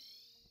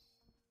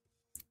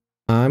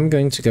 I'm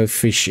going to go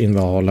fish in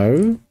the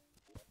hollow.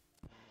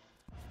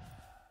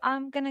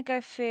 I'm gonna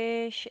go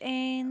fish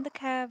in the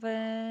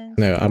cavern.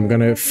 No, I'm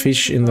gonna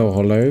fish in the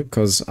hollow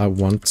because I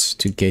want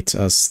to get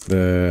us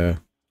the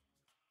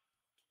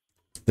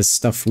the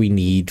stuff we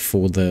need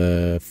for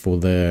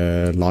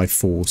the life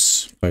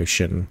force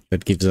potion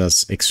that gives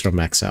us extra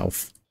max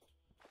health.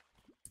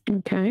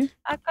 Okay.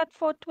 I got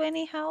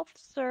 420 health,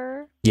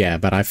 sir. Yeah,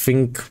 but I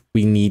think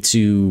we need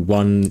to,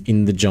 one,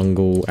 in the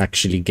jungle,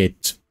 actually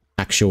get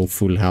actual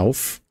full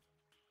health.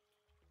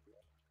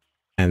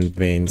 And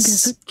then...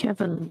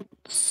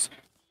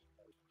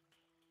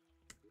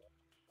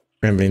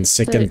 And then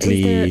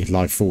secondly,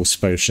 life force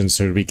potions,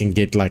 so we can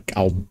get like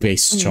our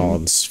best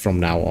chance from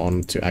now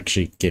on to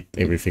actually get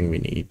everything we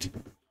need.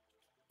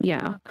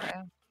 Yeah, Okay.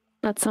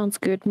 that sounds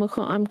good.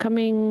 Mucho, I'm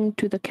coming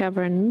to the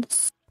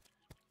caverns.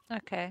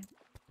 Okay.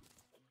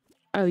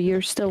 Oh,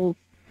 you're still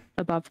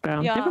above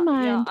ground. Yeah, Never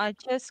mind.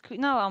 yeah,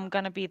 no, I'm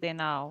gonna be there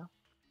now.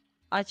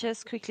 I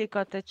just quickly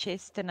got the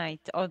chestnut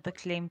or the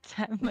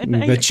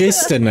clemtaminator. The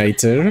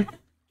chestinator?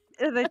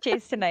 The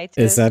chestinator.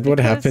 Is that what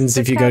happens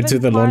if you go to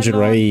the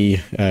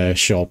lingerie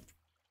shop?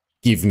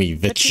 Give me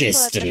the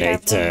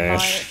chestinator.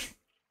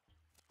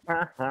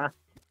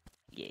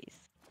 Yes.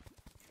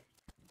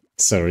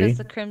 Sorry. Because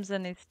the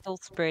crimson is still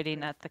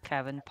spreading at the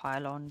cavern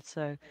pylon,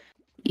 so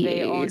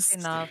there aren't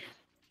enough.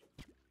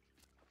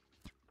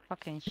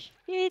 Fucking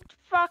shit,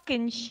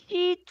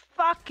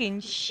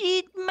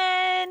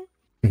 man!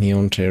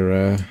 Neon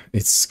Terra.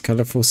 It's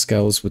colorful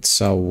skulls would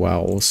sell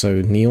well,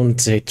 so neon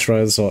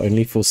tetras are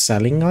only for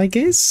selling, I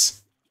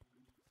guess?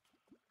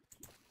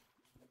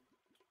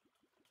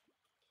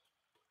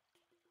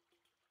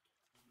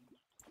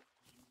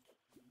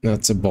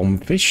 That's a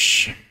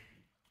bombfish.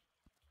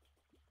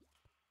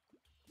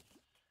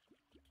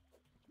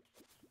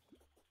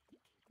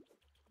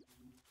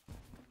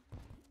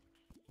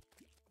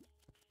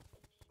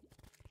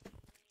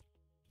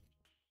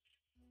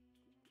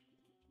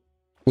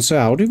 Also,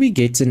 how do we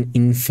get an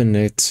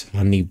infinite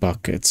honey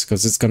bucket?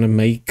 Because it's gonna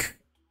make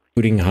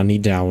putting honey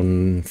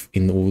down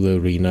in all the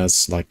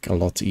arenas like a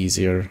lot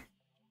easier.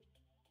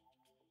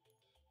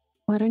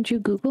 Why don't you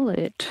Google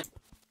it?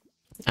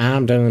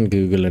 I'm done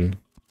Googling.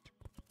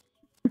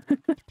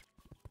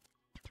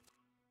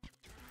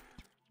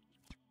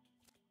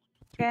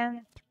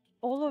 Can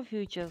all of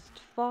you just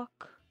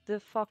fuck the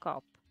fuck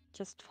up?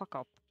 Just fuck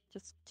up.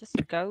 Just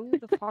go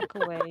the fuck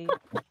away.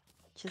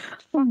 Just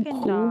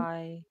fucking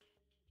die.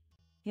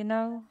 You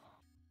know?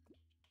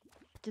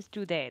 Just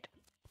do that.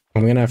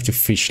 I'm gonna have to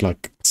fish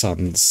like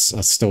tons. I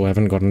still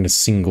haven't gotten a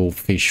single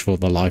fish for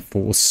the life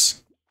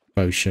force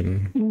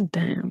potion.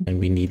 Damn.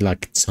 And we need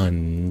like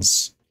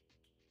tons.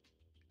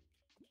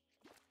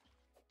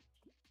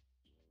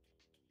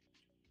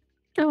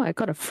 Oh, I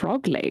got a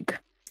frog leg.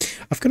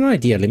 I've got an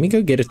idea. Let me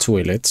go get a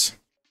toilet.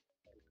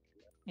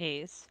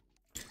 Yes.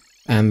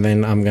 And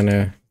then I'm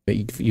gonna...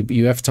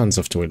 You have tons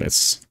of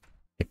toilets.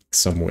 Like,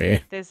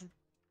 somewhere. There's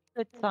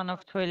a ton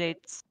of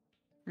toilets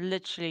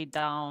literally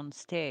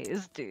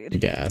downstairs,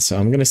 dude. Yeah, so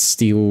I'm gonna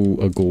steal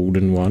a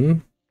golden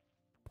one.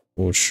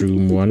 Or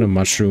shroom one, a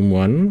mushroom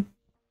one.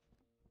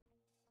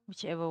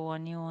 Whichever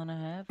one you want to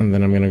have. And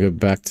then I'm gonna go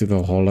back to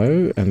the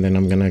hollow. And then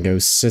I'm gonna go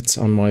sit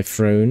on my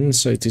throne,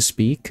 so to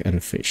speak,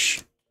 and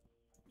fish.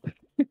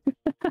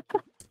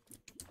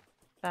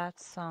 That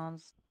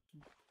sounds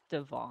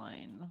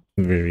divine.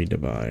 Very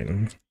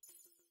divine.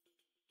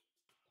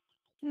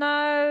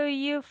 No,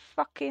 you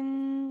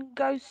fucking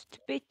ghost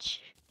bitch.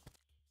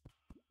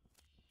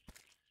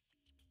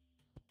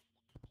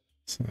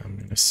 So I'm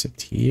gonna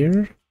sit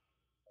here.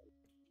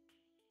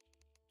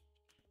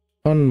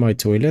 On my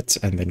toilet,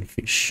 and then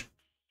fish.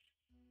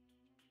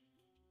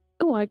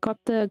 Oh, I got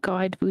the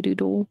guide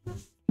voodoo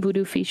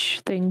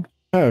fish thing.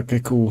 Oh, okay,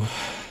 cool.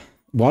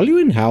 While you're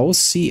in house,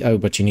 see... Oh,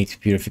 but you need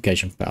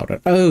purification powder.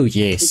 Oh,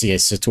 yes,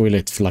 the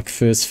toilet. Like,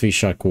 first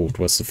fish I caught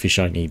was the fish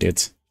I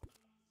needed.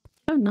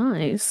 Oh,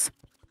 nice.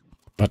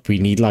 But we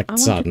need, like, I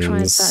want to try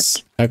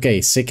tons. that.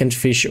 Okay, second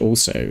fish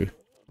also.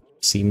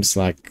 Seems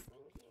like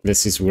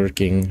this is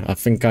working. I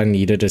think I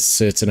needed a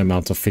certain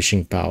amount of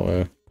fishing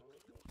power.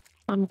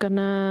 I'm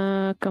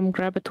gonna come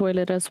grab a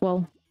toilet as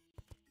well.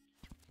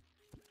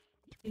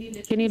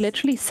 Can you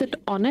literally sit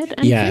on it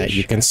and fish?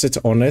 You can sit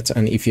on it,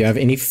 and if you have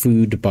any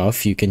food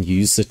buff, you can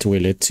use the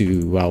toilet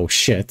to, well,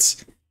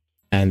 shit.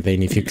 And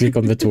then if you click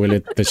on the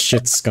toilet, the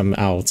shits come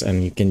out,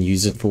 and you can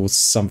use it for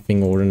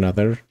something or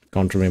another.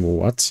 Can't remember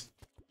what.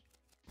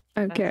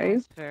 Okay.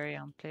 That's very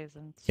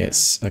unpleasant. So.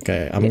 Yes,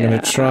 okay. I'm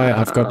gonna try.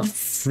 I've got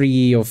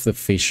 3 of the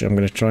fish. I'm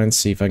gonna try and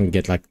see if I can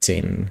get like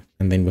 10.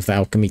 And then with the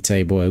alchemy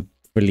table,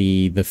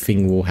 hopefully the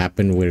thing will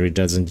happen where it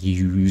doesn't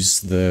use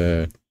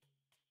the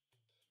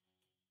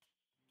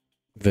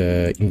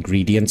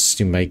ingredients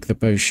to make the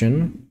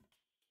potion.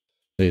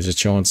 There's a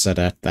chance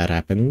that that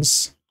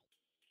happens.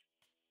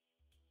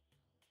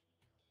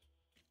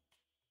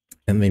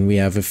 And then we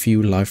have a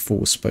few life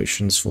force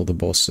potions for the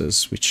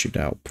bosses, which should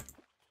help.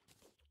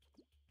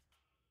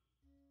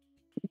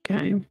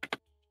 Okay.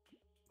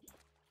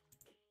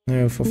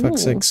 No, for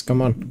fuck's sakes,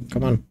 come on,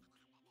 come on.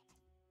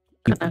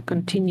 Gonna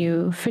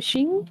continue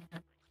fishing.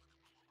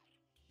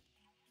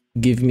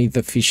 Give me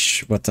the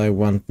fish, what I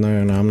want. No,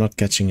 I'm not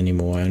catching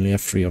anymore. I only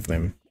have 3 of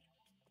them.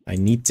 I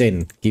need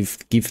 10. Give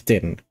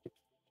 10.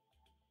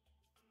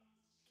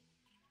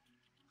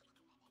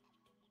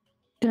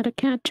 Gotta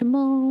catch 'em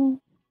all.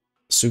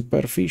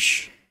 Super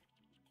fish.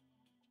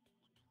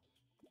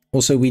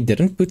 Also, we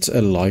didn't put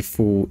a life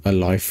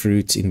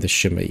fruit in the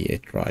shimmer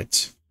yet,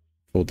 right?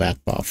 For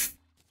that buff.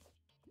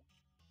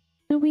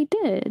 No, we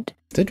did.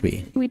 Did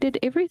we? We did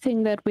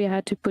everything that we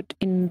had to put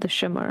in the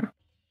shimmer.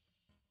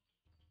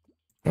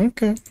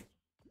 Okay.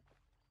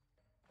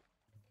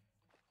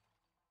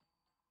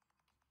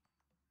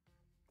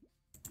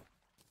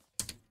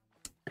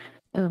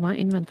 Oh, my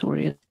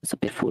inventory is a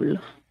bit full.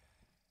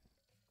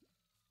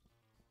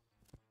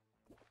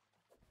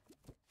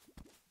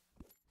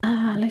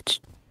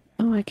 Let's...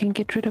 Oh, I can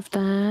get rid of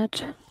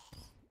that.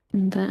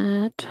 And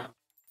that.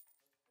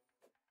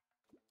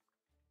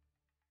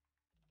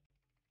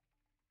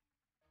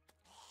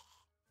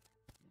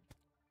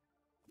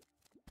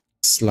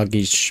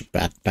 Sluggish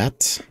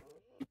bat.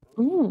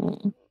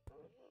 Ooh.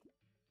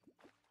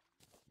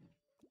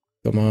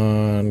 Come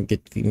on,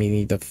 get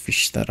me the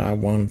fish that I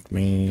want,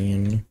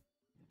 man.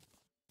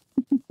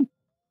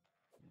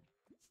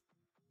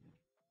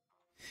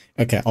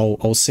 Okay,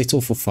 I'll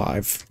settle for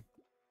 5.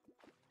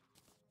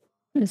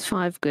 Is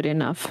 5 good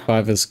enough?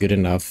 5 is good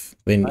enough.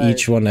 Then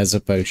each one has a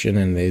potion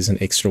and there's an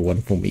extra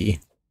one for me.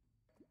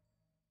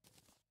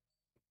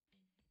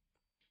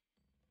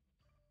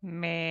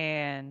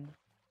 Man.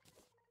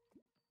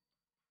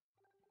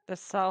 The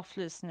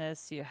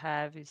selflessness you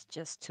have is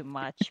just too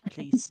much.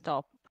 Please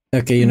stop.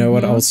 Okay, you know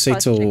what? I'll Such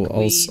a settle.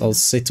 I'll queen.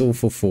 settle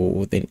for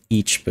 4. Then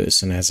each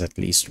person has at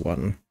least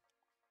one.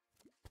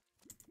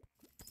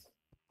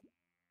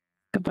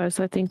 Suppose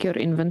I think your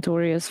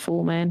inventory is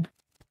full, man.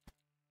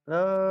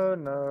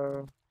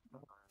 No.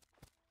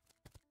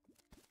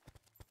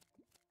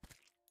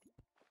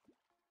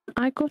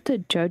 I got a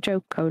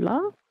Jojo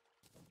Cola.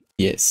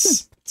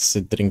 Yes, it's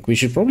a drink. We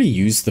should probably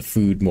use the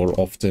food more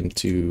often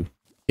to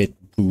get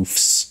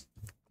boofs.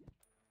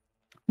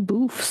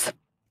 Boofs.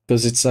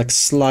 Because it's like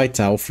slight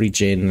health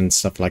regen and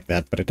stuff like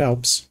that, but it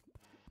helps.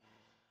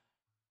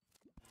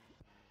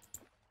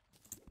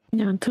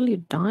 Yeah, until you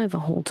die the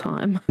whole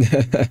time.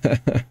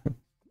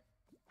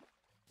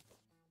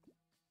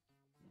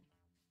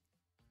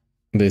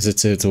 There's a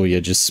turtle, you're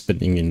just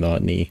spinning in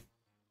Narni,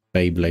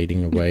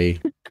 Beyblading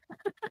away.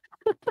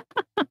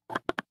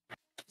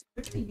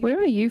 Where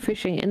are you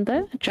fishing? In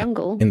the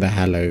jungle? In the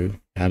Hallow.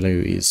 Hallow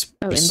is...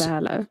 Oh, in the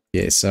Hallow.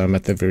 Yes, I'm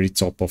at the very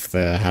top of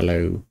the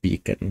Hallow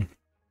beacon.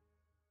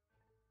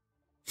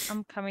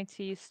 I'm coming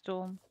to you,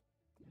 Storm.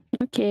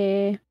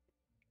 Okay.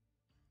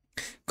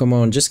 Come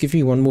on, just give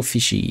me one more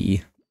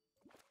fishy.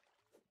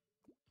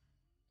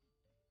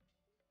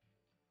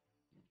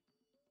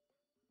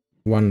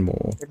 One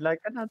more. You'd like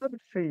another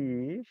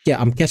fish? Yeah,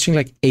 I'm catching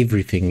like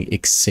everything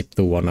except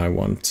the one I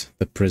want,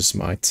 the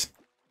prismite.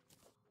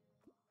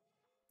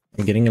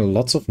 I'm getting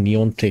lots of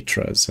neon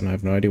tetras, and I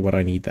have no idea what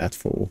I need that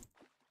for.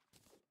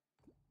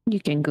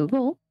 You can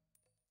Google.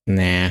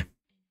 Nah.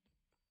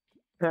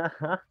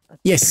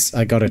 Yes,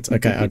 I got it.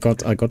 Okay, I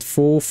got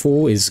 4.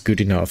 4 is good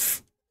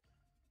enough.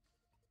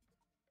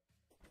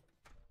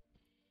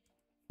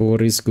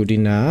 4 is good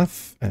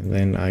enough, and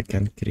then I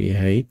can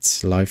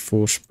create life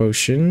force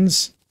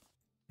potions,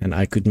 and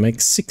I could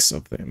make 6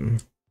 of them,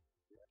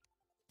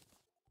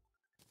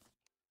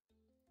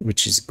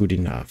 which is good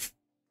enough.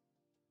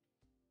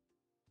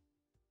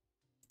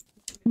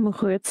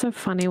 Muhu, it's so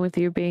funny with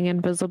you being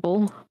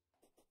invisible.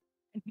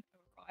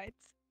 Right.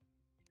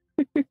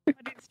 But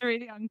it's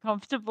really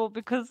uncomfortable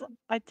because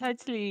I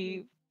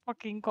totally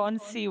fucking can't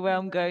see where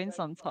I'm going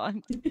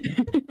sometimes.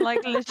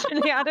 Like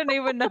literally, I don't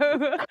even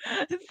know.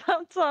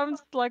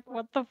 Sometimes, like,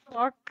 what the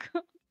fuck?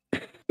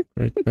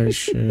 Great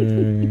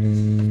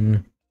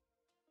potion.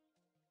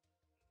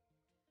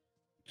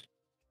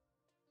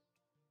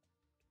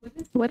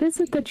 What is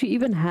it that you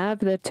even have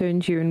that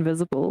turns you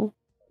invisible?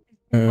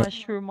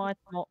 Mushroomite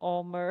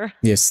armor.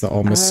 Yes, the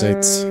armor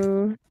set.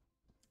 Oh.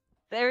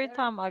 Every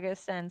time I go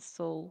stand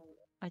still,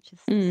 I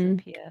just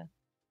disappear.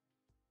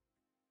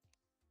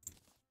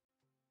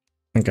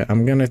 Okay,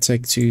 I'm gonna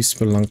take 2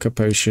 Spelunker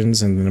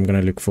potions, and then I'm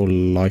gonna look for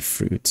life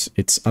fruit.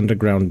 It's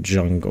underground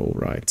jungle,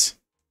 right?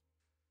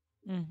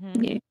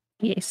 Mm-hmm. Yeah.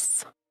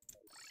 Yes.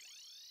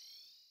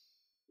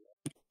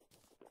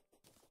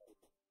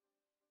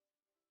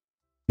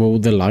 Will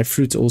the life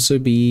fruit also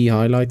be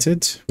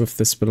highlighted with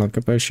the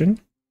Spelunker potion?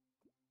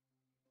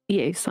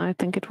 Yes, I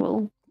think it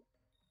will.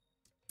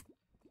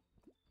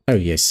 Oh,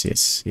 yes.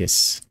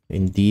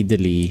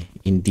 Indeedly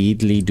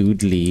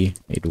doodly,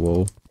 it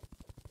will.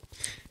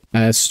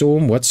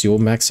 Storm, what's your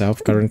max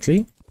health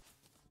currently?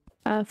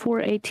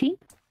 480.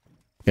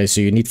 Okay,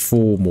 so you need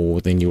 4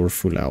 more than your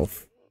full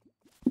health.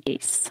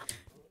 Yes.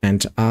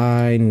 And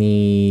I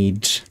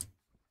need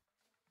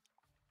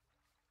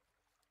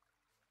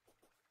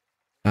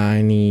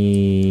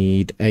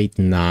 8,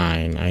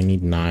 9. I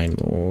need 9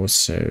 more,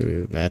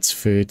 so that's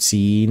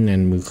 13,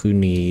 and Muhu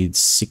needs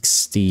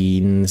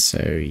 16,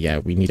 so yeah,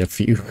 we need a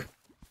few.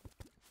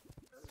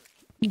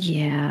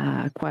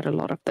 Yeah, quite a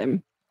lot of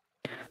them.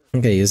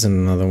 Okay, here's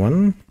another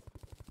one.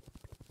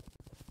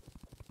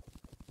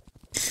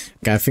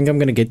 Okay, I think I'm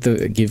gonna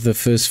give the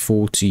first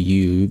 4 to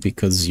you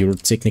because you're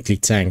technically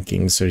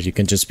tanking, so you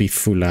can just be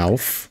full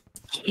health.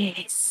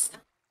 Yes.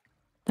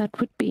 That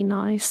would be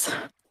nice.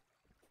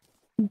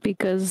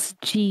 Because,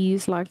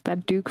 geez, like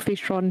that Duke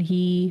Fishron,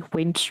 he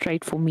went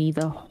straight for me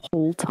the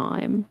whole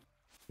time.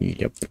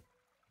 Yep.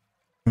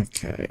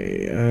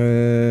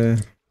 Okay,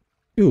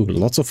 ooh,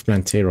 lots of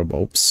Plantera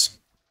bulbs.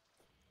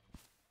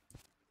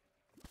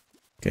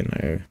 Okay,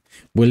 no.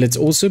 Will it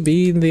also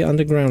be in the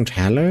underground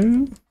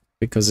Hallow?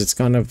 Because it's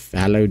kind of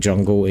Hallow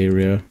jungle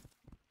area.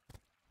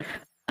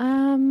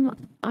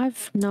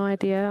 I've no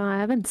idea. I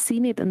haven't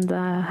seen it in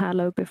the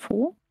Hallow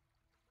before.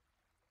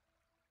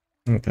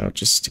 Okay, I'll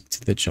just stick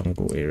to the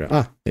jungle area.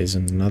 Ah, there's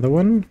another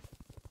one.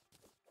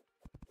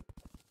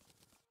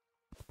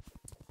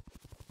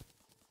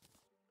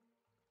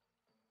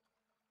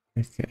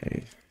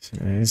 Okay, so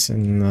there's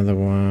another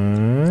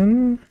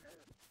one.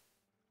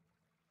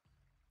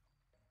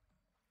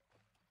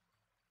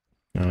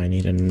 Now I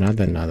need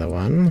another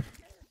one.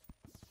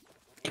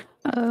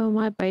 Oh,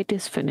 my bait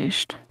is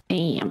finished.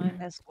 Damn. Mine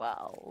as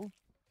well.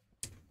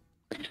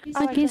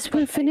 I guess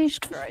we're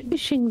finished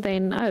fishing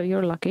then. Oh,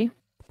 you're lucky.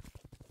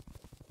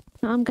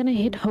 I'm gonna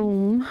head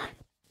home.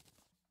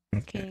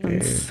 Okay.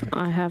 Since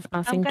I have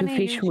nothing to I'm gonna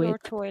fish use with. your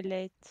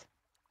toilet.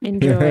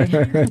 Enjoy.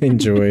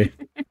 Enjoy.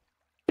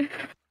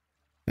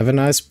 Have a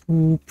nice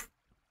poop.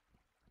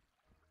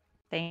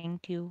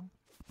 Thank you.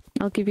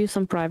 I'll give you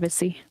some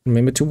privacy.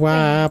 Remember to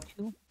wipe. Thank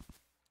you.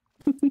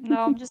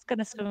 No, I'm just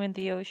gonna swim in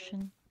the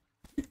ocean.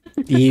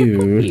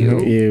 Ew. Ew.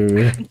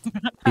 Ew.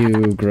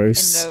 Ew.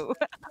 Gross. No.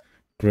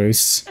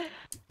 Gross.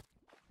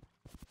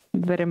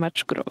 Very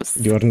much gross.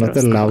 You are not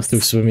Gross, allowed to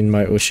gross. swim in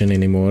my ocean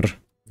anymore.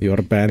 You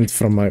are banned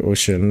from my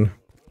ocean.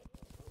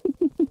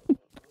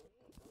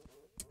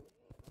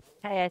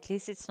 Hey, at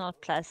least it's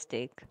not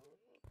plastic.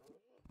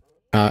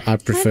 I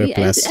prefer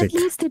plastic.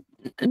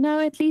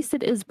 At least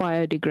it is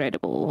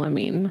biodegradable. I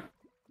mean,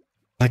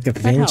 Like helps.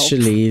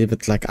 eventually,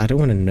 but like I don't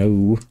want to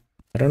know.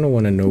 I don't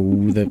want to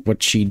know that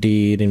what she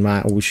did in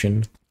my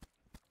ocean.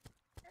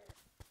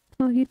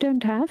 well, you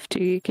don't have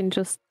to. You can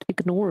just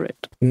ignore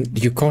it.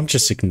 You can't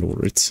just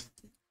ignore it.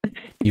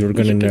 You're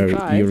gonna You can know.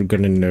 try. You're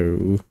gonna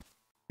know.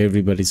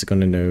 Everybody's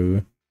gonna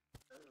know.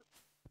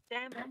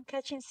 Damn, I'm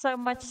catching so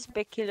much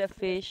specular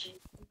fish.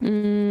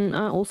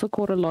 I also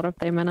caught a lot of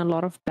them and a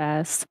lot of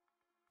bass.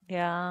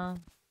 Yeah.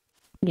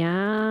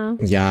 Yeah.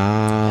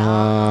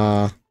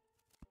 Yeah.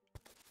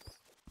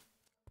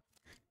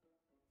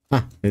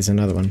 Ah, there's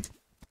another one.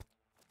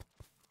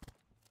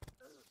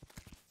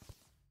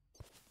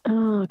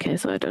 Oh, okay,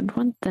 so I don't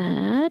want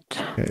that.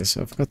 Okay,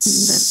 so I've got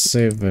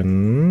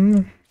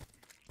 7.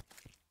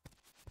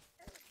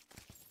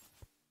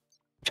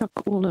 Chuck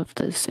all of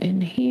this in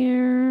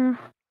here.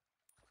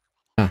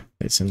 Ah,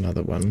 there's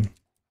another one.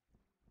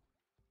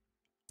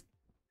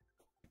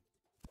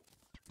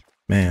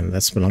 Man,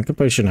 that Spelunker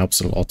potion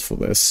helps a lot for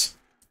this.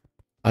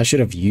 I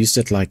should have used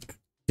it like,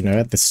 you know,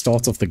 at the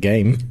start of the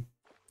game.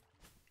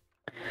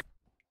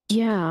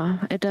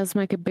 Yeah, it does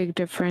make a big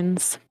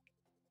difference.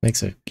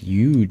 Makes a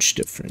huge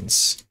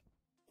difference.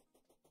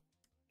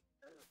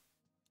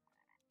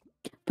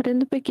 But in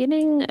the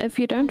beginning, if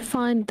you don't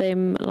find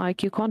them,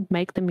 like, you can't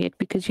make them yet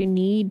because you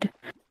need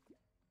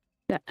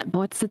the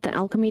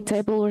alchemy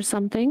table or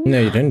something? No,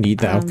 you don't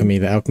need the alchemy.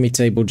 The alchemy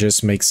table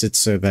just makes it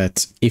so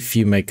that if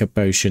you make a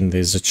potion,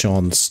 there's a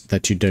chance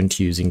that you don't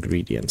use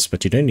ingredients.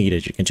 But you don't need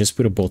it. You can just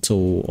put a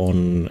bottle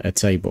on a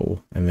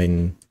table and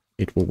then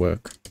it will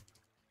work.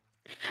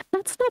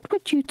 That's not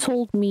what you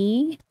told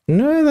me.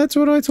 No, that's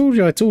what I told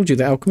you. I told you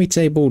the alchemy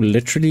table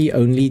literally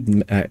only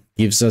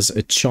gives us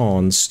a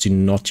chance to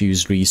not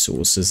use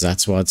resources.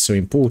 That's why it's so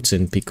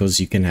important, because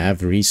you can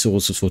have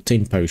resources for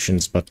 10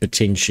 potions, but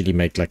potentially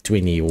make like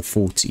 20 or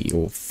 40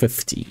 or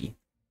 50.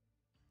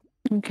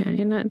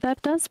 Okay,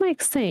 that does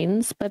make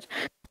sense, but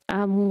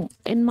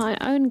in my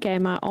own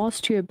game, I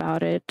asked you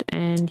about it,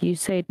 and you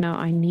said, no,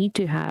 I need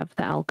to have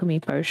the alchemy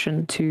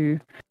potion to...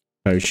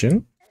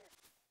 Potion?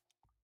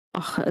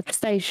 Oh,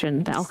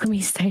 station, the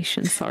alchemy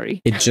station, sorry.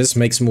 It just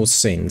makes more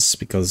sense,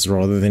 because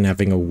rather than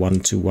having a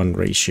 1-to-1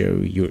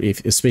 ratio,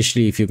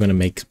 especially if you're going to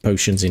make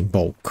potions in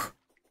bulk,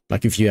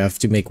 like if you have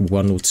to make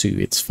 1 or 2,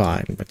 it's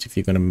fine, but if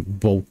you're going to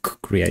bulk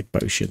create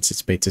potions,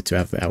 it's better to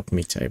have the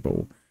alchemy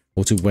table,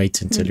 or to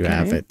wait until you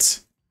have it.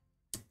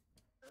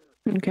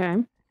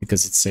 Okay.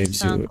 Because it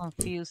saves you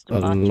confused a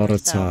about lot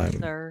of yourself,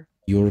 time. sir.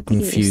 You're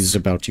confused Yes.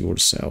 about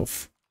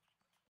yourself.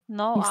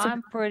 No,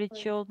 I'm pretty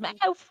chilled, man.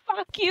 Oh,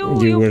 fuck you!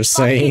 You were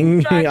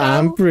saying,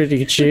 I'm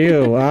pretty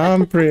chill.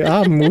 I'm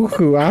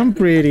Muhu. I'm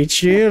pretty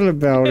chill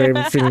about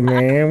everything,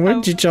 man.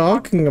 What you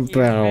talking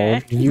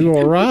about? You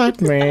alright,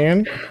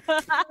 man?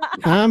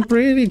 I'm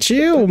pretty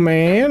chill,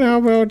 man. How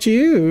about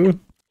you?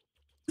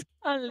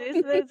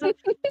 Unless there's a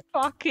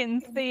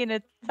fucking thing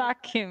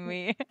attacking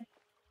me.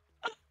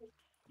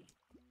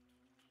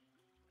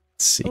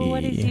 Let's see. Oh,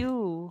 what is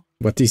you?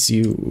 What is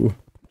you?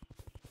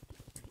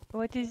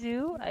 What is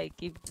you? I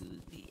give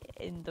you the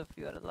end of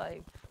your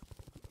life.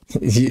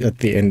 At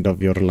the end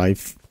of your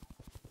life.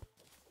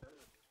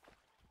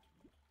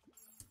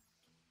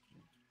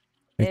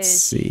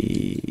 Let's Ish.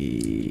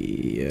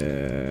 see.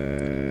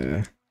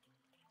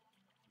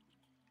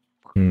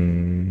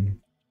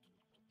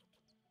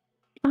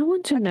 I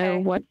want to know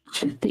Okay. what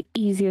the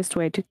easiest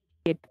way to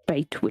get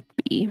bait would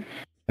be.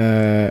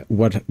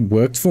 What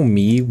worked for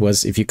me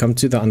was if you come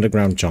to the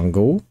underground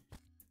jungle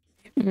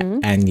Mm.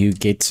 and you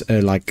get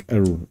like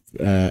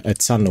a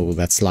tunnel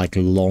that's like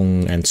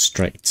long and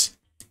straight.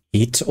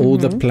 Hit all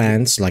the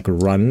plants, like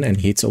run and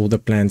hit all the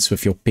plants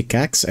with your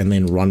pickaxe and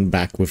then run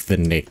back with the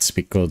net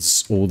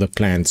because all the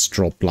plants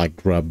drop like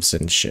grubs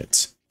and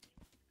shit.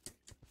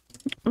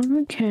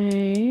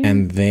 Okay.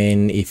 And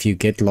then if you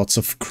get lots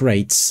of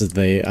crates,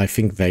 I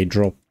think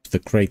the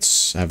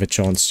crates have a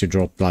chance to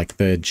drop like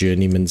the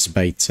journeyman's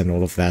bait and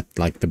all of that,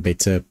 like the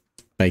better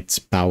bait,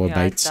 power Yeah,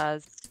 baits. it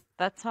does.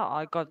 That's how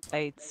I got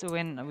baits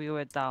when we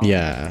were down.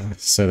 Yeah,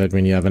 so that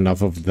when you have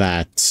enough of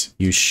that,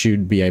 you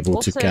should be able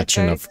to Also, catch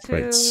go enough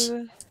crates.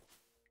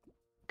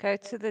 Go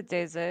to the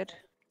desert.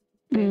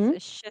 There's a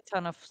shit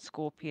ton of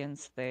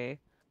scorpions there.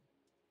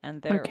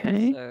 And they're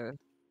Okay. also...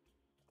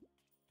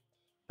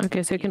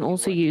 Okay, so you can If you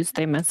also would. use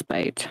them as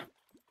bait.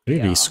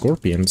 Really, Yeah.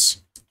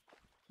 scorpions?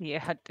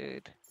 Yeah,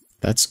 dude.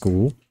 That's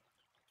cool.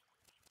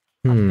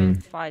 I've been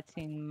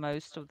fighting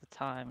most of the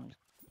time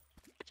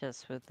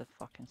just with the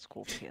fucking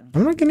scorpions.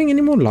 I'm not getting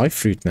any more life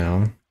fruit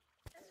now.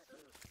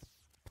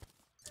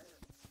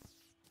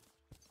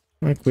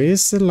 Like,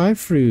 where's the life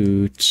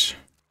fruit?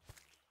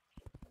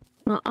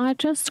 Well, I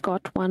just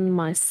got one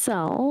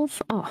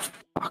myself. Oh,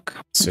 fuck.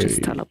 I So-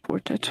 just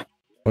teleported.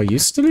 Are you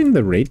still in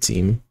the red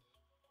team?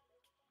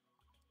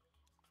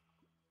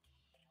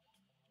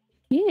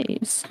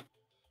 Yes.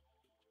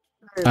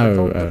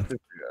 Oh,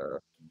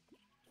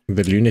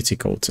 the lunatic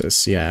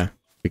cultists, yeah.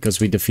 Because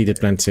we defeated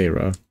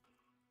Plantera.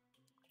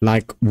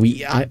 Like,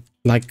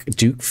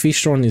 Duke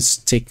Fishron is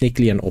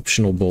technically an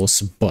optional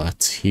boss,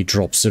 but he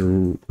drops a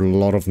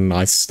lot of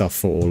nice stuff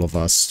for all of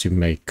us to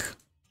make,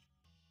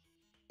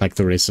 like,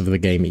 the rest of the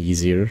game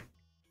easier.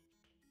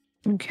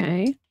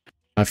 Okay.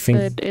 I think,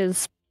 It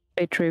is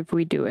better if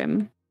we do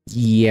him.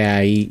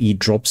 yeah, he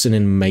drops an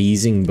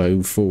amazing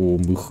bow for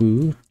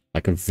Muhu.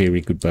 Like, a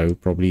very good bow.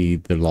 Probably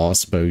the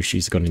last bow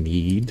she's gonna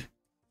need.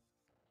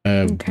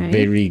 A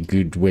very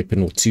good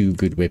weapon, or two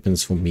good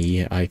weapons for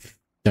me. I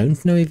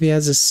don't know if he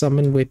has a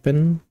summon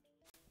weapon.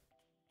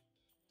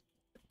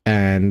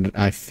 And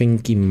I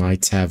think he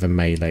might have a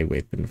melee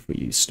weapon for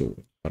you,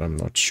 Storm, but I'm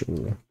not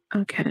sure.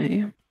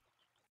 Okay.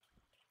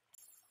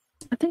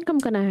 I think I'm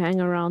gonna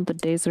hang around the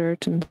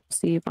desert and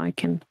see if I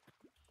can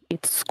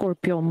get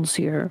scorpions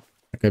here.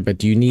 Okay,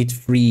 but you need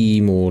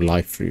 3 more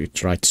life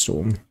fruit, right,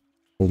 Storm?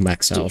 Or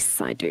max health.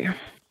 Yes, I do.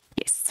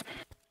 Yes.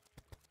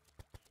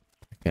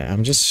 Okay,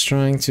 I'm just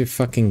trying to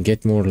fucking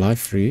get more life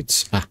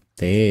fruits. Ah,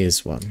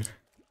 there's one.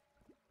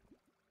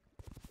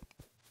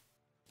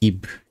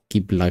 Gib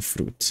life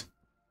fruit.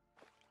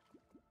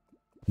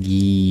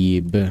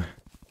 Gib.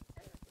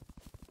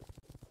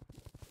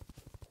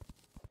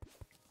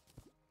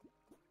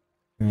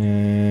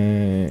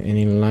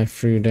 Any life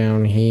fruit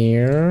down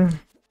here?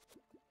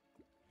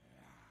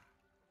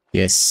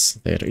 Yes,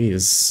 there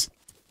is.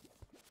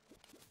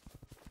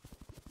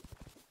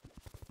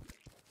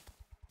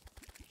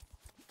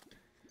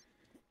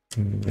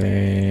 And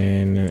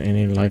then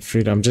any life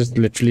fruit. I'm just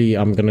literally,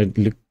 I'm gonna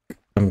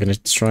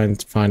try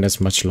and find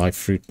as much life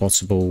fruit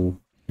possible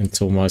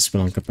until my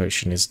Spelunker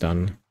potion is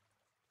done.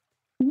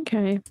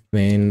 Okay.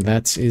 Then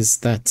that is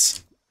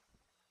that.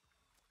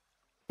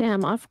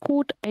 Damn, I've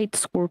caught 8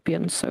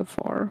 scorpions so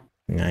far.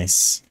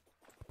 Nice.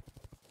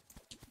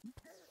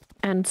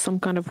 And some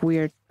kind of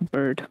weird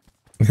bird.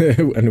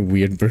 And a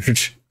weird bird.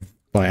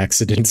 By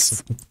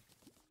accident.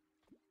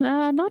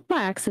 Not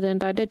by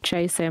accident. I did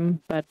chase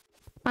him, but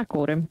I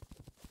caught him.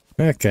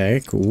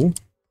 Okay, cool.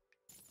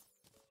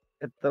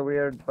 It's the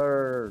weird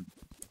bird.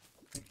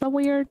 The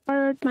weird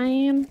bird,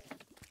 man.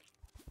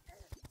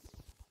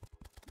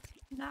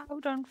 No,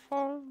 don't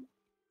fall.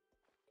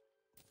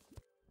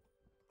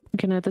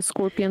 You know, the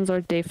scorpions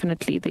are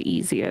definitely the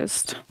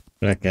easiest.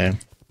 Okay.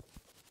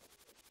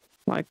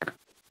 Like,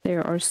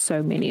 there are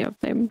so many of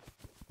them.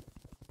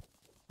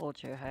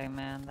 Told you, hey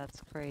man,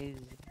 that's crazy.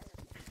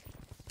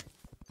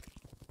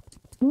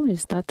 Oh,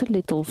 is that a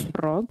little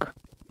frog?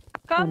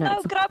 Come no, now,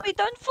 it's a- Grubby,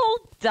 don't fall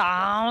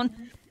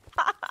down.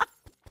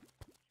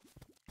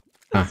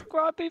 This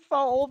Grubby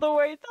fell all the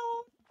way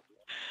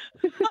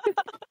down.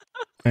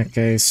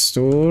 Okay,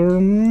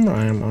 Storm,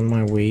 I'm on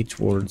my way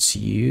towards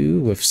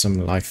you with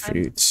some life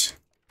fruits.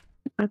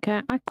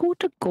 Okay, I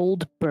caught a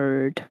gold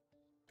bird.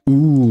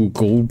 Ooh,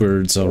 gold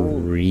birds are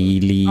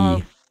really...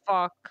 Oh,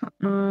 fuck.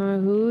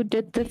 Who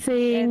did the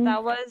thing?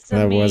 That wasn't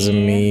That me. wasn't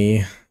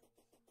me.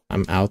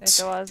 I'm out.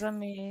 It wasn't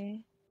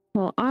me.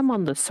 Well, I'm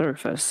on the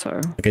surface,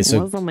 so Okay, so-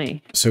 it wasn't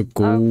me. So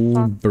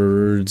gold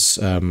birds,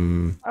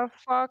 Oh,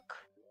 fuck.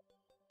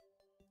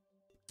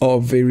 are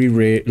very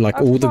rare. Like,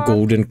 Oh, all the fuck.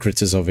 golden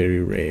critters are very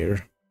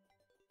rare.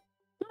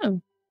 Oh,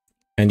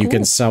 And you can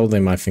cool. sell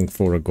them, I think,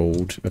 for a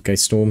gold. Okay,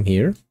 Storm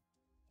here.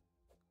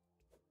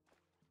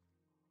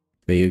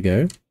 There you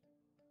go.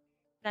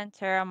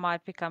 Plantera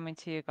might be coming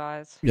to you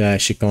guys. Yeah,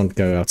 she can't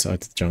go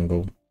outside the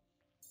jungle.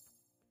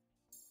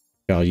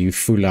 Are you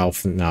full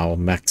health now?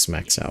 Max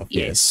out.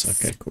 Yes.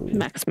 Okay, cool.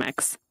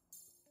 Max.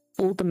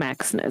 All the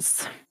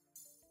maxness.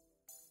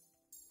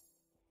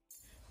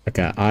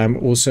 Okay, I'm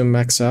also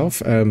max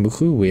health.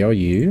 Muhu, where are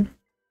you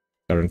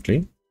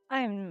currently?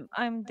 I'm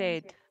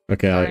dead.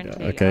 Okay,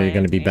 Currently, okay, you're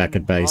gonna be back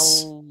at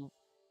base.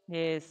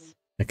 Yes.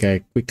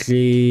 Okay,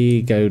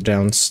 quickly go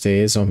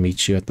downstairs. I'll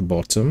meet you at the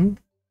bottom.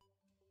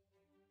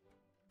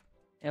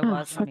 It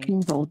was fucking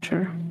me.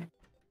 vulture.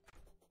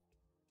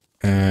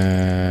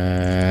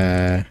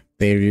 There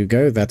you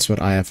go. That's what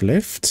I have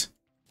left.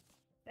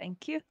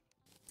 Thank you.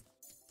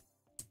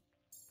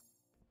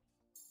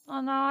 Oh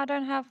no, I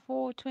don't have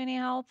 420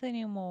 health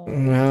anymore.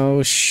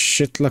 Well,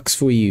 shit lucks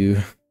for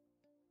you.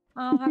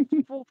 I have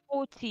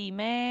 440,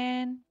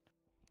 man.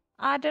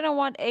 I didn't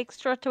want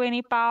extra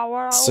 20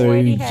 power. I So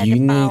already had you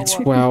the need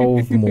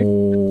power. 12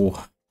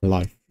 more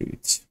life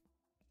fruits.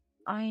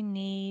 I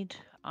need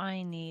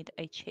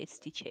a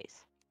chesty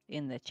chest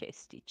in the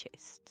chesty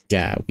chest.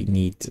 Yeah, we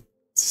need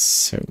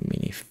so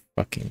many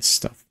fucking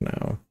stuff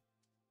now.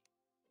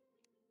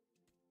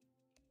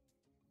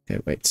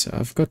 Okay, wait, so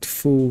I've got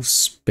full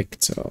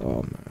Spectre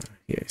armor.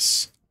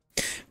 Yes.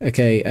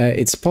 Okay,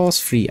 it's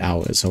past 3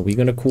 hours. Are we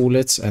gonna call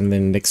it? And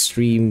then next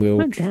stream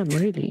we'll... Oh, damn,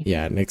 really?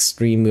 Yeah, next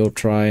stream we'll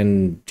try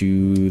and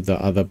do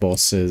the other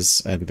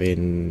bosses, and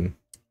then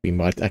we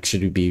might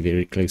actually be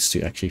very close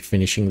to actually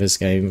finishing this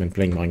game and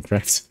playing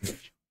Minecraft.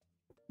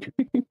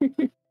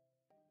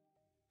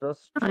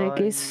 Just I trying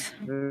guess.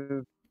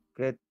 to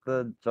get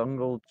the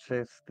jungle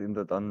chest in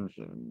the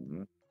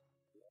dungeon.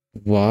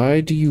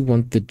 Why do you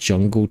want the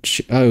jungle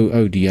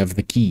oh, do you have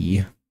the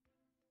key?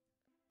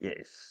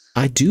 Yes.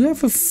 I do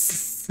have a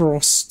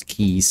frost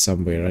key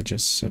somewhere. I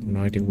just have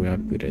no idea where I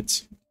put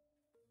it.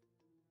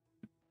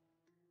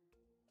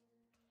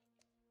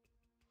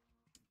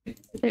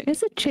 There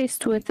is a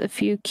chest with a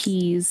few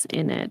keys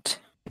in it.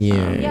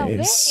 Yeah. Yeah, where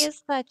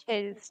is that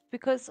chest?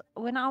 Because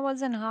when I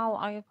was in hell,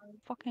 I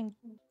fucking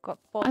got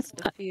past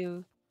a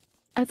few.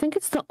 I think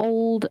it's the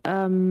old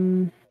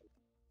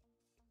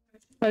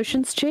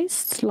potions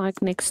chest,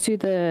 like next to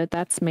the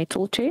that's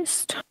metal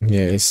chest.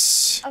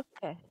 Yes.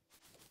 Okay.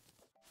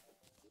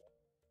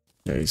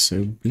 Okay,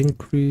 so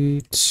blink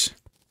root.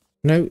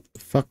 No,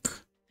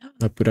 fuck.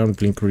 I put down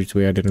blink root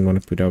where I didn't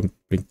want to put down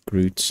blink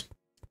root.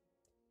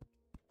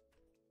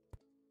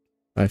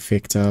 I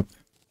picked up.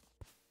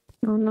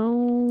 Oh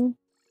no.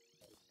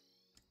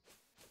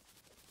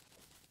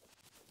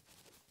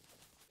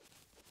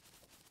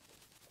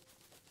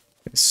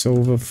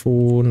 Silver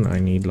fawn. I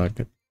need like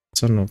a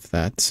ton of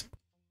that.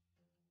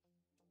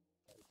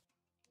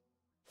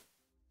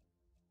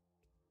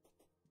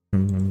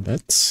 And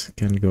that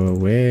can go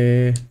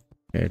away.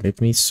 Okay,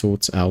 let me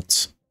sort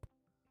out.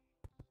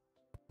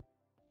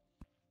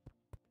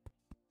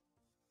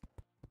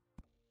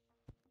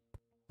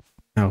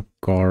 Our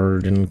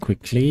garden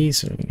quickly,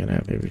 so we're gonna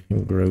have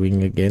everything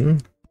growing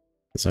again.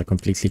 Because I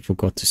completely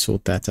forgot to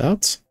sort that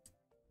out.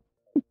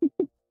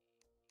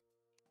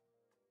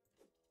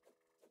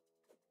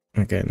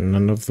 Okay,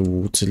 none of the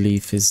water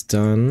leaf is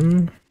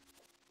done.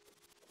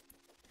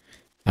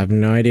 I have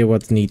no idea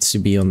what needs to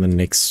be on the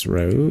next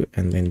row,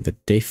 and then the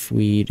deaf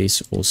weed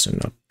is also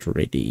not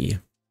ready.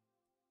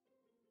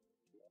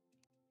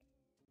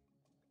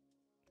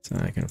 So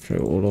I can throw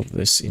all of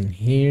this in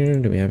here.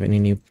 Do we have any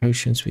new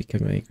potions we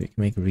can make? We can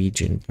make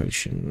regen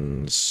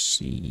potions.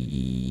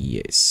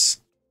 Yes.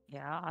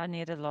 Yeah, I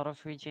need a lot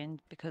of regen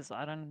because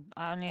I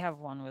only have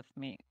one with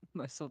me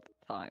most of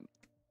the time.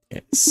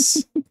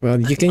 Yes.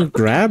 Well, you can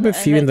grab a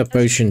few in the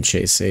potion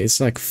chest.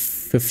 It's like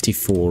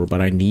 54,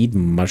 but I need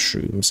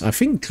mushrooms. I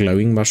think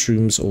glowing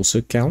mushrooms also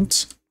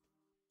count.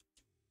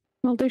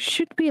 Well, there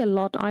should be a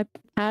lot. I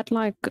had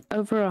like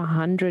over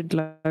 100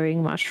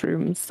 glowing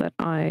mushrooms that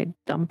I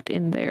dumped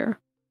in there.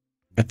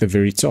 At the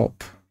very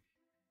top.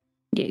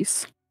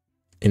 Yes.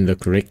 In the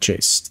correct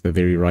chest. The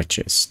very right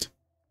chest.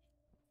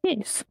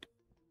 Yes.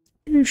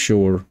 Are you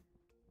sure?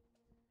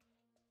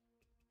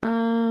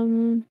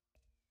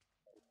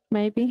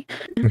 Maybe.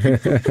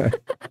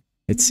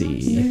 Let's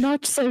see.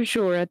 Not so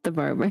sure at the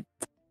moment.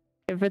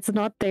 If it's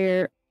not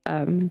there,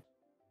 I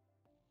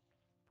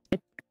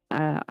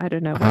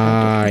don't know.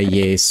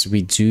 Yes,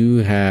 we do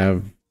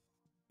have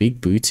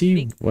big booty.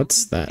 Big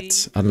What's booty.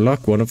 that?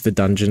 Unlock one of the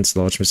dungeon's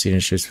large machine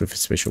chests with a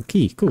special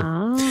key. Cool.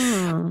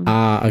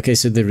 Okay,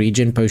 so the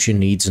regen potion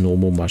needs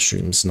normal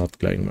mushrooms, not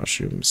glowing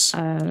mushrooms.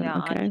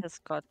 Yeah, okay. I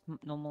just got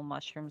normal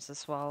mushrooms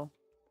as well.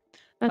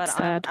 That's but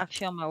sad. I'm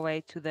actually on my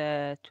way to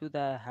the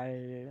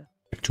hell.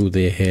 To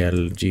the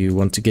hell. Do you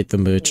want to get the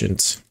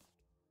merchant?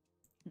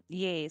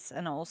 Yes,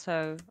 and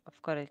also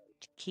I've got a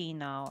key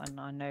now, and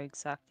I know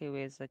exactly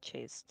where's the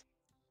chest.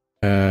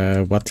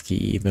 What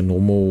key? The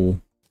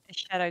normal... The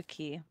shadow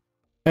key.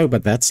 Oh,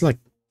 but that's like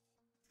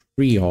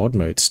free hard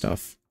mode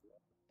stuff.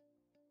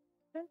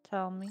 Don't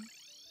tell me.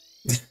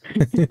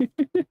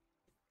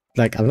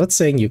 Like, I'm not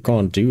saying you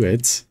can't do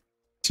it.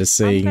 Just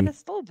saying... I'm gonna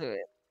still do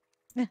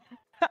it.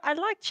 I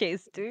like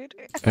chess, dude.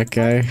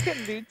 Okay. I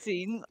like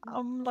looting.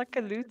 I'm like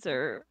a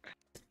looter.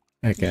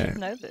 You Okay. should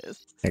know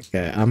this.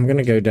 Okay, I'm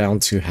gonna go down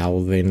to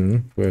Hal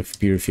then with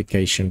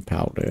purification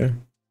powder.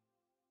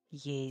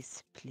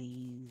 Yes,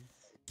 please.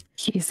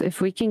 Yes, if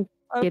we can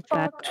get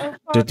that.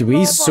 Did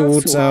we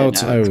sort sorted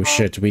out... out. Oh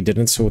shit, we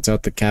didn't sort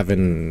out the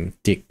cavern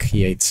dick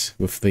yet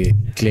with the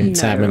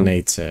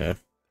contaminator.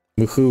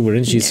 Muhu,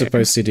 weren't you No.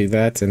 supposed to do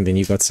that and then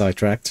you got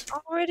sidetracked? I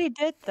already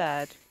did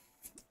that.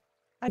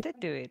 I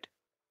did do it.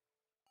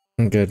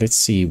 Okay, let's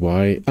see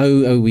why...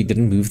 Oh, we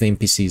didn't move the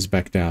NPCs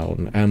back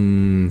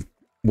down.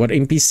 What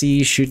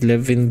NPC should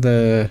live in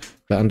the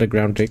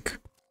underground dick?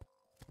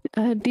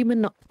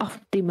 Demonologist.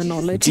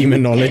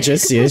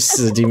 Demonologist, yes,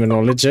 the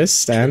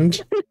demonologist,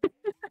 and...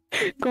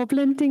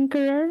 Goblin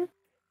Tinkerer.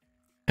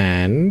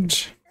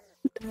 And...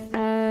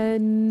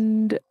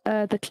 And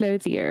the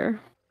clothier.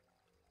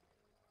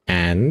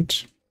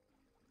 And...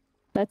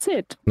 That's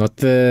it. Not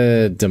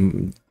the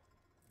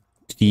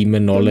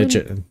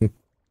demonologist...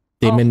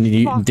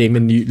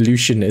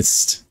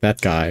 Demonolutionist, that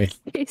guy.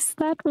 Is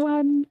that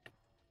one?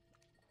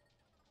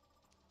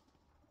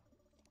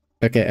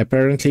 Okay,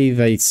 apparently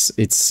it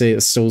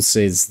still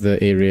says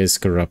the area is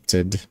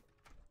corrupted.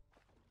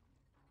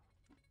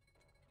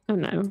 Oh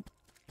no.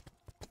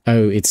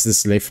 Oh, it's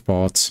this left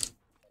part.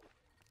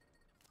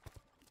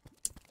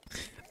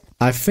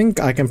 I think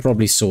I can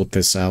probably sort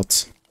this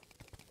out.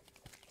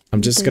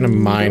 I'm just gonna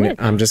mine it.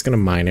 I'm just gonna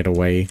mine it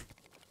away.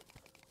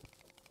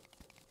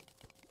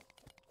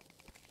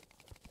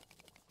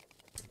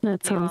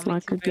 That sounds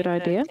like a good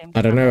idea.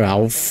 I don't know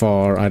how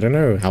far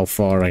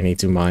I need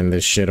to mine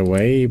this shit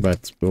away,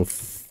 but we'll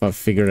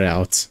figure it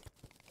out.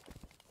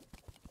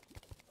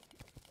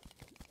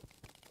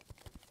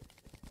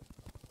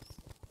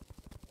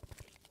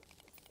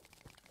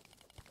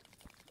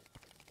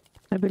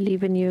 I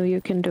believe in you, you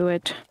can do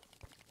it.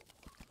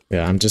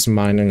 Yeah, I'm just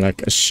mining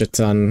like a shit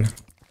ton.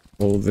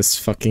 All this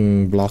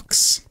fucking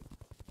blocks.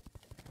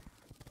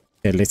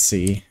 Okay, let's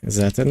see. Is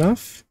that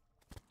enough?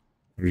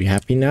 Are you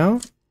happy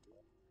now?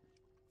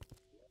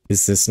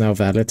 Is this now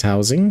valid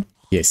housing?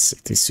 Yes,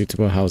 it is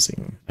suitable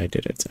housing. I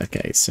did it.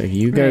 Okay, so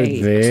you go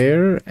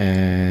there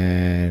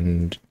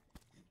and...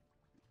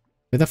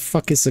 Where the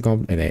fuck is the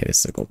goblin? There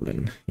is the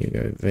goblin. You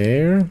go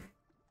there.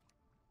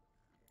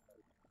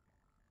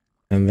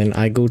 And then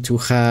I go to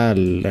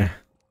Hal.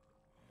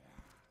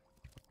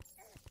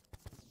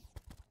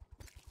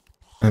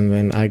 And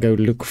then I go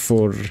look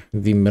for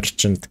the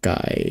merchant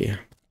guy.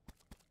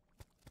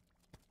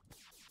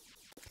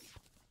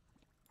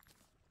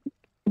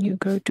 You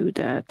go do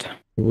that.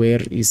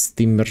 Where is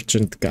the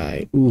merchant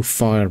guy? Ooh,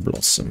 Fire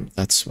Blossom.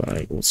 That's what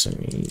I also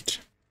need.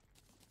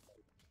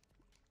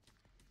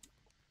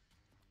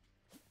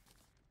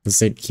 I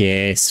said,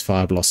 yes,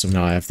 Fire Blossom.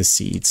 Now I have the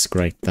seeds.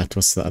 Great. That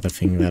was the other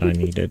thing that I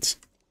needed.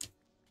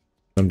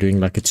 I'm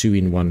doing like a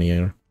 2-in-1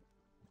 here.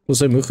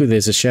 Also, Muku,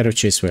 there's a shadow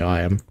chest where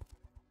I am.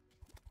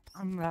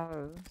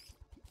 No.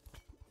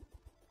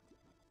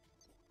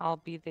 I'll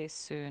be there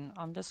soon.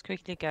 I'm just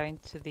quickly going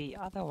to the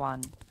other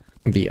one.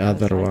 The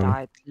other I one.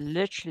 died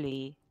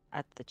literally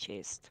at the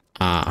chest.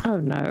 Ah. Oh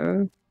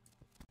no.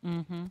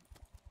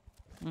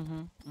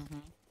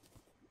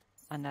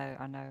 I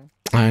know.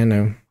 I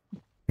know.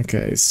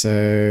 Okay,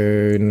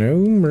 so no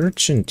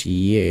merchant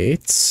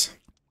yet.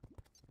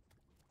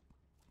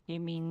 You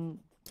mean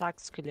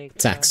tax collector?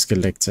 Tax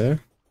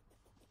collector.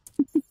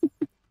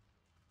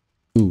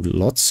 Ooh,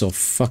 lots of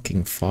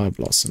fucking Fire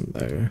Blossom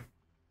though.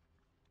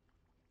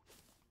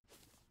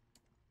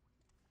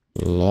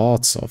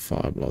 Lots of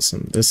Fire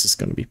Blossom. This is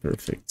gonna be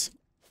perfect.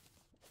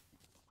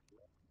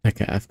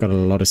 Okay, I've got a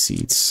lot of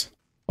seeds.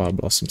 Fire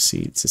Blossom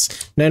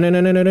seeds. No,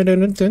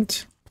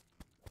 don't.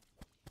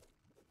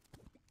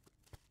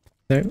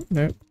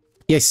 No.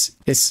 Yes,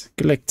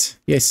 collect.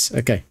 Yes,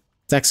 okay.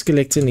 Tax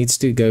collector needs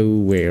to go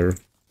where?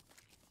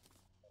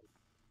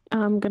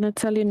 I'm gonna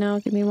tell you now.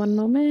 Give me one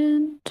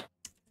moment.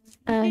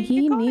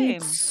 He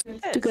needs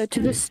to go to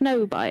the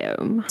snow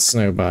biome.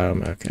 Snow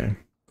biome, okay.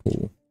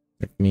 Cool.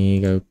 Let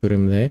me go put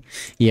him there.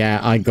 Yeah,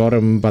 I got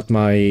him, but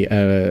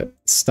my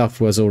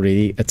stuff was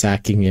already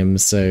attacking him,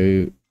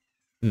 so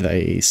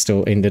they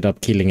still ended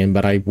up killing him,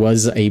 but I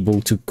was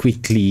able to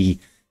quickly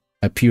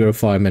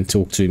purify him and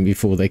talk to him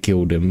before they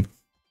killed him.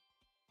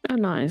 Oh,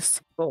 nice.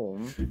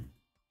 Storm.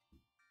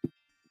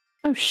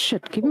 Oh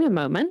shit, give me a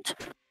moment.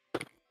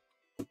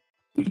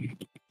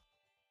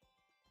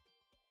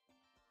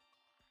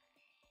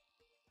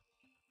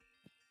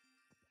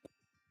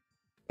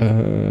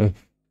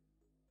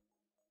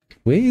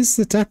 Where is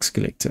the tax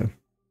collector?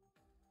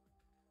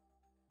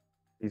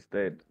 He's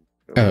dead.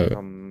 Oh.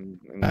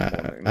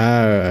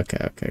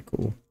 Okay,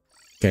 cool.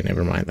 Okay,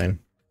 never mind then.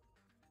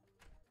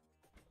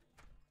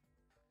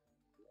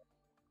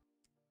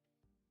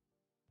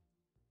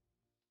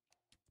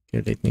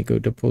 Okay, let me go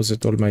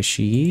deposit all my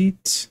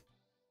sheet.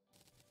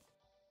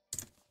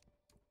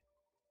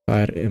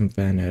 Fire and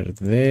banner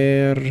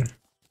there.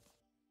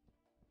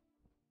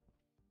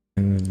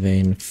 And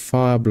then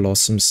Fire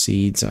Blossom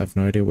seeds. I have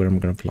no idea where I'm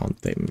going to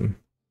plant them.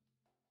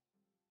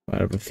 I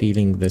have a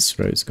feeling this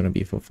row is going to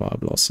be for Fire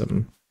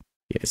Blossom.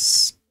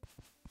 Yes.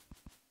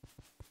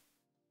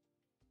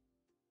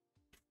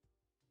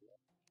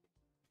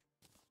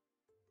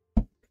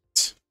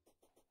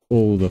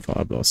 All the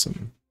Fire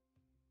Blossom.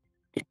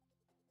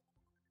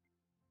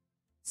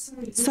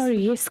 Sorry,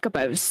 yes,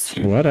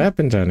 Kabos. What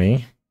happened,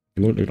 honey?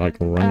 You look like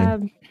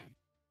running.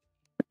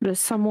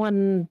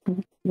 Someone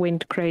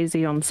went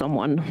crazy on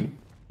someone.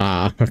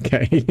 Ah,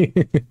 okay.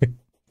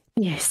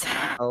 Yes.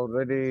 I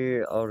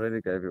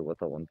already gave you what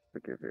I wanted to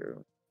give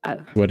you. Oh,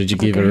 What did you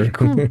give okay, her?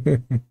 cool.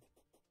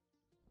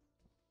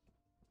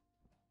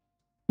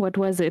 What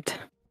was it?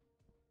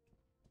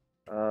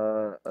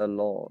 A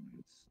lot.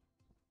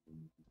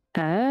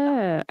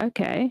 Oh,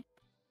 okay.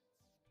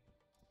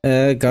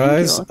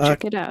 Guys, I'll I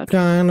check it out.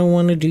 kind of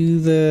want to do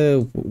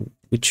the...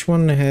 Which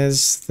one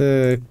has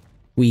the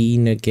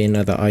queen again?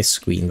 The Ice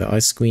Queen. The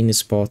Ice Queen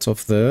is part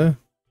of the...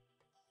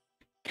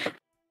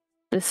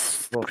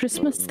 This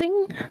Christmas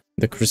thing?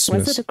 The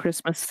Christmas. Was it a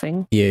Christmas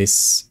thing?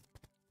 Yes.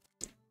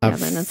 Yeah,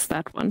 then it's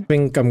that one. I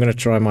think I'm going to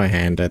try my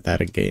hand at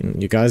that again.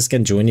 You guys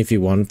can join if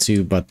you want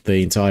to, but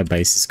the entire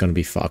base is going to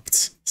be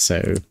fucked.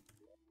 So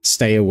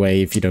stay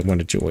away if you don't want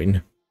to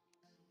join.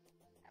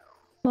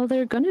 Well,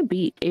 they're going to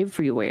be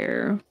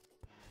everywhere.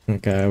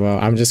 Okay, well,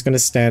 I'm just going to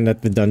stand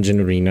at the dungeon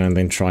arena and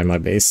then try my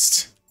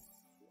best.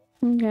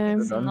 Okay.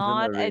 It's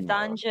not a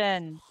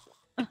dungeon.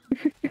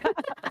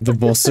 The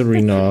boss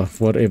arena,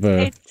 whatever.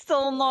 It's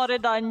still not a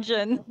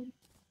dungeon.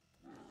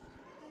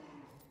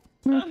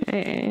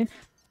 Okay.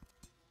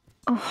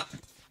 Oh,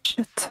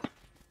 shit.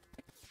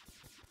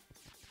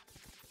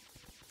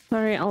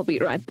 Sorry, I'll be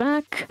right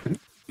back.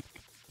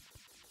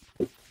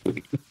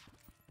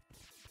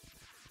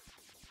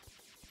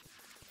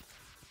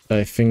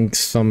 I think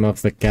some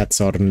of the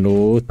cats are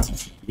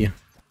naughty.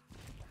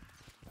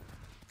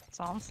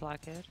 Sounds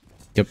like it.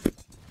 Yep.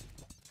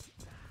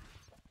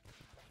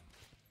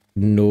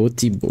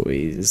 Naughty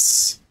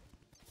boys.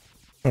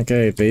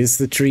 Okay, there's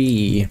the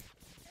tree.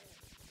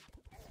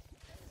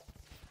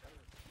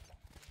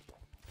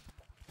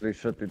 Holy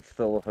shit, it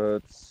still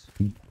hurts.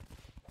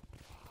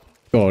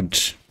 God,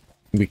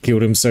 we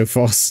killed him so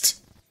fast.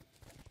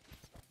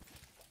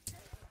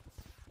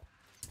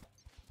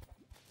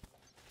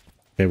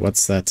 Okay,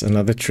 what's that?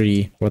 Another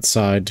tree. What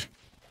side?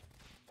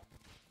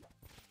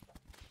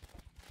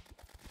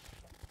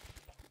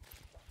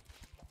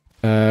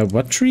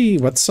 What tree?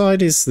 What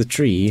side is the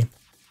tree?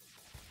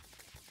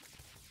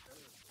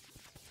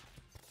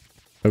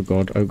 Oh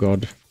god, oh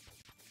god.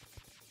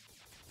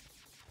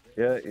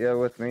 Yeah,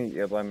 with me.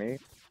 Yeah, by me.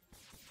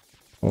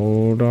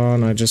 Hold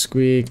on, I just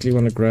quickly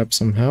want to grab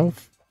some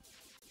health.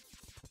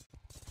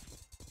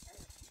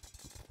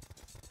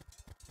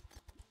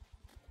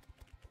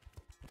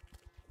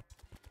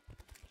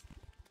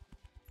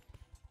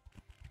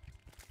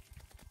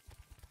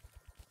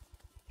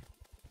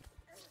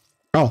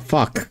 Oh,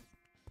 fuck.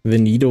 The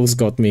needles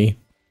got me.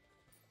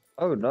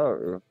 Oh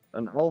no,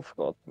 an elf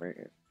got me.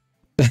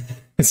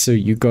 So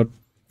you got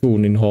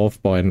torn in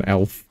half by an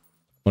elf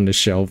on the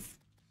shelf.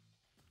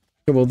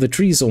 Okay, well, the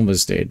tree's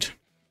almost dead.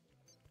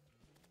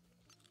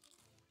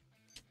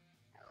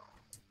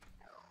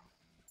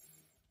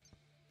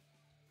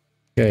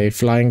 Okay,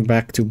 flying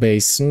back to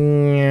base.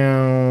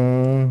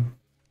 Meow.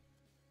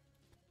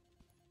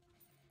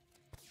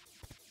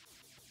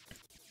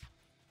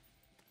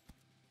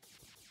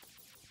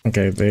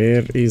 Okay,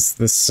 there is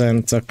the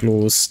Santa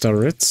Claus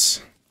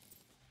turret.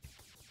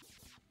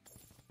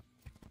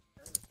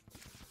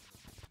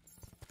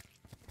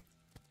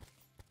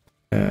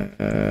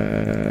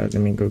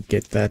 Let me go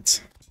get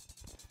that.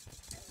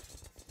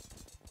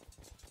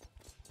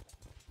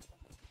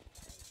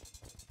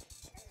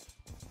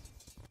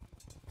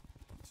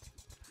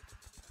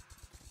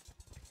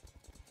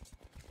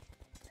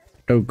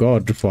 Oh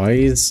god, why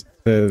is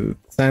the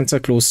Santa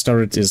Claus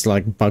turret is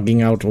like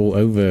bugging out all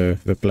over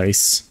the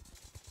place?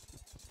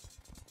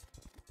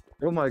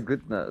 Oh my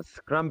goodness,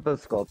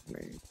 Krampus got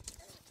me.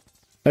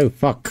 Oh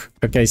fuck.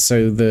 Okay,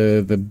 so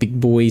the big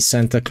boy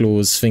Santa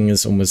Claus thing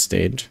is almost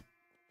dead.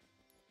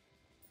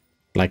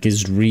 Like,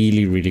 is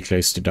really, really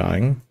close to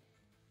dying.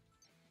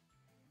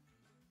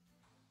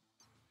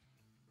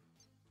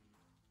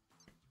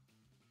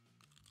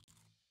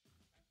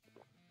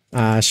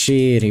 Ah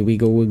shit, here we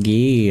go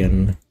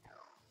again.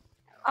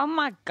 Oh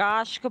my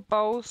gosh,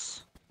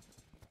 Kabos.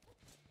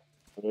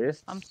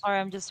 Yes? I'm sorry,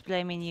 I'm just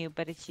blaming you,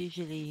 but it's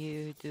usually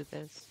you who do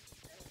this.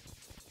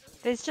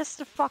 There's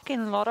just a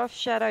fucking lot of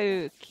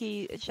shadow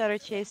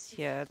chests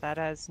here that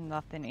has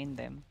nothing in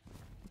them.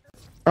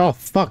 Oh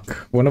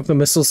fuck, one of the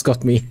missiles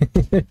got me.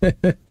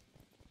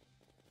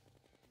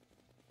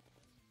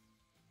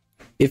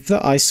 If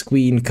the Ice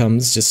Queen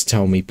comes, just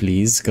tell me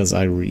please, because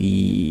I really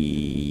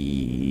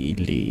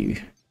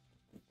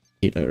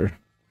hate her.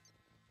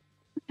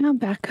 I'm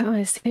back.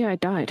 I see I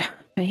died.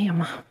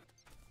 Bam.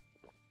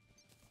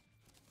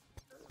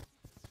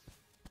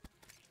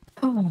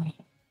 Oh,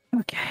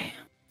 okay.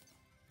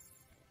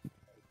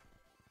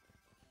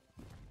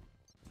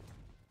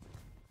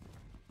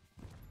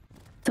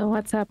 So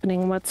what's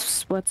happening?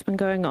 What's been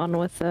going on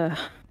with the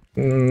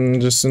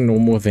Just some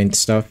normal event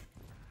stuff.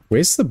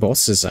 Where's the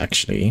bosses,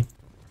 actually?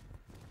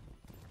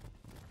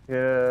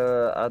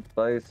 Yeah, at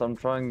base, I'm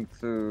trying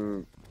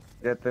to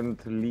get them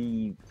to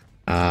leave.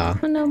 Ah.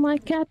 Oh no, my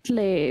cat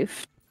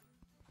left.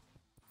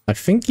 I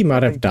think he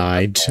might have think he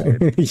died.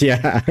 died.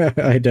 Yeah,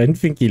 I don't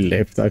think he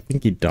left. I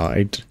think he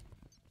died.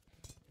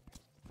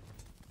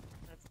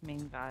 That's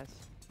mean, guys.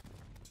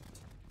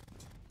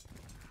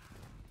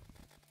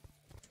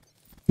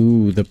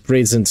 Ooh, the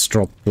presents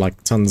drop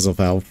like tons of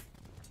health.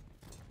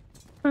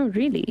 Oh,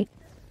 really?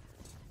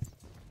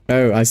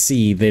 Oh, I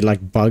see. They're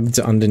like bugged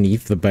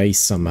underneath the base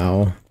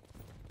somehow.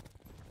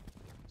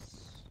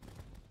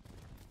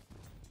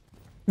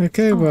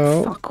 Okay, Oh,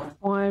 well.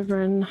 fuck,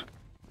 Wyvern.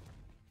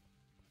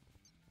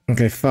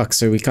 Okay, fuck.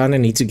 So we kind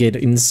of need to get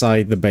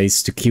inside the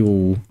base to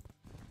kill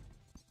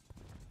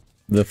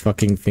the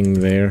fucking thing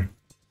there.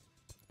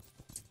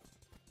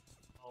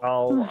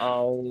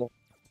 Ow.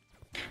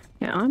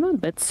 Yeah, I'm a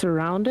bit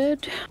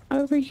surrounded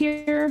over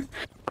here.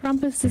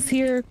 Krampus is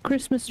here.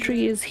 Christmas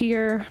tree is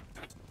here.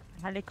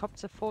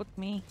 Helicopter fought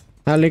me.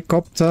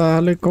 Helicopter,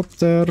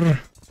 helicopter.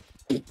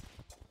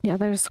 Yeah,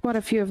 there's quite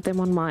a few of them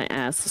on my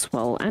ass as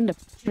well. And a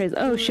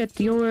oh shit,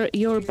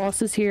 your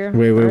boss is here.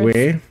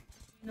 Where?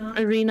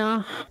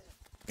 Arena.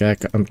 Okay,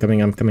 I'm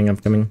coming. On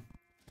my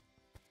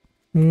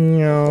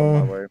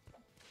No. way.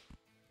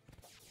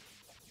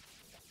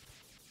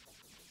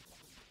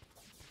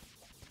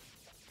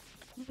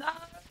 No,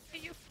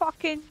 you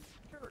fucking.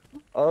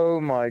 Oh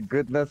my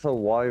goodness, a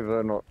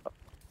wyvern.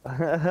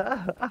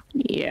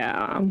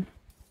 Yeah.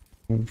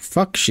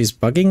 Fuck, she's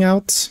bugging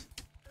out.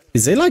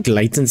 Is there like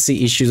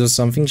latency issues or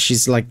something?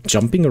 She's like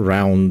jumping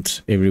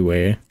around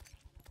everywhere.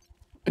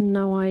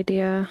 No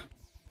idea.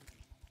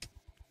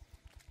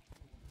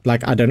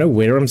 Like, I don't know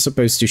where I'm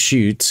supposed to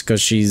shoot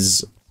because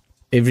she's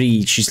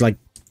like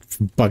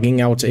bugging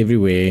out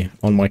everywhere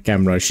on my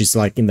camera. She's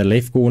like in the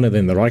left corner,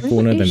 then the right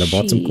corner, then the is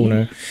bottom she?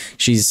 corner.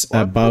 She's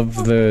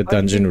above the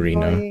dungeon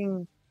arena.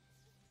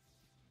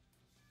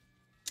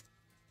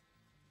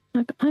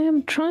 Like, I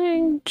am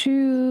trying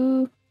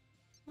to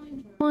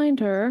find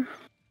her.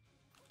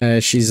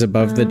 She's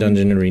above the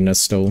dungeon arena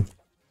still.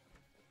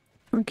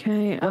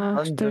 Okay,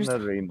 Dungeon there's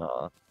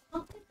arena.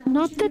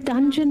 not the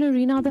dungeon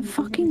arena, the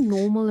fucking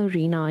normal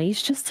arena.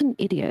 He's just an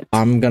idiot.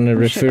 I'm gonna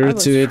Oh, shit, refer I to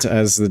was- it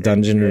as the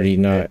dungeon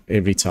arena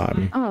every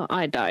time. Oh,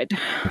 I died.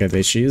 Okay,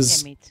 there she Yeah,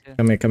 is. me too.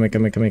 Come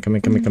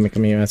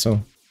here,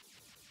 asshole.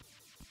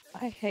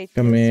 I hate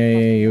Come this here,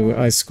 fucking you world.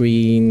 ice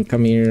queen.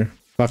 Come here.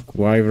 Fuck,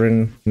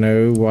 wyvern.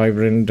 No,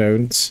 wyvern,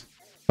 don't.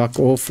 Fuck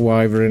off,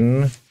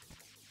 wyvern.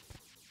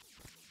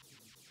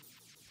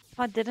 If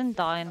I didn't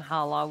die in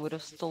hell, I would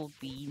have still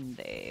been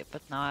there.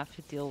 But now I have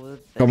to deal with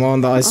this. Come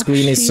on, the ice Oh,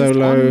 queen is she's so on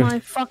low. my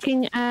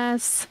fucking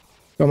ass.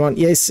 Come on,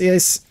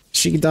 yes,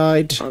 she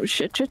died. Oh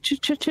shit.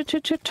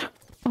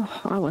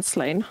 Oh, I was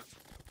slain.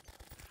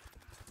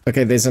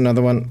 Okay, there's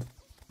another one.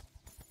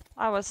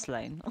 I was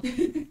slain.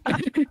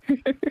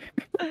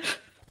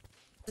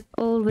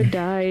 All the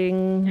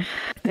dying.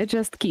 It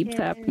just keeps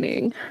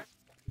happening.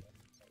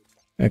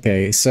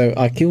 Okay, so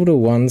I killed her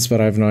once, but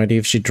I have no idea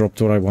if she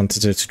dropped what I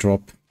wanted her to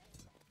drop.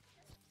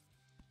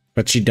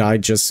 But she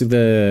died just through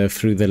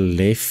the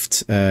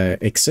left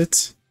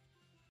exit.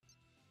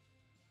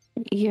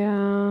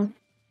 Yeah.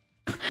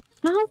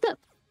 How the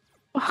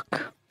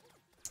fuck?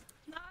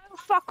 No,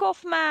 fuck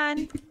off,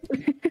 man.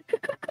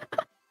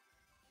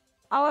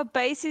 Our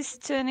base is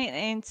turning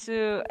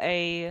into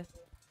a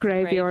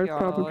Graveyard, Graveyard.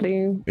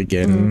 probably.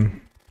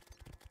 Again.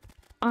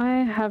 I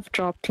have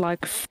dropped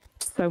like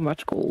so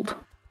much gold.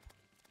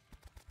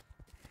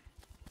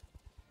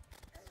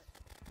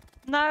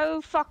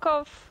 No, fuck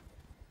off.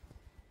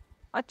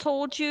 I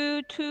told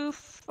you to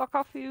fuck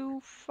off,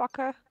 you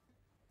fucker.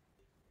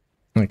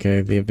 Okay,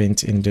 the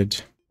event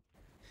ended.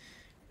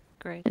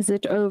 Great. Is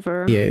it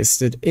over? Yes,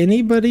 did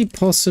anybody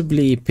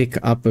possibly pick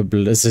up a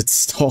blizzard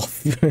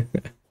staff?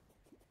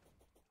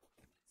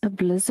 A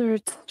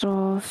blizzard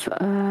staff.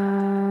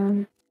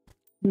 No.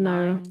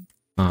 Nine.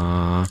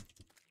 Ah,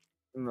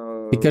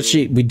 No. because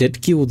we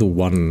did kill the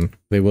one.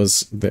 There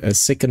was a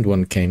second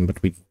one came,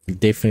 but we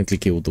definitely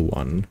killed the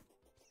one.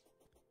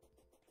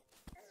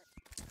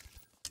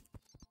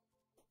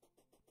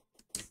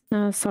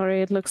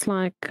 Sorry, it looks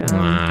like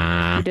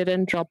Ah, you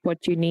didn't drop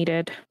what you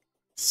needed.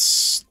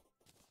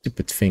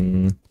 stupid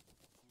thing.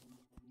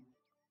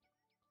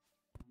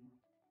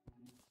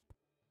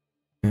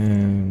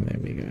 There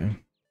we go.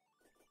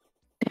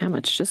 Damn,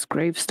 it's just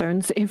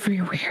gravestones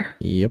everywhere.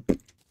 Yep.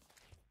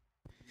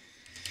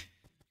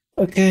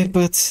 Okay,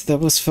 but that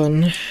was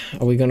fun.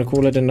 Are we gonna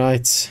call it a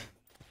night?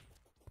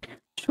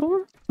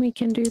 Sure, we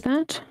can do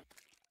that.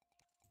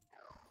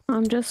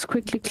 I'm just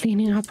quickly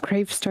cleaning up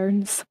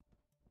gravestones.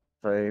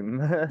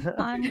 Same.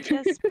 I'm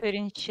just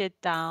putting shit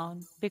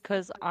down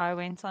because I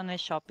went on a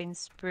shopping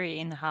spree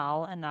in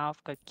hell and now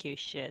I've got cute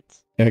shit.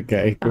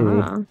 Okay,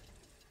 cool. Ah,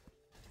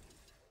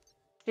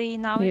 See,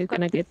 now You're we've got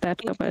gonna this get that,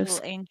 cute Gobos. little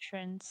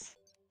entrance.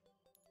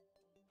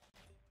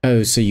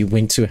 Oh, so you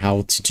went to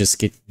hell to just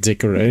get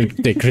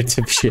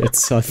decorative shit.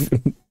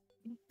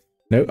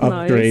 No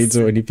upgrades Nice.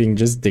 or anything,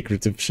 just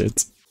decorative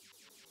shit.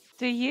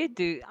 Do you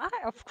do?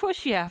 Of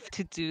course you have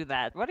to do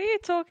that. What are you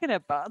talking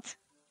about?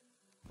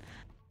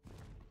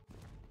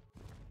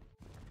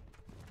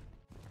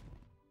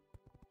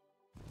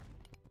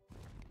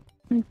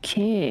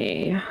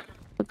 Okay.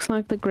 Looks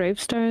like the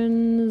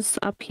gravestones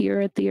up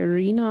here at the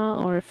arena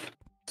are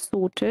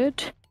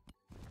sorted.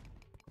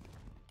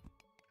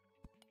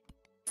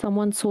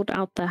 Someone sort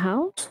out the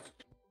house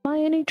by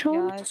any Yeah,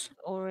 chance? it's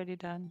already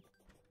done.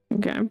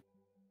 Okay.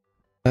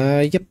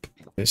 Yep.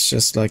 It's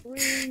just like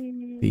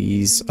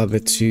these other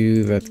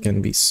two that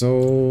can be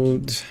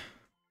sold.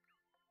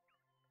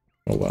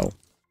 Oh well.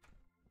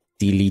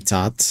 Delete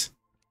that.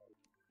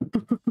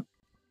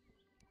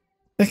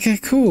 Okay,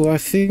 cool. I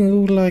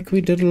feel like we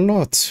did a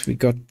lot. We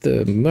got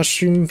the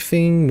mushroom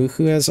thing,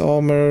 Muhu has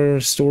armor,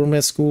 Storm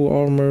has cool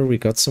armor, we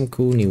got some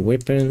cool new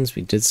weapons,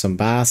 we did some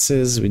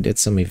bosses, we did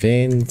some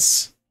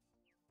events,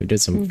 we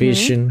did some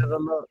fishing.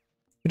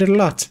 We did a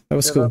lot. That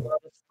was cool.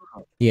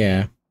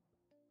 Yeah.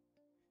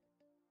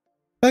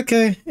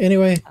 Okay,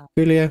 anyway,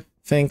 Julia,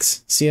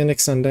 thanks. See you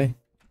next Sunday.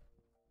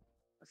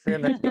 See you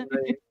next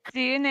Monday.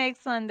 See you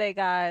next Sunday,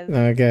 guys.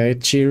 Okay,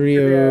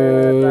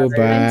 cheerio. Bye. Bye.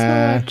 Thanks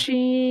for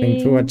watching.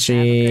 Thanks for Have a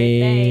great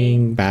day.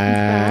 watching. Bye.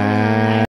 Bye.